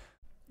score,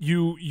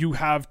 you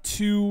have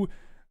two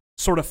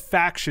sort of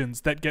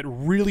factions that get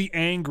really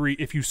angry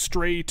if you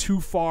stray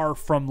too far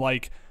from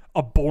like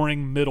a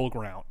boring middle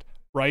ground,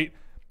 right?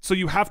 So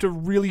you have to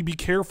really be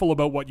careful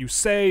about what you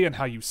say and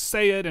how you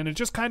say it, and it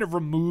just kind of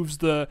removes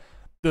the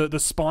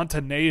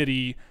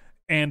spontaneity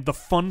and the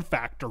fun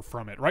factor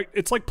from it, right?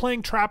 It's like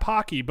playing trap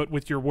hockey but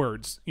with your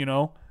words,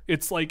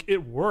 It's like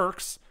it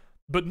works,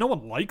 but no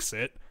one likes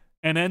it,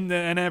 and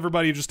then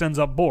everybody just ends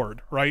up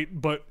bored, right?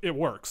 But it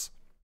works.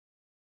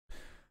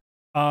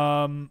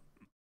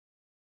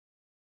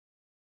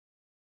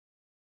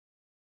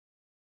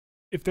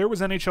 If there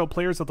was NHL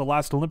players at the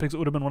last Olympics, it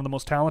would have been one of the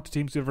most talented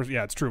teams ever.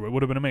 Yeah, it's true. It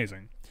would have been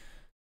amazing.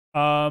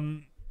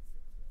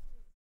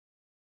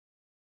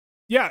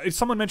 Yeah, if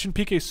someone mentioned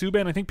PK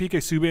Subban, I think PK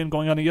Subban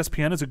going on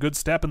ESPN is a good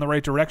step in the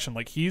right direction.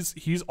 Like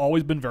he's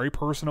always been very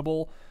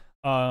personable.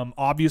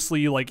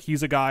 Obviously, like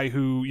he's a guy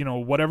who,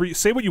 whatever you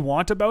say what you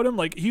want about him,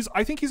 like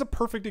I think he's a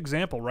perfect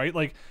example, right?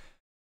 Like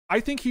I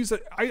think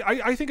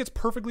I think it's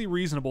perfectly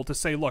reasonable to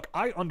say, look,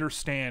 I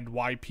understand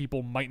why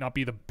people might not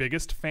be the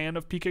biggest fan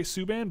of PK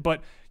Subban,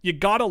 but you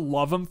gotta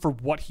love him for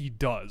what he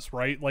does,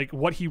 right? Like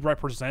what he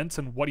represents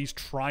and what he's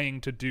trying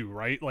to do,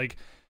 right? Like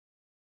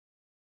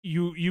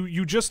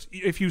you just,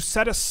 if you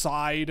set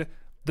aside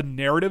the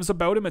narratives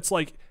about him, it's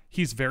like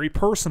he's very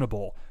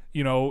personable.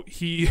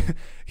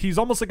 He's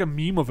almost like a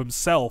meme of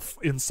himself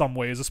in some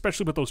ways,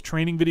 especially with those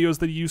training videos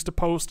that he used to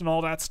post and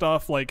all that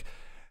stuff. Like,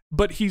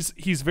 but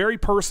he's very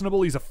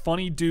personable. He's a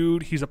funny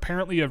dude. He's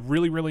apparently a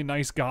really, really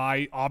nice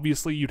guy.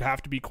 Obviously, you'd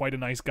have to be quite a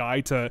nice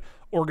guy to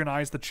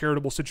organize the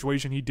charitable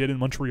situation he did in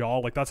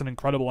Montreal. Like, that's an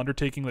incredible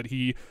undertaking that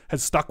he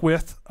has stuck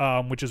with,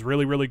 which is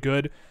really, really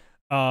good.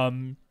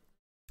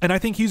 And I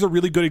think he's a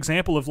really good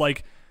example of,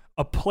 like,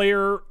 a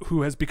player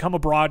who has become a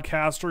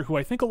broadcaster who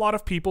I think a lot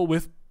of people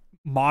with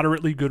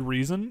moderately good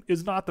reason,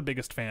 is not the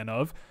biggest fan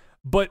of.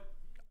 But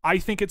I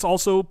think it's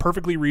also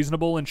perfectly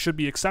reasonable and should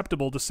be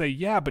acceptable to say,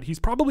 yeah, but he's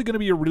probably going to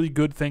be a really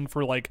good thing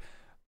for like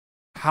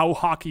how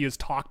hockey is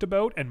talked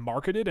about and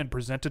marketed and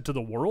presented to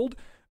the world,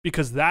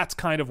 because that's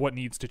kind of what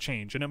needs to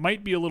change. And it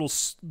might be a little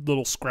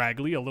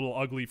scraggly, a little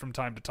ugly from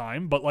time to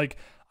time, but like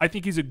I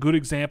think he's a good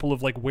example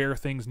of like where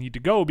things need to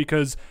go,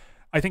 because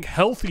I think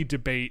healthy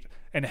debate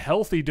and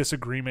healthy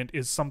disagreement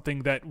is something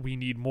that we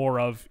need more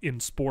of in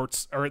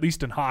sports, or at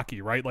least in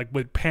hockey, right? Like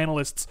with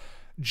panelists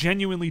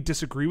genuinely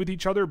disagree with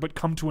each other but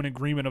come to an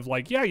agreement of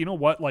like, yeah, you know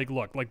what, like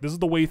look, like this is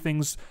the way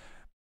things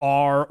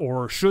are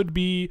or should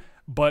be,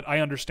 but I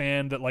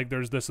understand that like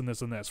there's this and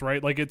this and this,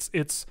 right? Like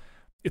it's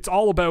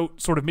all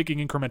about sort of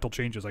making incremental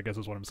changes, I guess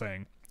is what I'm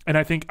saying. And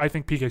I think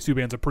PK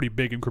Subban's a pretty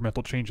big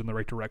incremental change in the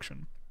right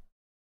direction.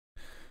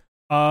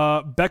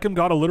 Beckham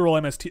got a literal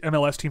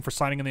MLS team for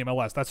signing in the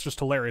MLS. That's just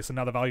hilarious, and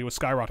now the value is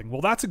skyrocketing.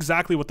 Well, that's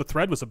exactly what the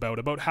thread was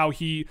about how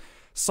he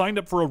signed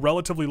up for a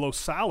relatively low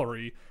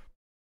salary,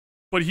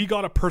 but he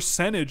got a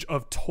percentage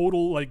of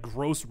total like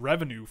gross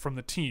revenue from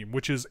the team,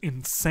 which is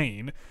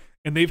insane.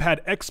 And they've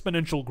had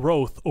exponential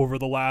growth over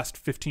the last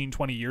 15,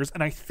 20 years.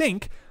 And I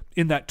think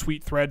in that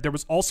tweet thread, there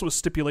was also a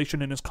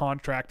stipulation in his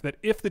contract that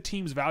if the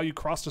team's value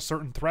crossed a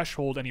certain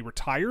threshold and he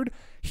retired,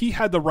 he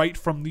had the right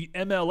from the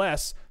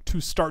MLS to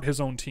start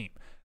his own team.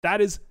 That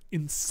is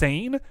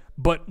insane,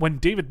 but when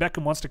David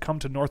Beckham wants to come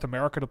to North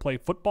America to play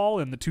football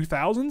in the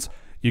 2000s,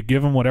 you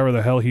give him whatever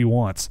the hell he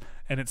wants.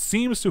 And it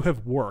seems to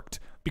have worked,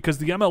 because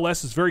the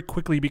MLS is very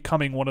quickly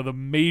becoming one of the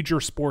major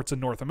sports in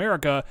North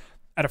America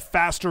at a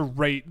faster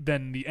rate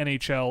than the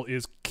NHL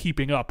is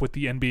keeping up with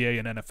the NBA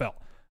and NFL,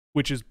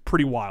 which is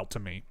pretty wild to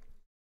me.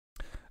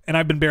 And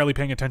I've been barely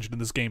paying attention to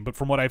this game, but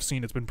from what I've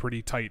seen, it's been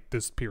pretty tight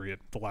this period,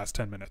 the last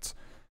 10 minutes.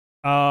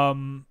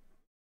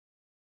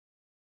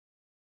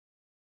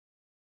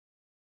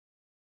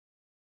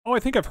 Oh, I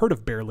think I've heard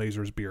of Bear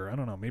Lasers beer. I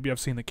don't know. Maybe I've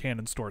seen the can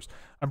in stores.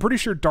 I'm pretty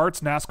sure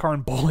darts, NASCAR,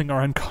 and bowling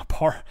are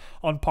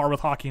on par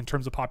with hockey in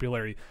terms of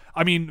popularity.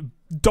 I mean,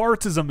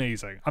 darts is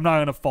amazing. I'm not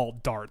going to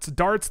fault darts.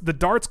 The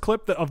darts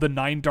clip of the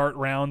 9-dart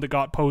round that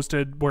got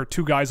posted where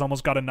two guys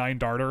almost got a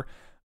 9-darter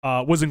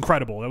was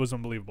incredible. That was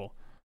unbelievable.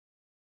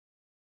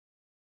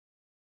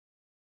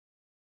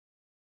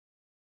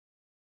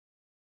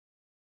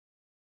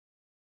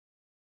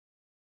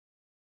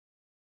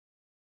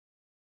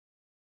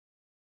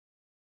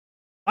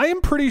 I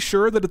am pretty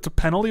sure that it's a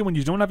penalty when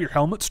you don't have your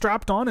helmet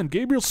strapped on, and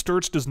Gabriel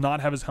Sturz does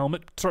not have his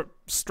helmet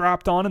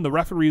strapped on, and the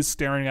referee is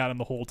staring at him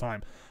the whole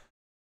time.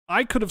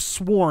 I could have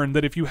sworn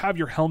that if you have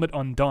your helmet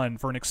undone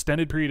for an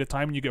extended period of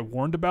time and you get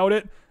warned about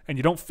it, and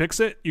you don't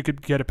fix it, you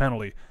could get a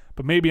penalty.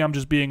 But maybe I'm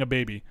just being a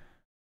baby.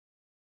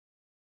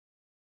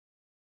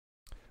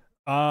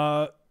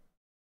 Problem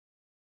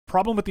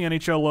with the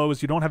NHL, though,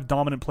 is you don't have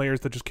dominant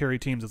players that just carry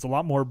teams. It's a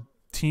lot more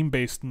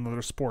team-based than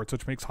other sports,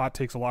 which makes hot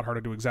takes a lot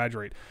harder to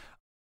exaggerate.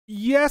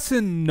 Yes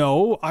and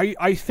no.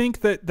 I think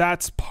that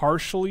that's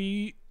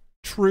partially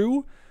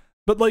true,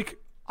 but like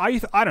I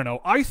don't know.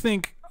 I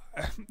think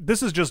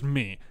this is just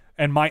me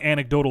and my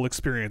anecdotal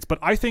experience, but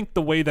I think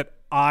the way that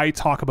I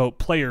talk about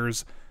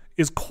players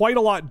is quite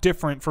a lot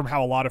different from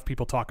how a lot of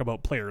people talk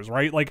about players,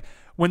 right? Like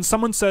when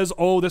someone says,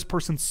 "Oh, this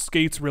person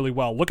skates really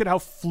well. Look at how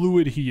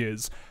fluid he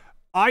is."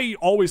 I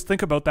always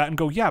think about that and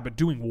go, "Yeah, but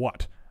doing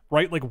what?"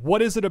 Right? Like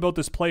what is it about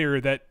this player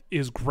that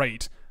is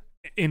great?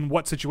 In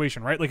what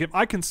situation, right? Like if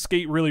I can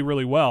skate really,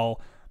 really well,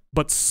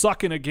 but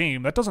suck in a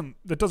game,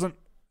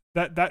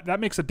 that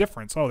makes a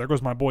difference. Oh, there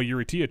goes my boy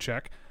Yuri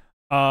Tiacek.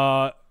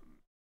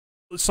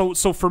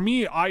 So for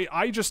me,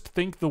 I just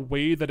think the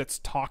way that it's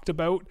talked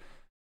about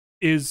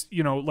is,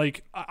 you know,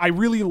 like I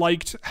really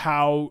liked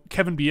how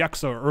Kevin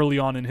Bieksa early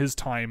on in his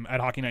time at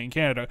Hockey Night in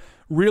Canada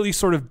really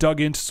sort of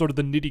dug into sort of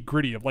the nitty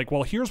gritty of like,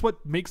 well, here's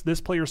what makes this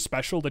player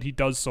special that he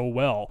does so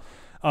well.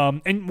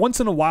 And once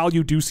in a while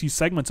you do see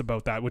segments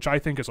about that, which I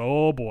think is,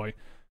 oh boy,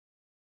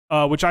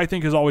 which I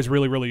think is always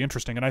really, really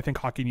interesting. And I think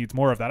hockey needs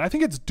more of that. I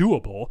think it's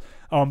doable.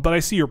 But I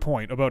see your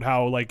point about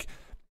how like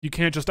you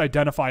can't just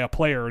identify a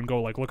player and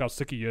go like, look how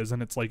sick he is.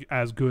 And it's like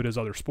as good as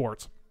other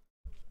sports.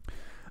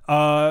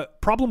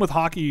 Problem with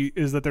hockey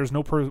is that there's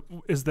no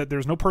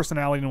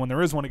personality, and when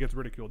there is one, it gets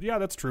ridiculed. Yeah,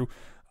 that's true.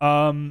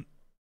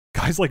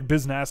 Guys like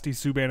Biz Nasty,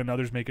 Subban, and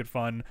others make it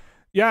fun.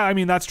 Yeah, I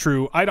mean, that's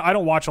true. I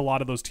don't watch a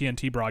lot of those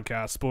TNT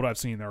broadcasts, but what I've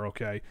seen, they're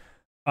okay.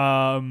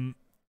 And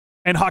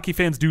hockey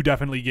fans do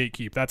definitely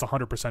gatekeep. That's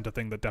 100% a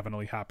thing that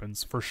definitely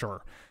happens, for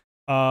sure.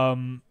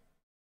 And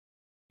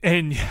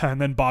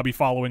then Bobby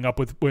following up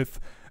with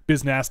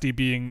Biz Nasty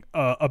being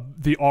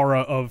the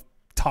aura of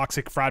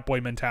toxic frat boy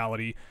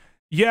mentality.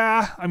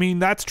 Yeah, I mean,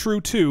 that's true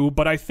too,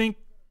 but I think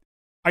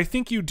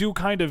you do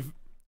kind of,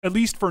 at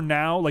least for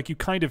now, like you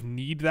kind of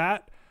need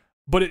that,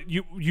 but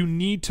you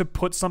need to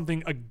put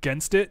something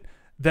against it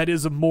that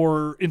is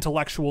more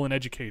intellectual and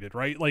educated,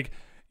 right? Like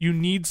you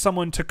need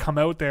someone to come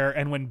out there,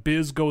 and when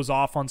Biz goes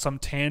off on some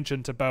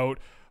tangent about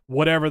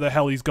whatever the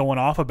hell he's going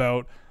off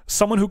about,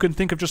 someone who can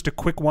think of just a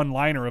quick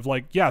one-liner of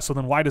like, yeah, so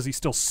then why does he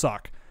still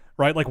suck,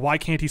 right? Like, why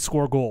can't he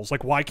score goals?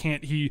 Like, why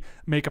can't he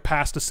make a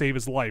pass to save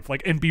his life?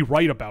 Like, and be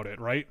right about it,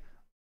 right?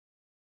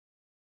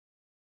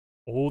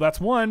 Oh, that's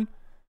one.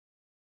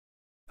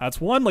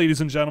 That's one,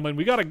 ladies and gentlemen.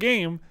 We got a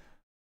game.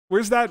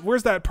 Where's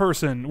that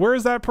person? Where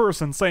is that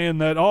person saying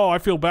that, oh, I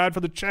feel bad for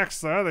the Czechs.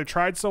 They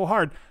tried so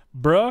hard.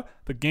 Bruh,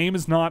 the game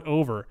is not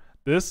over.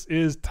 This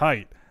is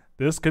tight.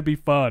 This could be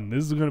fun.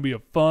 This is going to be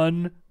a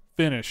fun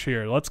finish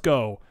here. Let's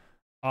go.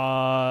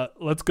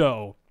 Let's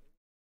go.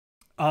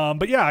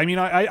 But yeah, I mean,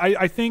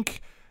 I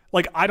think,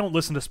 like, I don't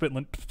listen to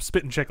Spittin'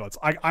 Chicklets.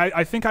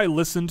 I think I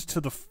listened to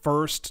the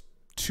first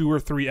 2 or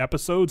 3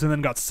 episodes and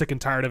then got sick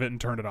and tired of it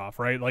and turned it off,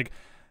 right? Like,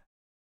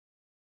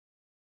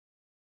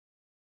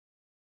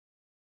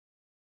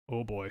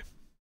 oh boy.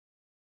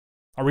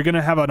 Are we going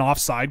to have an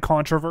offside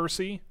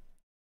controversy?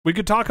 We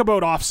could talk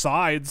about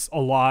offsides a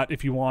lot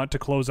if you want to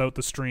close out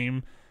the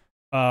stream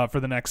for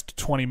the next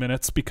 20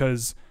 minutes,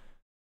 because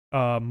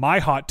my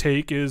hot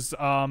take is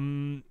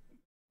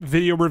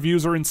video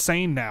reviews are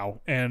insane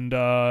now, and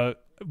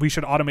we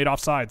should automate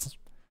offsides.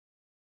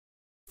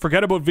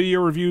 Forget about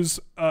video reviews,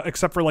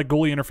 except for like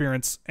goalie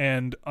interference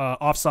and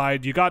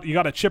offside. You got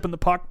a chip in the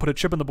puck, put a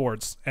chip in the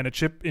boards and a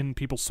chip in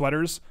people's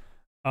sweaters,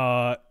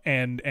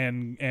 and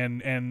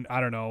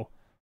I don't know,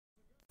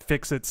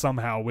 fix it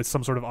somehow with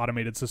some sort of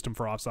automated system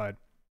for offside.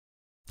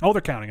 Oh,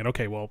 they're counting it.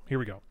 Okay, well, here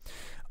we go.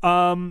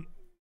 Oh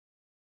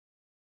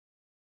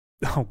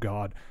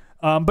God.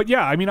 But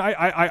yeah, I mean,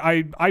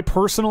 I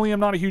personally am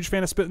not a huge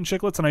fan of Spittin'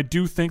 Chicklets, and I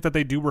do think that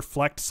they do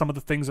reflect some of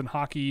the things in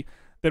hockey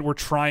that we're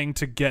trying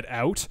to get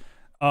out.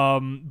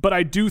 But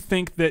I do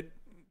think that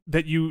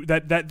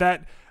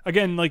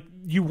again, like,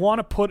 you want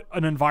to put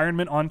an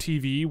environment on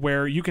TV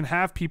where you can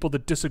have people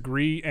that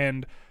disagree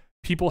and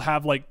people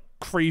have like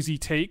crazy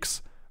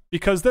takes,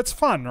 because that's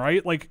fun,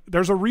 right? Like,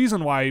 there's a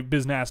reason why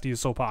Biz Nasty is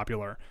so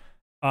popular.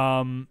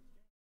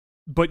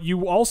 But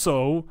you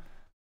also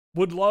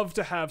would love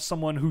to have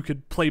someone who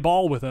could play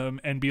ball with him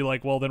and be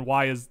like, well, then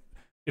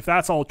if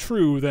that's all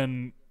true,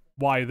 then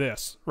why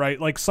this,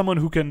 right? Like, someone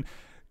who can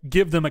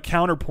give them a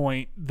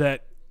counterpoint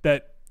that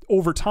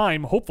over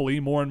time, hopefully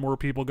more and more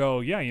people go,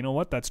 yeah, you know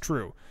what? That's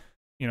true.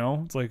 You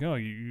know, it's like, oh,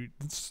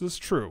 this is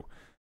true.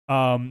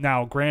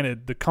 Now,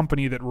 granted, the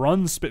company that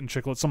runs Spittin'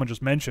 Chicklets, someone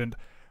just mentioned,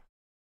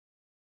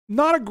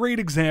 not a great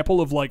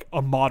example of like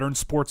a modern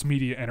sports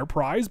media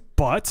enterprise,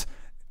 but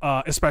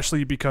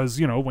especially because,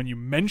 you know, when you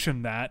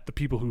mention that, the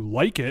people who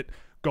like it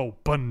go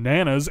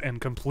bananas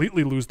and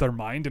completely lose their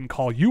mind and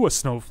call you a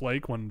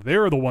snowflake when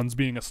they're the ones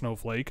being a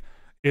snowflake.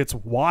 It's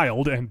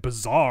wild and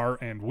bizarre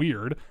and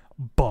weird,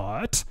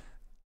 but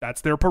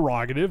that's their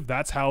prerogative.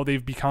 That's how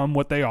they've become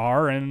what they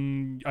are.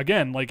 And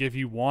again, like, if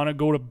you want to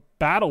go to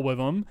battle with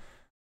them,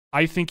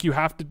 I think you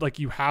have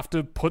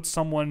to put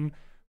someone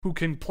who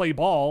can play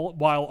ball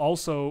while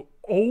also,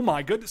 oh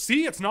my goodness,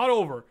 see, it's not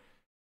over.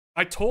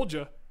 I told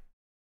you.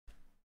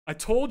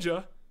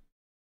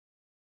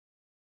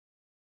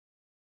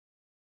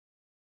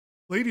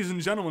 Ladies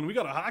and gentlemen, we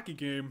got a hockey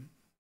game.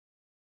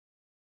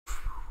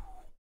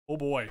 Oh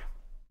boy.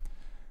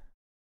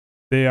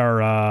 They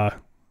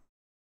are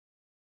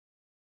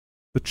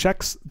the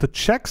Czechs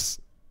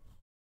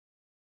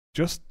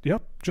just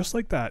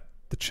like that.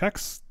 The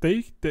Czechs,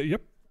 they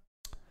yep.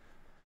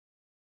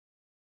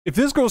 If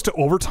this goes to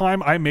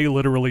overtime, I may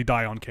literally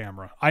die on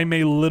camera. I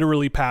may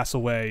literally pass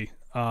away,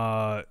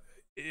 and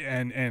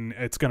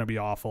it's gonna be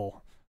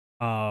awful.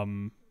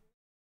 Oh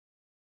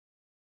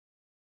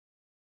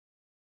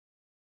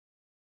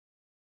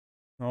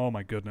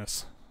my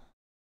goodness.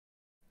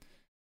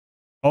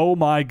 Oh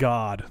my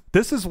God.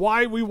 This is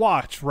why we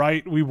watch,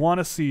 right? We want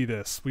to see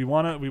this. We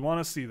want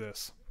to see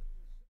this.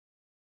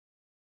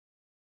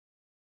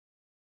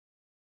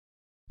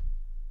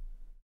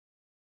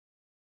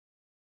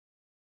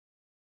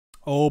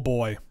 Oh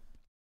boy.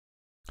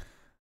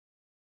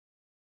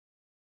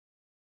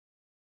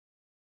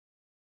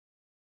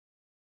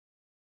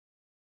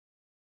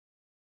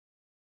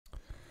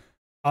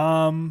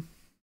 I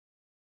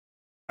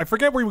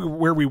forget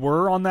where we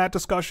were on that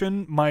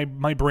discussion. My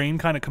brain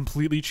kind of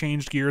completely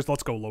changed gears.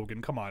 Let's go,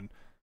 Logan. Come on.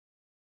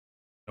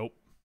 Nope.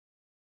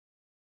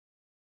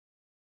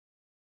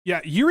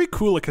 Yeah, Yuri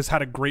Kulik has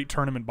had a great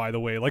tournament, by the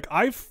way. Like,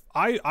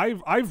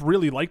 I've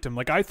really liked him.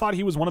 Like, I thought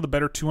he was one of the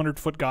better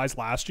 200-foot guys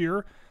last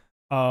year.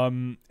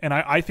 And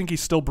I think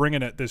he's still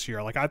bringing it this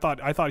year. Like, I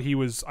thought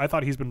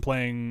he's been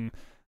playing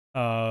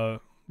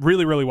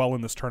really, really well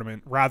in this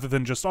tournament, rather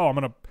than just, oh, I'm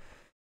gonna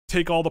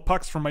take all the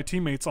pucks from my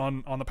teammates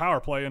on the power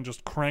play and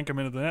just crank them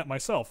into the net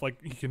myself.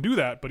 Like, he can do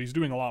that, but he's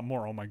doing a lot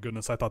more. Oh my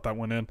goodness, I thought that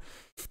went in.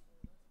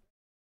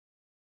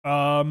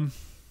 And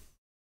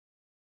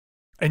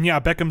yeah,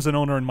 Beckham's an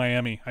owner in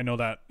Miami. I know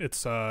that.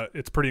 It's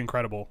pretty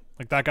incredible.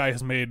 Like, that guy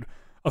has made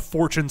a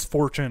fortune's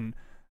fortune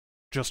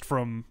just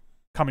from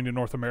coming to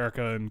North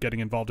America and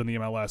getting involved in the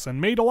MLS,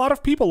 and made a lot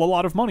of people a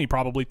lot of money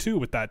probably too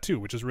with that too,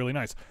 which is really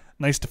nice.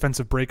 Nice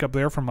defensive breakup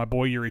there from my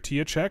boy Yuri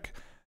Tiacek,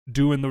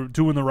 doing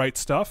the right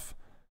stuff.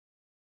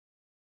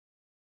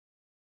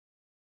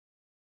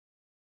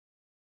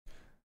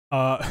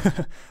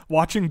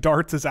 Watching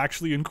darts is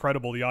actually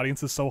incredible. The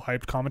audience is so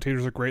hyped,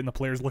 commentators are great, and the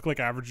players look like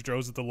average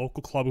Joes at the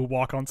local club who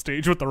walk on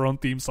stage with their own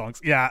theme songs.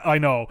 Yeah, I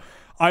know.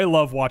 I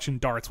love watching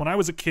darts. When I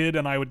was a kid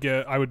and I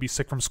would be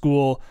sick from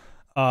school,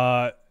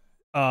 or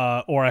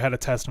I had a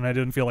test and I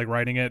didn't feel like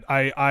writing it,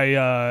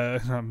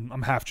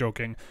 I'm half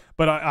joking,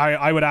 but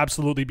I would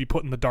absolutely be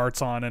putting the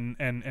darts on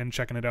and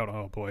checking it out.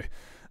 Oh boy.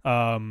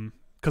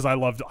 Because I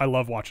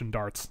love watching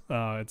darts.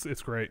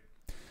 It's great.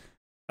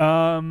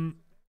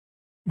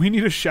 We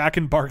need a Shaq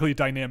and Barkley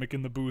dynamic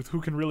in the booth.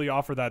 Who can really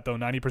offer that, though?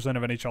 90%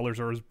 of NHLers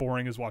are as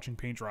boring as watching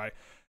paint dry.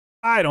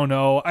 I don't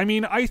know. I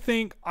mean, I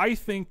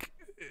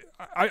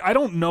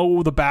don't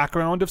know the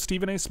background of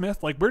Stephen A.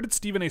 Smith. Like, where did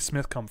Stephen A.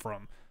 Smith come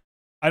from?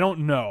 I don't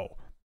know.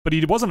 But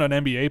he wasn't an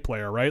NBA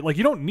player, right? Like,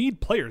 you don't need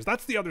players.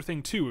 That's the other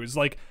thing, too, is,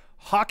 like,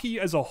 hockey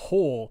as a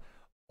whole,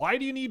 why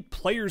do you need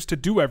players to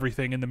do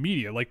everything in the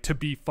media? Like, to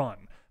be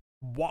fun?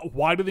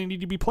 Why do they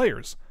need to be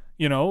players?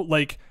 You know,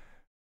 like,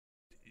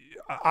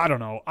 I don't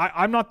know.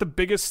 I'm not the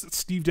biggest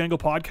Steve Dangle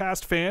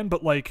podcast fan,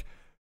 but like,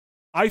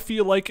 I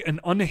feel like an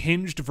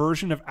unhinged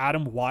version of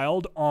Adam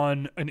Wilde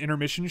on an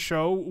intermission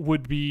show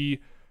would be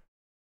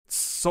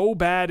so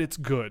bad it's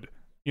good.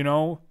 You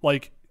know,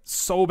 like,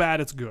 so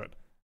bad it's good.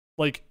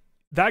 Like,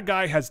 that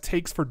guy has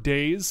takes for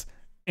days,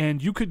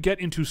 and you could get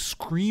into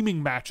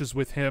screaming matches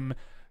with him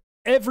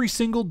every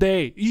single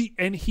day.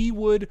 He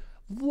would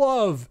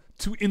love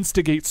to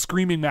instigate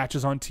screaming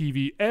matches on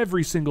TV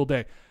every single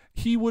day.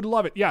 He would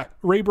love it. Yeah,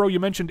 Ray Bro, you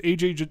mentioned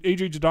AJ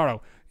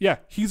Jadaro. Yeah,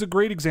 he's a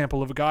great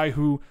example of a guy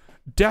who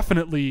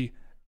definitely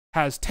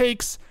has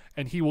takes,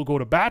 and he will go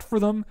to bat for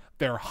them.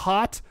 They're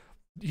hot.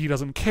 He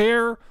doesn't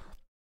care.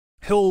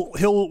 He'll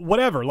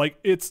whatever. Like,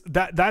 it's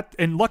that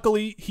and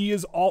luckily he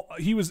is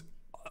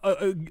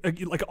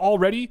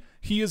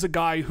a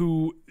guy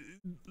who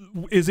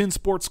is in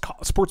sports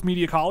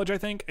media college, I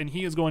think, and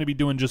he is going to be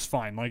doing just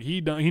fine. Like,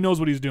 he knows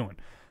what he's doing.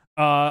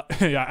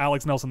 Yeah,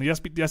 Alex Nelson, the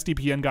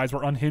SDPN guys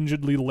were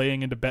unhingedly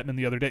laying into Bettman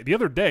the other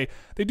day.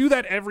 They do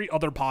that every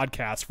other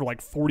podcast for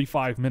like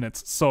 45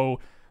 minutes. So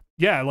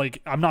yeah,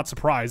 like, I'm not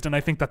surprised. And I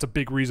think that's a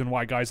big reason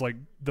why guys like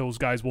those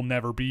guys will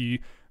never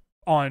be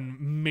on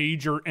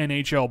major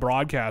NHL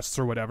broadcasts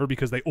or whatever,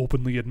 because they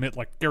openly admit,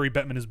 like, Gary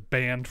Bettman is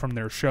banned from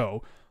their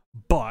show.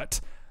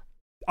 But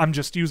I'm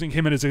just using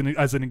him as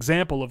an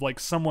example of, like,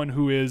 someone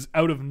who is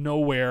out of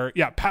nowhere.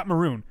 Yeah, Pat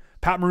Maroon.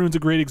 Pat Maroon's a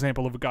great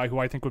example of a guy who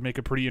I think would make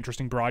a pretty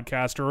interesting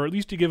broadcaster, or at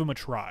least you give him a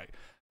try,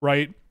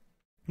 right?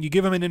 You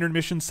give him an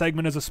intermission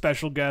segment as a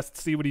special guest,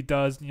 see what he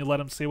does, and you let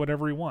him say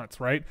whatever he wants,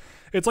 right?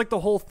 It's like the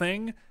whole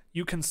thing.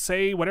 You can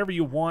say whatever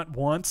you want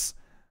once.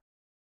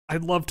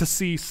 I'd love to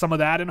see some of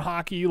that in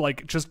hockey,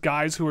 like, just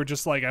guys who are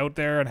just, like, out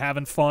there and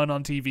having fun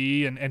on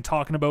TV and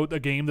talking about a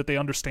game that they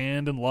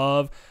understand and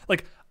love.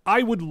 Like,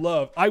 I would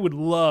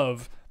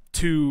love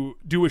to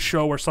do a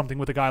show or something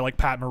with a guy like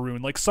Pat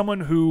Maroon, like someone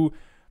who,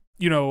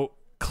 you know,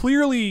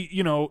 clearly,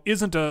 you know,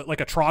 isn't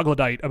a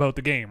troglodyte about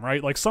the game,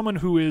 right? Like, someone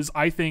who is,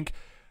 I think,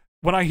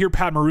 when I hear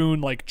Pat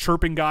Maroon, like,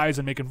 chirping guys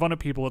and making fun of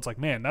people, it's like,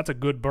 man, that's a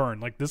good burn.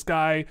 Like, this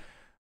guy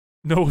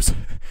knows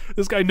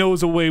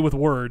a way with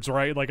words,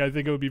 right? Like, I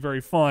think it would be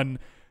very fun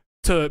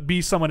to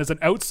be someone as an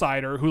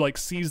outsider who, like,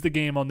 sees the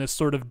game on this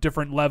sort of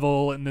different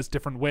level in this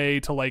different way,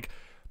 to, like,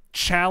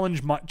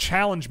 challenge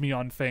me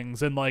on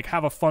things and, like,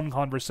 have a fun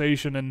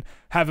conversation and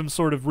have him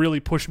sort of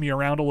really push me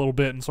around a little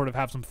bit and sort of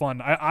have some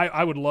fun.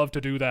 I would love to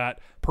do that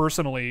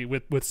personally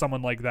with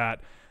someone like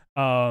that.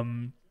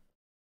 And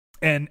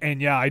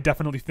yeah, I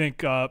definitely think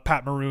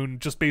Pat Maroon,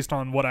 just based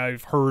on what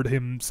I've heard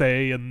him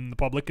say in the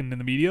public and in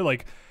the media,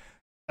 like,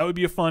 that would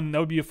be a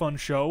fun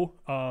show.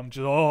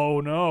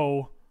 Oh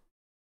no.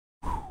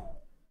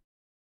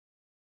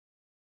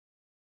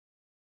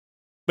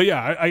 But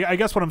yeah, I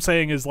guess what I'm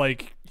saying is,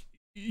 like,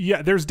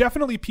 yeah, there's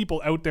definitely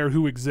people out there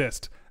who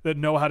exist that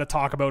know how to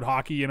talk about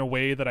hockey in a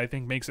way that I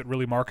think makes it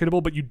really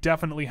marketable, but you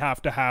definitely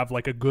have to have,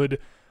 like, a good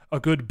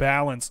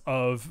balance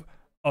of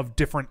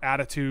different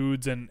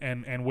attitudes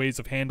and ways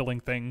of handling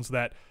things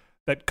that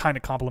kind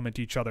of complement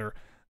each other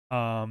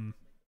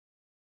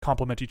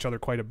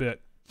quite a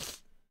bit.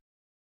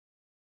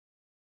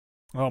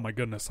 Oh my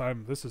goodness,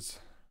 this is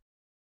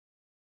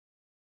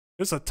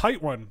a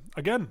tight one.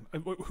 Again,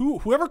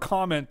 whoever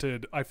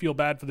commented, I feel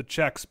bad for the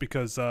Czechs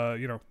because,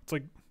 you know, it's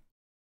like,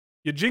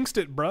 you jinxed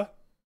it, bruh.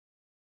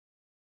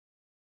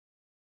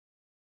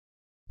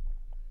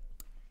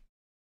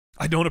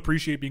 I don't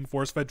appreciate being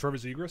force-fed Trevor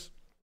Zegras.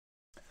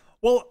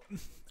 Well,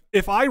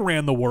 if I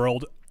ran the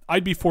world,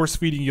 I'd be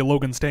force-feeding you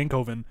Logan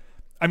Stankoven.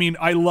 I mean,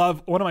 I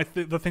love, one of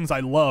the things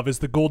I love is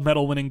the gold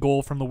medal winning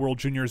goal from the World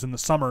Juniors in the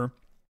summer,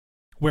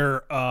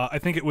 where I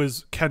think it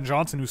was Ken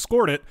Johnson who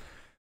scored it,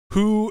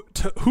 who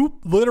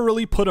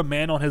literally put a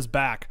man on his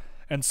back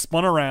and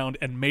spun around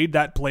and made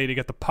that play to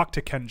get the puck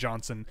to Ken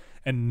Johnson,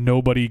 and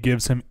nobody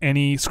gives him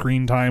any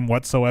screen time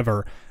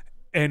whatsoever.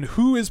 And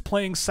who is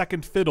playing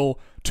second fiddle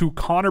to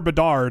Connor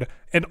Bedard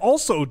and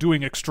also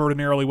doing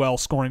extraordinarily well,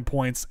 scoring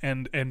points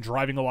and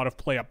driving a lot of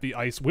play up the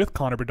ice with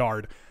Connor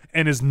Bedard,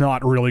 and is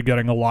not really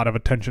getting a lot of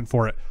attention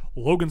for it?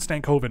 Logan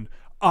Stankoven.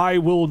 I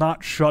will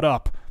not shut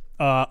up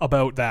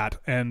about that,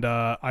 and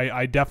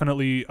I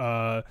definitely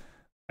will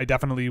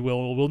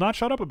not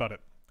shut up about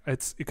it.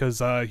 It's because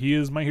he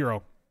is my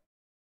hero.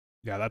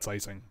 Yeah, that's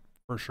icing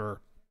for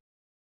sure.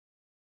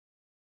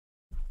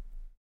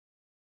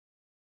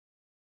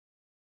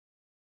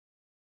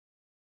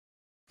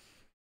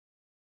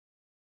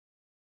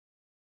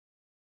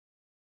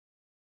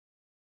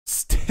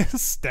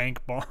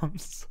 Stank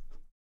bombs.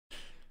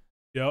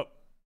 Yep.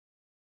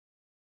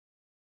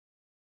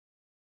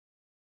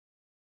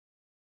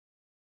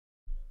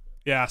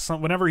 Yeah,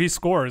 whenever he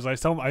scores, I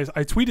tell him.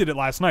 I tweeted it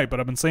last night, but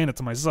I've been saying it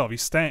to myself. He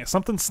stank.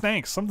 Something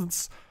stanks.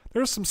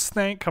 There's some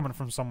stank coming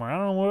from somewhere. I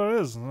don't know what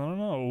it is. I don't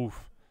know.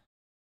 Oof.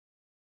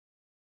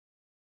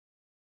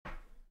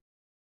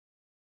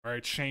 All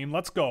right, Shane,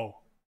 let's go.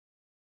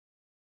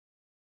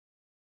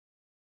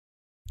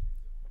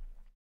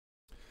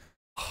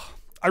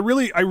 I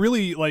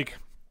really like.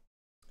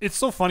 It's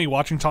so funny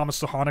watching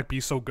Thomas Suchanek be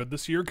so good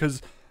this year,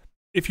 because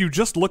if you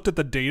just looked at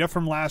the data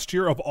from last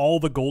year of all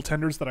the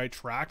goaltenders that I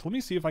tracked, let me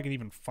see if I can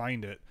even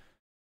find it.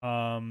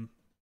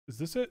 Is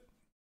this it?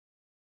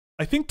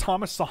 I think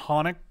Thomas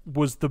Suchanek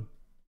was the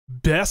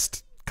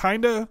best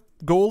kind of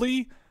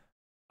goalie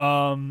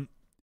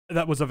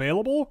that was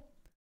available.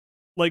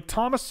 Like,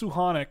 Thomas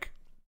Suchanek,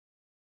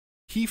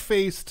 he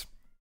faced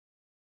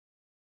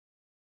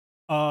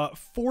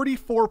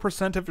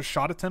 44% of his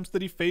shot attempts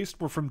that he faced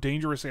were from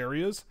dangerous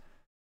areas,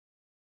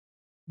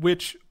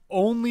 which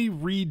only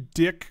Reed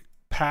Dick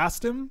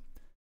passed him,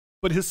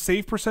 but his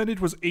save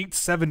percentage was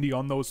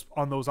 .870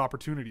 on those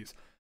opportunities.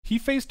 He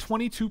faced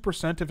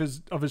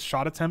 22% of his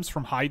shot attempts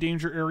from high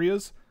danger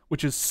areas,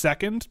 which is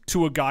second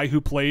to a guy who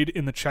played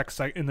in the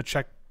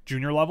Czech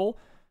junior level,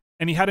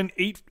 and he had an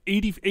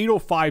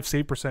 805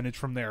 save percentage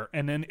from there,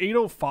 and then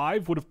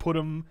 805 would have put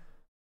him,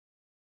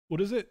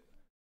 what is it?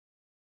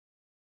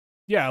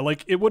 Yeah,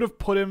 like, it would have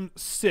put him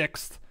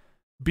sixth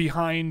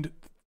behind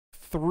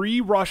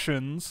 3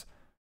 Russians,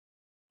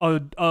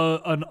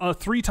 a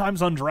 3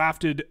 times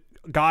undrafted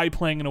guy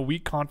playing in a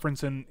weak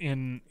conference in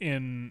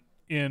the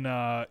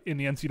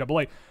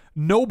NCAA.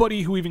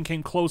 Nobody who even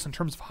came close in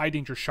terms of high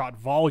danger shot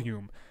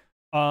volume.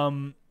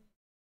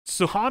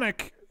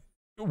 Suchanek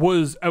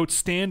was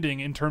outstanding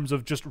in terms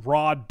of just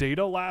raw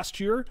data last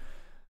year,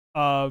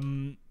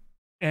 and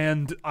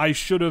I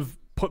should have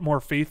put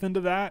more faith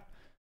into that.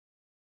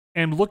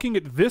 And looking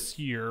at this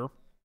year,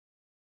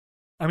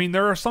 I mean,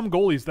 there are some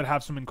goalies that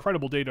have some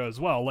incredible data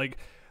as well, like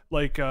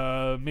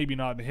maybe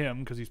not him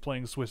because he's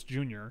playing Swiss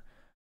Junior,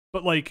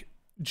 but like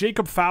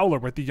Jacob Fowler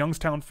with the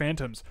Youngstown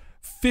Phantoms,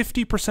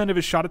 50% of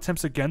his shot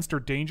attempts against are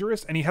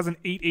dangerous, and he has an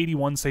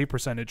 881 save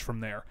percentage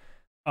from there.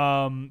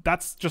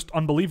 That's just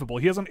unbelievable.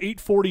 He has an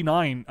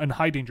 849 in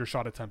high danger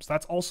shot attempts.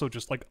 That's also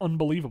just like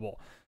unbelievable.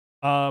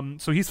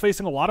 So he's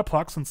facing a lot of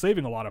pucks and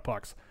saving a lot of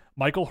pucks.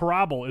 Michael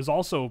Hrabal is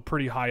also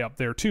pretty high up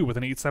there too, with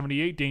an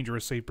 878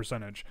 dangerous save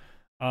percentage.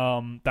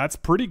 That's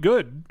pretty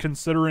good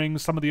considering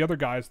some of the other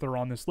guys that are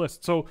on this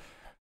list. So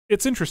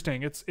it's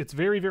interesting. It's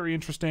very, very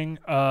interesting.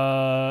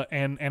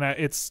 And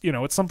it's, you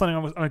know, it's something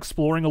I'm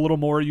exploring a little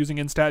more using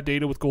Instat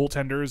data with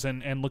goaltenders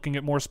and looking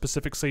at more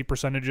specific save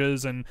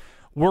percentages and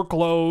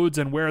workloads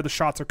and where the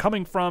shots are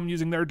coming from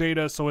using their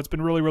data. So it's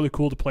been really, really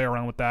cool to play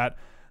around with that.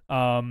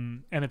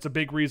 And it's a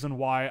big reason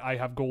why I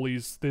have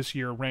goalies this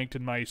year ranked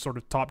in my sort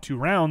of top 2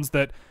 rounds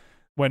that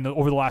when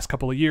over the last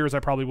couple of years, I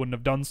probably wouldn't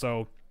have done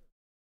so.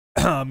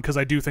 Because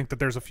I do think that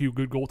there's a few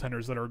good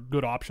goaltenders that are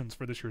good options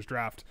for this year's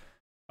draft.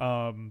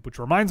 Which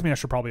reminds me I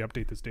should probably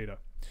update this data.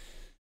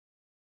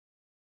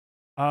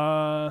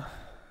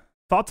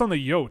 Thoughts on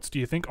the Yotes? Do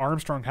you think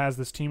Armstrong has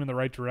this team in the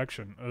right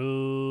direction?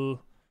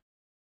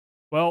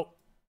 Well,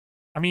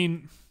 I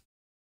mean,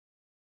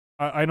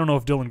 I don't know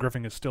if Dylan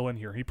Griffin is still in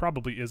here. He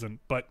probably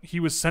isn't, but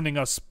he was sending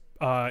us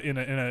in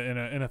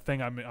a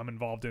thing I'm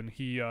involved in.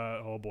 He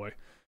oh boy.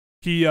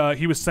 He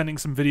was sending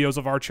some videos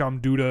of Artyom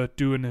Duda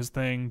doing his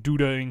thing,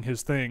 Dudaing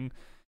his thing.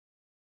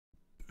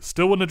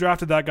 Still wouldn't have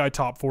drafted that guy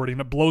top 40,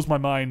 and it blows my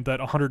mind that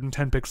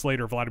 110 picks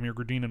later, Vladimir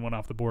Grudinin went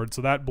off the board,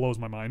 so that blows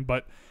my mind,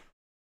 but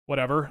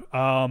whatever.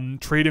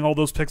 Trading all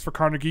those picks for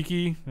Connor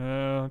Geeky,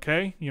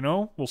 okay, you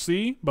know, we'll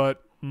see,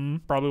 but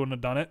probably wouldn't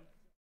have done it.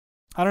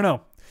 I don't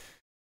know.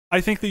 I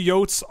think the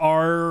Yotes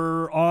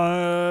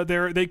are,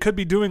 they could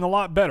be doing a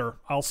lot better.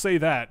 I'll say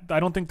that.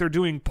 I don't think they're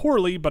doing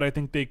poorly, but I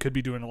think they could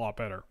be doing a lot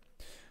better.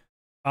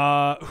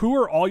 Who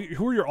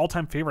are your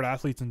all-time favorite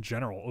athletes in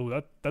general?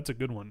 Oh, that's a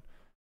good one.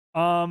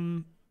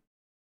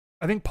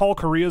 I think Paul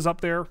Kariya's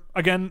up there.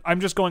 Again, I'm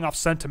just going off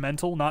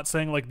sentimental, not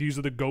saying like these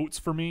are the GOATs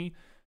for me.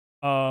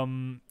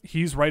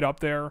 He's right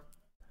up there.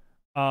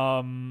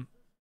 I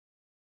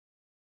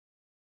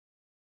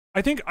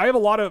think I have a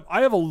lot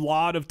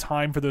of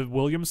time for the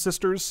Williams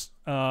sisters,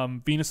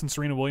 Venus and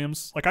Serena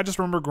Williams. Like, I just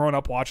remember growing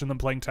up watching them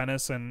playing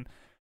tennis, and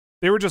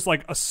they were just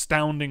like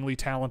astoundingly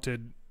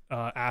talented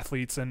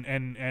athletes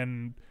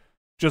and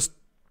just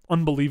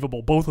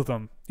unbelievable, both of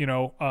them, you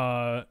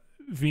know,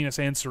 Venus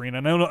and Serena.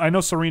 I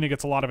know Serena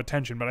gets a lot of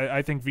attention, but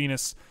I think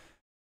Venus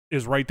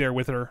is right there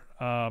with her.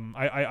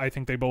 I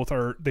think they both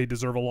they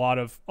deserve a lot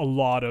of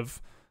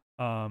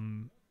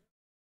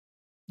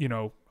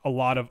a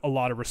lot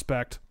of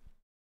respect.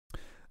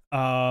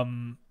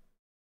 My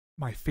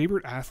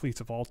favorite athletes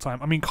of all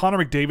time. I mean,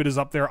 Connor McDavid is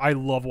up there. I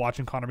love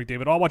watching Connor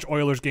McDavid. I'll watch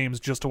Oilers games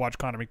just to watch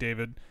Connor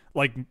McDavid,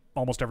 like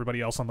almost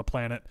everybody else on the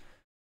planet.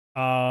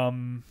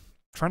 Trying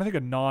to think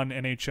of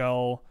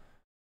non-NHL.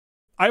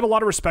 I have a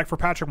lot of respect for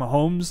Patrick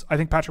Mahomes. I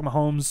think Patrick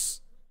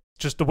Mahomes,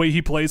 just the way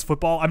he plays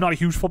football. I'm not a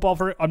huge football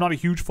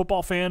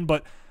fan,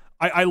 but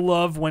I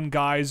love when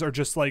guys are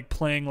just like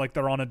playing like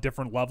they're on a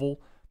different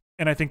level.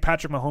 And I think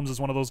Patrick Mahomes is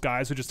one of those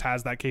guys who just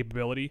has that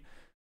capability.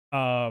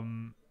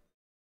 That's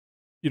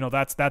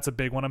a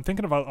big one. I'm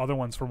thinking about other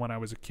ones from when I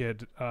was a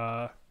kid.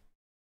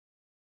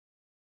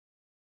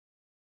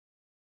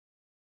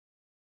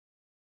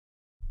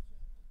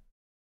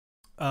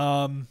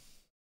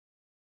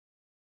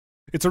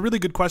 It's a really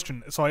good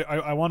question. So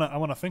I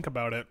wanna think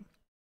about it.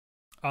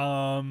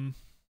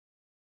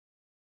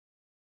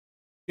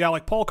 Yeah,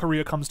 like Paul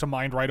Kariya comes to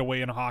mind right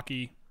away in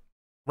hockey.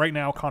 Right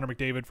now, Connor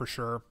McDavid for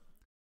sure.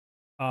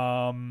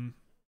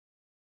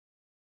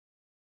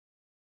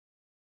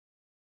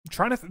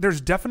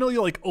 There's definitely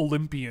like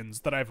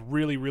Olympians that I've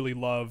really, really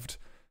loved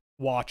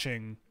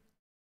watching.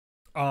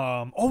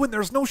 And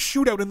there's no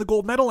shootout in the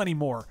gold medal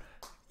anymore.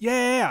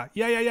 Yeah.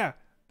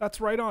 That's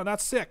right on.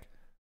 That's sick.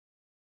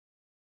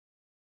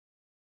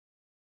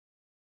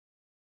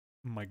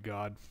 Oh my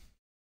God.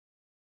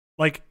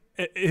 Like,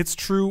 it's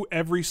true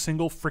every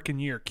single freaking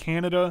year.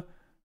 Canada.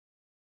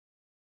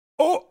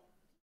 Oh!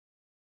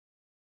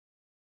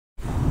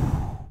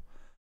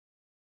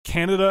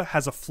 Canada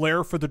has a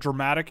flair for the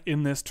dramatic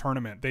in this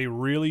tournament. They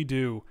really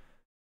do.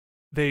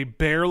 They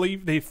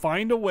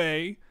find a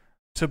way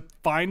to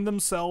find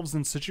themselves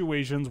in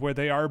situations where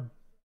they are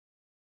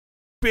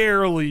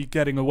barely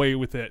getting away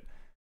with it.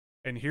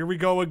 And here we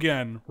go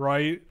again,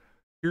 right?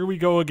 Here we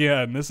go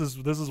again. This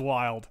is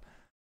wild.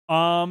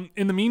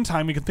 In the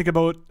meantime, we can think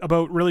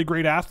about really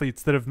great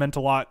athletes that have meant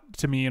a lot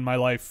to me in my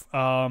life.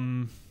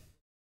 Of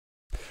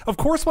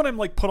course, when I'm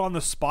like put on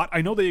the spot,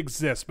 I know they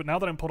exist, but now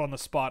that I'm put on the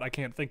spot, I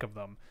can't think of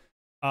them.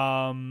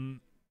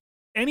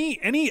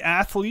 Any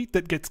athlete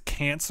that gets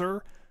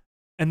cancer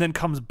and then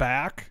comes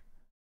back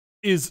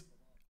is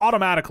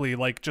automatically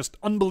like just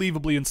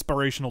unbelievably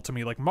inspirational to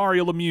me. Like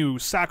Mario Lemieux,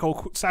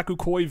 Saku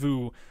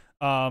Koivu.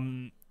 I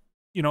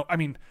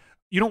mean,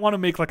 you don't want to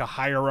make like a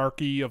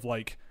hierarchy of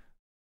like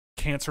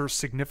cancer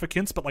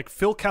significance, but like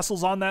Phil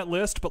Kessel's on that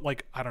list. But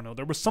like, I don't know,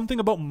 there was something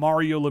about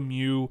Mario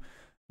Lemieux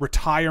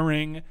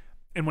retiring.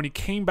 And when he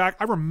came back,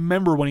 I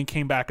remember when he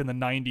came back in the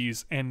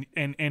 90s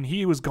and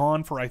he was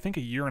gone for, I think,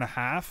 a year and a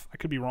half. I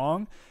could be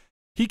wrong.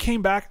 He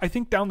came back, I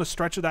think down the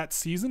stretch of that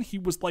season, he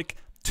was like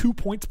 2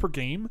 points per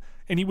game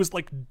and he was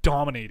like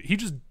dominated. He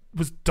just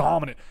was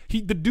dominant.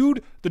 The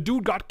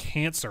dude got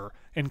cancer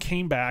and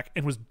came back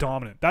and was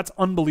dominant. That's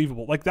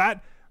unbelievable. Like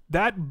that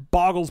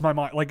boggles my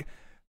mind. Like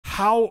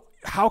how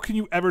can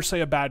you ever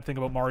say a bad thing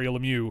about Mario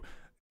Lemieux,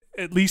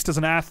 at least as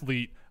an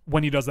athlete,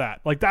 when he does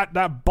that? Like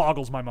that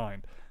boggles my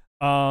mind.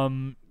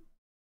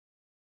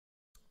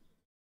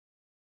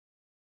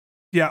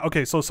 Yeah,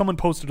 okay, so someone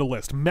posted a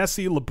list.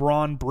 Messi,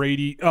 LeBron,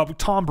 Brady,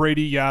 Tom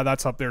Brady, yeah,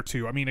 that's up there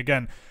too. I mean,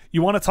 again,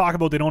 you want to talk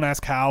about they don't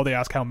ask how, they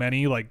ask how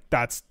many. Like,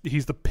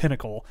 he's the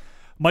pinnacle.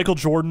 Michael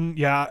Jordan,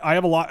 yeah, I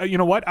have a lot. You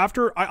know what?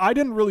 After, I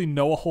didn't really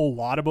know a whole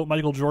lot about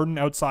Michael Jordan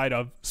outside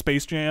of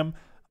Space Jam,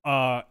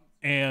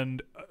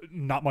 and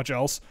not much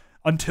else,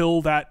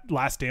 until that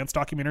Last Dance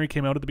documentary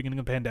came out at the beginning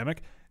of the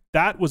pandemic.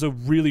 That was a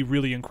really,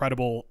 really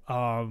incredible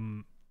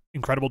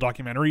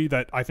documentary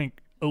that I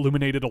think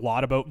illuminated a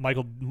lot about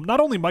not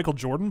only Michael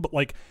Jordan, but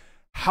like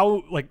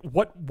how, like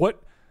what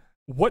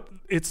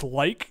it's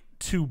like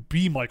to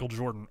be Michael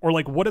Jordan, or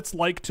like what it's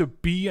like to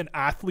be an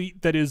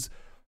athlete that is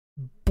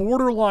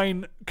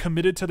borderline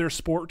committed to their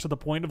sport to the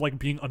point of like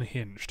being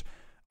unhinged.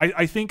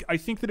 I think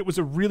that it was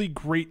a really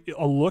great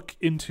look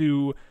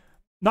into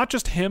not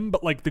just him,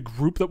 but like the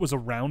group that was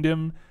around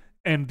him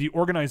and the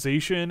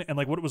organization and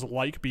like what it was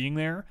like being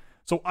there.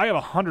 So I have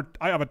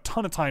a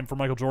ton of time for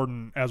Michael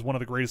Jordan as one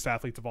of the greatest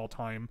athletes of all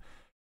time.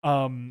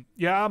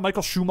 Yeah,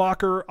 Michael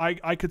Schumacher,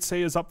 I could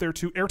say is up there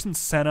too. Ayrton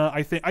Senna,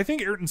 I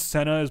think Ayrton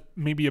Senna is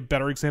maybe a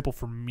better example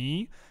for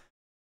me,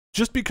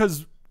 just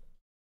because,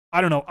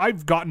 I don't know,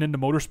 I've gotten into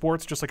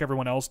motorsports just like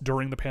everyone else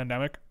during the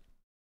pandemic,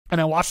 and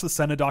I watched the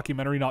Senna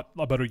documentary not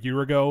about a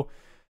year ago,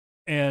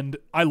 and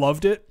I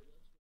loved it.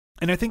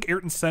 And I think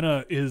Ayrton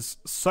Senna is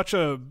such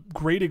a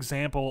great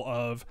example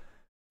of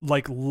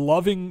like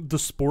loving the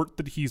sport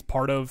that he's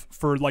part of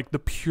for like the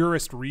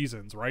purest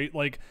reasons, right?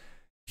 Like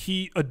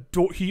he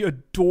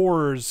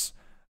adores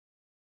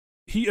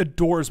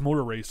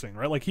motor racing,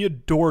 right? Like he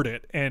adored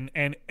it, and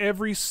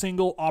every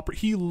single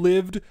he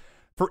lived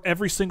for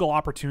every single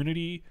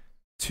opportunity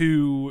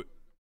to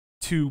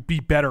be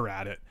better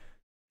at it,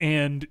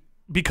 and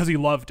because he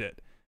loved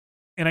it.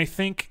 And I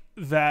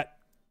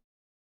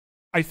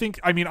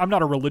mean, I'm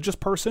not a religious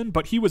person,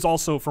 but he was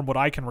also, from what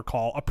I can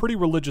recall, a pretty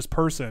religious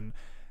person.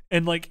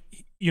 And like,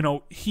 you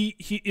know, he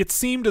it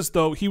seemed as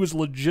though he was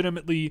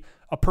legitimately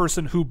a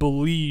person who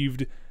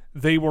believed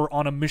they were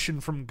on a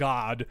mission from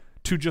God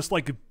to just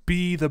like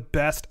be the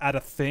best at a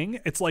thing.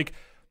 It's like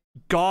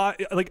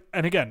God, like,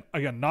 and again,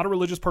 not a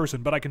religious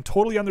person, but I can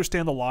totally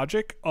understand the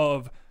logic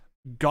of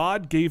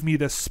God gave me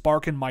this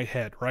spark in my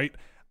head, right?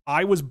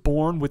 I was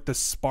born with this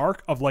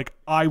spark of like,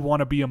 I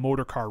want to be a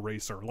motor car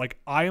racer. Like,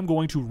 I am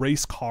going to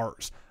race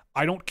cars.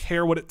 I don't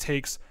care what it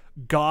takes.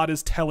 God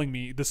is telling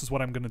me this is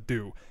what I'm going to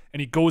do. And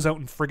he goes out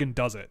and friggin'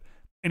 does it.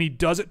 And he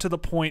does it to the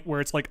point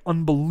where it's like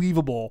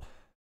unbelievable.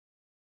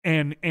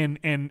 And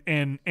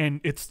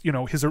it's, you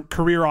know, his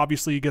career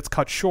obviously gets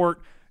cut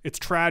short. It's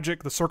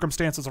tragic. The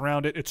circumstances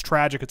around it, it's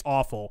tragic. It's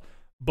awful.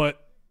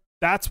 But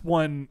that's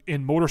one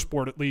in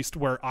motorsport, at least,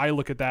 where I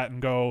look at that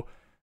and go,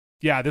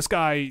 yeah, this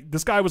guy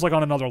was like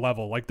on another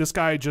level. Like, this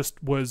guy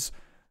just was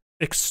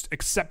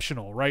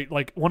exceptional, right?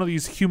 Like, one of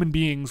these human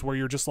beings where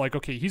you're just like,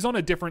 okay, he's on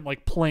a different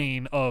like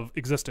plane of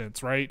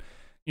existence, right?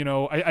 You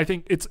know, I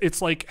think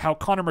it's like how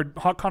Connor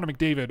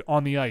McDavid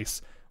on the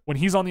ice. When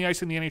he's on the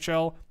ice in the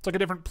NHL, it's like a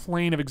different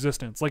plane of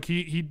existence. Like,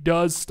 he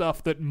does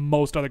stuff that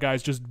most other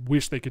guys just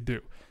wish they could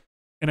do.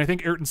 And I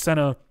think Ayrton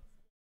Senna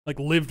like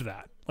lived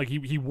that. Like,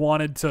 he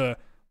wanted to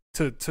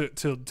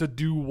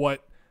do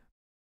what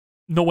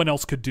no one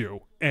else could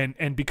do,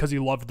 and because he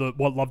loved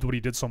what he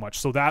did so much.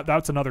 So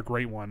that's another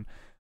great one.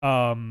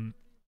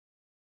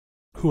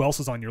 Who else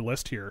is on your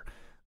list here?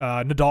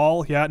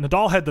 Nadal. Yeah,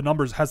 Nadal has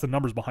the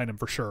numbers behind him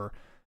for sure.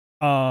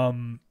 Now,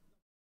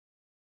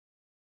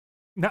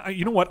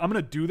 you know what? I'm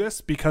gonna do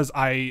this because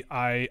I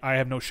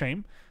have no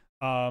shame.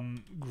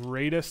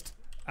 Greatest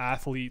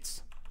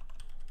athletes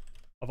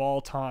of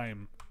all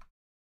time.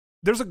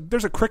 There's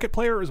a cricket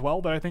player as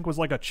well that I think was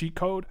like a cheat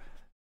code.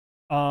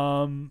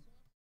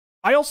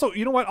 I also,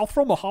 you know what? I'll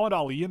throw Muhammad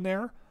Ali in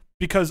there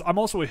because I'm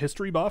also a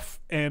history buff,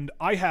 and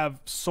I have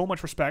so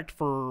much respect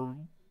for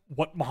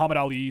what Muhammad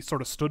Ali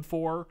sort of stood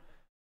for,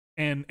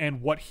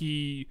 and what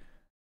he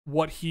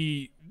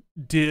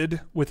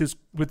did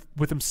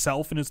with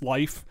himself in his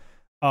life,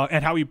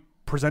 and how he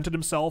presented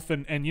himself,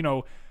 and you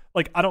know,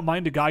 like, I don't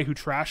mind a guy who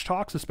trash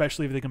talks,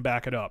 especially if they can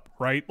back it up,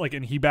 right? Like,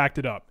 and he backed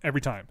it up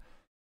every time.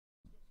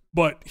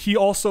 But he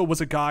also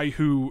was a guy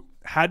who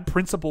had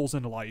principles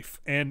in life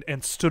and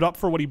stood up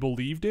for what he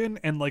believed in,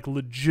 and like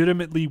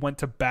legitimately went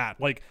to bat.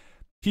 Like,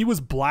 he was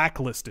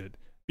blacklisted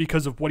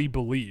because of what he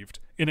believed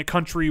in a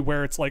country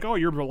where it's like, oh,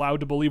 you're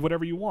allowed to believe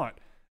whatever you want.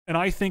 And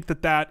I think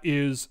that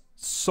is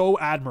so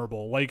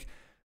admirable. Like,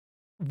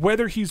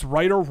 whether he's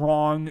right or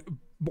wrong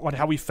on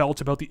how he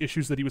felt about the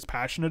issues that he was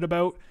passionate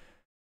about,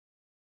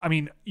 I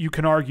mean, you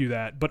can argue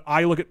that, but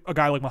I look at a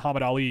guy like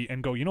Muhammad Ali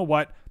and go, you know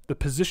what? The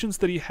positions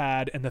that he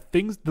had and the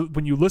things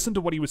when you listen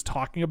to what he was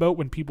talking about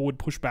when people would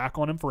push back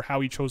on him for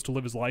how he chose to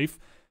live his life,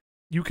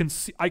 you can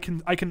see. I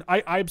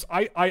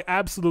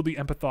absolutely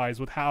empathize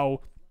with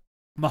how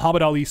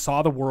Muhammad Ali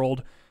saw the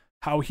world,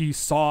 how he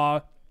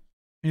saw,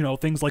 you know,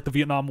 things like the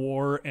Vietnam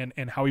War, and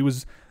how he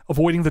was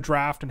avoiding the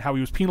draft and how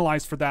he was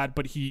penalized for that,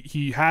 but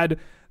he had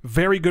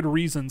very good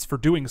reasons for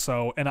doing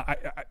so. And I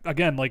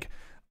again, like,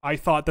 I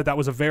thought that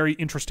was a very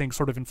interesting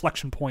sort of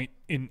inflection point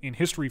in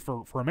history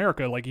for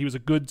America. Like, he was a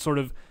good sort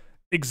of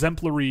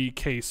exemplary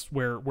case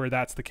where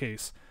that's the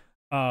case.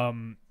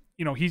 You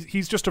know,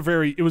 he's just a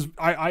very, it was,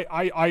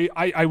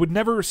 I would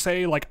never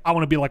say like, I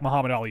want to be like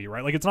Muhammad Ali,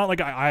 right? Like, it's not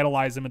like I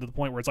idolize him to the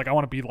point where it's like, I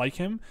want to be like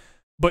him,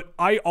 but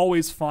I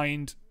always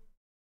find,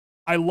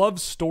 I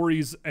love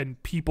stories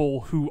and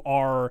people who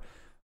are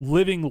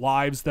living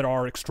lives that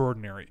are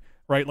extraordinary.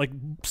 Right? Like,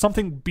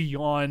 something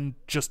beyond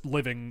just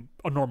living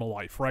a normal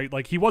life, right?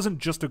 Like, he wasn't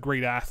just a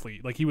great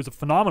athlete. Like, he was a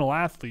phenomenal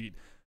athlete,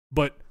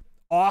 but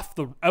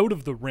out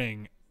of the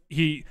ring,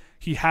 he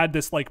had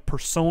this like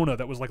persona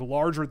that was like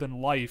larger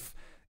than life,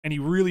 and he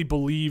really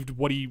believed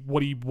what he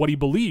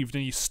believed,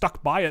 and he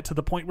stuck by it to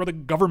the point where the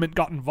government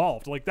got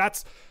involved. Like,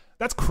 that's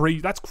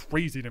crazy. That's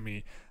crazy to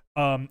me.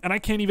 And I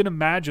can't even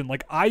imagine,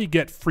 like, I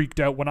get freaked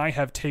out when I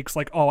have takes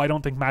like, oh, I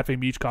don't think Matvei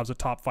Michkov's a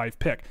top 5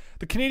 pick.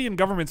 The Canadian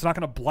government's not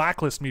going to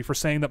blacklist me for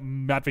saying that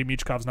Matvei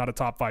Michkov's not a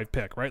top 5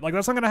 pick, right? Like,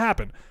 that's not going to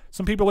happen.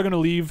 Some people are going to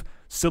leave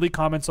silly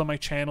comments on my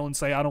channel and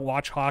say, I don't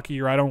watch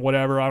hockey, or I don't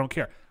whatever. I don't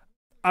care.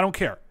 I don't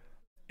care.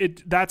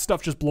 That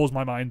stuff just blows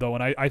my mind, though,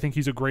 and I think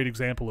he's a great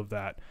example of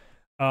that.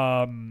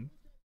 I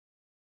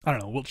don't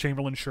know, Wilt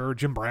Chamberlain, sure.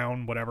 Jim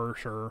Brown, whatever,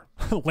 sure.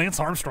 Lance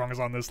Armstrong is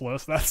on this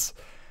list. That's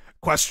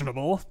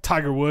questionable.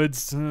 Tiger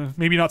Woods,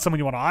 maybe not someone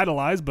you want to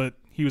idolize, but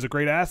he was a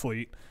great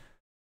athlete.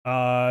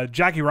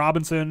 Jackie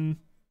Robinson,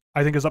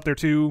 I think, is up there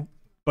too.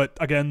 But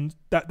again,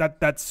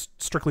 that's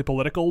strictly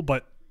political.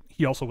 But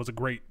he also was a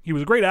great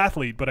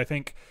athlete. But I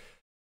think,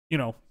 you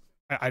know,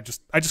 I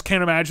just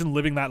can't imagine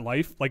living that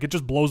life. Like, it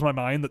just blows my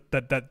mind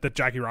that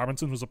Jackie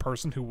Robinson was a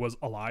person who was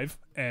alive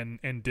and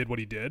did what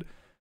he did.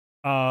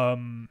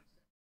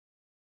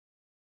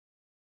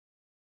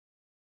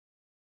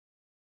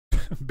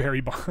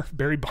 Barry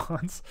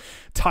Bonds,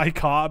 Ty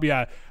Cobb.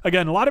 Yeah.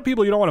 Again, a lot of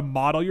people you don't want to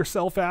model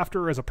yourself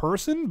after as a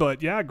person,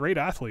 but yeah, great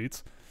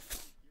athletes.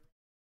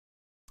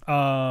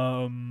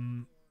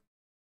 Deion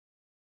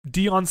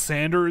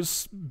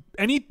Sanders,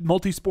 any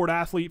multi-sport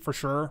athlete for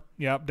sure.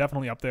 Yeah,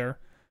 definitely up there.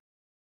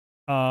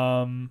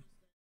 Yeah,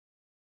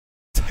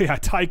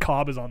 Ty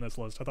Cobb is on this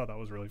list. I thought that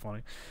was really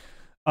funny.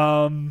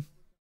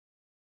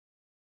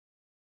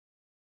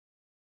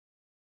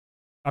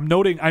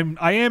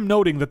 I am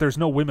noting that there's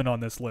no women on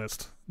this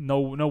list.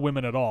 No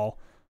women at all.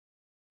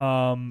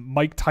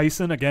 Mike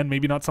Tyson, again,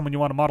 maybe not someone you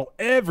want to model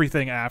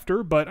everything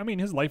after, but I mean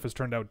his life has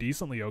turned out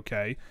decently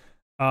okay.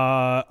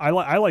 I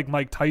like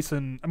Mike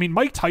Tyson. I mean,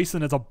 Mike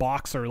Tyson as a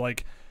boxer,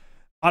 like,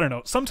 I don't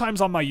know.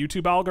 Sometimes on my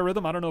YouTube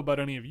algorithm, I don't know about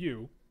any of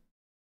you,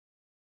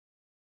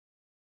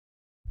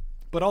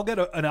 but I'll get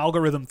an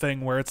algorithm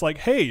thing where it's like,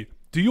 hey,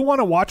 do you want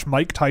to watch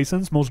Mike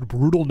Tyson's most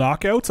brutal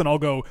knockouts? And I'll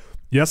go,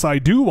 yes, I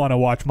do want to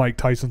watch Mike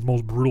Tyson's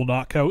most brutal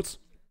knockouts.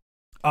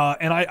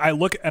 And I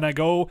look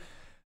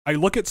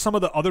at some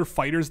of the other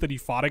fighters that he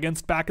fought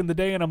against back in the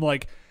day, and I'm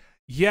like,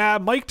 yeah,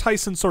 Mike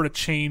Tyson sort of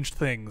changed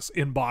things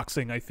in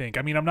boxing, I think.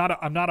 I mean, I'm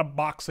not a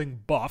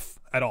boxing buff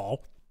at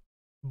all,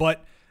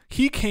 but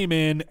he came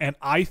in, and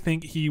I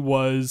think he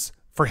was,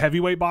 for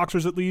heavyweight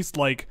boxers at least,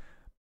 like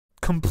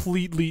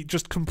completely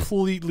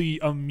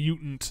a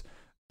mutant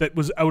that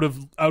was out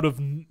of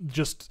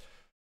just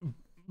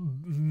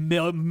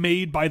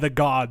made by the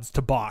gods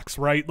to box,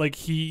 right? Like,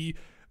 he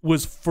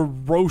was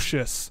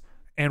ferocious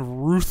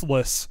and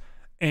ruthless,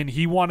 and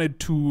he wanted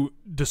to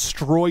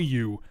destroy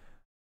you,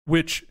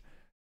 which,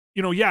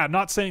 you know, yeah,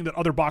 not saying that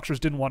other boxers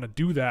didn't want to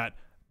do that,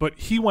 but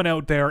he went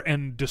out there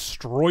and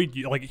destroyed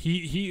you. Like,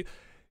 he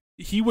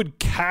would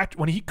catch,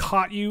 when he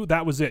caught you,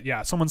 that was it.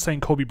 Yeah, someone's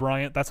saying Kobe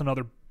Bryant. That's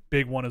another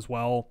big one as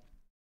well.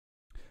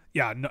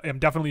 Yeah, no, I'm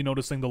definitely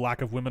noticing the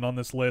lack of women on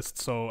this list,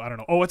 so I don't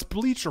know. Oh, it's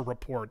Bleacher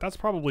Report. That's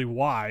probably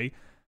why.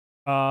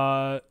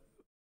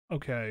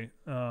 Okay.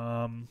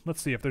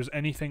 Let's see if there's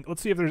anything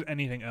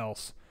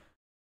else.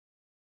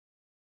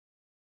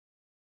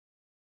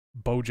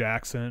 Bo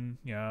Jackson,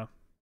 yeah.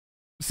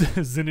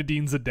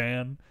 Zinedine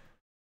Zidane.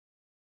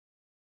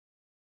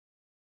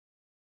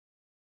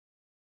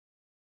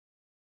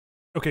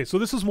 Okay, so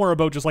this is more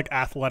about just like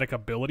athletic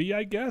ability,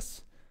 I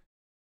guess.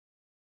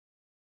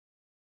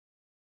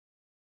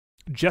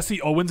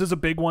 Jesse Owens is a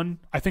big one.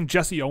 I think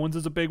Jesse Owens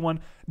is a big one.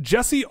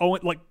 Jesse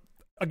Owens, like,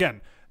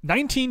 again,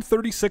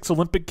 1936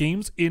 Olympic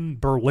Games in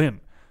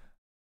Berlin.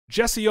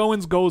 Jesse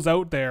Owens goes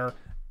out there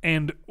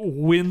and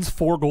wins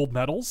 4 gold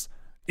medals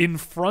in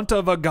front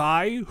of a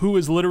guy who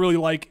is literally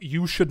like,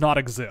 you should not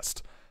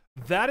exist.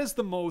 That is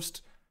the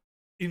most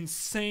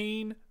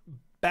insane,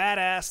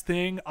 badass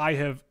thing I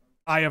have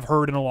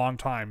heard in a long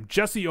time.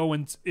 Jesse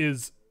Owens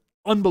is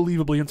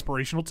unbelievably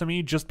inspirational to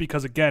me, just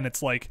because, again,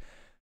 it's like,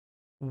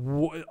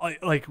 what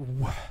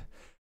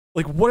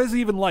is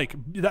he even like?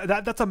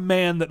 That's a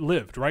man that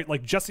lived, right?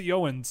 Like, Jesse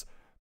Owens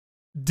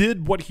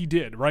did what he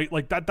did, right?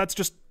 Like,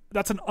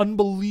 that's an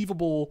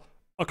unbelievable,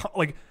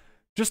 like,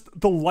 just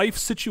the life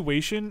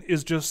situation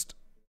is just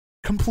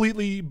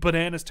completely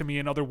bananas to me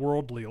and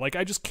otherworldly. Like,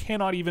 I just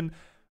cannot even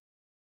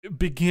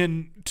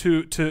begin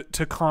to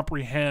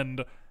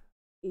comprehend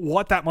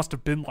what that must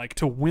have been like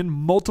to win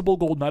multiple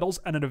gold medals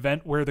at an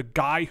event where the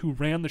guy who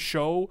ran the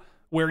show,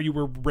 where you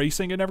were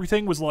racing and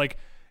everything, was like,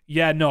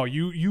 yeah, no,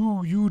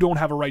 you don't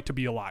have a right to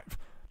be alive,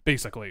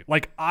 basically.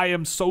 Like, I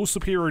am so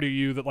superior to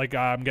you that, like,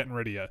 I'm getting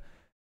rid of you.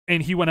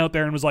 And he went out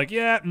there and was like,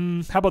 yeah,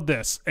 how about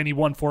this? And he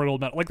won 4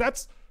 gold medals. Like,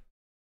 that's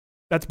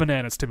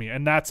bananas to me,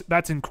 and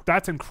that's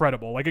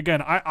incredible. Like,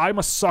 again, I'm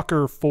a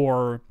sucker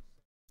for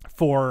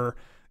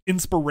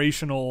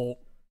inspirational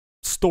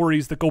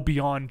stories that go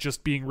beyond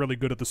just being really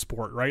good at the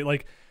sport, right?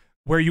 Like,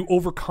 where you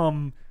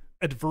overcome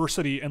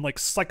adversity and, like,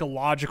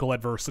 psychological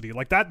adversity,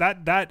 like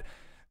that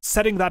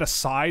setting that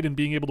aside and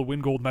being able to win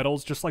gold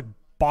medals just, like,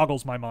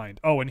 boggles my mind.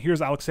 Oh, and here's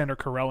Alexander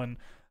Karelin.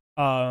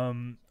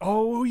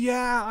 Oh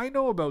yeah, I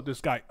know about this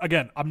guy.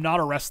 Again, I'm not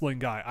a wrestling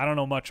guy. I don't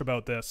know much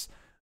about this.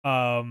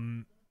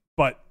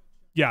 But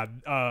yeah,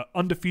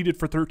 undefeated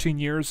for 13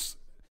 years.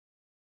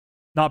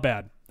 Not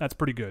bad. That's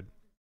pretty good.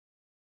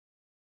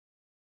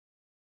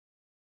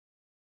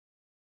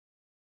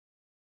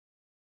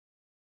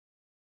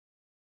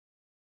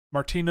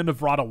 Martina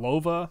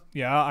Navratilova.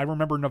 Yeah, I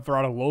remember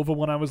Navratilova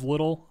when I was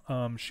little.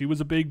 She was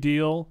a big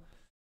deal.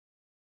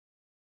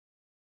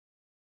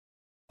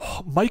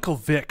 Oh, Michael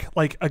Vick.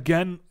 Like,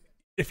 again,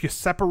 if you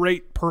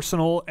separate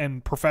personal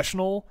and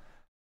professional,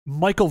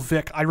 Michael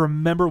Vick, I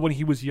remember when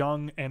he was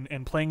young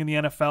and playing in the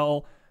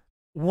NFL,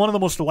 one of the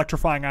most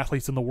electrifying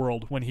athletes in the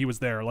world when he was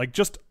there. Like,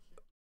 just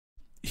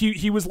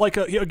he was like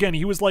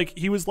he was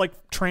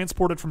like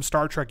transported from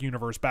Star Trek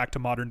universe back to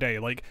modern day.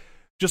 Like,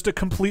 just a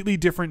completely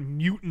different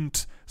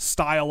mutant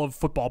style of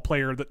football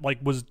player that, like,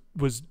 was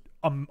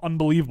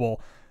unbelievable.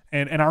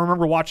 And I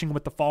remember watching him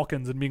with the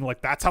Falcons and being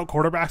like, that's how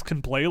quarterbacks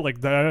can play?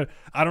 Like, I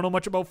don't know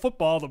much about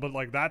football, but,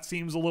 like, that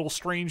seems a little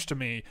strange to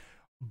me,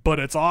 but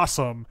it's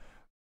awesome.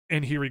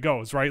 And here he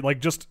goes, right? Like,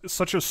 just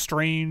such a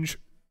strange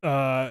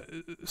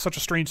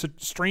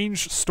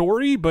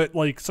story, but,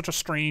 like, such a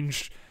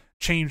strange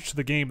change to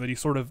the game that he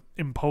sort of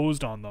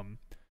imposed on them.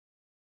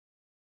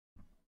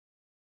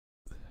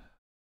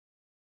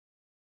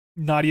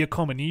 Nadia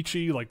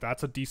Comaneci, like,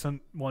 that's a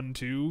decent one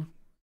too.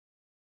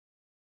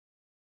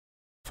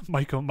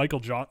 Michael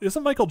John,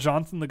 isn't Michael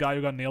Johnson the guy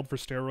who got nailed for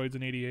steroids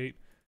in '88?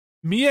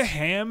 Mia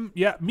Hamm,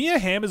 yeah, Mia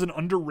Hamm is an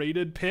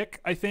underrated pick.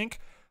 I think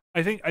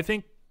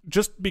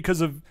just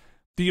because of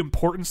the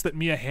importance that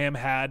Mia Hamm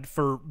had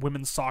for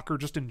women's soccer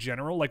just in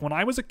general. Like when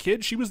I was a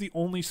kid, she was the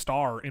only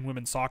star in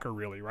women's soccer,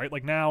 really, right?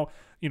 Like now,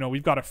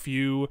 we've got a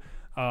few.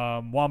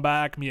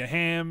 Wambach, Mia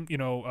Hamm,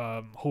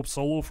 Hope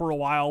Solo for a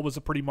while was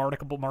a pretty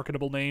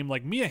marketable name.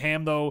 Like Mia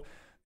Hamm, though,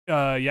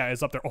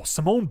 is up there. Oh,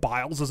 Simone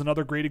Biles is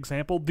another great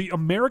example. The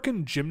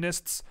American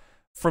gymnasts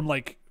from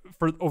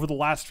for over the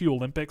last few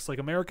Olympics, like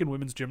American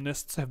women's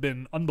gymnasts have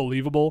been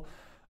unbelievable.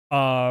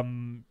 Oh,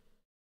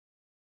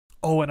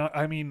 and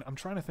I'm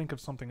trying to think of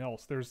something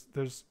else. There's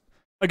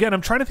again,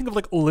 I'm trying to think of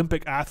like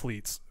Olympic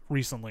athletes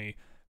recently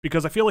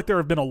because I feel like there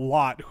have been a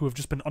lot who have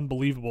just been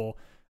unbelievable.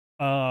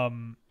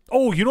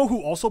 Oh, you know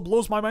who also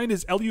blows my mind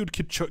is Eliud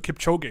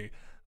Kipchoge,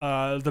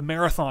 the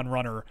marathon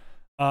runner.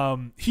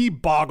 He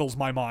boggles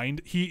my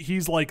mind.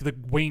 He's like the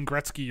Wayne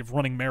Gretzky of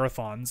running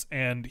marathons,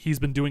 and he's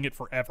been doing it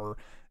forever.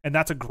 And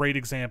that's a great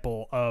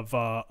example of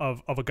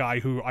a guy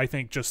who I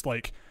think just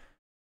like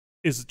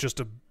is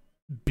just a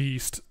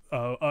beast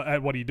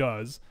at what he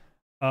does.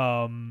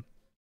 Tony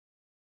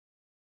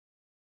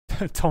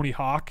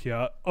Hawk,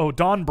 yeah. Oh,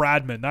 Don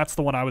Bradman, that's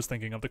the one I was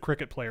thinking of, the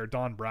cricket player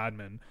Don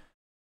Bradman.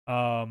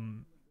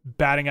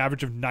 Batting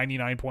average of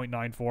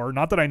 99.94.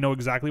 Not that I know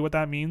exactly what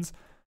that means.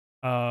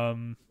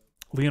 Lionel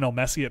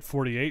Messi at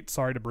 48.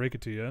 Sorry to break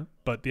it to you,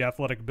 but the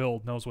athletic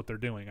build knows what they're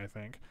doing, I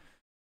think.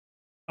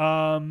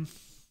 Haile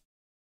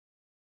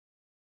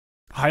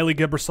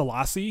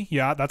Gebrselassie,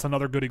 yeah, that's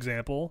another good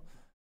example.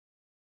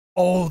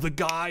 Oh, the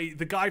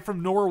guy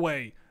from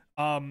Norway,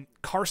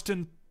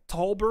 Karsten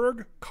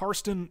Tolberg.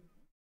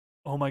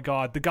 Oh my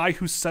God, the guy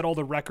who set all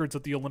the records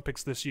at the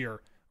Olympics this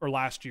year or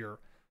last year.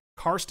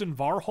 Karsten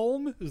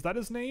Warholm, is that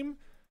his name?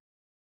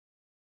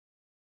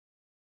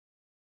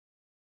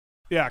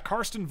 Yeah,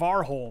 Karsten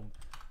Warholm.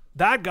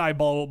 That guy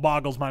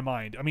boggles my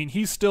mind. I mean,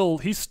 he's still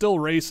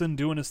racing,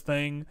 doing his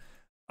thing.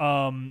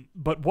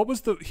 But what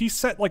was he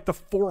set like the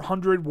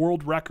 400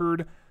 world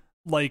record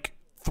like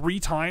 3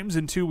 times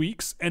in 2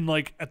 weeks, and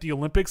like at the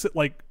Olympics it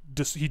like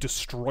he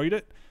destroyed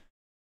it.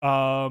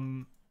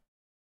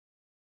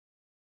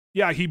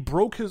 Yeah, he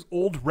broke his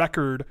old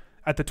record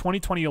at the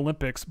 2020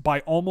 Olympics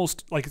by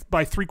almost like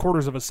by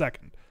 3/4 of a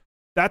second.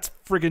 That's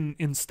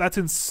friggin' that's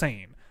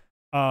insane.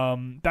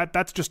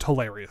 That's just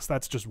hilarious.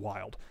 That's just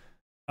wild.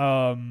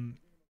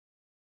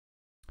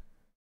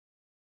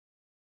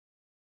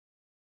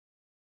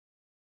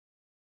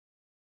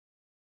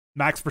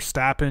 Max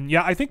Verstappen.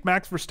 Yeah, I think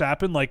Max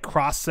Verstappen, like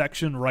cross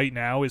section right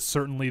now, is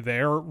certainly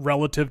there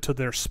relative to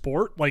their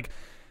sport. Like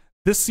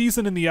this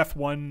season in the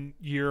F1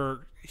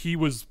 year, it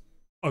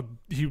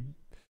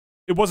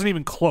wasn't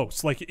even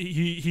close. Like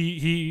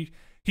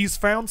he's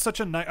found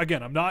such a nice.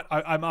 Again, I'm not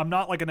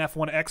like an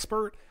F1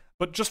 expert,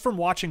 but just from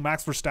watching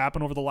Max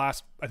Verstappen over the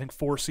last, I think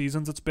 4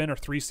 seasons it's been, or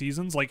 3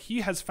 seasons, like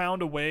he has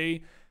found a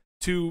way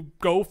to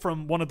go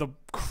from one of the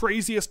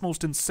craziest,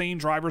 most insane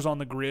drivers on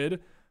the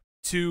grid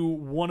to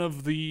one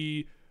of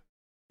the,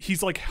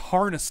 he's like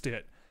harnessed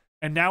it,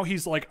 and now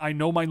he's like, I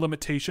know my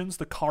limitations,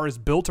 the car is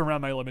built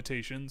around my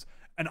limitations,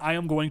 and I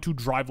am going to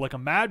drive like a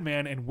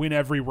madman and win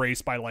every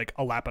race by like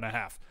a lap and a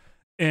half.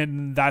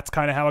 And that's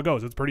kind of how it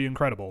goes. It's pretty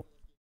incredible.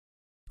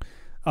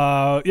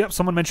 Yep,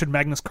 someone mentioned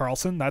Magnus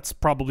Carlsen. That's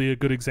probably a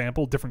good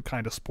example. Different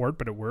kind of sport,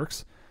 but it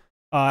works.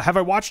 Have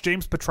I watched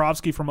James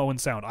Petrovsky from Owen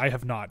Sound? I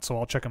have not, so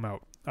I'll check him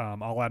out.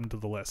 I'll add him to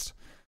the list.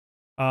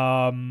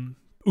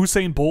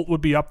 Usain Bolt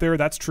would be up there.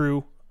 That's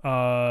true.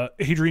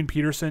 Adrian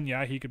Peterson,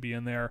 yeah, he could be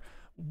in there.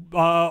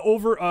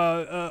 Overtime's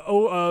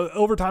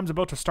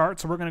about to start,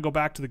 so we're going to go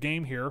back to the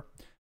game here.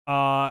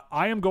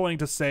 I am going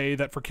to say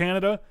that for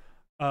Canada,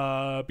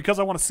 because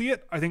I want to see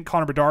it, I think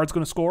Connor Bedard's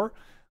going to score.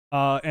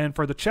 And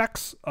for the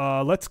Czechs,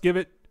 let's give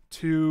it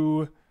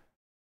to...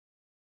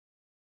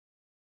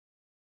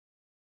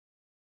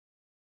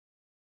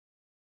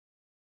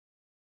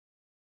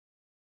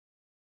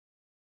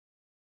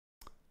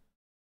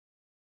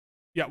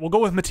 Yeah, we'll go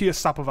with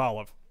Matthias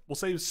Shapovalov. We'll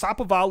say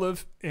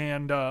Shapovalov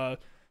and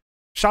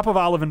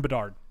Shapovalov and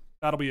Bedard.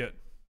 That'll be it.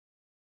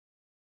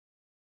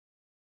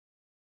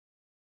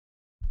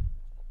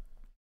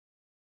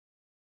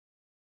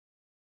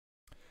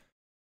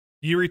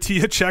 Yuri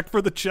Tiacek for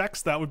the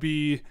Czechs. That would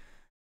be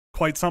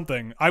quite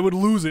something. I would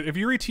lose it. If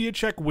Yuri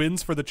Tiacek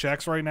wins for the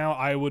Czechs right now,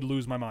 I would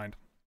lose my mind.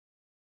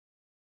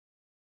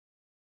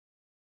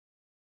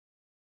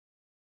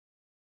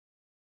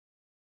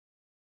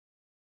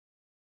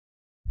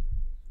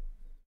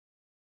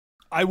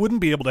 I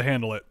wouldn't be able to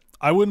handle it.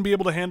 I wouldn't be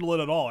able to handle it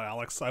at all,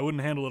 Alex. I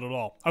wouldn't handle it at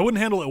all. I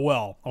wouldn't handle it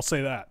well. I'll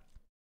say that.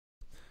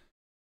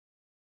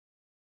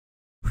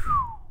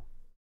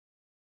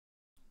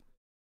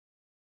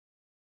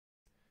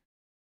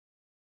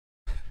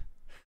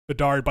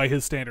 Bedard, by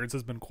his standards,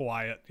 has been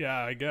quiet. Yeah,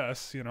 I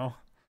guess,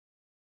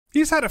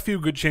 He's had a few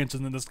good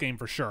chances in this game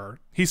for sure.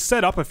 He's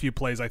set up a few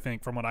plays, I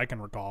think, from what I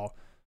can recall.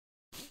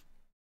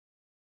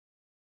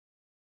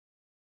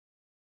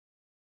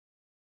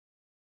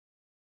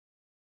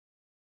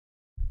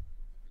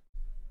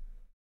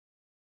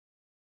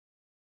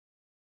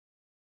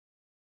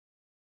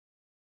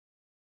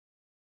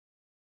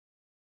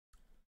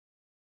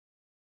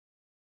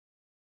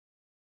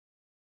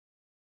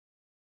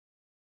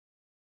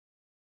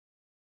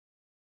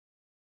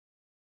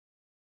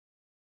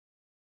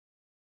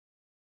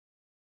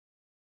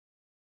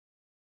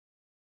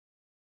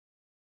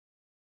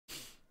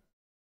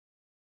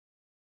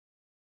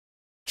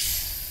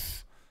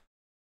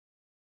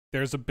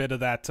 there's a bit of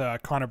that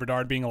Connor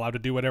Bedard being allowed to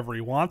do whatever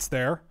he wants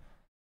there.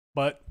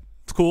 But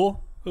it's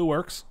cool. It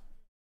works.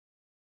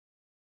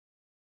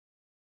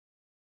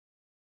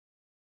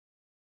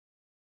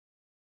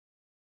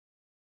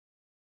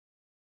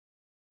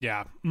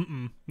 Yeah.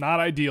 Not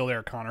ideal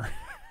there, Connor.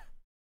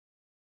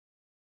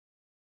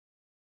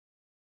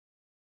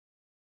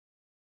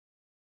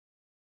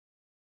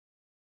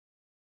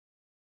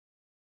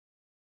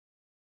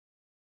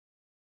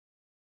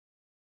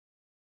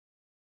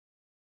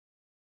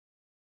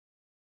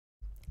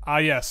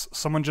 Yes.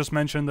 Someone just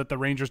mentioned that the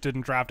Rangers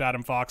didn't draft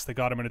Adam Fox. They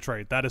got him in a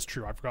trade. That is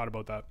true. I forgot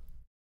about that.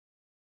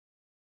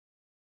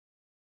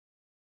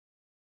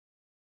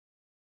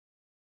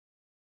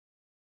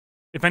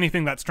 If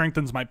anything, that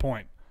strengthens my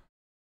point.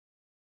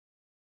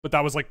 But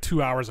that was like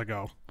 2 hours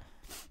ago.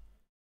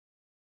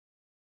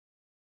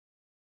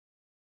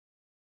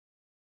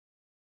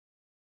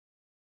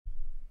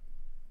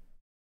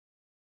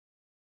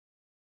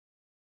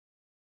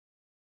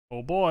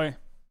 Oh boy.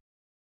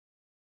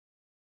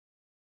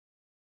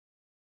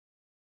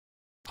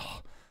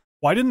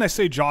 Why didn't I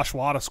say Josh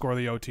Waugh to score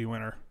the OT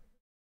winner?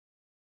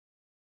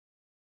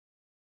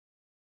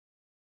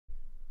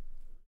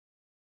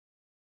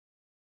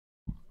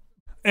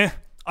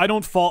 I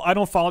don't fault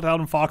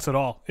Adam Fox at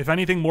all. If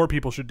anything, more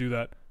people should do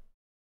that.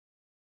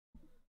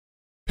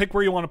 Pick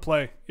where you want to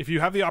play. If you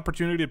have the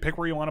opportunity to pick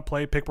where you want to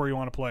play, pick where you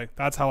want to play.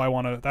 That's how I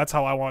want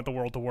the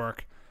world to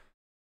work.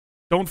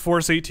 Don't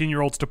force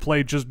 18-year-olds to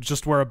play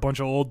just where a bunch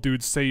of old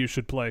dudes say you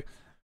should play.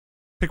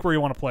 Pick where you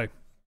want to play.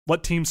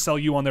 Let teams sell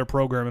you on their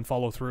program and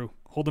follow through.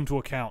 Hold them to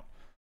account.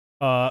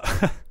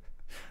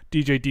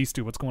 DJ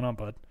D-Stu, what's going on,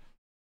 bud?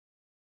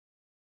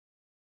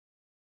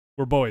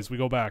 We're boys. We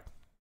go back.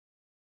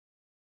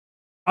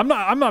 I'm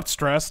not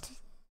stressed.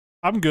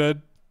 I'm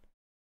good.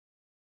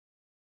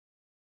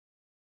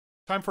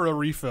 Time for a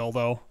refill,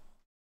 though.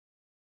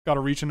 Gotta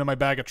reach into my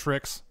bag of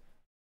tricks.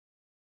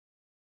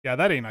 Yeah,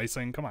 that ain't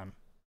icing. Come on.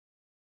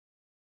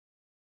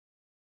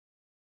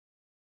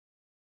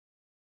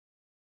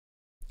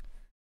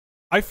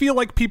 I feel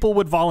like people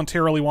would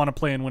voluntarily want to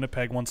play in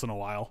Winnipeg once in a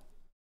while.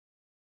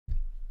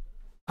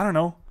 I don't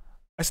know.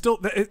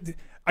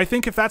 I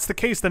think if that's the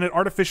case, then it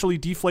artificially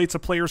deflates a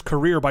player's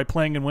career by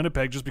playing in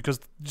Winnipeg just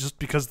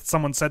because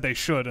someone said they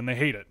should and they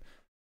hate it.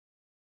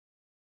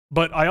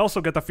 But I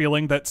also get the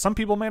feeling that some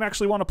people might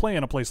actually want to play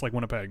in a place like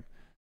Winnipeg.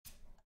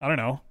 I don't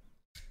know.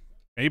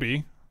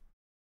 Maybe.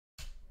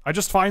 I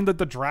just find that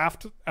the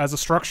draft as a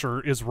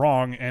structure is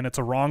wrong, and it's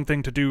a wrong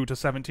thing to do to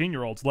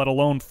 17-year-olds, let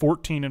alone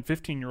 14 and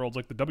 15-year-olds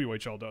like the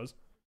WHL does.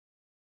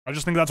 I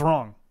just think that's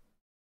wrong.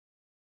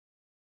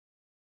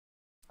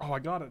 Oh, I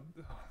got it.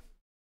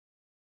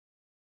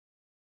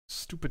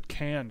 Stupid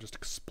can just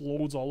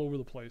explodes all over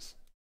the place.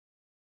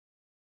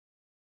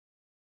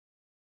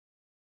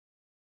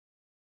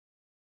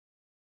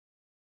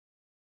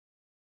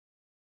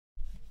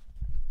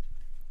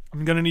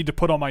 I'm gonna need to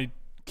put all my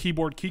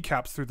keyboard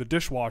keycaps through the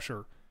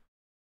dishwasher.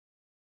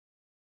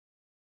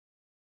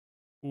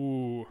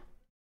 Ooh.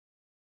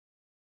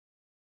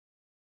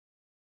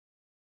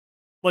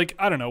 Like,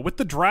 I don't know, with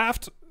the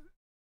draft...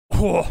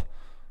 Oh.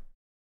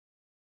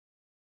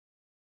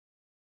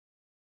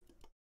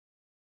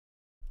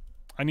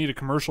 I need a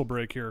commercial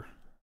break here.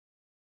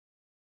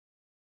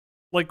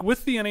 Like,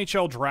 with the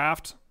NHL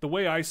draft, the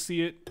way I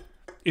see it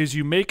is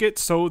you make it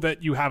so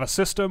that you have a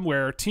system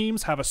where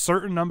teams have a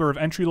certain number of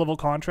entry-level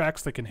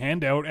contracts they can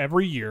hand out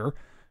every year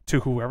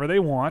to whoever they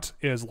want,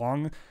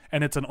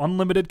 and it's an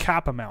unlimited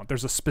cap amount.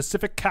 There's a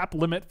specific cap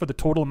limit for the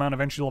total amount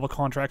of entry-level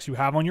contracts you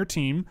have on your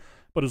team,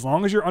 but as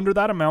long as you're under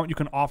that amount, you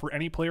can offer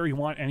any player you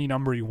want, any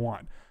number you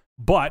want.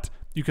 But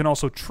you can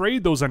also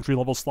trade those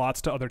entry-level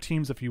slots to other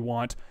teams if you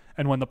want,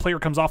 and when the player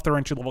comes off their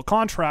entry-level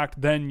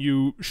contract, then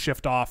you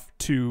shift off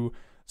to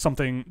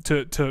something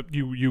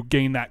you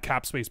gain that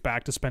cap space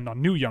back to spend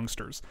on new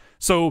youngsters.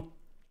 So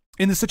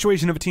in the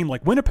situation of a team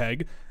like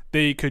Winnipeg,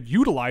 they could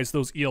utilize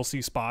those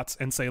ELC spots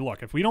and say,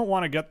 look, if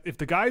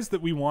the guys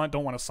that we want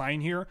don't want to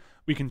sign here,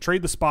 we can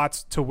trade the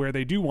spots to where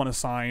they do want to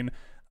sign,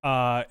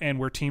 and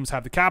where teams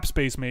have the cap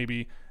space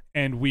maybe,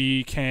 and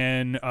we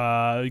can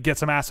get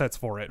some assets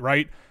for it,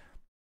 right?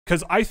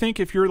 Because I think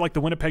if you're like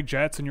the Winnipeg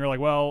Jets and you're like,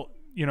 well,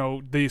 you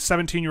know, the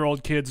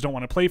 17-year-old kids don't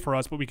want to play for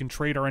us, but we can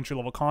trade our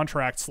entry-level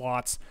contract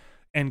slots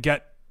and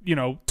get, you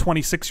know,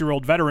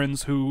 26-year-old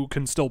veterans who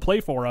can still play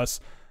for us.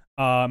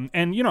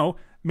 And, you know,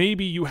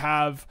 maybe you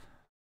have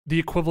the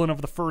equivalent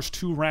of the first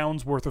 2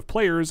 rounds worth of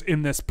players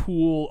in this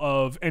pool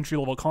of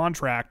entry-level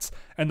contracts,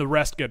 and the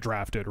rest get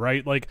drafted,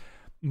 right? Like,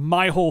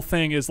 my whole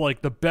thing is,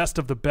 like, the best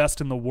of the best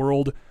in the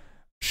world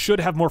should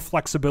have more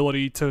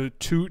flexibility to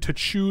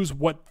choose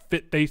what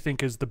fit they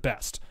think is the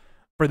best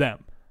for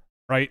them,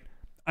 right?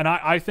 And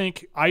I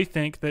think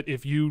that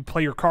if you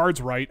play your cards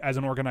right as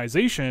an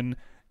organization,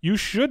 you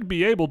should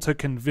be able to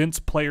convince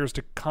players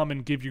to come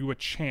and give you a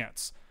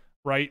chance,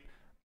 right?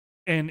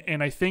 And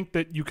I think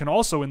that you can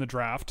also, in the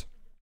draft,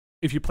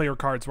 if you play your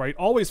cards right,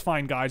 always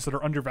find guys that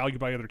are undervalued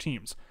by other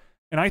teams.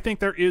 And I think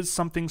there is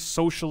something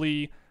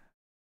socially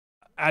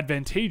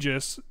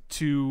advantageous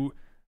to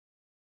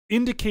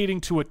indicating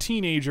to a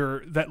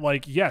teenager that,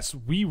 like, yes,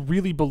 we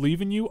really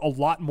believe in you a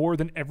lot more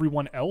than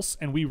everyone else,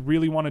 and we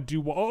really want to do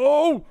what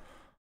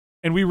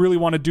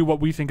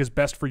we think is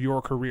best for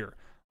your career.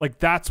 Like,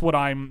 that's what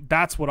I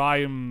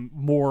am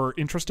more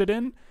interested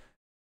in.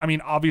 I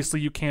mean,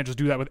 obviously you can't just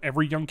do that with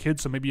every young kid,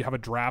 so maybe you have a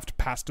draft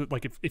past it.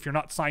 Like, if you're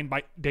not signed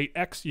by date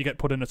X, you get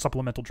put in a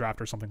supplemental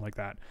draft or something like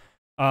that.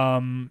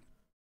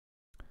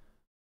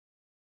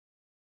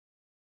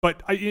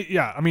 But I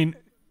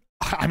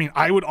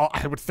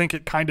would think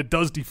it kind of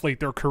does deflate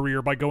their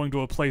career by going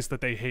to a place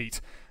that they hate.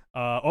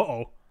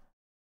 That's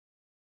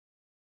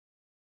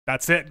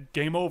it.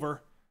 Game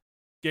over.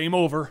 Game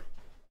over.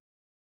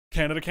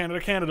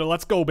 Canada.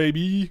 Let's go,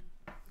 baby.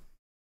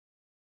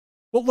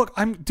 Well, look,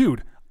 I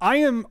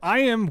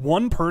am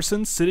one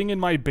person sitting in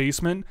my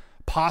basement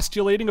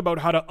postulating about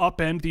how to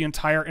upend the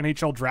entire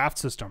NHL draft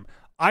system.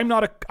 I'm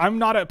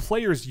not a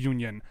players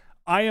union.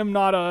 I am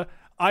not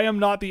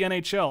the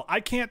NHL. I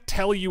can't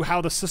tell you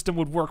how the system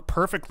would work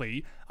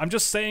perfectly. I'm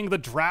just saying the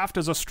draft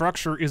as a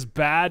structure is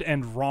bad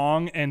and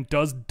wrong and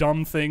does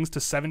dumb things to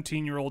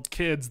 17-year-old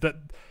kids that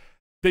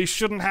they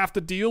shouldn't have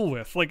to deal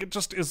with. Like, it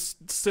just is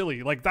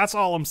silly. Like, that's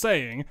all I'm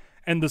saying.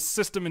 And the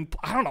system,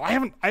 I don't know. I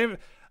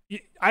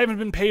haven't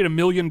been paid $1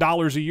 million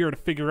a year to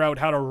figure out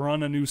how to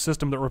run a new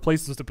system that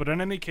replaces it. But in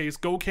any case,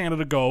 go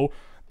Canada, go.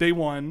 They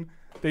won.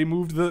 They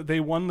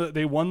won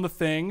the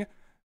thing.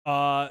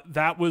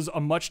 That was a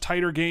much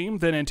tighter game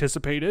than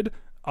anticipated,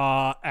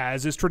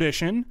 as is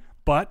tradition.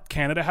 But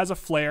Canada has a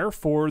flair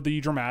for the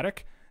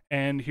dramatic.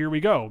 And here we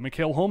go.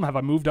 Mikhail Holm, have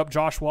I moved up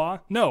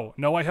Joshua? No,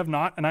 I have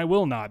not, and I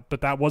will not.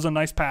 But that was a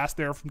nice pass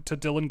there to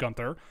Dylan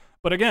Guenther.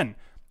 But again,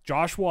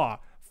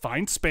 Joshua,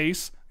 find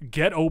space,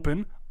 get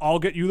open, I'll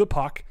get you the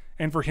puck,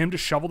 and for him to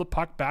shovel the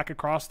puck back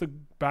across the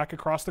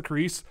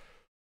crease.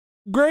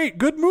 Great,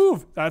 good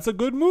move. That's a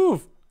good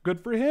move. Good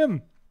for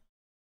him.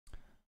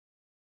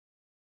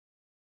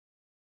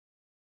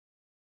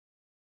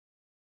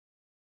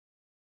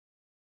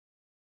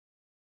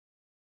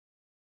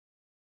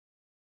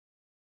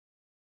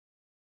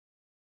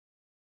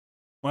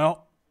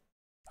 Well,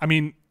 I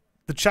mean,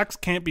 the Czechs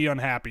can't be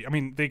unhappy. I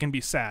mean, they can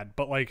be sad,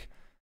 but like,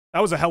 that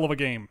was a hell of a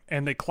game,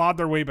 and they clawed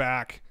their way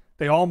back.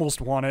 They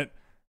almost won it.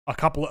 A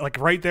couple, like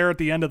right there at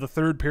the end of the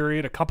third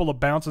period, a couple of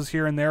bounces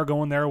here and there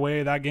going their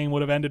way. That game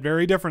would have ended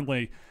very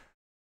differently.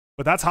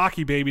 But that's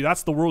hockey, baby.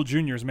 That's the World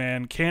Juniors,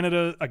 man.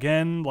 Canada,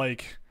 again,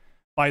 like,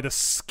 by the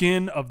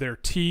skin of their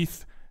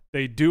teeth,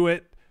 they do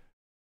it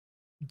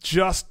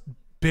just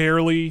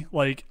barely.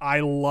 Like,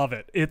 I love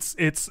it. It's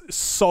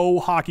so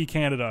Hockey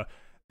Canada.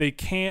 They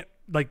can't,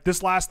 like, the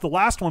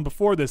last one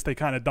before this, they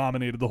kind of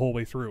dominated the whole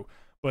way through.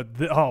 But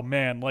oh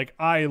man, like,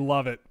 I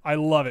love it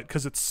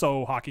because it's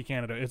so Hockey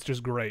Canada. It's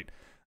just great.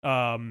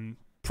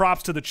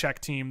 Props to the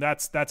Czech team.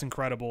 That's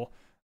incredible.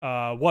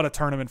 What a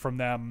tournament from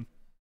them.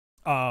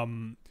 I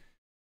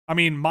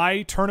mean,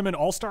 my tournament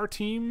all-star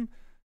team,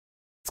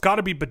 it's got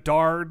to be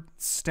Bedard,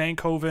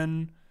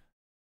 Stankoven,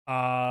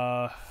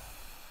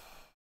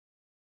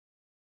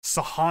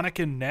 Sahonic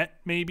in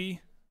net,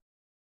 maybe.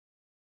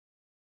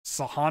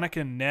 Sahonic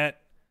in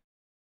net.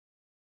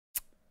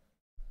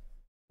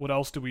 What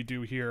else do we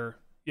do here?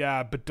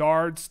 Yeah,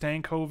 Bedard,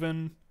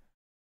 Stankoven.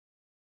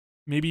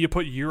 Maybe you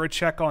put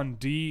Juracek on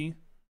D.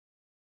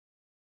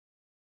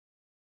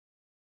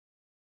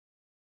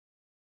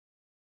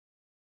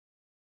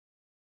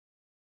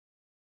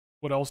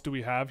 What else do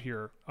we have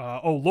here?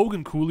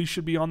 Logan Cooley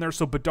should be on there.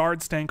 So Bedard,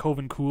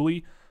 Stankoven,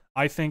 Cooley,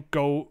 I think,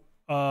 go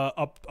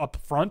up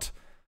front.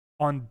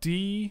 On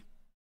D,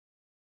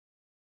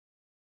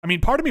 I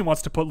mean, part of me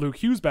wants to put Luke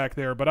Hughes back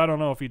there, but I don't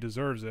know if he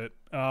deserves it.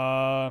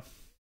 Juracek,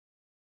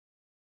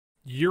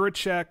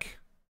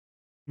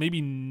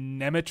 maybe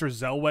Nemec or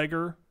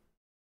Zellweger.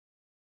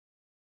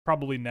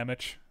 Probably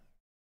Nemec.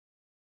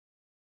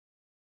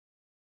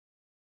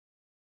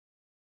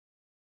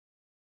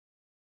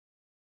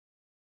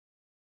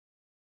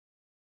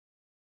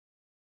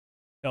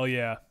 Hell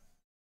yeah.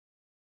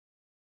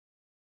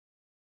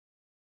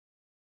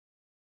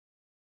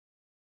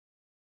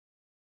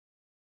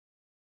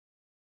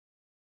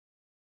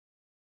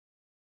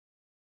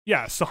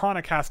 Yeah,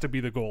 Sahonic has to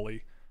be the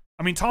goalie.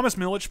 I mean, Thomas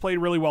Milic played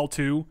really well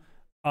too.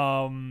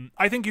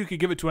 I think you could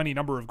give it to any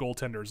number of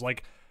goaltenders.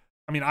 Like,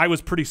 I mean, I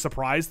was pretty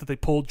surprised that they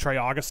pulled Trey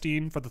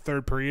Augustine for the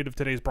third period of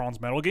today's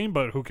bronze medal game,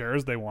 but who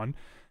cares? They won.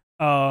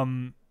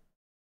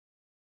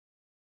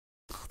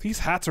 These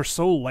hats are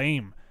so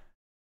lame.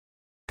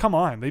 Come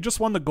on, they just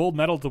won the gold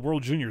medal at the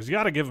World Juniors. You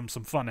got to give them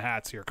some fun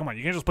hats here. Come on,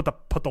 you can't just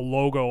put the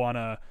logo on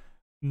a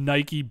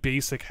Nike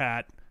basic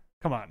hat.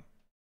 Come on.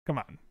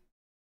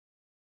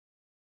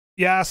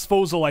 Yeah,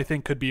 Svozil I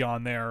think could be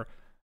on there.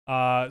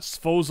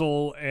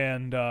 Svozil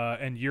and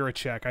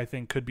Juracek I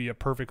think could be a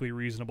perfectly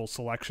reasonable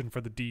selection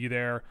for the D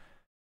there.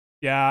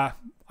 Yeah,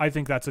 I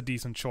think that's a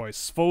decent choice.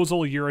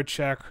 Svozil,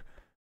 Juracek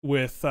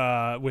with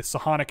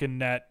Sahonic in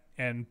net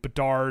and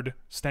Bedard,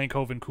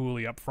 Stankoven,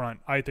 Cooley up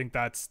front. I think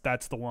that's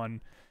the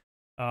one.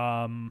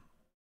 That's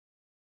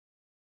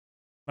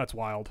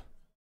wild.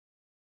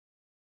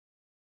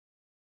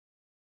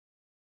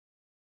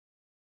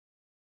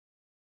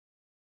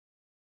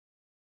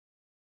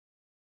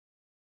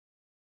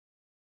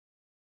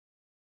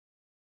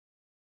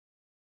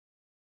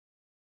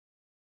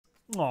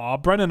 Aw,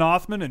 Brennan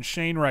Othman and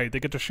Shane Wright. They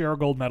get to share a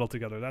gold medal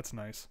together. That's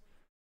nice.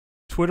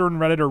 Twitter and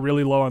Reddit are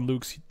really low on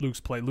Luke's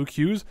play. Luke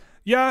Hughes?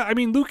 Yeah, I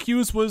mean, Luke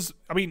Hughes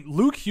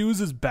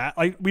is bad.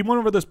 Like, we went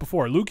over this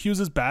before. Luke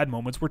Hughes' bad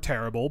moments were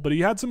terrible, but he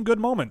had some good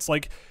moments.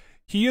 Like,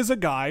 he is a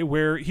guy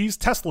where he's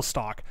Tesla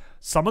stock.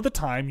 Some of the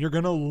time, you're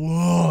going to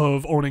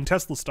love owning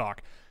Tesla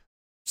stock.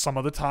 Some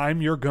of the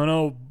time, you're going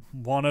to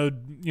want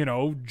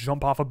to,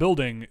 jump off a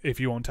building if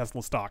you own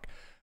Tesla stock.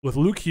 With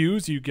Luke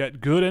Hughes, you get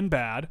good and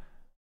bad.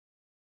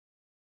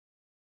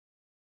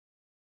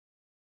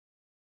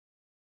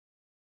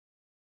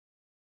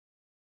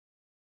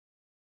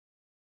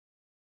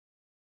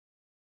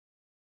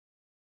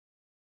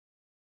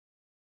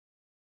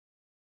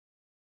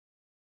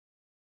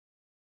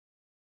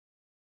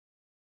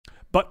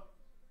 But,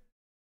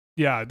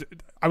 yeah,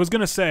 I was going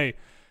to say,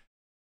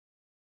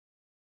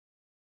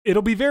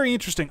 it'll be very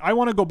interesting. I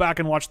want to go back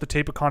and watch the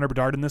tape of Connor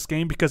Bedard in this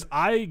game because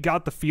I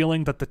got the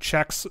feeling that the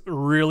Czechs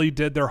really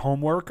did their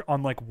homework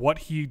on like what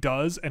he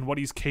does and what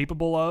he's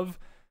capable of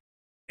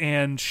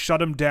and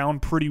shut him down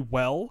pretty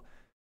well.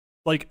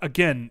 Like,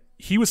 again,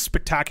 he was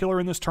spectacular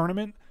in this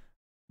tournament,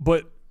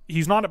 but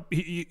he's not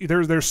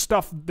there's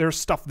stuff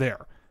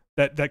there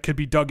that could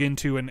be dug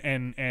into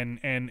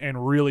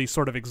and really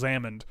sort of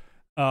examined.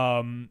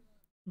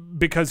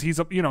 Because he's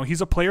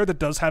a player that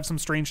does have some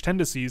strange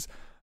tendencies,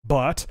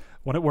 but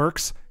when it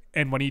works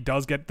and when he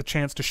does get the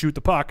chance to shoot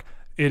the puck,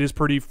 it is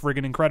pretty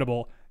friggin'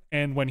 incredible.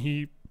 And when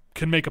he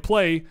can make a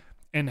play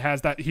and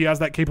he has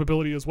that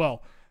capability as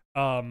well.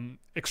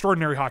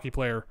 Extraordinary hockey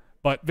player,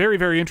 but very,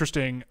 very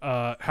interesting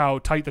how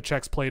tight the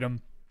Czechs played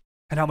him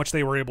and how much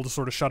they were able to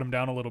sort of shut him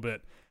down a little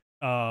bit.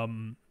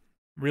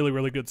 Really,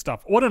 really good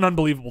stuff. What an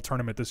unbelievable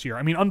tournament this year.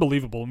 I mean,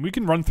 unbelievable. And we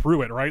can run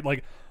through it, right?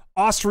 Like,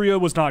 Austria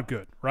was not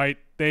good, right?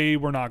 They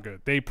were not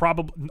good. They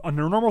probably,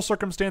 under normal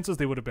circumstances,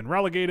 they would have been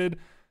relegated.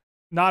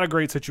 Not a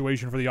great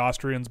situation for the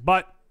Austrians,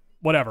 but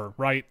whatever,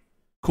 right?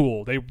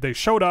 Cool. They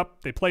showed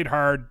up. They played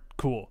hard.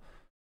 Cool.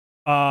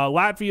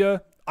 Latvia,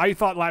 I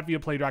thought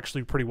Latvia played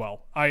actually pretty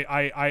well.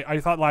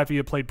 I thought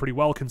Latvia played pretty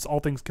well, all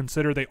things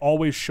considered. They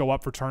always show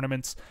up for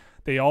tournaments.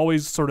 They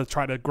always sort of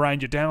try to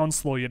grind you down,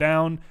 slow you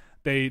down.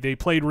 They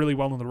played really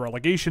well in the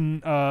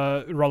relegation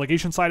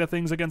side of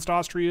things against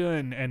Austria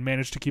and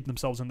managed to keep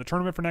themselves in the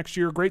tournament for next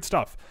year. Great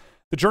stuff.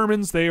 The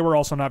Germans, they were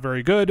also not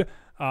very good,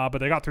 but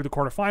they got through the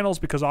quarterfinals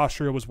because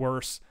Austria was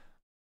worse.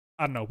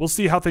 I don't know. We'll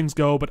see how things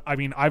go, but I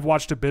mean, I've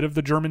watched a bit of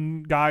the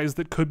German guys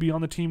that could be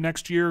on the team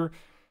next year.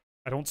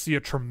 I don't see a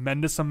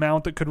tremendous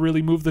amount that could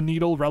really move the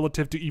needle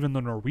relative to even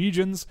the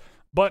Norwegians,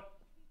 but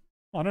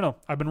I don't know.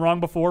 I've been wrong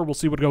before. We'll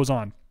see what goes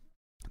on.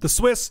 The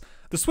Swiss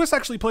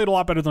actually played a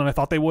lot better than I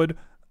thought they would.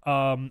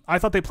 I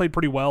thought they played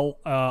pretty well,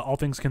 all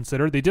things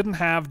considered. They didn't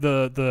have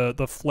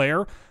the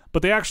flair,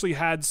 but they actually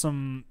had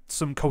some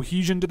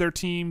cohesion to their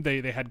team.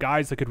 They had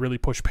guys that could really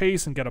push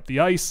pace and get up the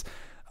ice.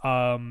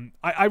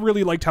 I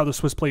really liked how the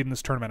Swiss played in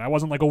this tournament. I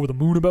wasn't like over the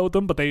moon about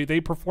them, but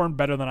they performed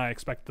better than I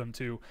expected them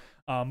to.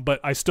 But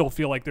I still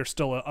feel like they're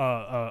still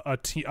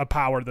a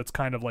power that's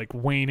kind of like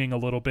waning a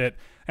little bit.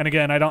 And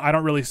again, I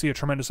don't really see a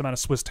tremendous amount of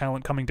Swiss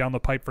talent coming down the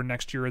pipe for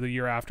next year or the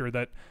year after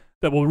that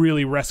will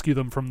really rescue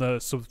them from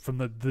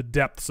the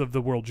depths of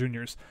the World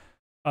Juniors.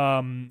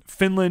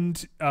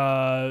 Finland,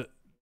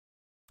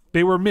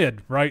 they were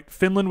mid, right?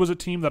 Finland was a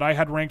team that I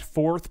had ranked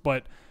fourth,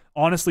 but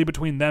honestly,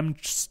 between them,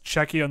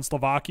 Czechia and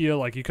Slovakia,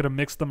 like you could have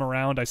mixed them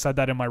around. I said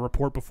that in my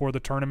report before the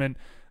tournament.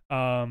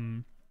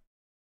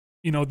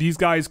 These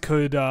guys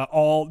could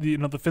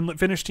the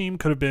Finnish team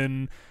could have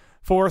been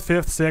fourth,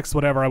 fifth, sixth,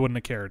 whatever. I wouldn't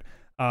have cared.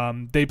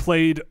 They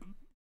played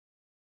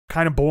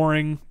kind of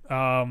boring.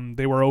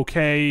 They were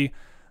okay.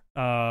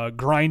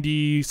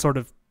 Grindy, sort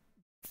of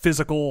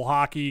physical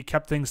hockey,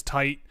 kept things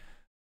tight.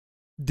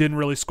 Didn't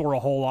really score a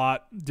whole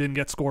lot. Didn't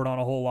get scored on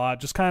a whole lot.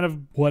 Just kind of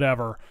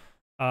whatever.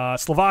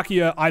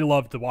 Slovakia, I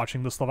loved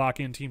watching the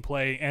Slovakian team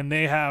play, and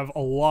they have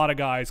a lot of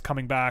guys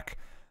coming back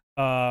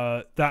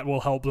that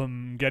will help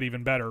them get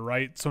even better,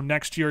 right? So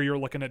next year you're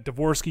looking at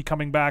Dvorsky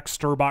coming back,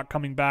 Sturbach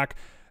coming back.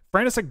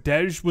 František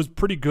Dej was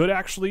pretty good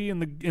actually in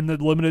the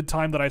limited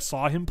time that I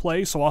saw him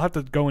play, so I'll have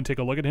to go and take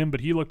a look at him,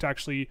 but he looked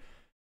actually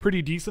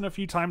pretty decent a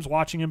few times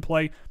watching him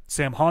play.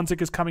 Sam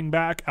Honzik is coming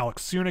back.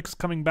 Alex Sunik's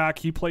coming back.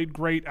 He played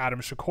great. Adam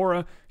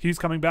Shakora, he's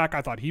coming back.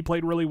 I thought he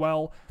played really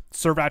well.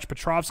 Servac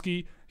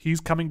Petrovsky, he's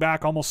coming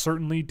back almost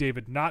certainly.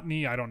 David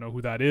Notny, I don't know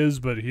who that is,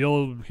 but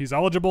he's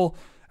eligible.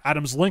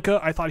 Adam Zlinka,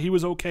 I thought he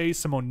was okay.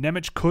 Simon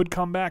Nemec could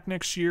come back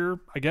next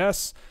year, I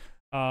guess.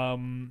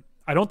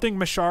 I don't think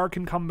Mashar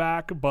can come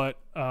back, but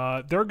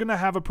they're going to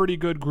have a pretty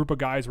good group of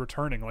guys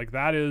returning. Like,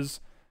 that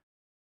is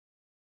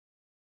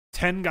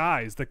 10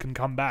 guys that can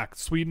come back.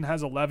 Sweden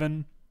has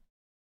 11.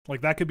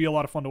 Like, that could be a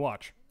lot of fun to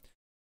watch.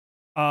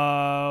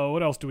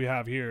 What else do we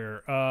have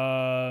here?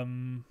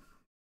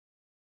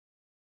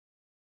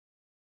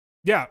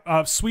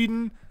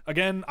 Sweden,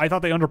 again, I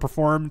thought they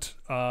underperformed.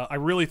 I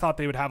really thought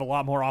they would have a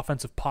lot more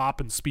offensive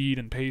pop and speed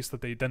and pace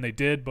than they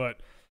did,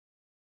 but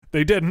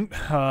they didn't.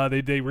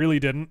 They really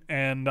didn't.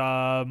 And,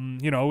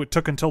 it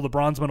took until the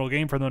bronze medal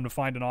game for them to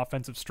find an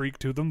offensive streak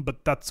to them,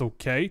 but that's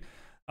okay.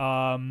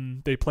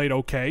 They played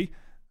okay.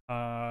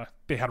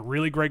 They had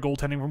really great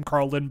goaltending from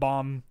Carl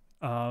Lindbaum.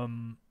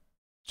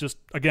 Just,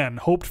 again,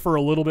 hoped for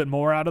a little bit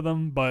more out of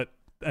them, but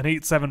an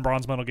 8-7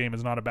 bronze medal game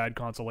is not a bad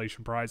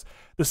consolation prize.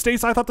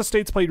 I thought the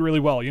States played really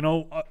well.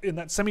 In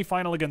that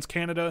semifinal against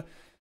Canada,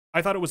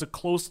 I thought it was a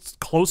close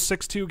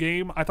 6-2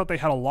 game. I thought they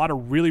had a lot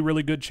of really,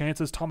 really good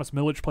chances. Thomas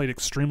Milic played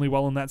extremely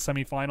well in that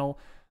semifinal.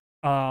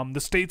 The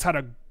States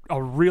had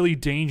a really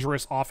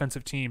dangerous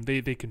offensive team.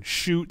 They can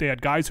shoot. They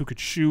had guys who could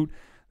shoot.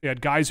 They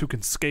had guys who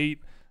can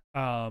skate.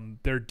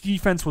 Their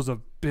defense was a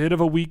bit of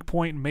a weak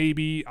point,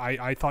 maybe.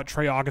 I thought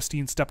Trey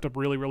Augustine stepped up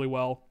really, really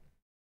well.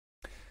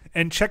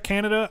 And check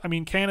Canada.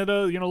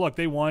 Canada, look,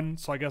 they won,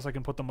 so I guess I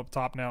can put them up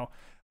top now.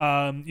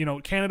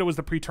 Canada was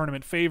the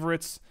pre-tournament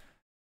favorites.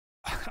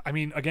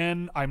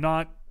 Again,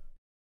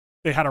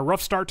 they had a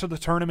rough start to the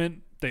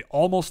tournament. They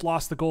almost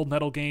lost the gold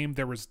medal game.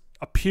 There was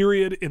a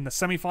period in the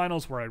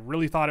semifinals where I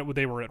really thought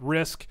they were at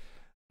risk.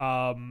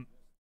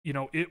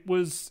 It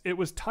was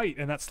tight.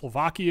 And that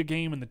Slovakia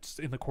game in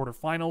the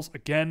quarterfinals,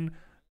 again,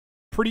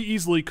 pretty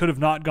easily could have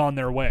not gone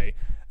their way.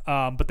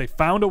 But they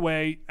found a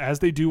way, as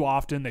they do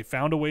often. They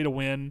found a way to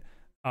win.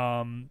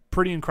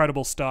 Pretty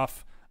incredible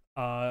stuff.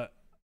 Connor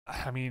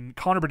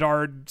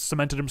Bedard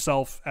cemented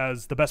himself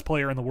as the best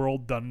player in the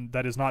world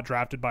that is not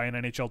drafted by an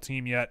NHL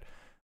team yet,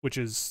 which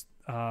is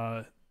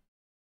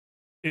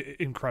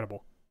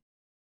incredible.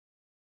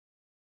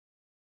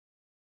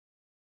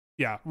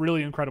 Yeah,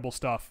 really incredible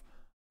stuff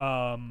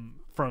from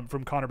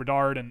Connor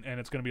Bedard, and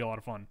it's going to be a lot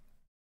of fun.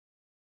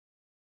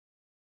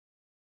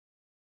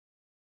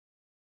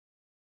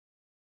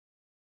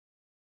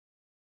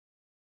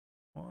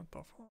 What the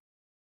fuck?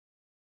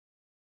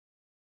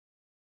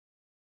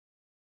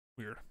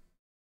 Weird.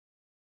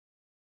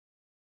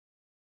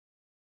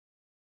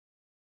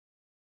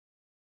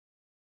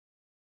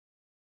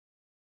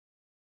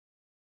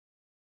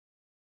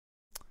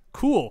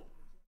 Cool.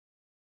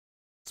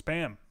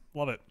 Spam.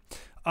 Love it.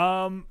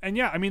 And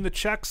yeah, the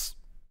Czechs,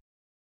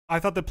 I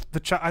thought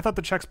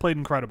the Czechs played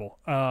incredible.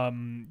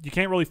 You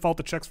can't really fault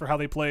the Czechs for how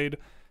they played.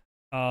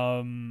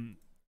 A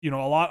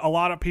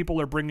lot of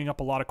people are bringing up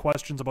a lot of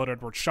questions about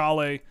Edward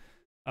Šale.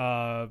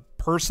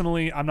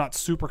 Personally, I'm not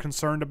super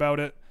concerned about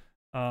it.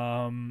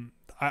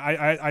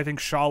 I think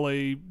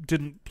Šale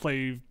didn't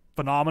play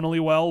phenomenally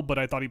well, but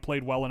I thought he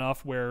played well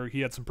enough where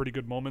he had some pretty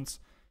good moments.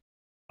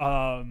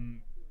 But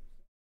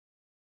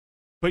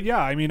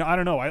yeah, I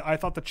don't know. I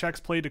thought the Czechs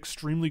played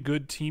extremely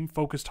good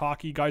team-focused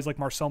hockey. Guys like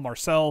Marcel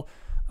Marcel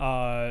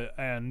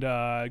and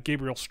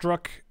Gabriel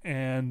Struk,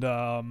 and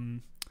a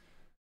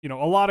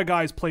lot of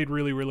guys played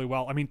really, really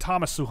well.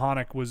 Thomas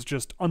Suchanek was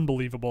just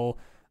unbelievable.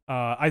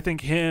 I think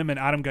him and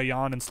Adam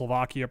Gajan in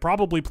Slovakia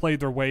probably played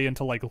their way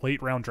into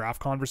late round draft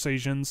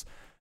conversations.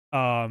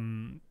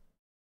 Would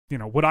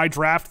I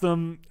draft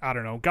them? I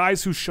don't know.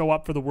 Guys who show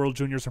up for the World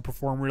Juniors and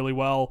perform really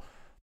well,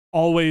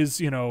 always,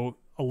 a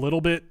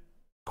little bit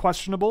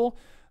questionable,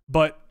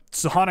 but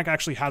Suchanek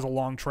actually has a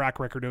long track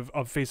record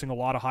of facing a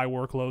lot of high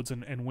workloads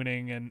and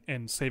winning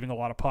and saving a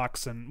lot of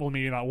pucks, and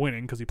maybe not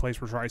winning because he plays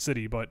for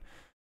Tri-City, but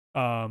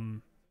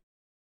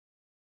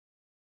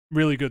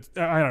really good.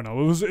 I don't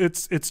know.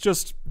 It's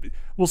just,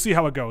 we'll see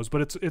how it goes,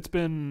 but it's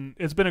been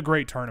a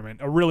great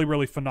tournament, a really,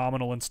 really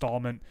phenomenal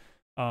installment.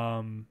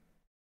 Oh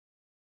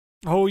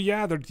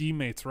yeah, they're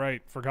teammates,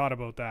 right? Forgot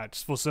about that.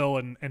 Just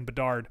Fosil and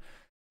Bedard.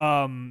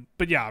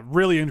 But yeah,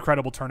 really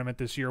incredible tournament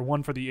this year.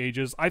 One for the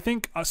ages. I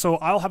think so.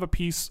 I'll have a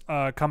piece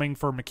coming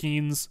for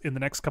McKeen's in the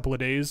next couple of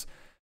days,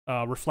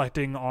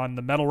 reflecting on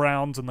the medal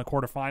rounds and the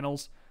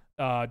quarterfinals,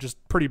 just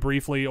pretty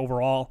briefly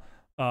overall.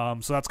 So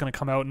that's going to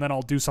come out, and then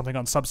I'll do something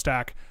on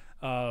Substack,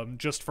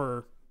 just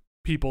for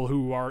people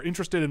who are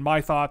interested in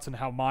my thoughts and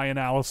how my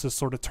analysis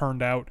sort of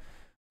turned out.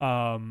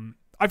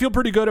 I feel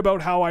pretty good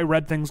about how I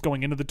read things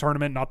going into the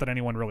tournament. Not that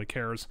anyone really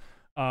cares.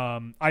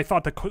 I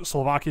thought that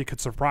Slovakia could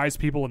surprise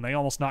people, and they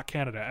almost knocked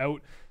Canada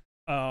out.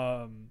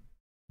 I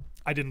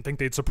didn't think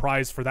they'd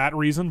surprise for that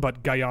reason,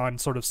 but Gajan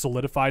sort of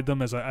solidified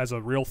them as a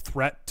real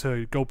threat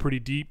to go pretty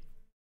deep.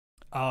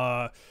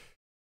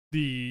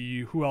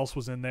 Who else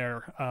was in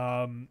there?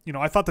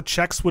 I thought the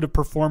Czechs would have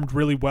performed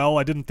really well.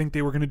 I didn't think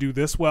they were going to do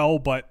this well,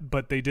 but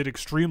they did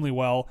extremely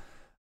well.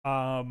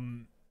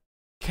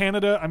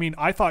 Canada,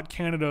 I thought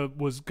Canada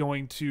was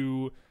going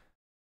to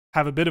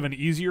have a bit of an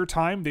easier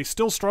time. They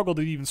still struggled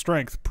at even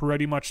strength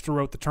pretty much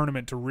throughout the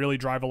tournament to really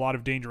drive a lot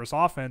of dangerous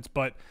offense,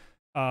 but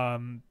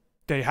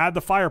they had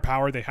the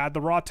firepower, they had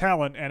the raw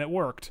talent, and it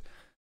worked.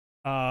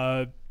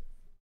 And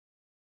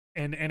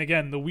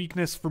again, the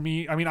weakness for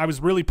me, I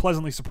was really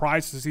pleasantly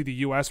surprised to see the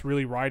U.S.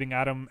 really riding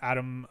oh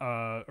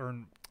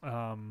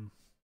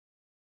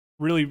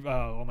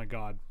my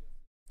God,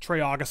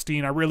 Trey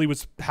Augustine. I really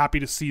was happy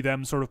to see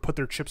them sort of put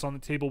their chips on the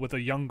table with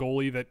a young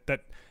goalie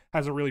that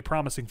has a really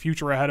promising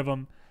future ahead of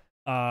him.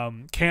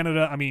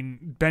 Canada,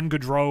 Ben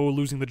Gaudreau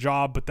losing the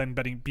job, but then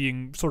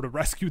being sort of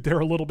rescued there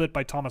a little bit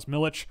by Thomas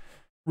Milic.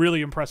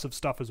 Really impressive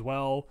stuff as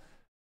well.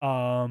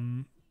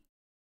 Carl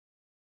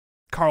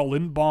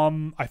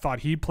Lindbaum, I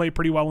thought he'd play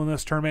pretty well in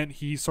this tournament.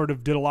 He sort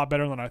of did a lot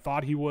better than I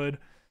thought he would.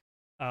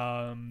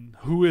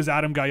 Who is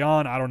Adam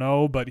Gajan? I don't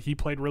know, but he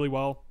played really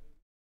well.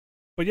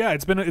 But yeah,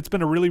 it's been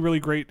a really, really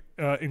great,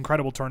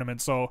 incredible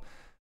tournament. So,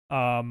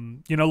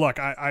 look,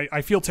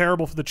 I feel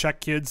terrible for the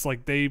Czech kids.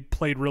 Like, they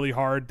played really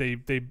hard. They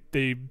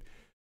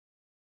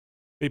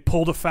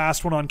pulled a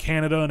fast one on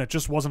Canada, and it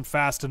just wasn't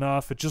fast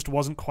enough. It just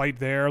wasn't quite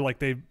there. Like,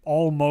 they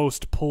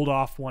almost pulled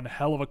off one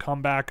hell of a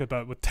comeback.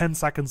 About with 10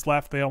 seconds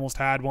left, they almost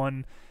had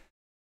one.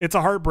 It's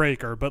a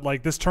heartbreaker, but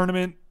like, this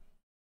tournament,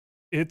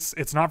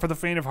 it's not for the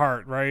faint of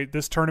heart, right?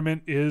 This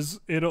tournament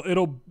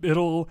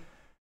it'll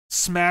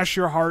smash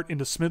your heart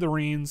into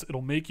smithereens.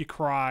 It'll make you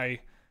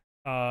cry.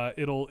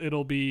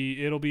 It'll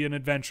be an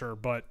adventure,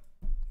 but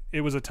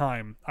it was a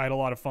time. I had a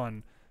lot of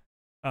fun.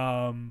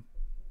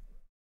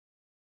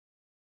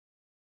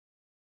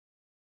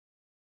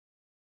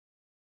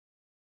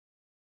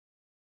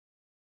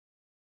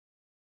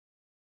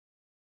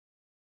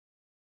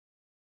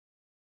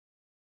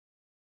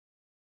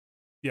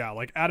 Yeah,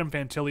 like Adam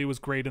Fantilli was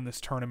great in this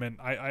tournament.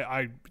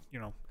 I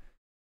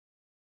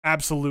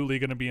absolutely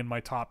going to be in my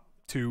top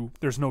 2.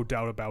 There's no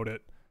doubt about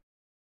it.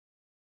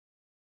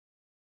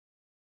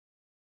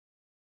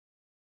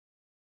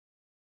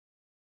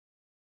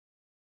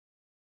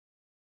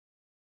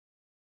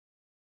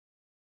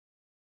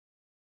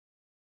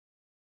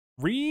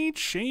 Reed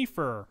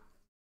Schaefer.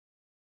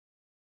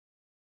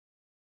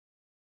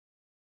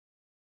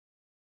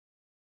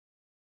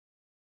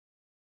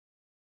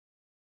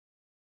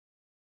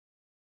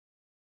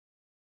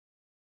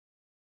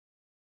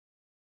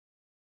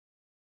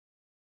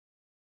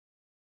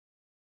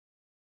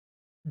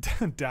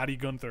 Daddy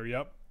Gunther,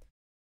 yep.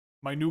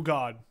 My new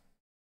god.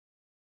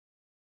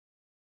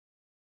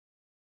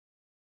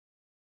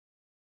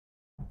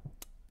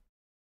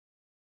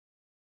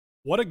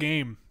 What a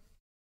game.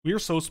 We are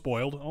so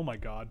spoiled. Oh my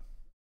god.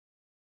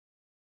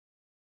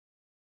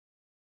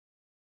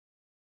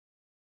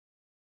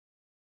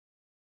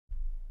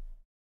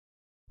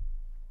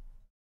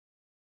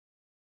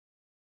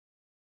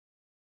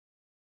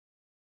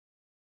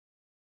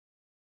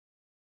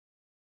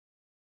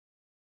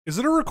 Is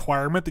it a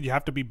requirement that you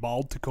have to be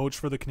bald to coach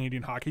for the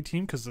Canadian hockey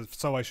team? Because if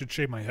so, I should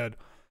shave my head.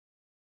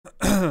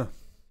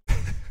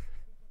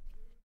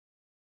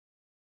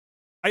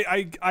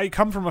 I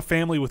come from a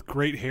family with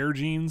great hair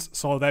genes,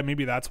 so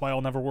that's why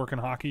I'll never work in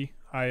hockey.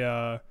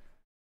 I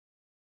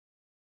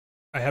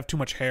have too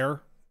much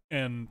hair,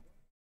 and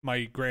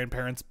my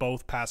grandparents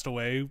both passed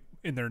away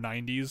in their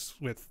 90s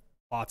with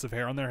lots of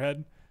hair on their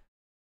head.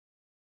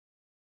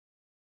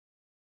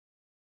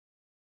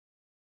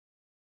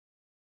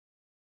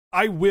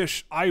 I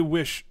wish I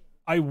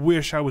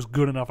was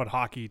good enough at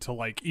hockey to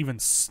like even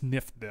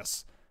sniff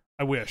this.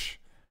 I wish.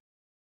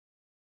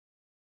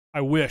 I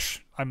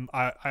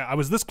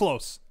was this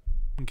close.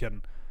 I'm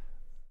kidding.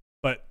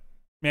 But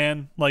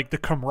man, like the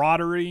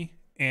camaraderie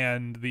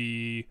and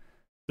the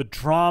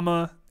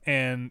drama,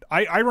 and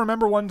I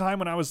remember one time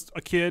when I was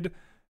a kid,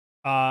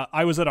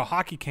 I was at a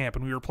hockey camp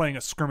and we were playing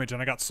a scrimmage,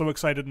 and I got so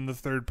excited in the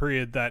third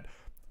period that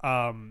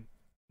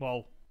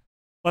well,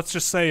 let's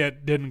just say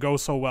it didn't go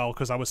so well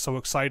because I was so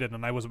excited,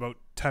 and I was about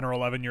 10 or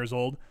 11 years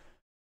old.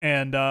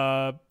 And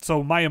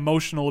so my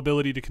emotional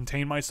ability to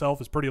contain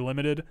myself is pretty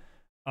limited.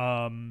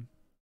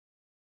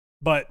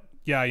 But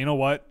yeah, you know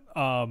what?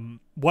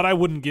 What I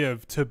wouldn't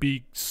give to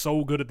be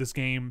so good at this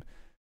game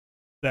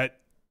that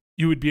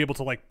you would be able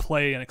to like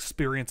play and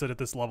experience it at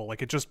this level.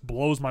 Like, it just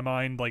blows my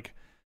mind. Like,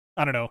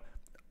 I don't know.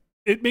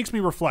 It makes me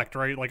reflect,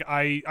 right? Like,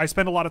 I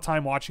spend a lot of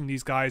time watching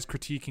these guys,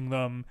 critiquing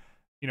them,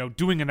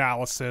 doing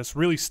analysis,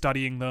 really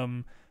studying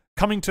them,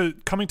 coming to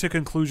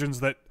conclusions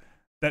that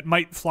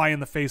might fly in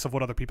the face of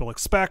what other people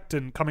expect,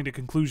 and coming to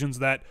conclusions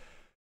that,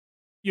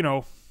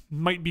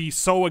 might be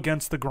so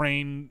against the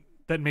grain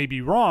that may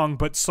be wrong,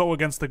 but so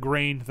against the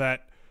grain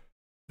that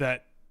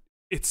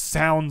it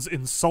sounds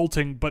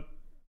insulting. But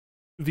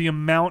the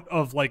amount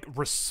of like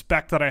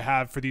respect that I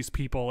have for these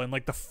people, and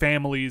like the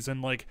families,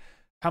 and like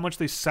how much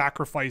they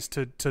sacrifice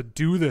to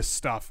do this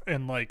stuff,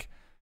 and like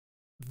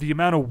the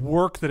amount of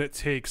work that it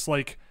takes.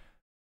 Like,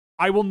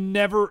 I will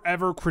never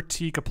ever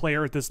critique a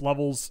player at this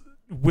level's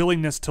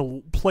willingness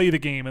to play the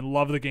game and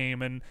love the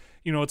game. And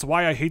it's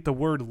why I hate the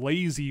word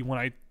lazy when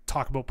I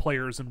talk about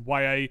players, and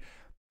why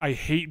I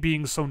hate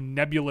being so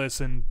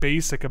nebulous and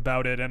basic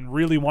about it, and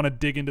really want to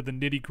dig into the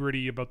nitty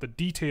gritty about the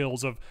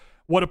details of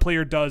what a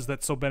player does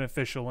that's so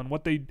beneficial, and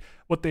what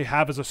they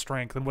have as a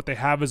strength, and what they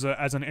have as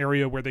an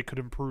area where they could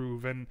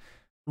improve, and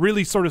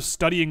really sort of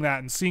studying that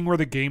and seeing where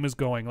the game is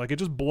going. Like, it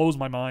just blows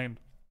my mind.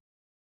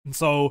 And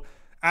so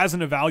as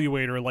an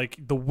evaluator, like,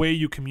 the way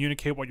you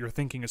communicate what you're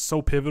thinking is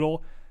so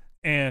pivotal.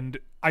 And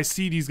I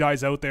see these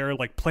guys out there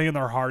like playing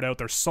their heart out.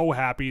 They're so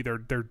happy.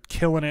 They're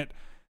killing it.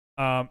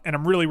 And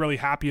I'm really, really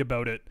happy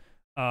about it.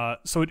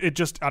 So it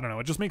just, I don't know,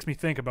 it just makes me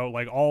think about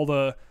like all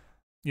the,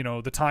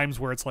 the times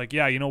where it's like,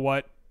 yeah, you know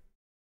what?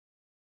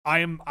 I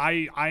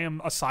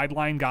am a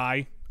sideline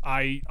guy.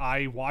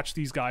 I watch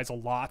these guys a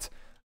lot.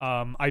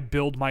 I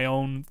build my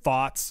own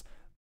thoughts,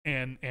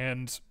 and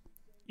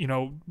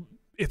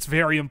it's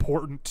very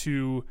important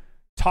to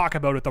talk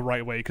about it the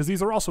right way, because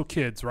these are also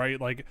kids, right?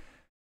 Like,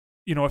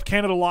 if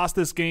Canada lost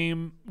this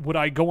game, would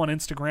I go on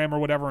Instagram or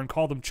whatever and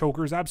call them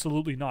chokers?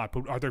 Absolutely not.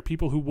 But are there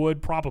people who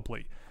would?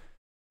 Probably.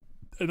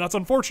 And that's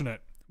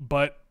unfortunate.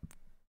 But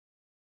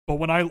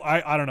when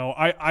I don't know,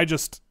 I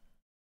just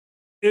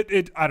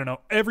I don't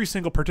know, every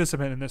single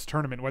participant in this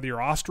tournament, whether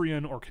you're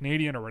Austrian or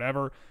Canadian or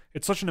whatever,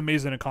 it's such an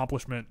amazing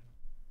accomplishment.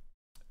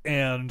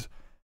 And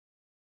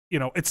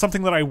it's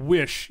something that I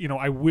wish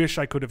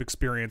I could have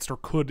experienced or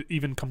could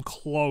even come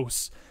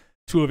close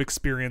to have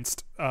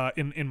experienced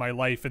in my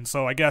life. And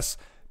so I guess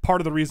part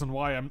of the reason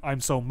why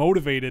I'm so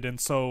motivated and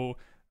so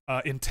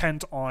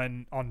intent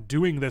on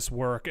doing this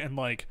work and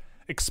like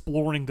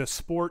exploring this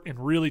sport and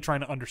really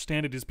trying to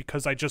understand it is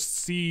because I just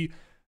see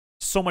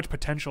so much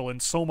potential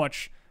and so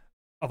much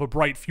of a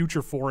bright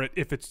future for it.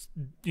 If it's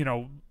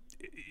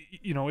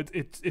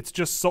it's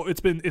just so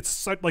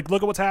it's like,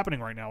 look at what's happening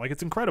right now. Like,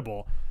 it's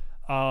incredible.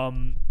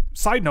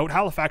 Side note,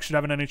 Halifax should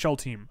have an NHL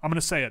team. I'm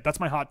gonna say it. That's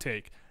my hot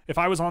take. If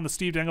I was on the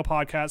Steve Dangle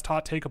podcast,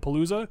 Hot Take a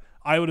Palooza,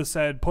 I would have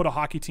said put a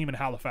hockey team in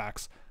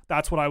Halifax.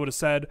 That's what I would have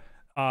said.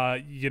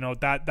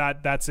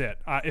 That's it.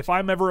 If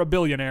I'm ever a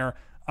billionaire,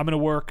 I'm going to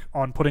work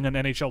on putting an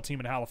NHL team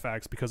in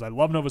Halifax because I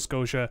love Nova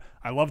Scotia.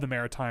 I love the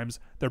Maritimes.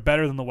 They're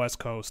better than the West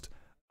Coast.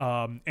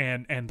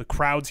 And the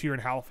crowds here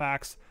in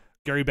Halifax,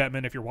 Gary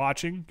Bettman, if you're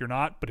watching, you're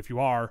not, but if you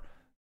are,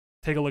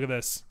 take a look at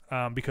this,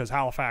 because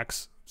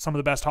Halifax, some of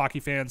the best hockey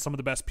fans, some of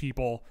the best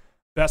people,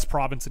 best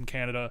province in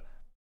Canada,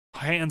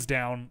 hands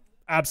down,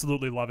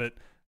 absolutely love it.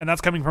 And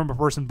that's coming from a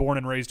person born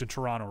and raised in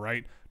Toronto,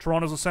 right?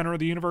 Toronto's the center of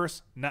the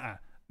universe? Nah.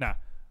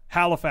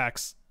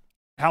 Halifax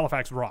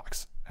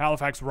rocks.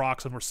 Halifax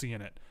rocks, and we're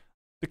seeing it.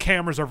 The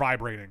cameras are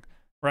vibrating,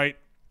 right?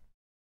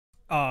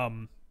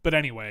 But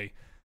anyway,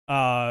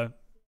 I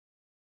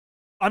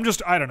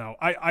don't know.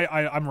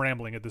 I'm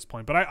rambling at this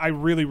point, but I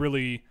really,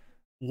 really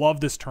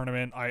love this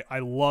tournament. I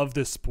love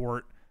this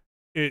sport.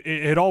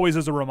 It always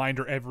is a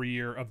reminder every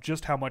year of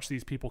just how much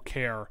these people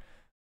care.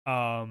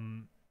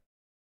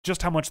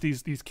 Just how much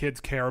these kids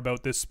care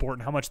about this sport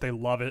and how much they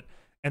love it.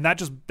 And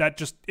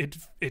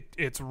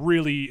it's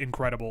really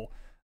incredible.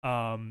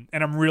 And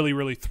I'm really,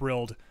 really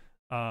thrilled.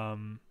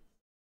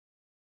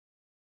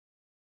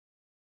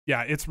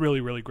 Yeah, it's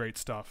really, really great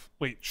stuff.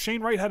 Wait,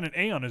 Shane Wright had an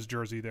A on his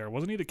jersey there.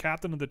 Wasn't he the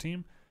captain of the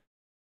team?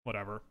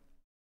 Whatever.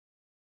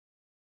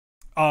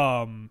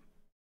 So,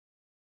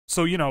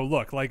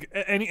 look, like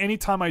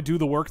anytime I do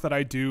the work that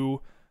I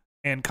do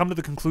and come to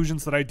the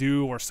conclusions that I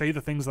do or say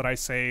the things that I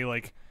say,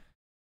 like,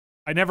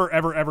 I never,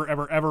 ever, ever,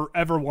 ever, ever,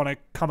 ever want to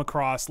come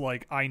across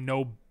like I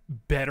know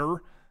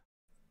better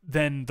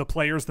than the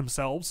players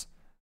themselves,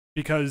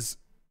 because,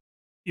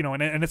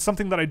 and it's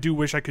something that I do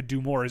wish I could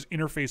do more, is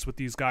interface with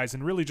these guys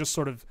and really just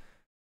sort of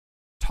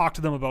talk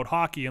to them about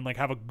hockey and like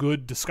have a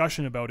good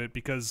discussion about it,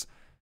 because,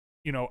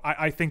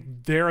 I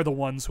think they're the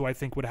ones who I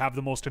think would have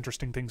the most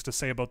interesting things to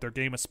say about their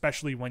game,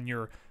 especially when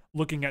you're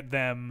looking at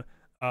them.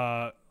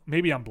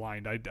 Maybe I'm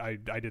blind. I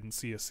didn't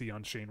see a C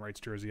on Shane Wright's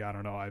jersey. I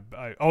don't know.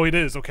 Oh, it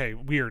is. Okay,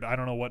 weird. I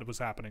don't know what was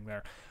happening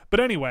there. But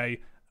anyway,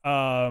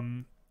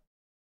 I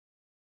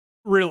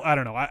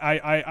don't know.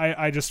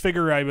 I just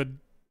figure I would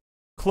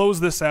close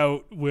this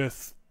out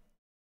with,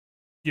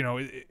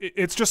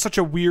 it's just such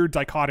a weird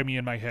dichotomy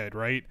in my head,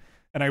 right?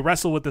 And I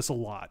wrestle with this a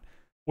lot,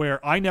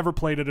 where I never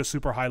played at a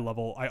super high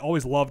level. I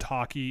always loved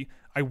hockey.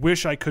 I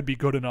wish I could be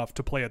good enough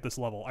to play at this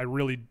level. I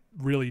really,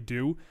 really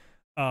do.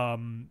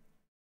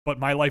 But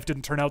my life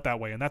didn't turn out that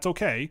way, and that's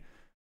okay.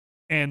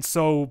 And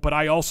so, but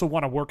I also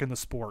want to work in the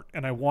sport,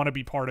 and I want to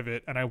be part of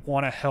it, and I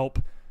want to help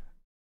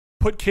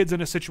put kids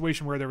in a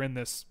situation where they're in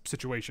this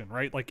situation,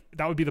 right? Like,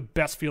 that would be the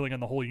best feeling in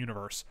the whole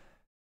universe.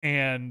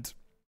 And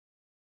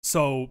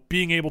so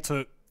being able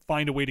to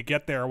find a way to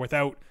get there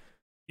without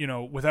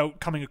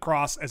coming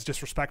across as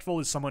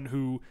disrespectful, as someone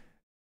who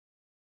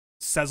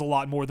says a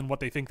lot more than what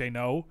they think they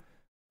know,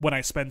 when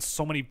I spend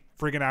so many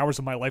friggin' hours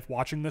of my life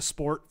watching this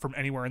sport from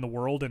anywhere in the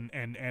world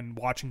and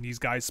watching these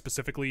guys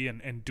specifically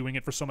and doing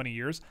it for so many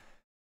years,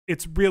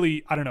 it's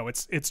really, I don't know,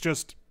 it's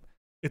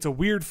a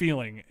weird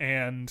feeling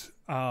and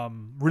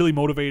really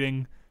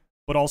motivating,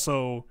 but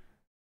also,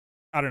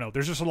 I don't know,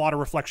 there's just a lot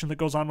of reflection that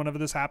goes on whenever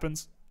this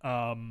happens.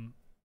 But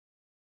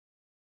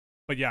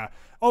yeah.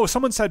 Oh,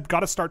 someone said,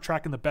 gotta start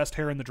tracking the best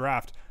hair in the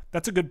draft.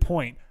 That's a good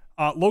point.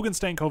 Logan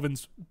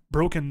Stankoven's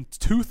broken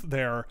tooth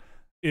there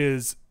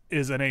is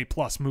an A+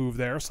 move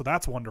there, so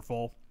that's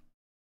wonderful.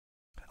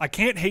 I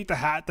can't hate the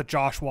hat that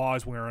Joshua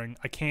is wearing.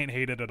 I can't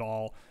hate it at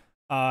all.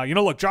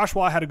 Look,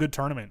 Joshua had a good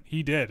tournament.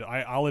 He did.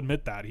 I'll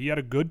admit that. He had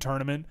a good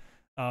tournament.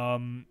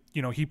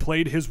 He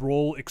played his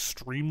role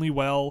extremely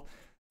well.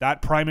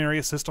 That primary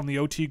assist on the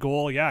OT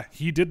goal, yeah,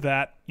 he did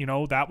that.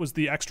 That was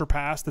the extra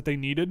pass that they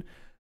needed.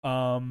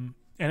 And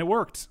it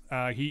worked.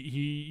 I'm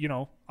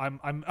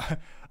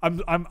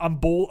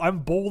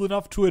bold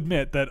enough to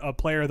admit that a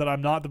player that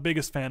I'm not the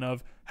biggest fan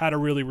of had a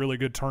really, really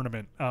good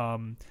tournament.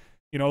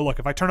 Look,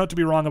 if I turn out to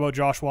be wrong about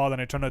Joshua, then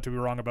I turn out to be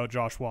wrong about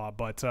Joshua.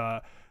 But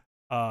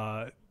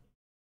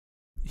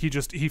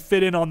he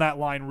fit in on that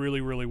line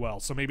really, really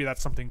well. So maybe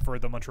that's something for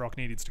the Montreal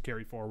Canadiens to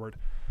carry forward.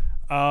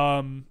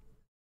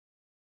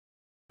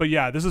 But But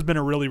yeah, this has been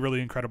a really,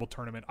 really incredible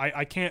tournament.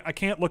 I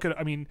can't look at.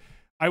 I mean,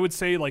 I would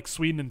say like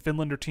Sweden and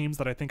Finland are teams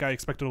that I think I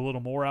expected a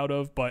little more out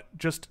of, but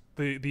just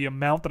the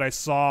amount that I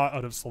saw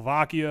out of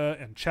Slovakia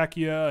and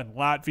Czechia and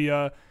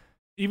Latvia,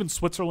 even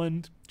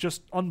Switzerland,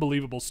 just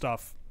unbelievable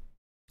stuff.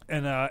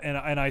 And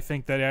I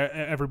think that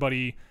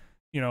everybody,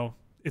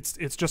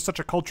 it's just such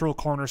a cultural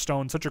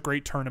cornerstone, such a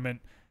great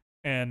tournament,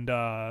 and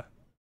I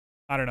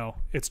don't know,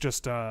 it's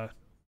just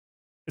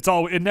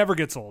it never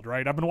gets old,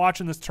 right? I've been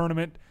watching this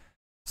tournament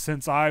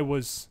since I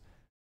was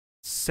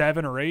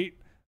 7 or 8.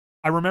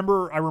 I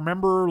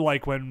remember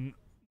like when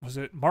was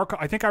it Mark?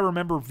 I think I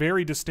remember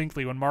very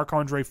distinctly when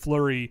Marc-Andre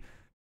Fleury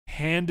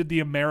handed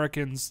the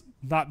Americans,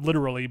 not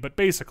literally, but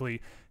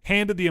basically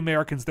handed the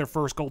Americans their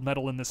first gold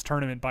medal in this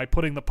tournament by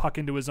putting the puck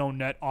into his own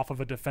net off of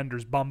a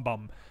defender's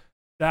bum.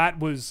 That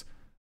was,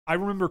 I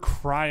remember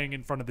crying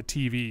in front of the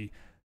TV,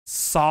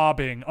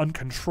 sobbing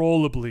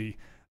uncontrollably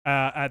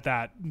at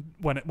that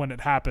when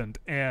it happened,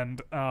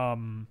 and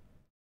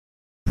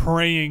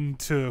praying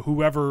to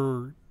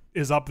whoever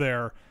is up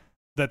there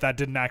that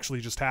didn't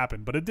actually just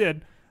happen, but it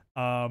did.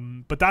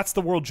 But that's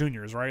the World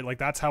Juniors, right? Like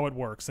that's how it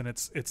works, and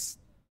it's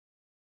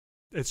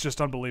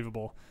just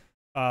unbelievable.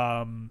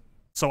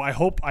 So I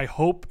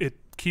hope it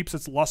keeps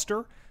its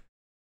luster.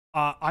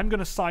 I'm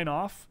gonna sign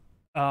off.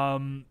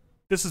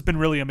 This has been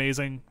really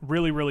amazing,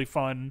 really, really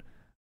fun.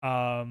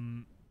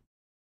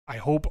 I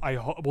hope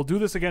we'll do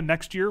this again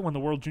next year when the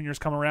World Juniors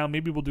come around.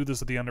 Maybe we'll do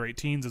this at the under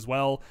 18s as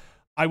well.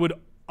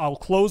 I'll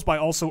close by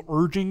also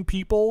urging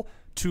people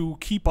to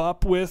keep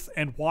up with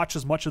and watch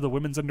as much of the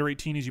women's under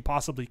 18 as you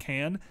possibly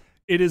can.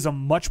 It is a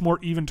much more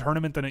even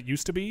tournament than it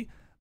used to be.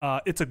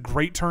 It's a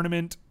great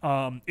tournament.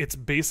 It's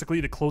basically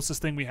the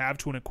closest thing we have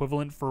to an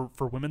equivalent for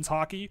women's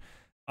hockey.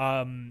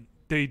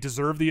 They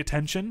deserve the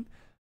attention.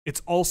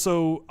 It's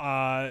also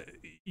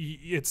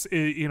it's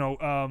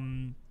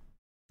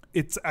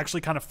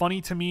actually kind of funny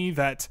to me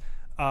that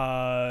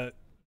oh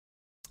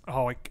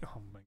my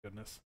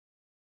goodness.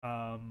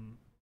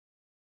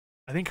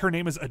 I think her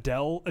name is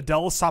Adele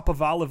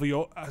Sapovalova.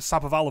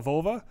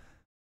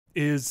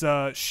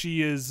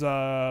 She is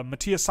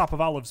Matthias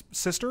Sapovalov's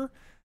sister,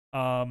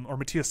 or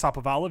Matthias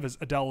Sapovalov is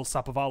Adele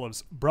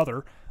Sapovalov's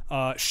brother.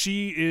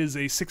 She is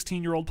a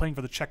 16-year-old playing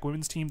for the Czech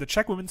women's team. The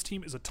Czech women's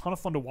team is a ton of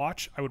fun to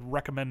watch. I would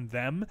recommend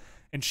them,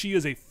 and she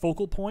is a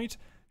focal point.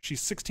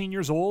 She's 16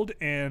 years old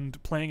and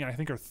playing, I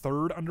think, her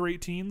third under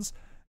 18s,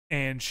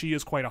 and she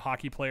is quite a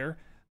hockey player.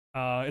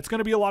 It's going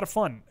to be a lot of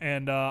fun,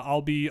 and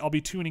I'll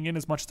be tuning in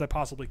as much as I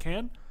possibly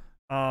can.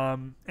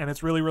 And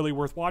it's really, really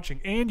worth watching.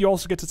 And you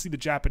also get to see the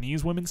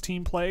Japanese women's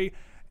team play,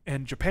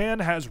 and Japan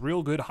has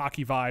real good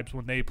hockey vibes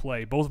when they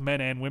play, both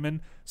men and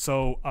women.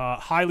 So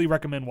highly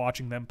recommend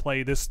watching them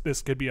play. This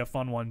could be a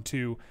fun one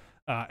too,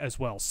 as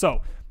well.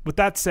 So with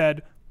that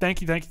said, thank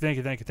you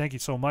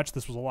so much.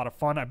 This was a lot of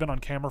fun. I've been on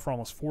camera for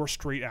almost 4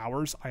 straight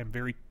hours. I am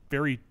very,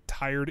 very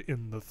tired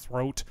in the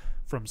throat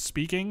from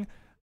speaking.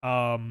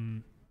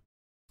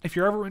 If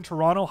you're ever in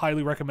Toronto,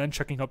 highly recommend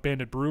checking out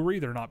Bandit Brewery.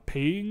 They're not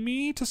paying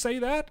me to say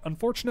that,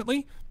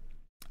 unfortunately.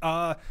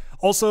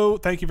 Also,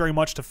 thank you very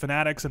much to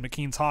Fanatics and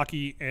McKean's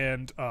Hockey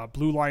and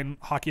Blue Line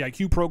Hockey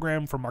IQ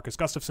program from Marcus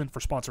Gustafson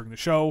for sponsoring the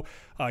show.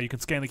 You can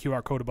scan the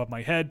QR code above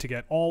my head to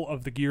get all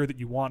of the gear that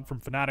you want from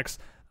Fanatics,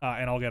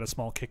 and I'll get a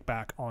small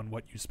kickback on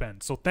what you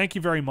spend. So thank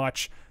you very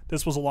much.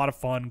 This was a lot of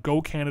fun.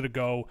 Go Canada,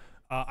 go.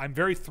 I'm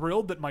very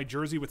thrilled that my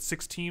jersey with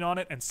 16 on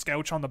it and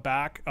Scouch on the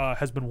back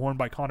has been worn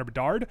by Connor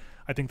Bedard.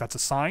 I think that's a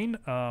sign.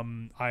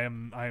 I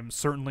am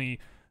certainly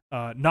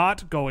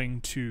not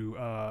going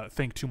to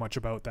think too much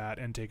about that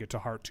and take it to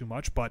heart too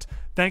much. But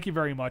thank you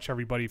very much,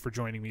 everybody, for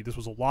joining me. This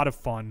was a lot of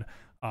fun.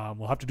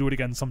 We'll have to do it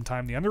again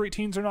sometime. The under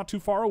 18s are not too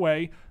far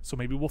away, so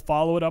maybe we'll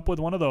follow it up with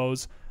one of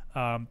those.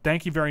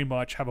 Thank you very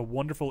much. Have a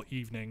wonderful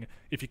evening.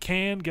 If you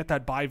can, get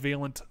that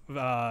bivalent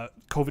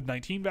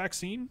COVID-19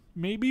 vaccine.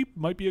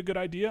 Might be a good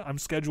idea. I'm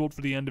scheduled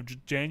for the end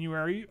of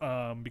January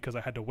because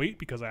I had to wait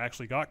because I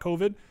actually got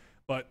COVID.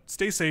 But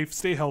stay safe,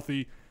 stay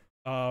healthy.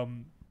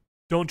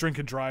 Don't drink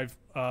and drive.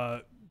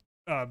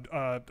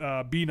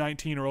 Be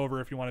 19 or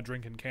over if you want to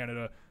drink in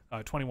Canada.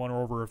 21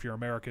 or over if you're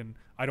American.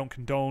 I don't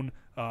condone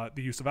the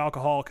use of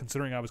alcohol,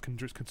 considering I was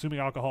consuming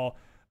alcohol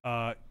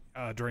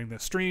during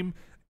this stream.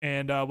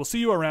 And we'll see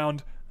you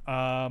around.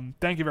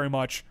 Thank you very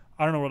much.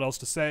 I don't know what else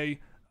to say.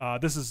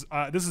 This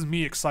is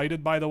me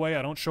excited, by the way.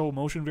 I don't show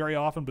emotion very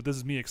often, but this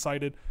is me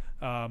excited.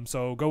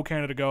 So go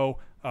Canada, go.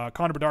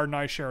 Connor Bedard and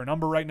I share a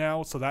number right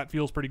now, so that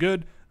feels pretty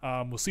good.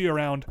 We'll see you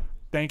around.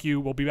 Thank you.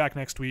 We'll be back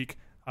next week.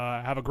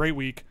 Have a great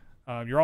week. You're all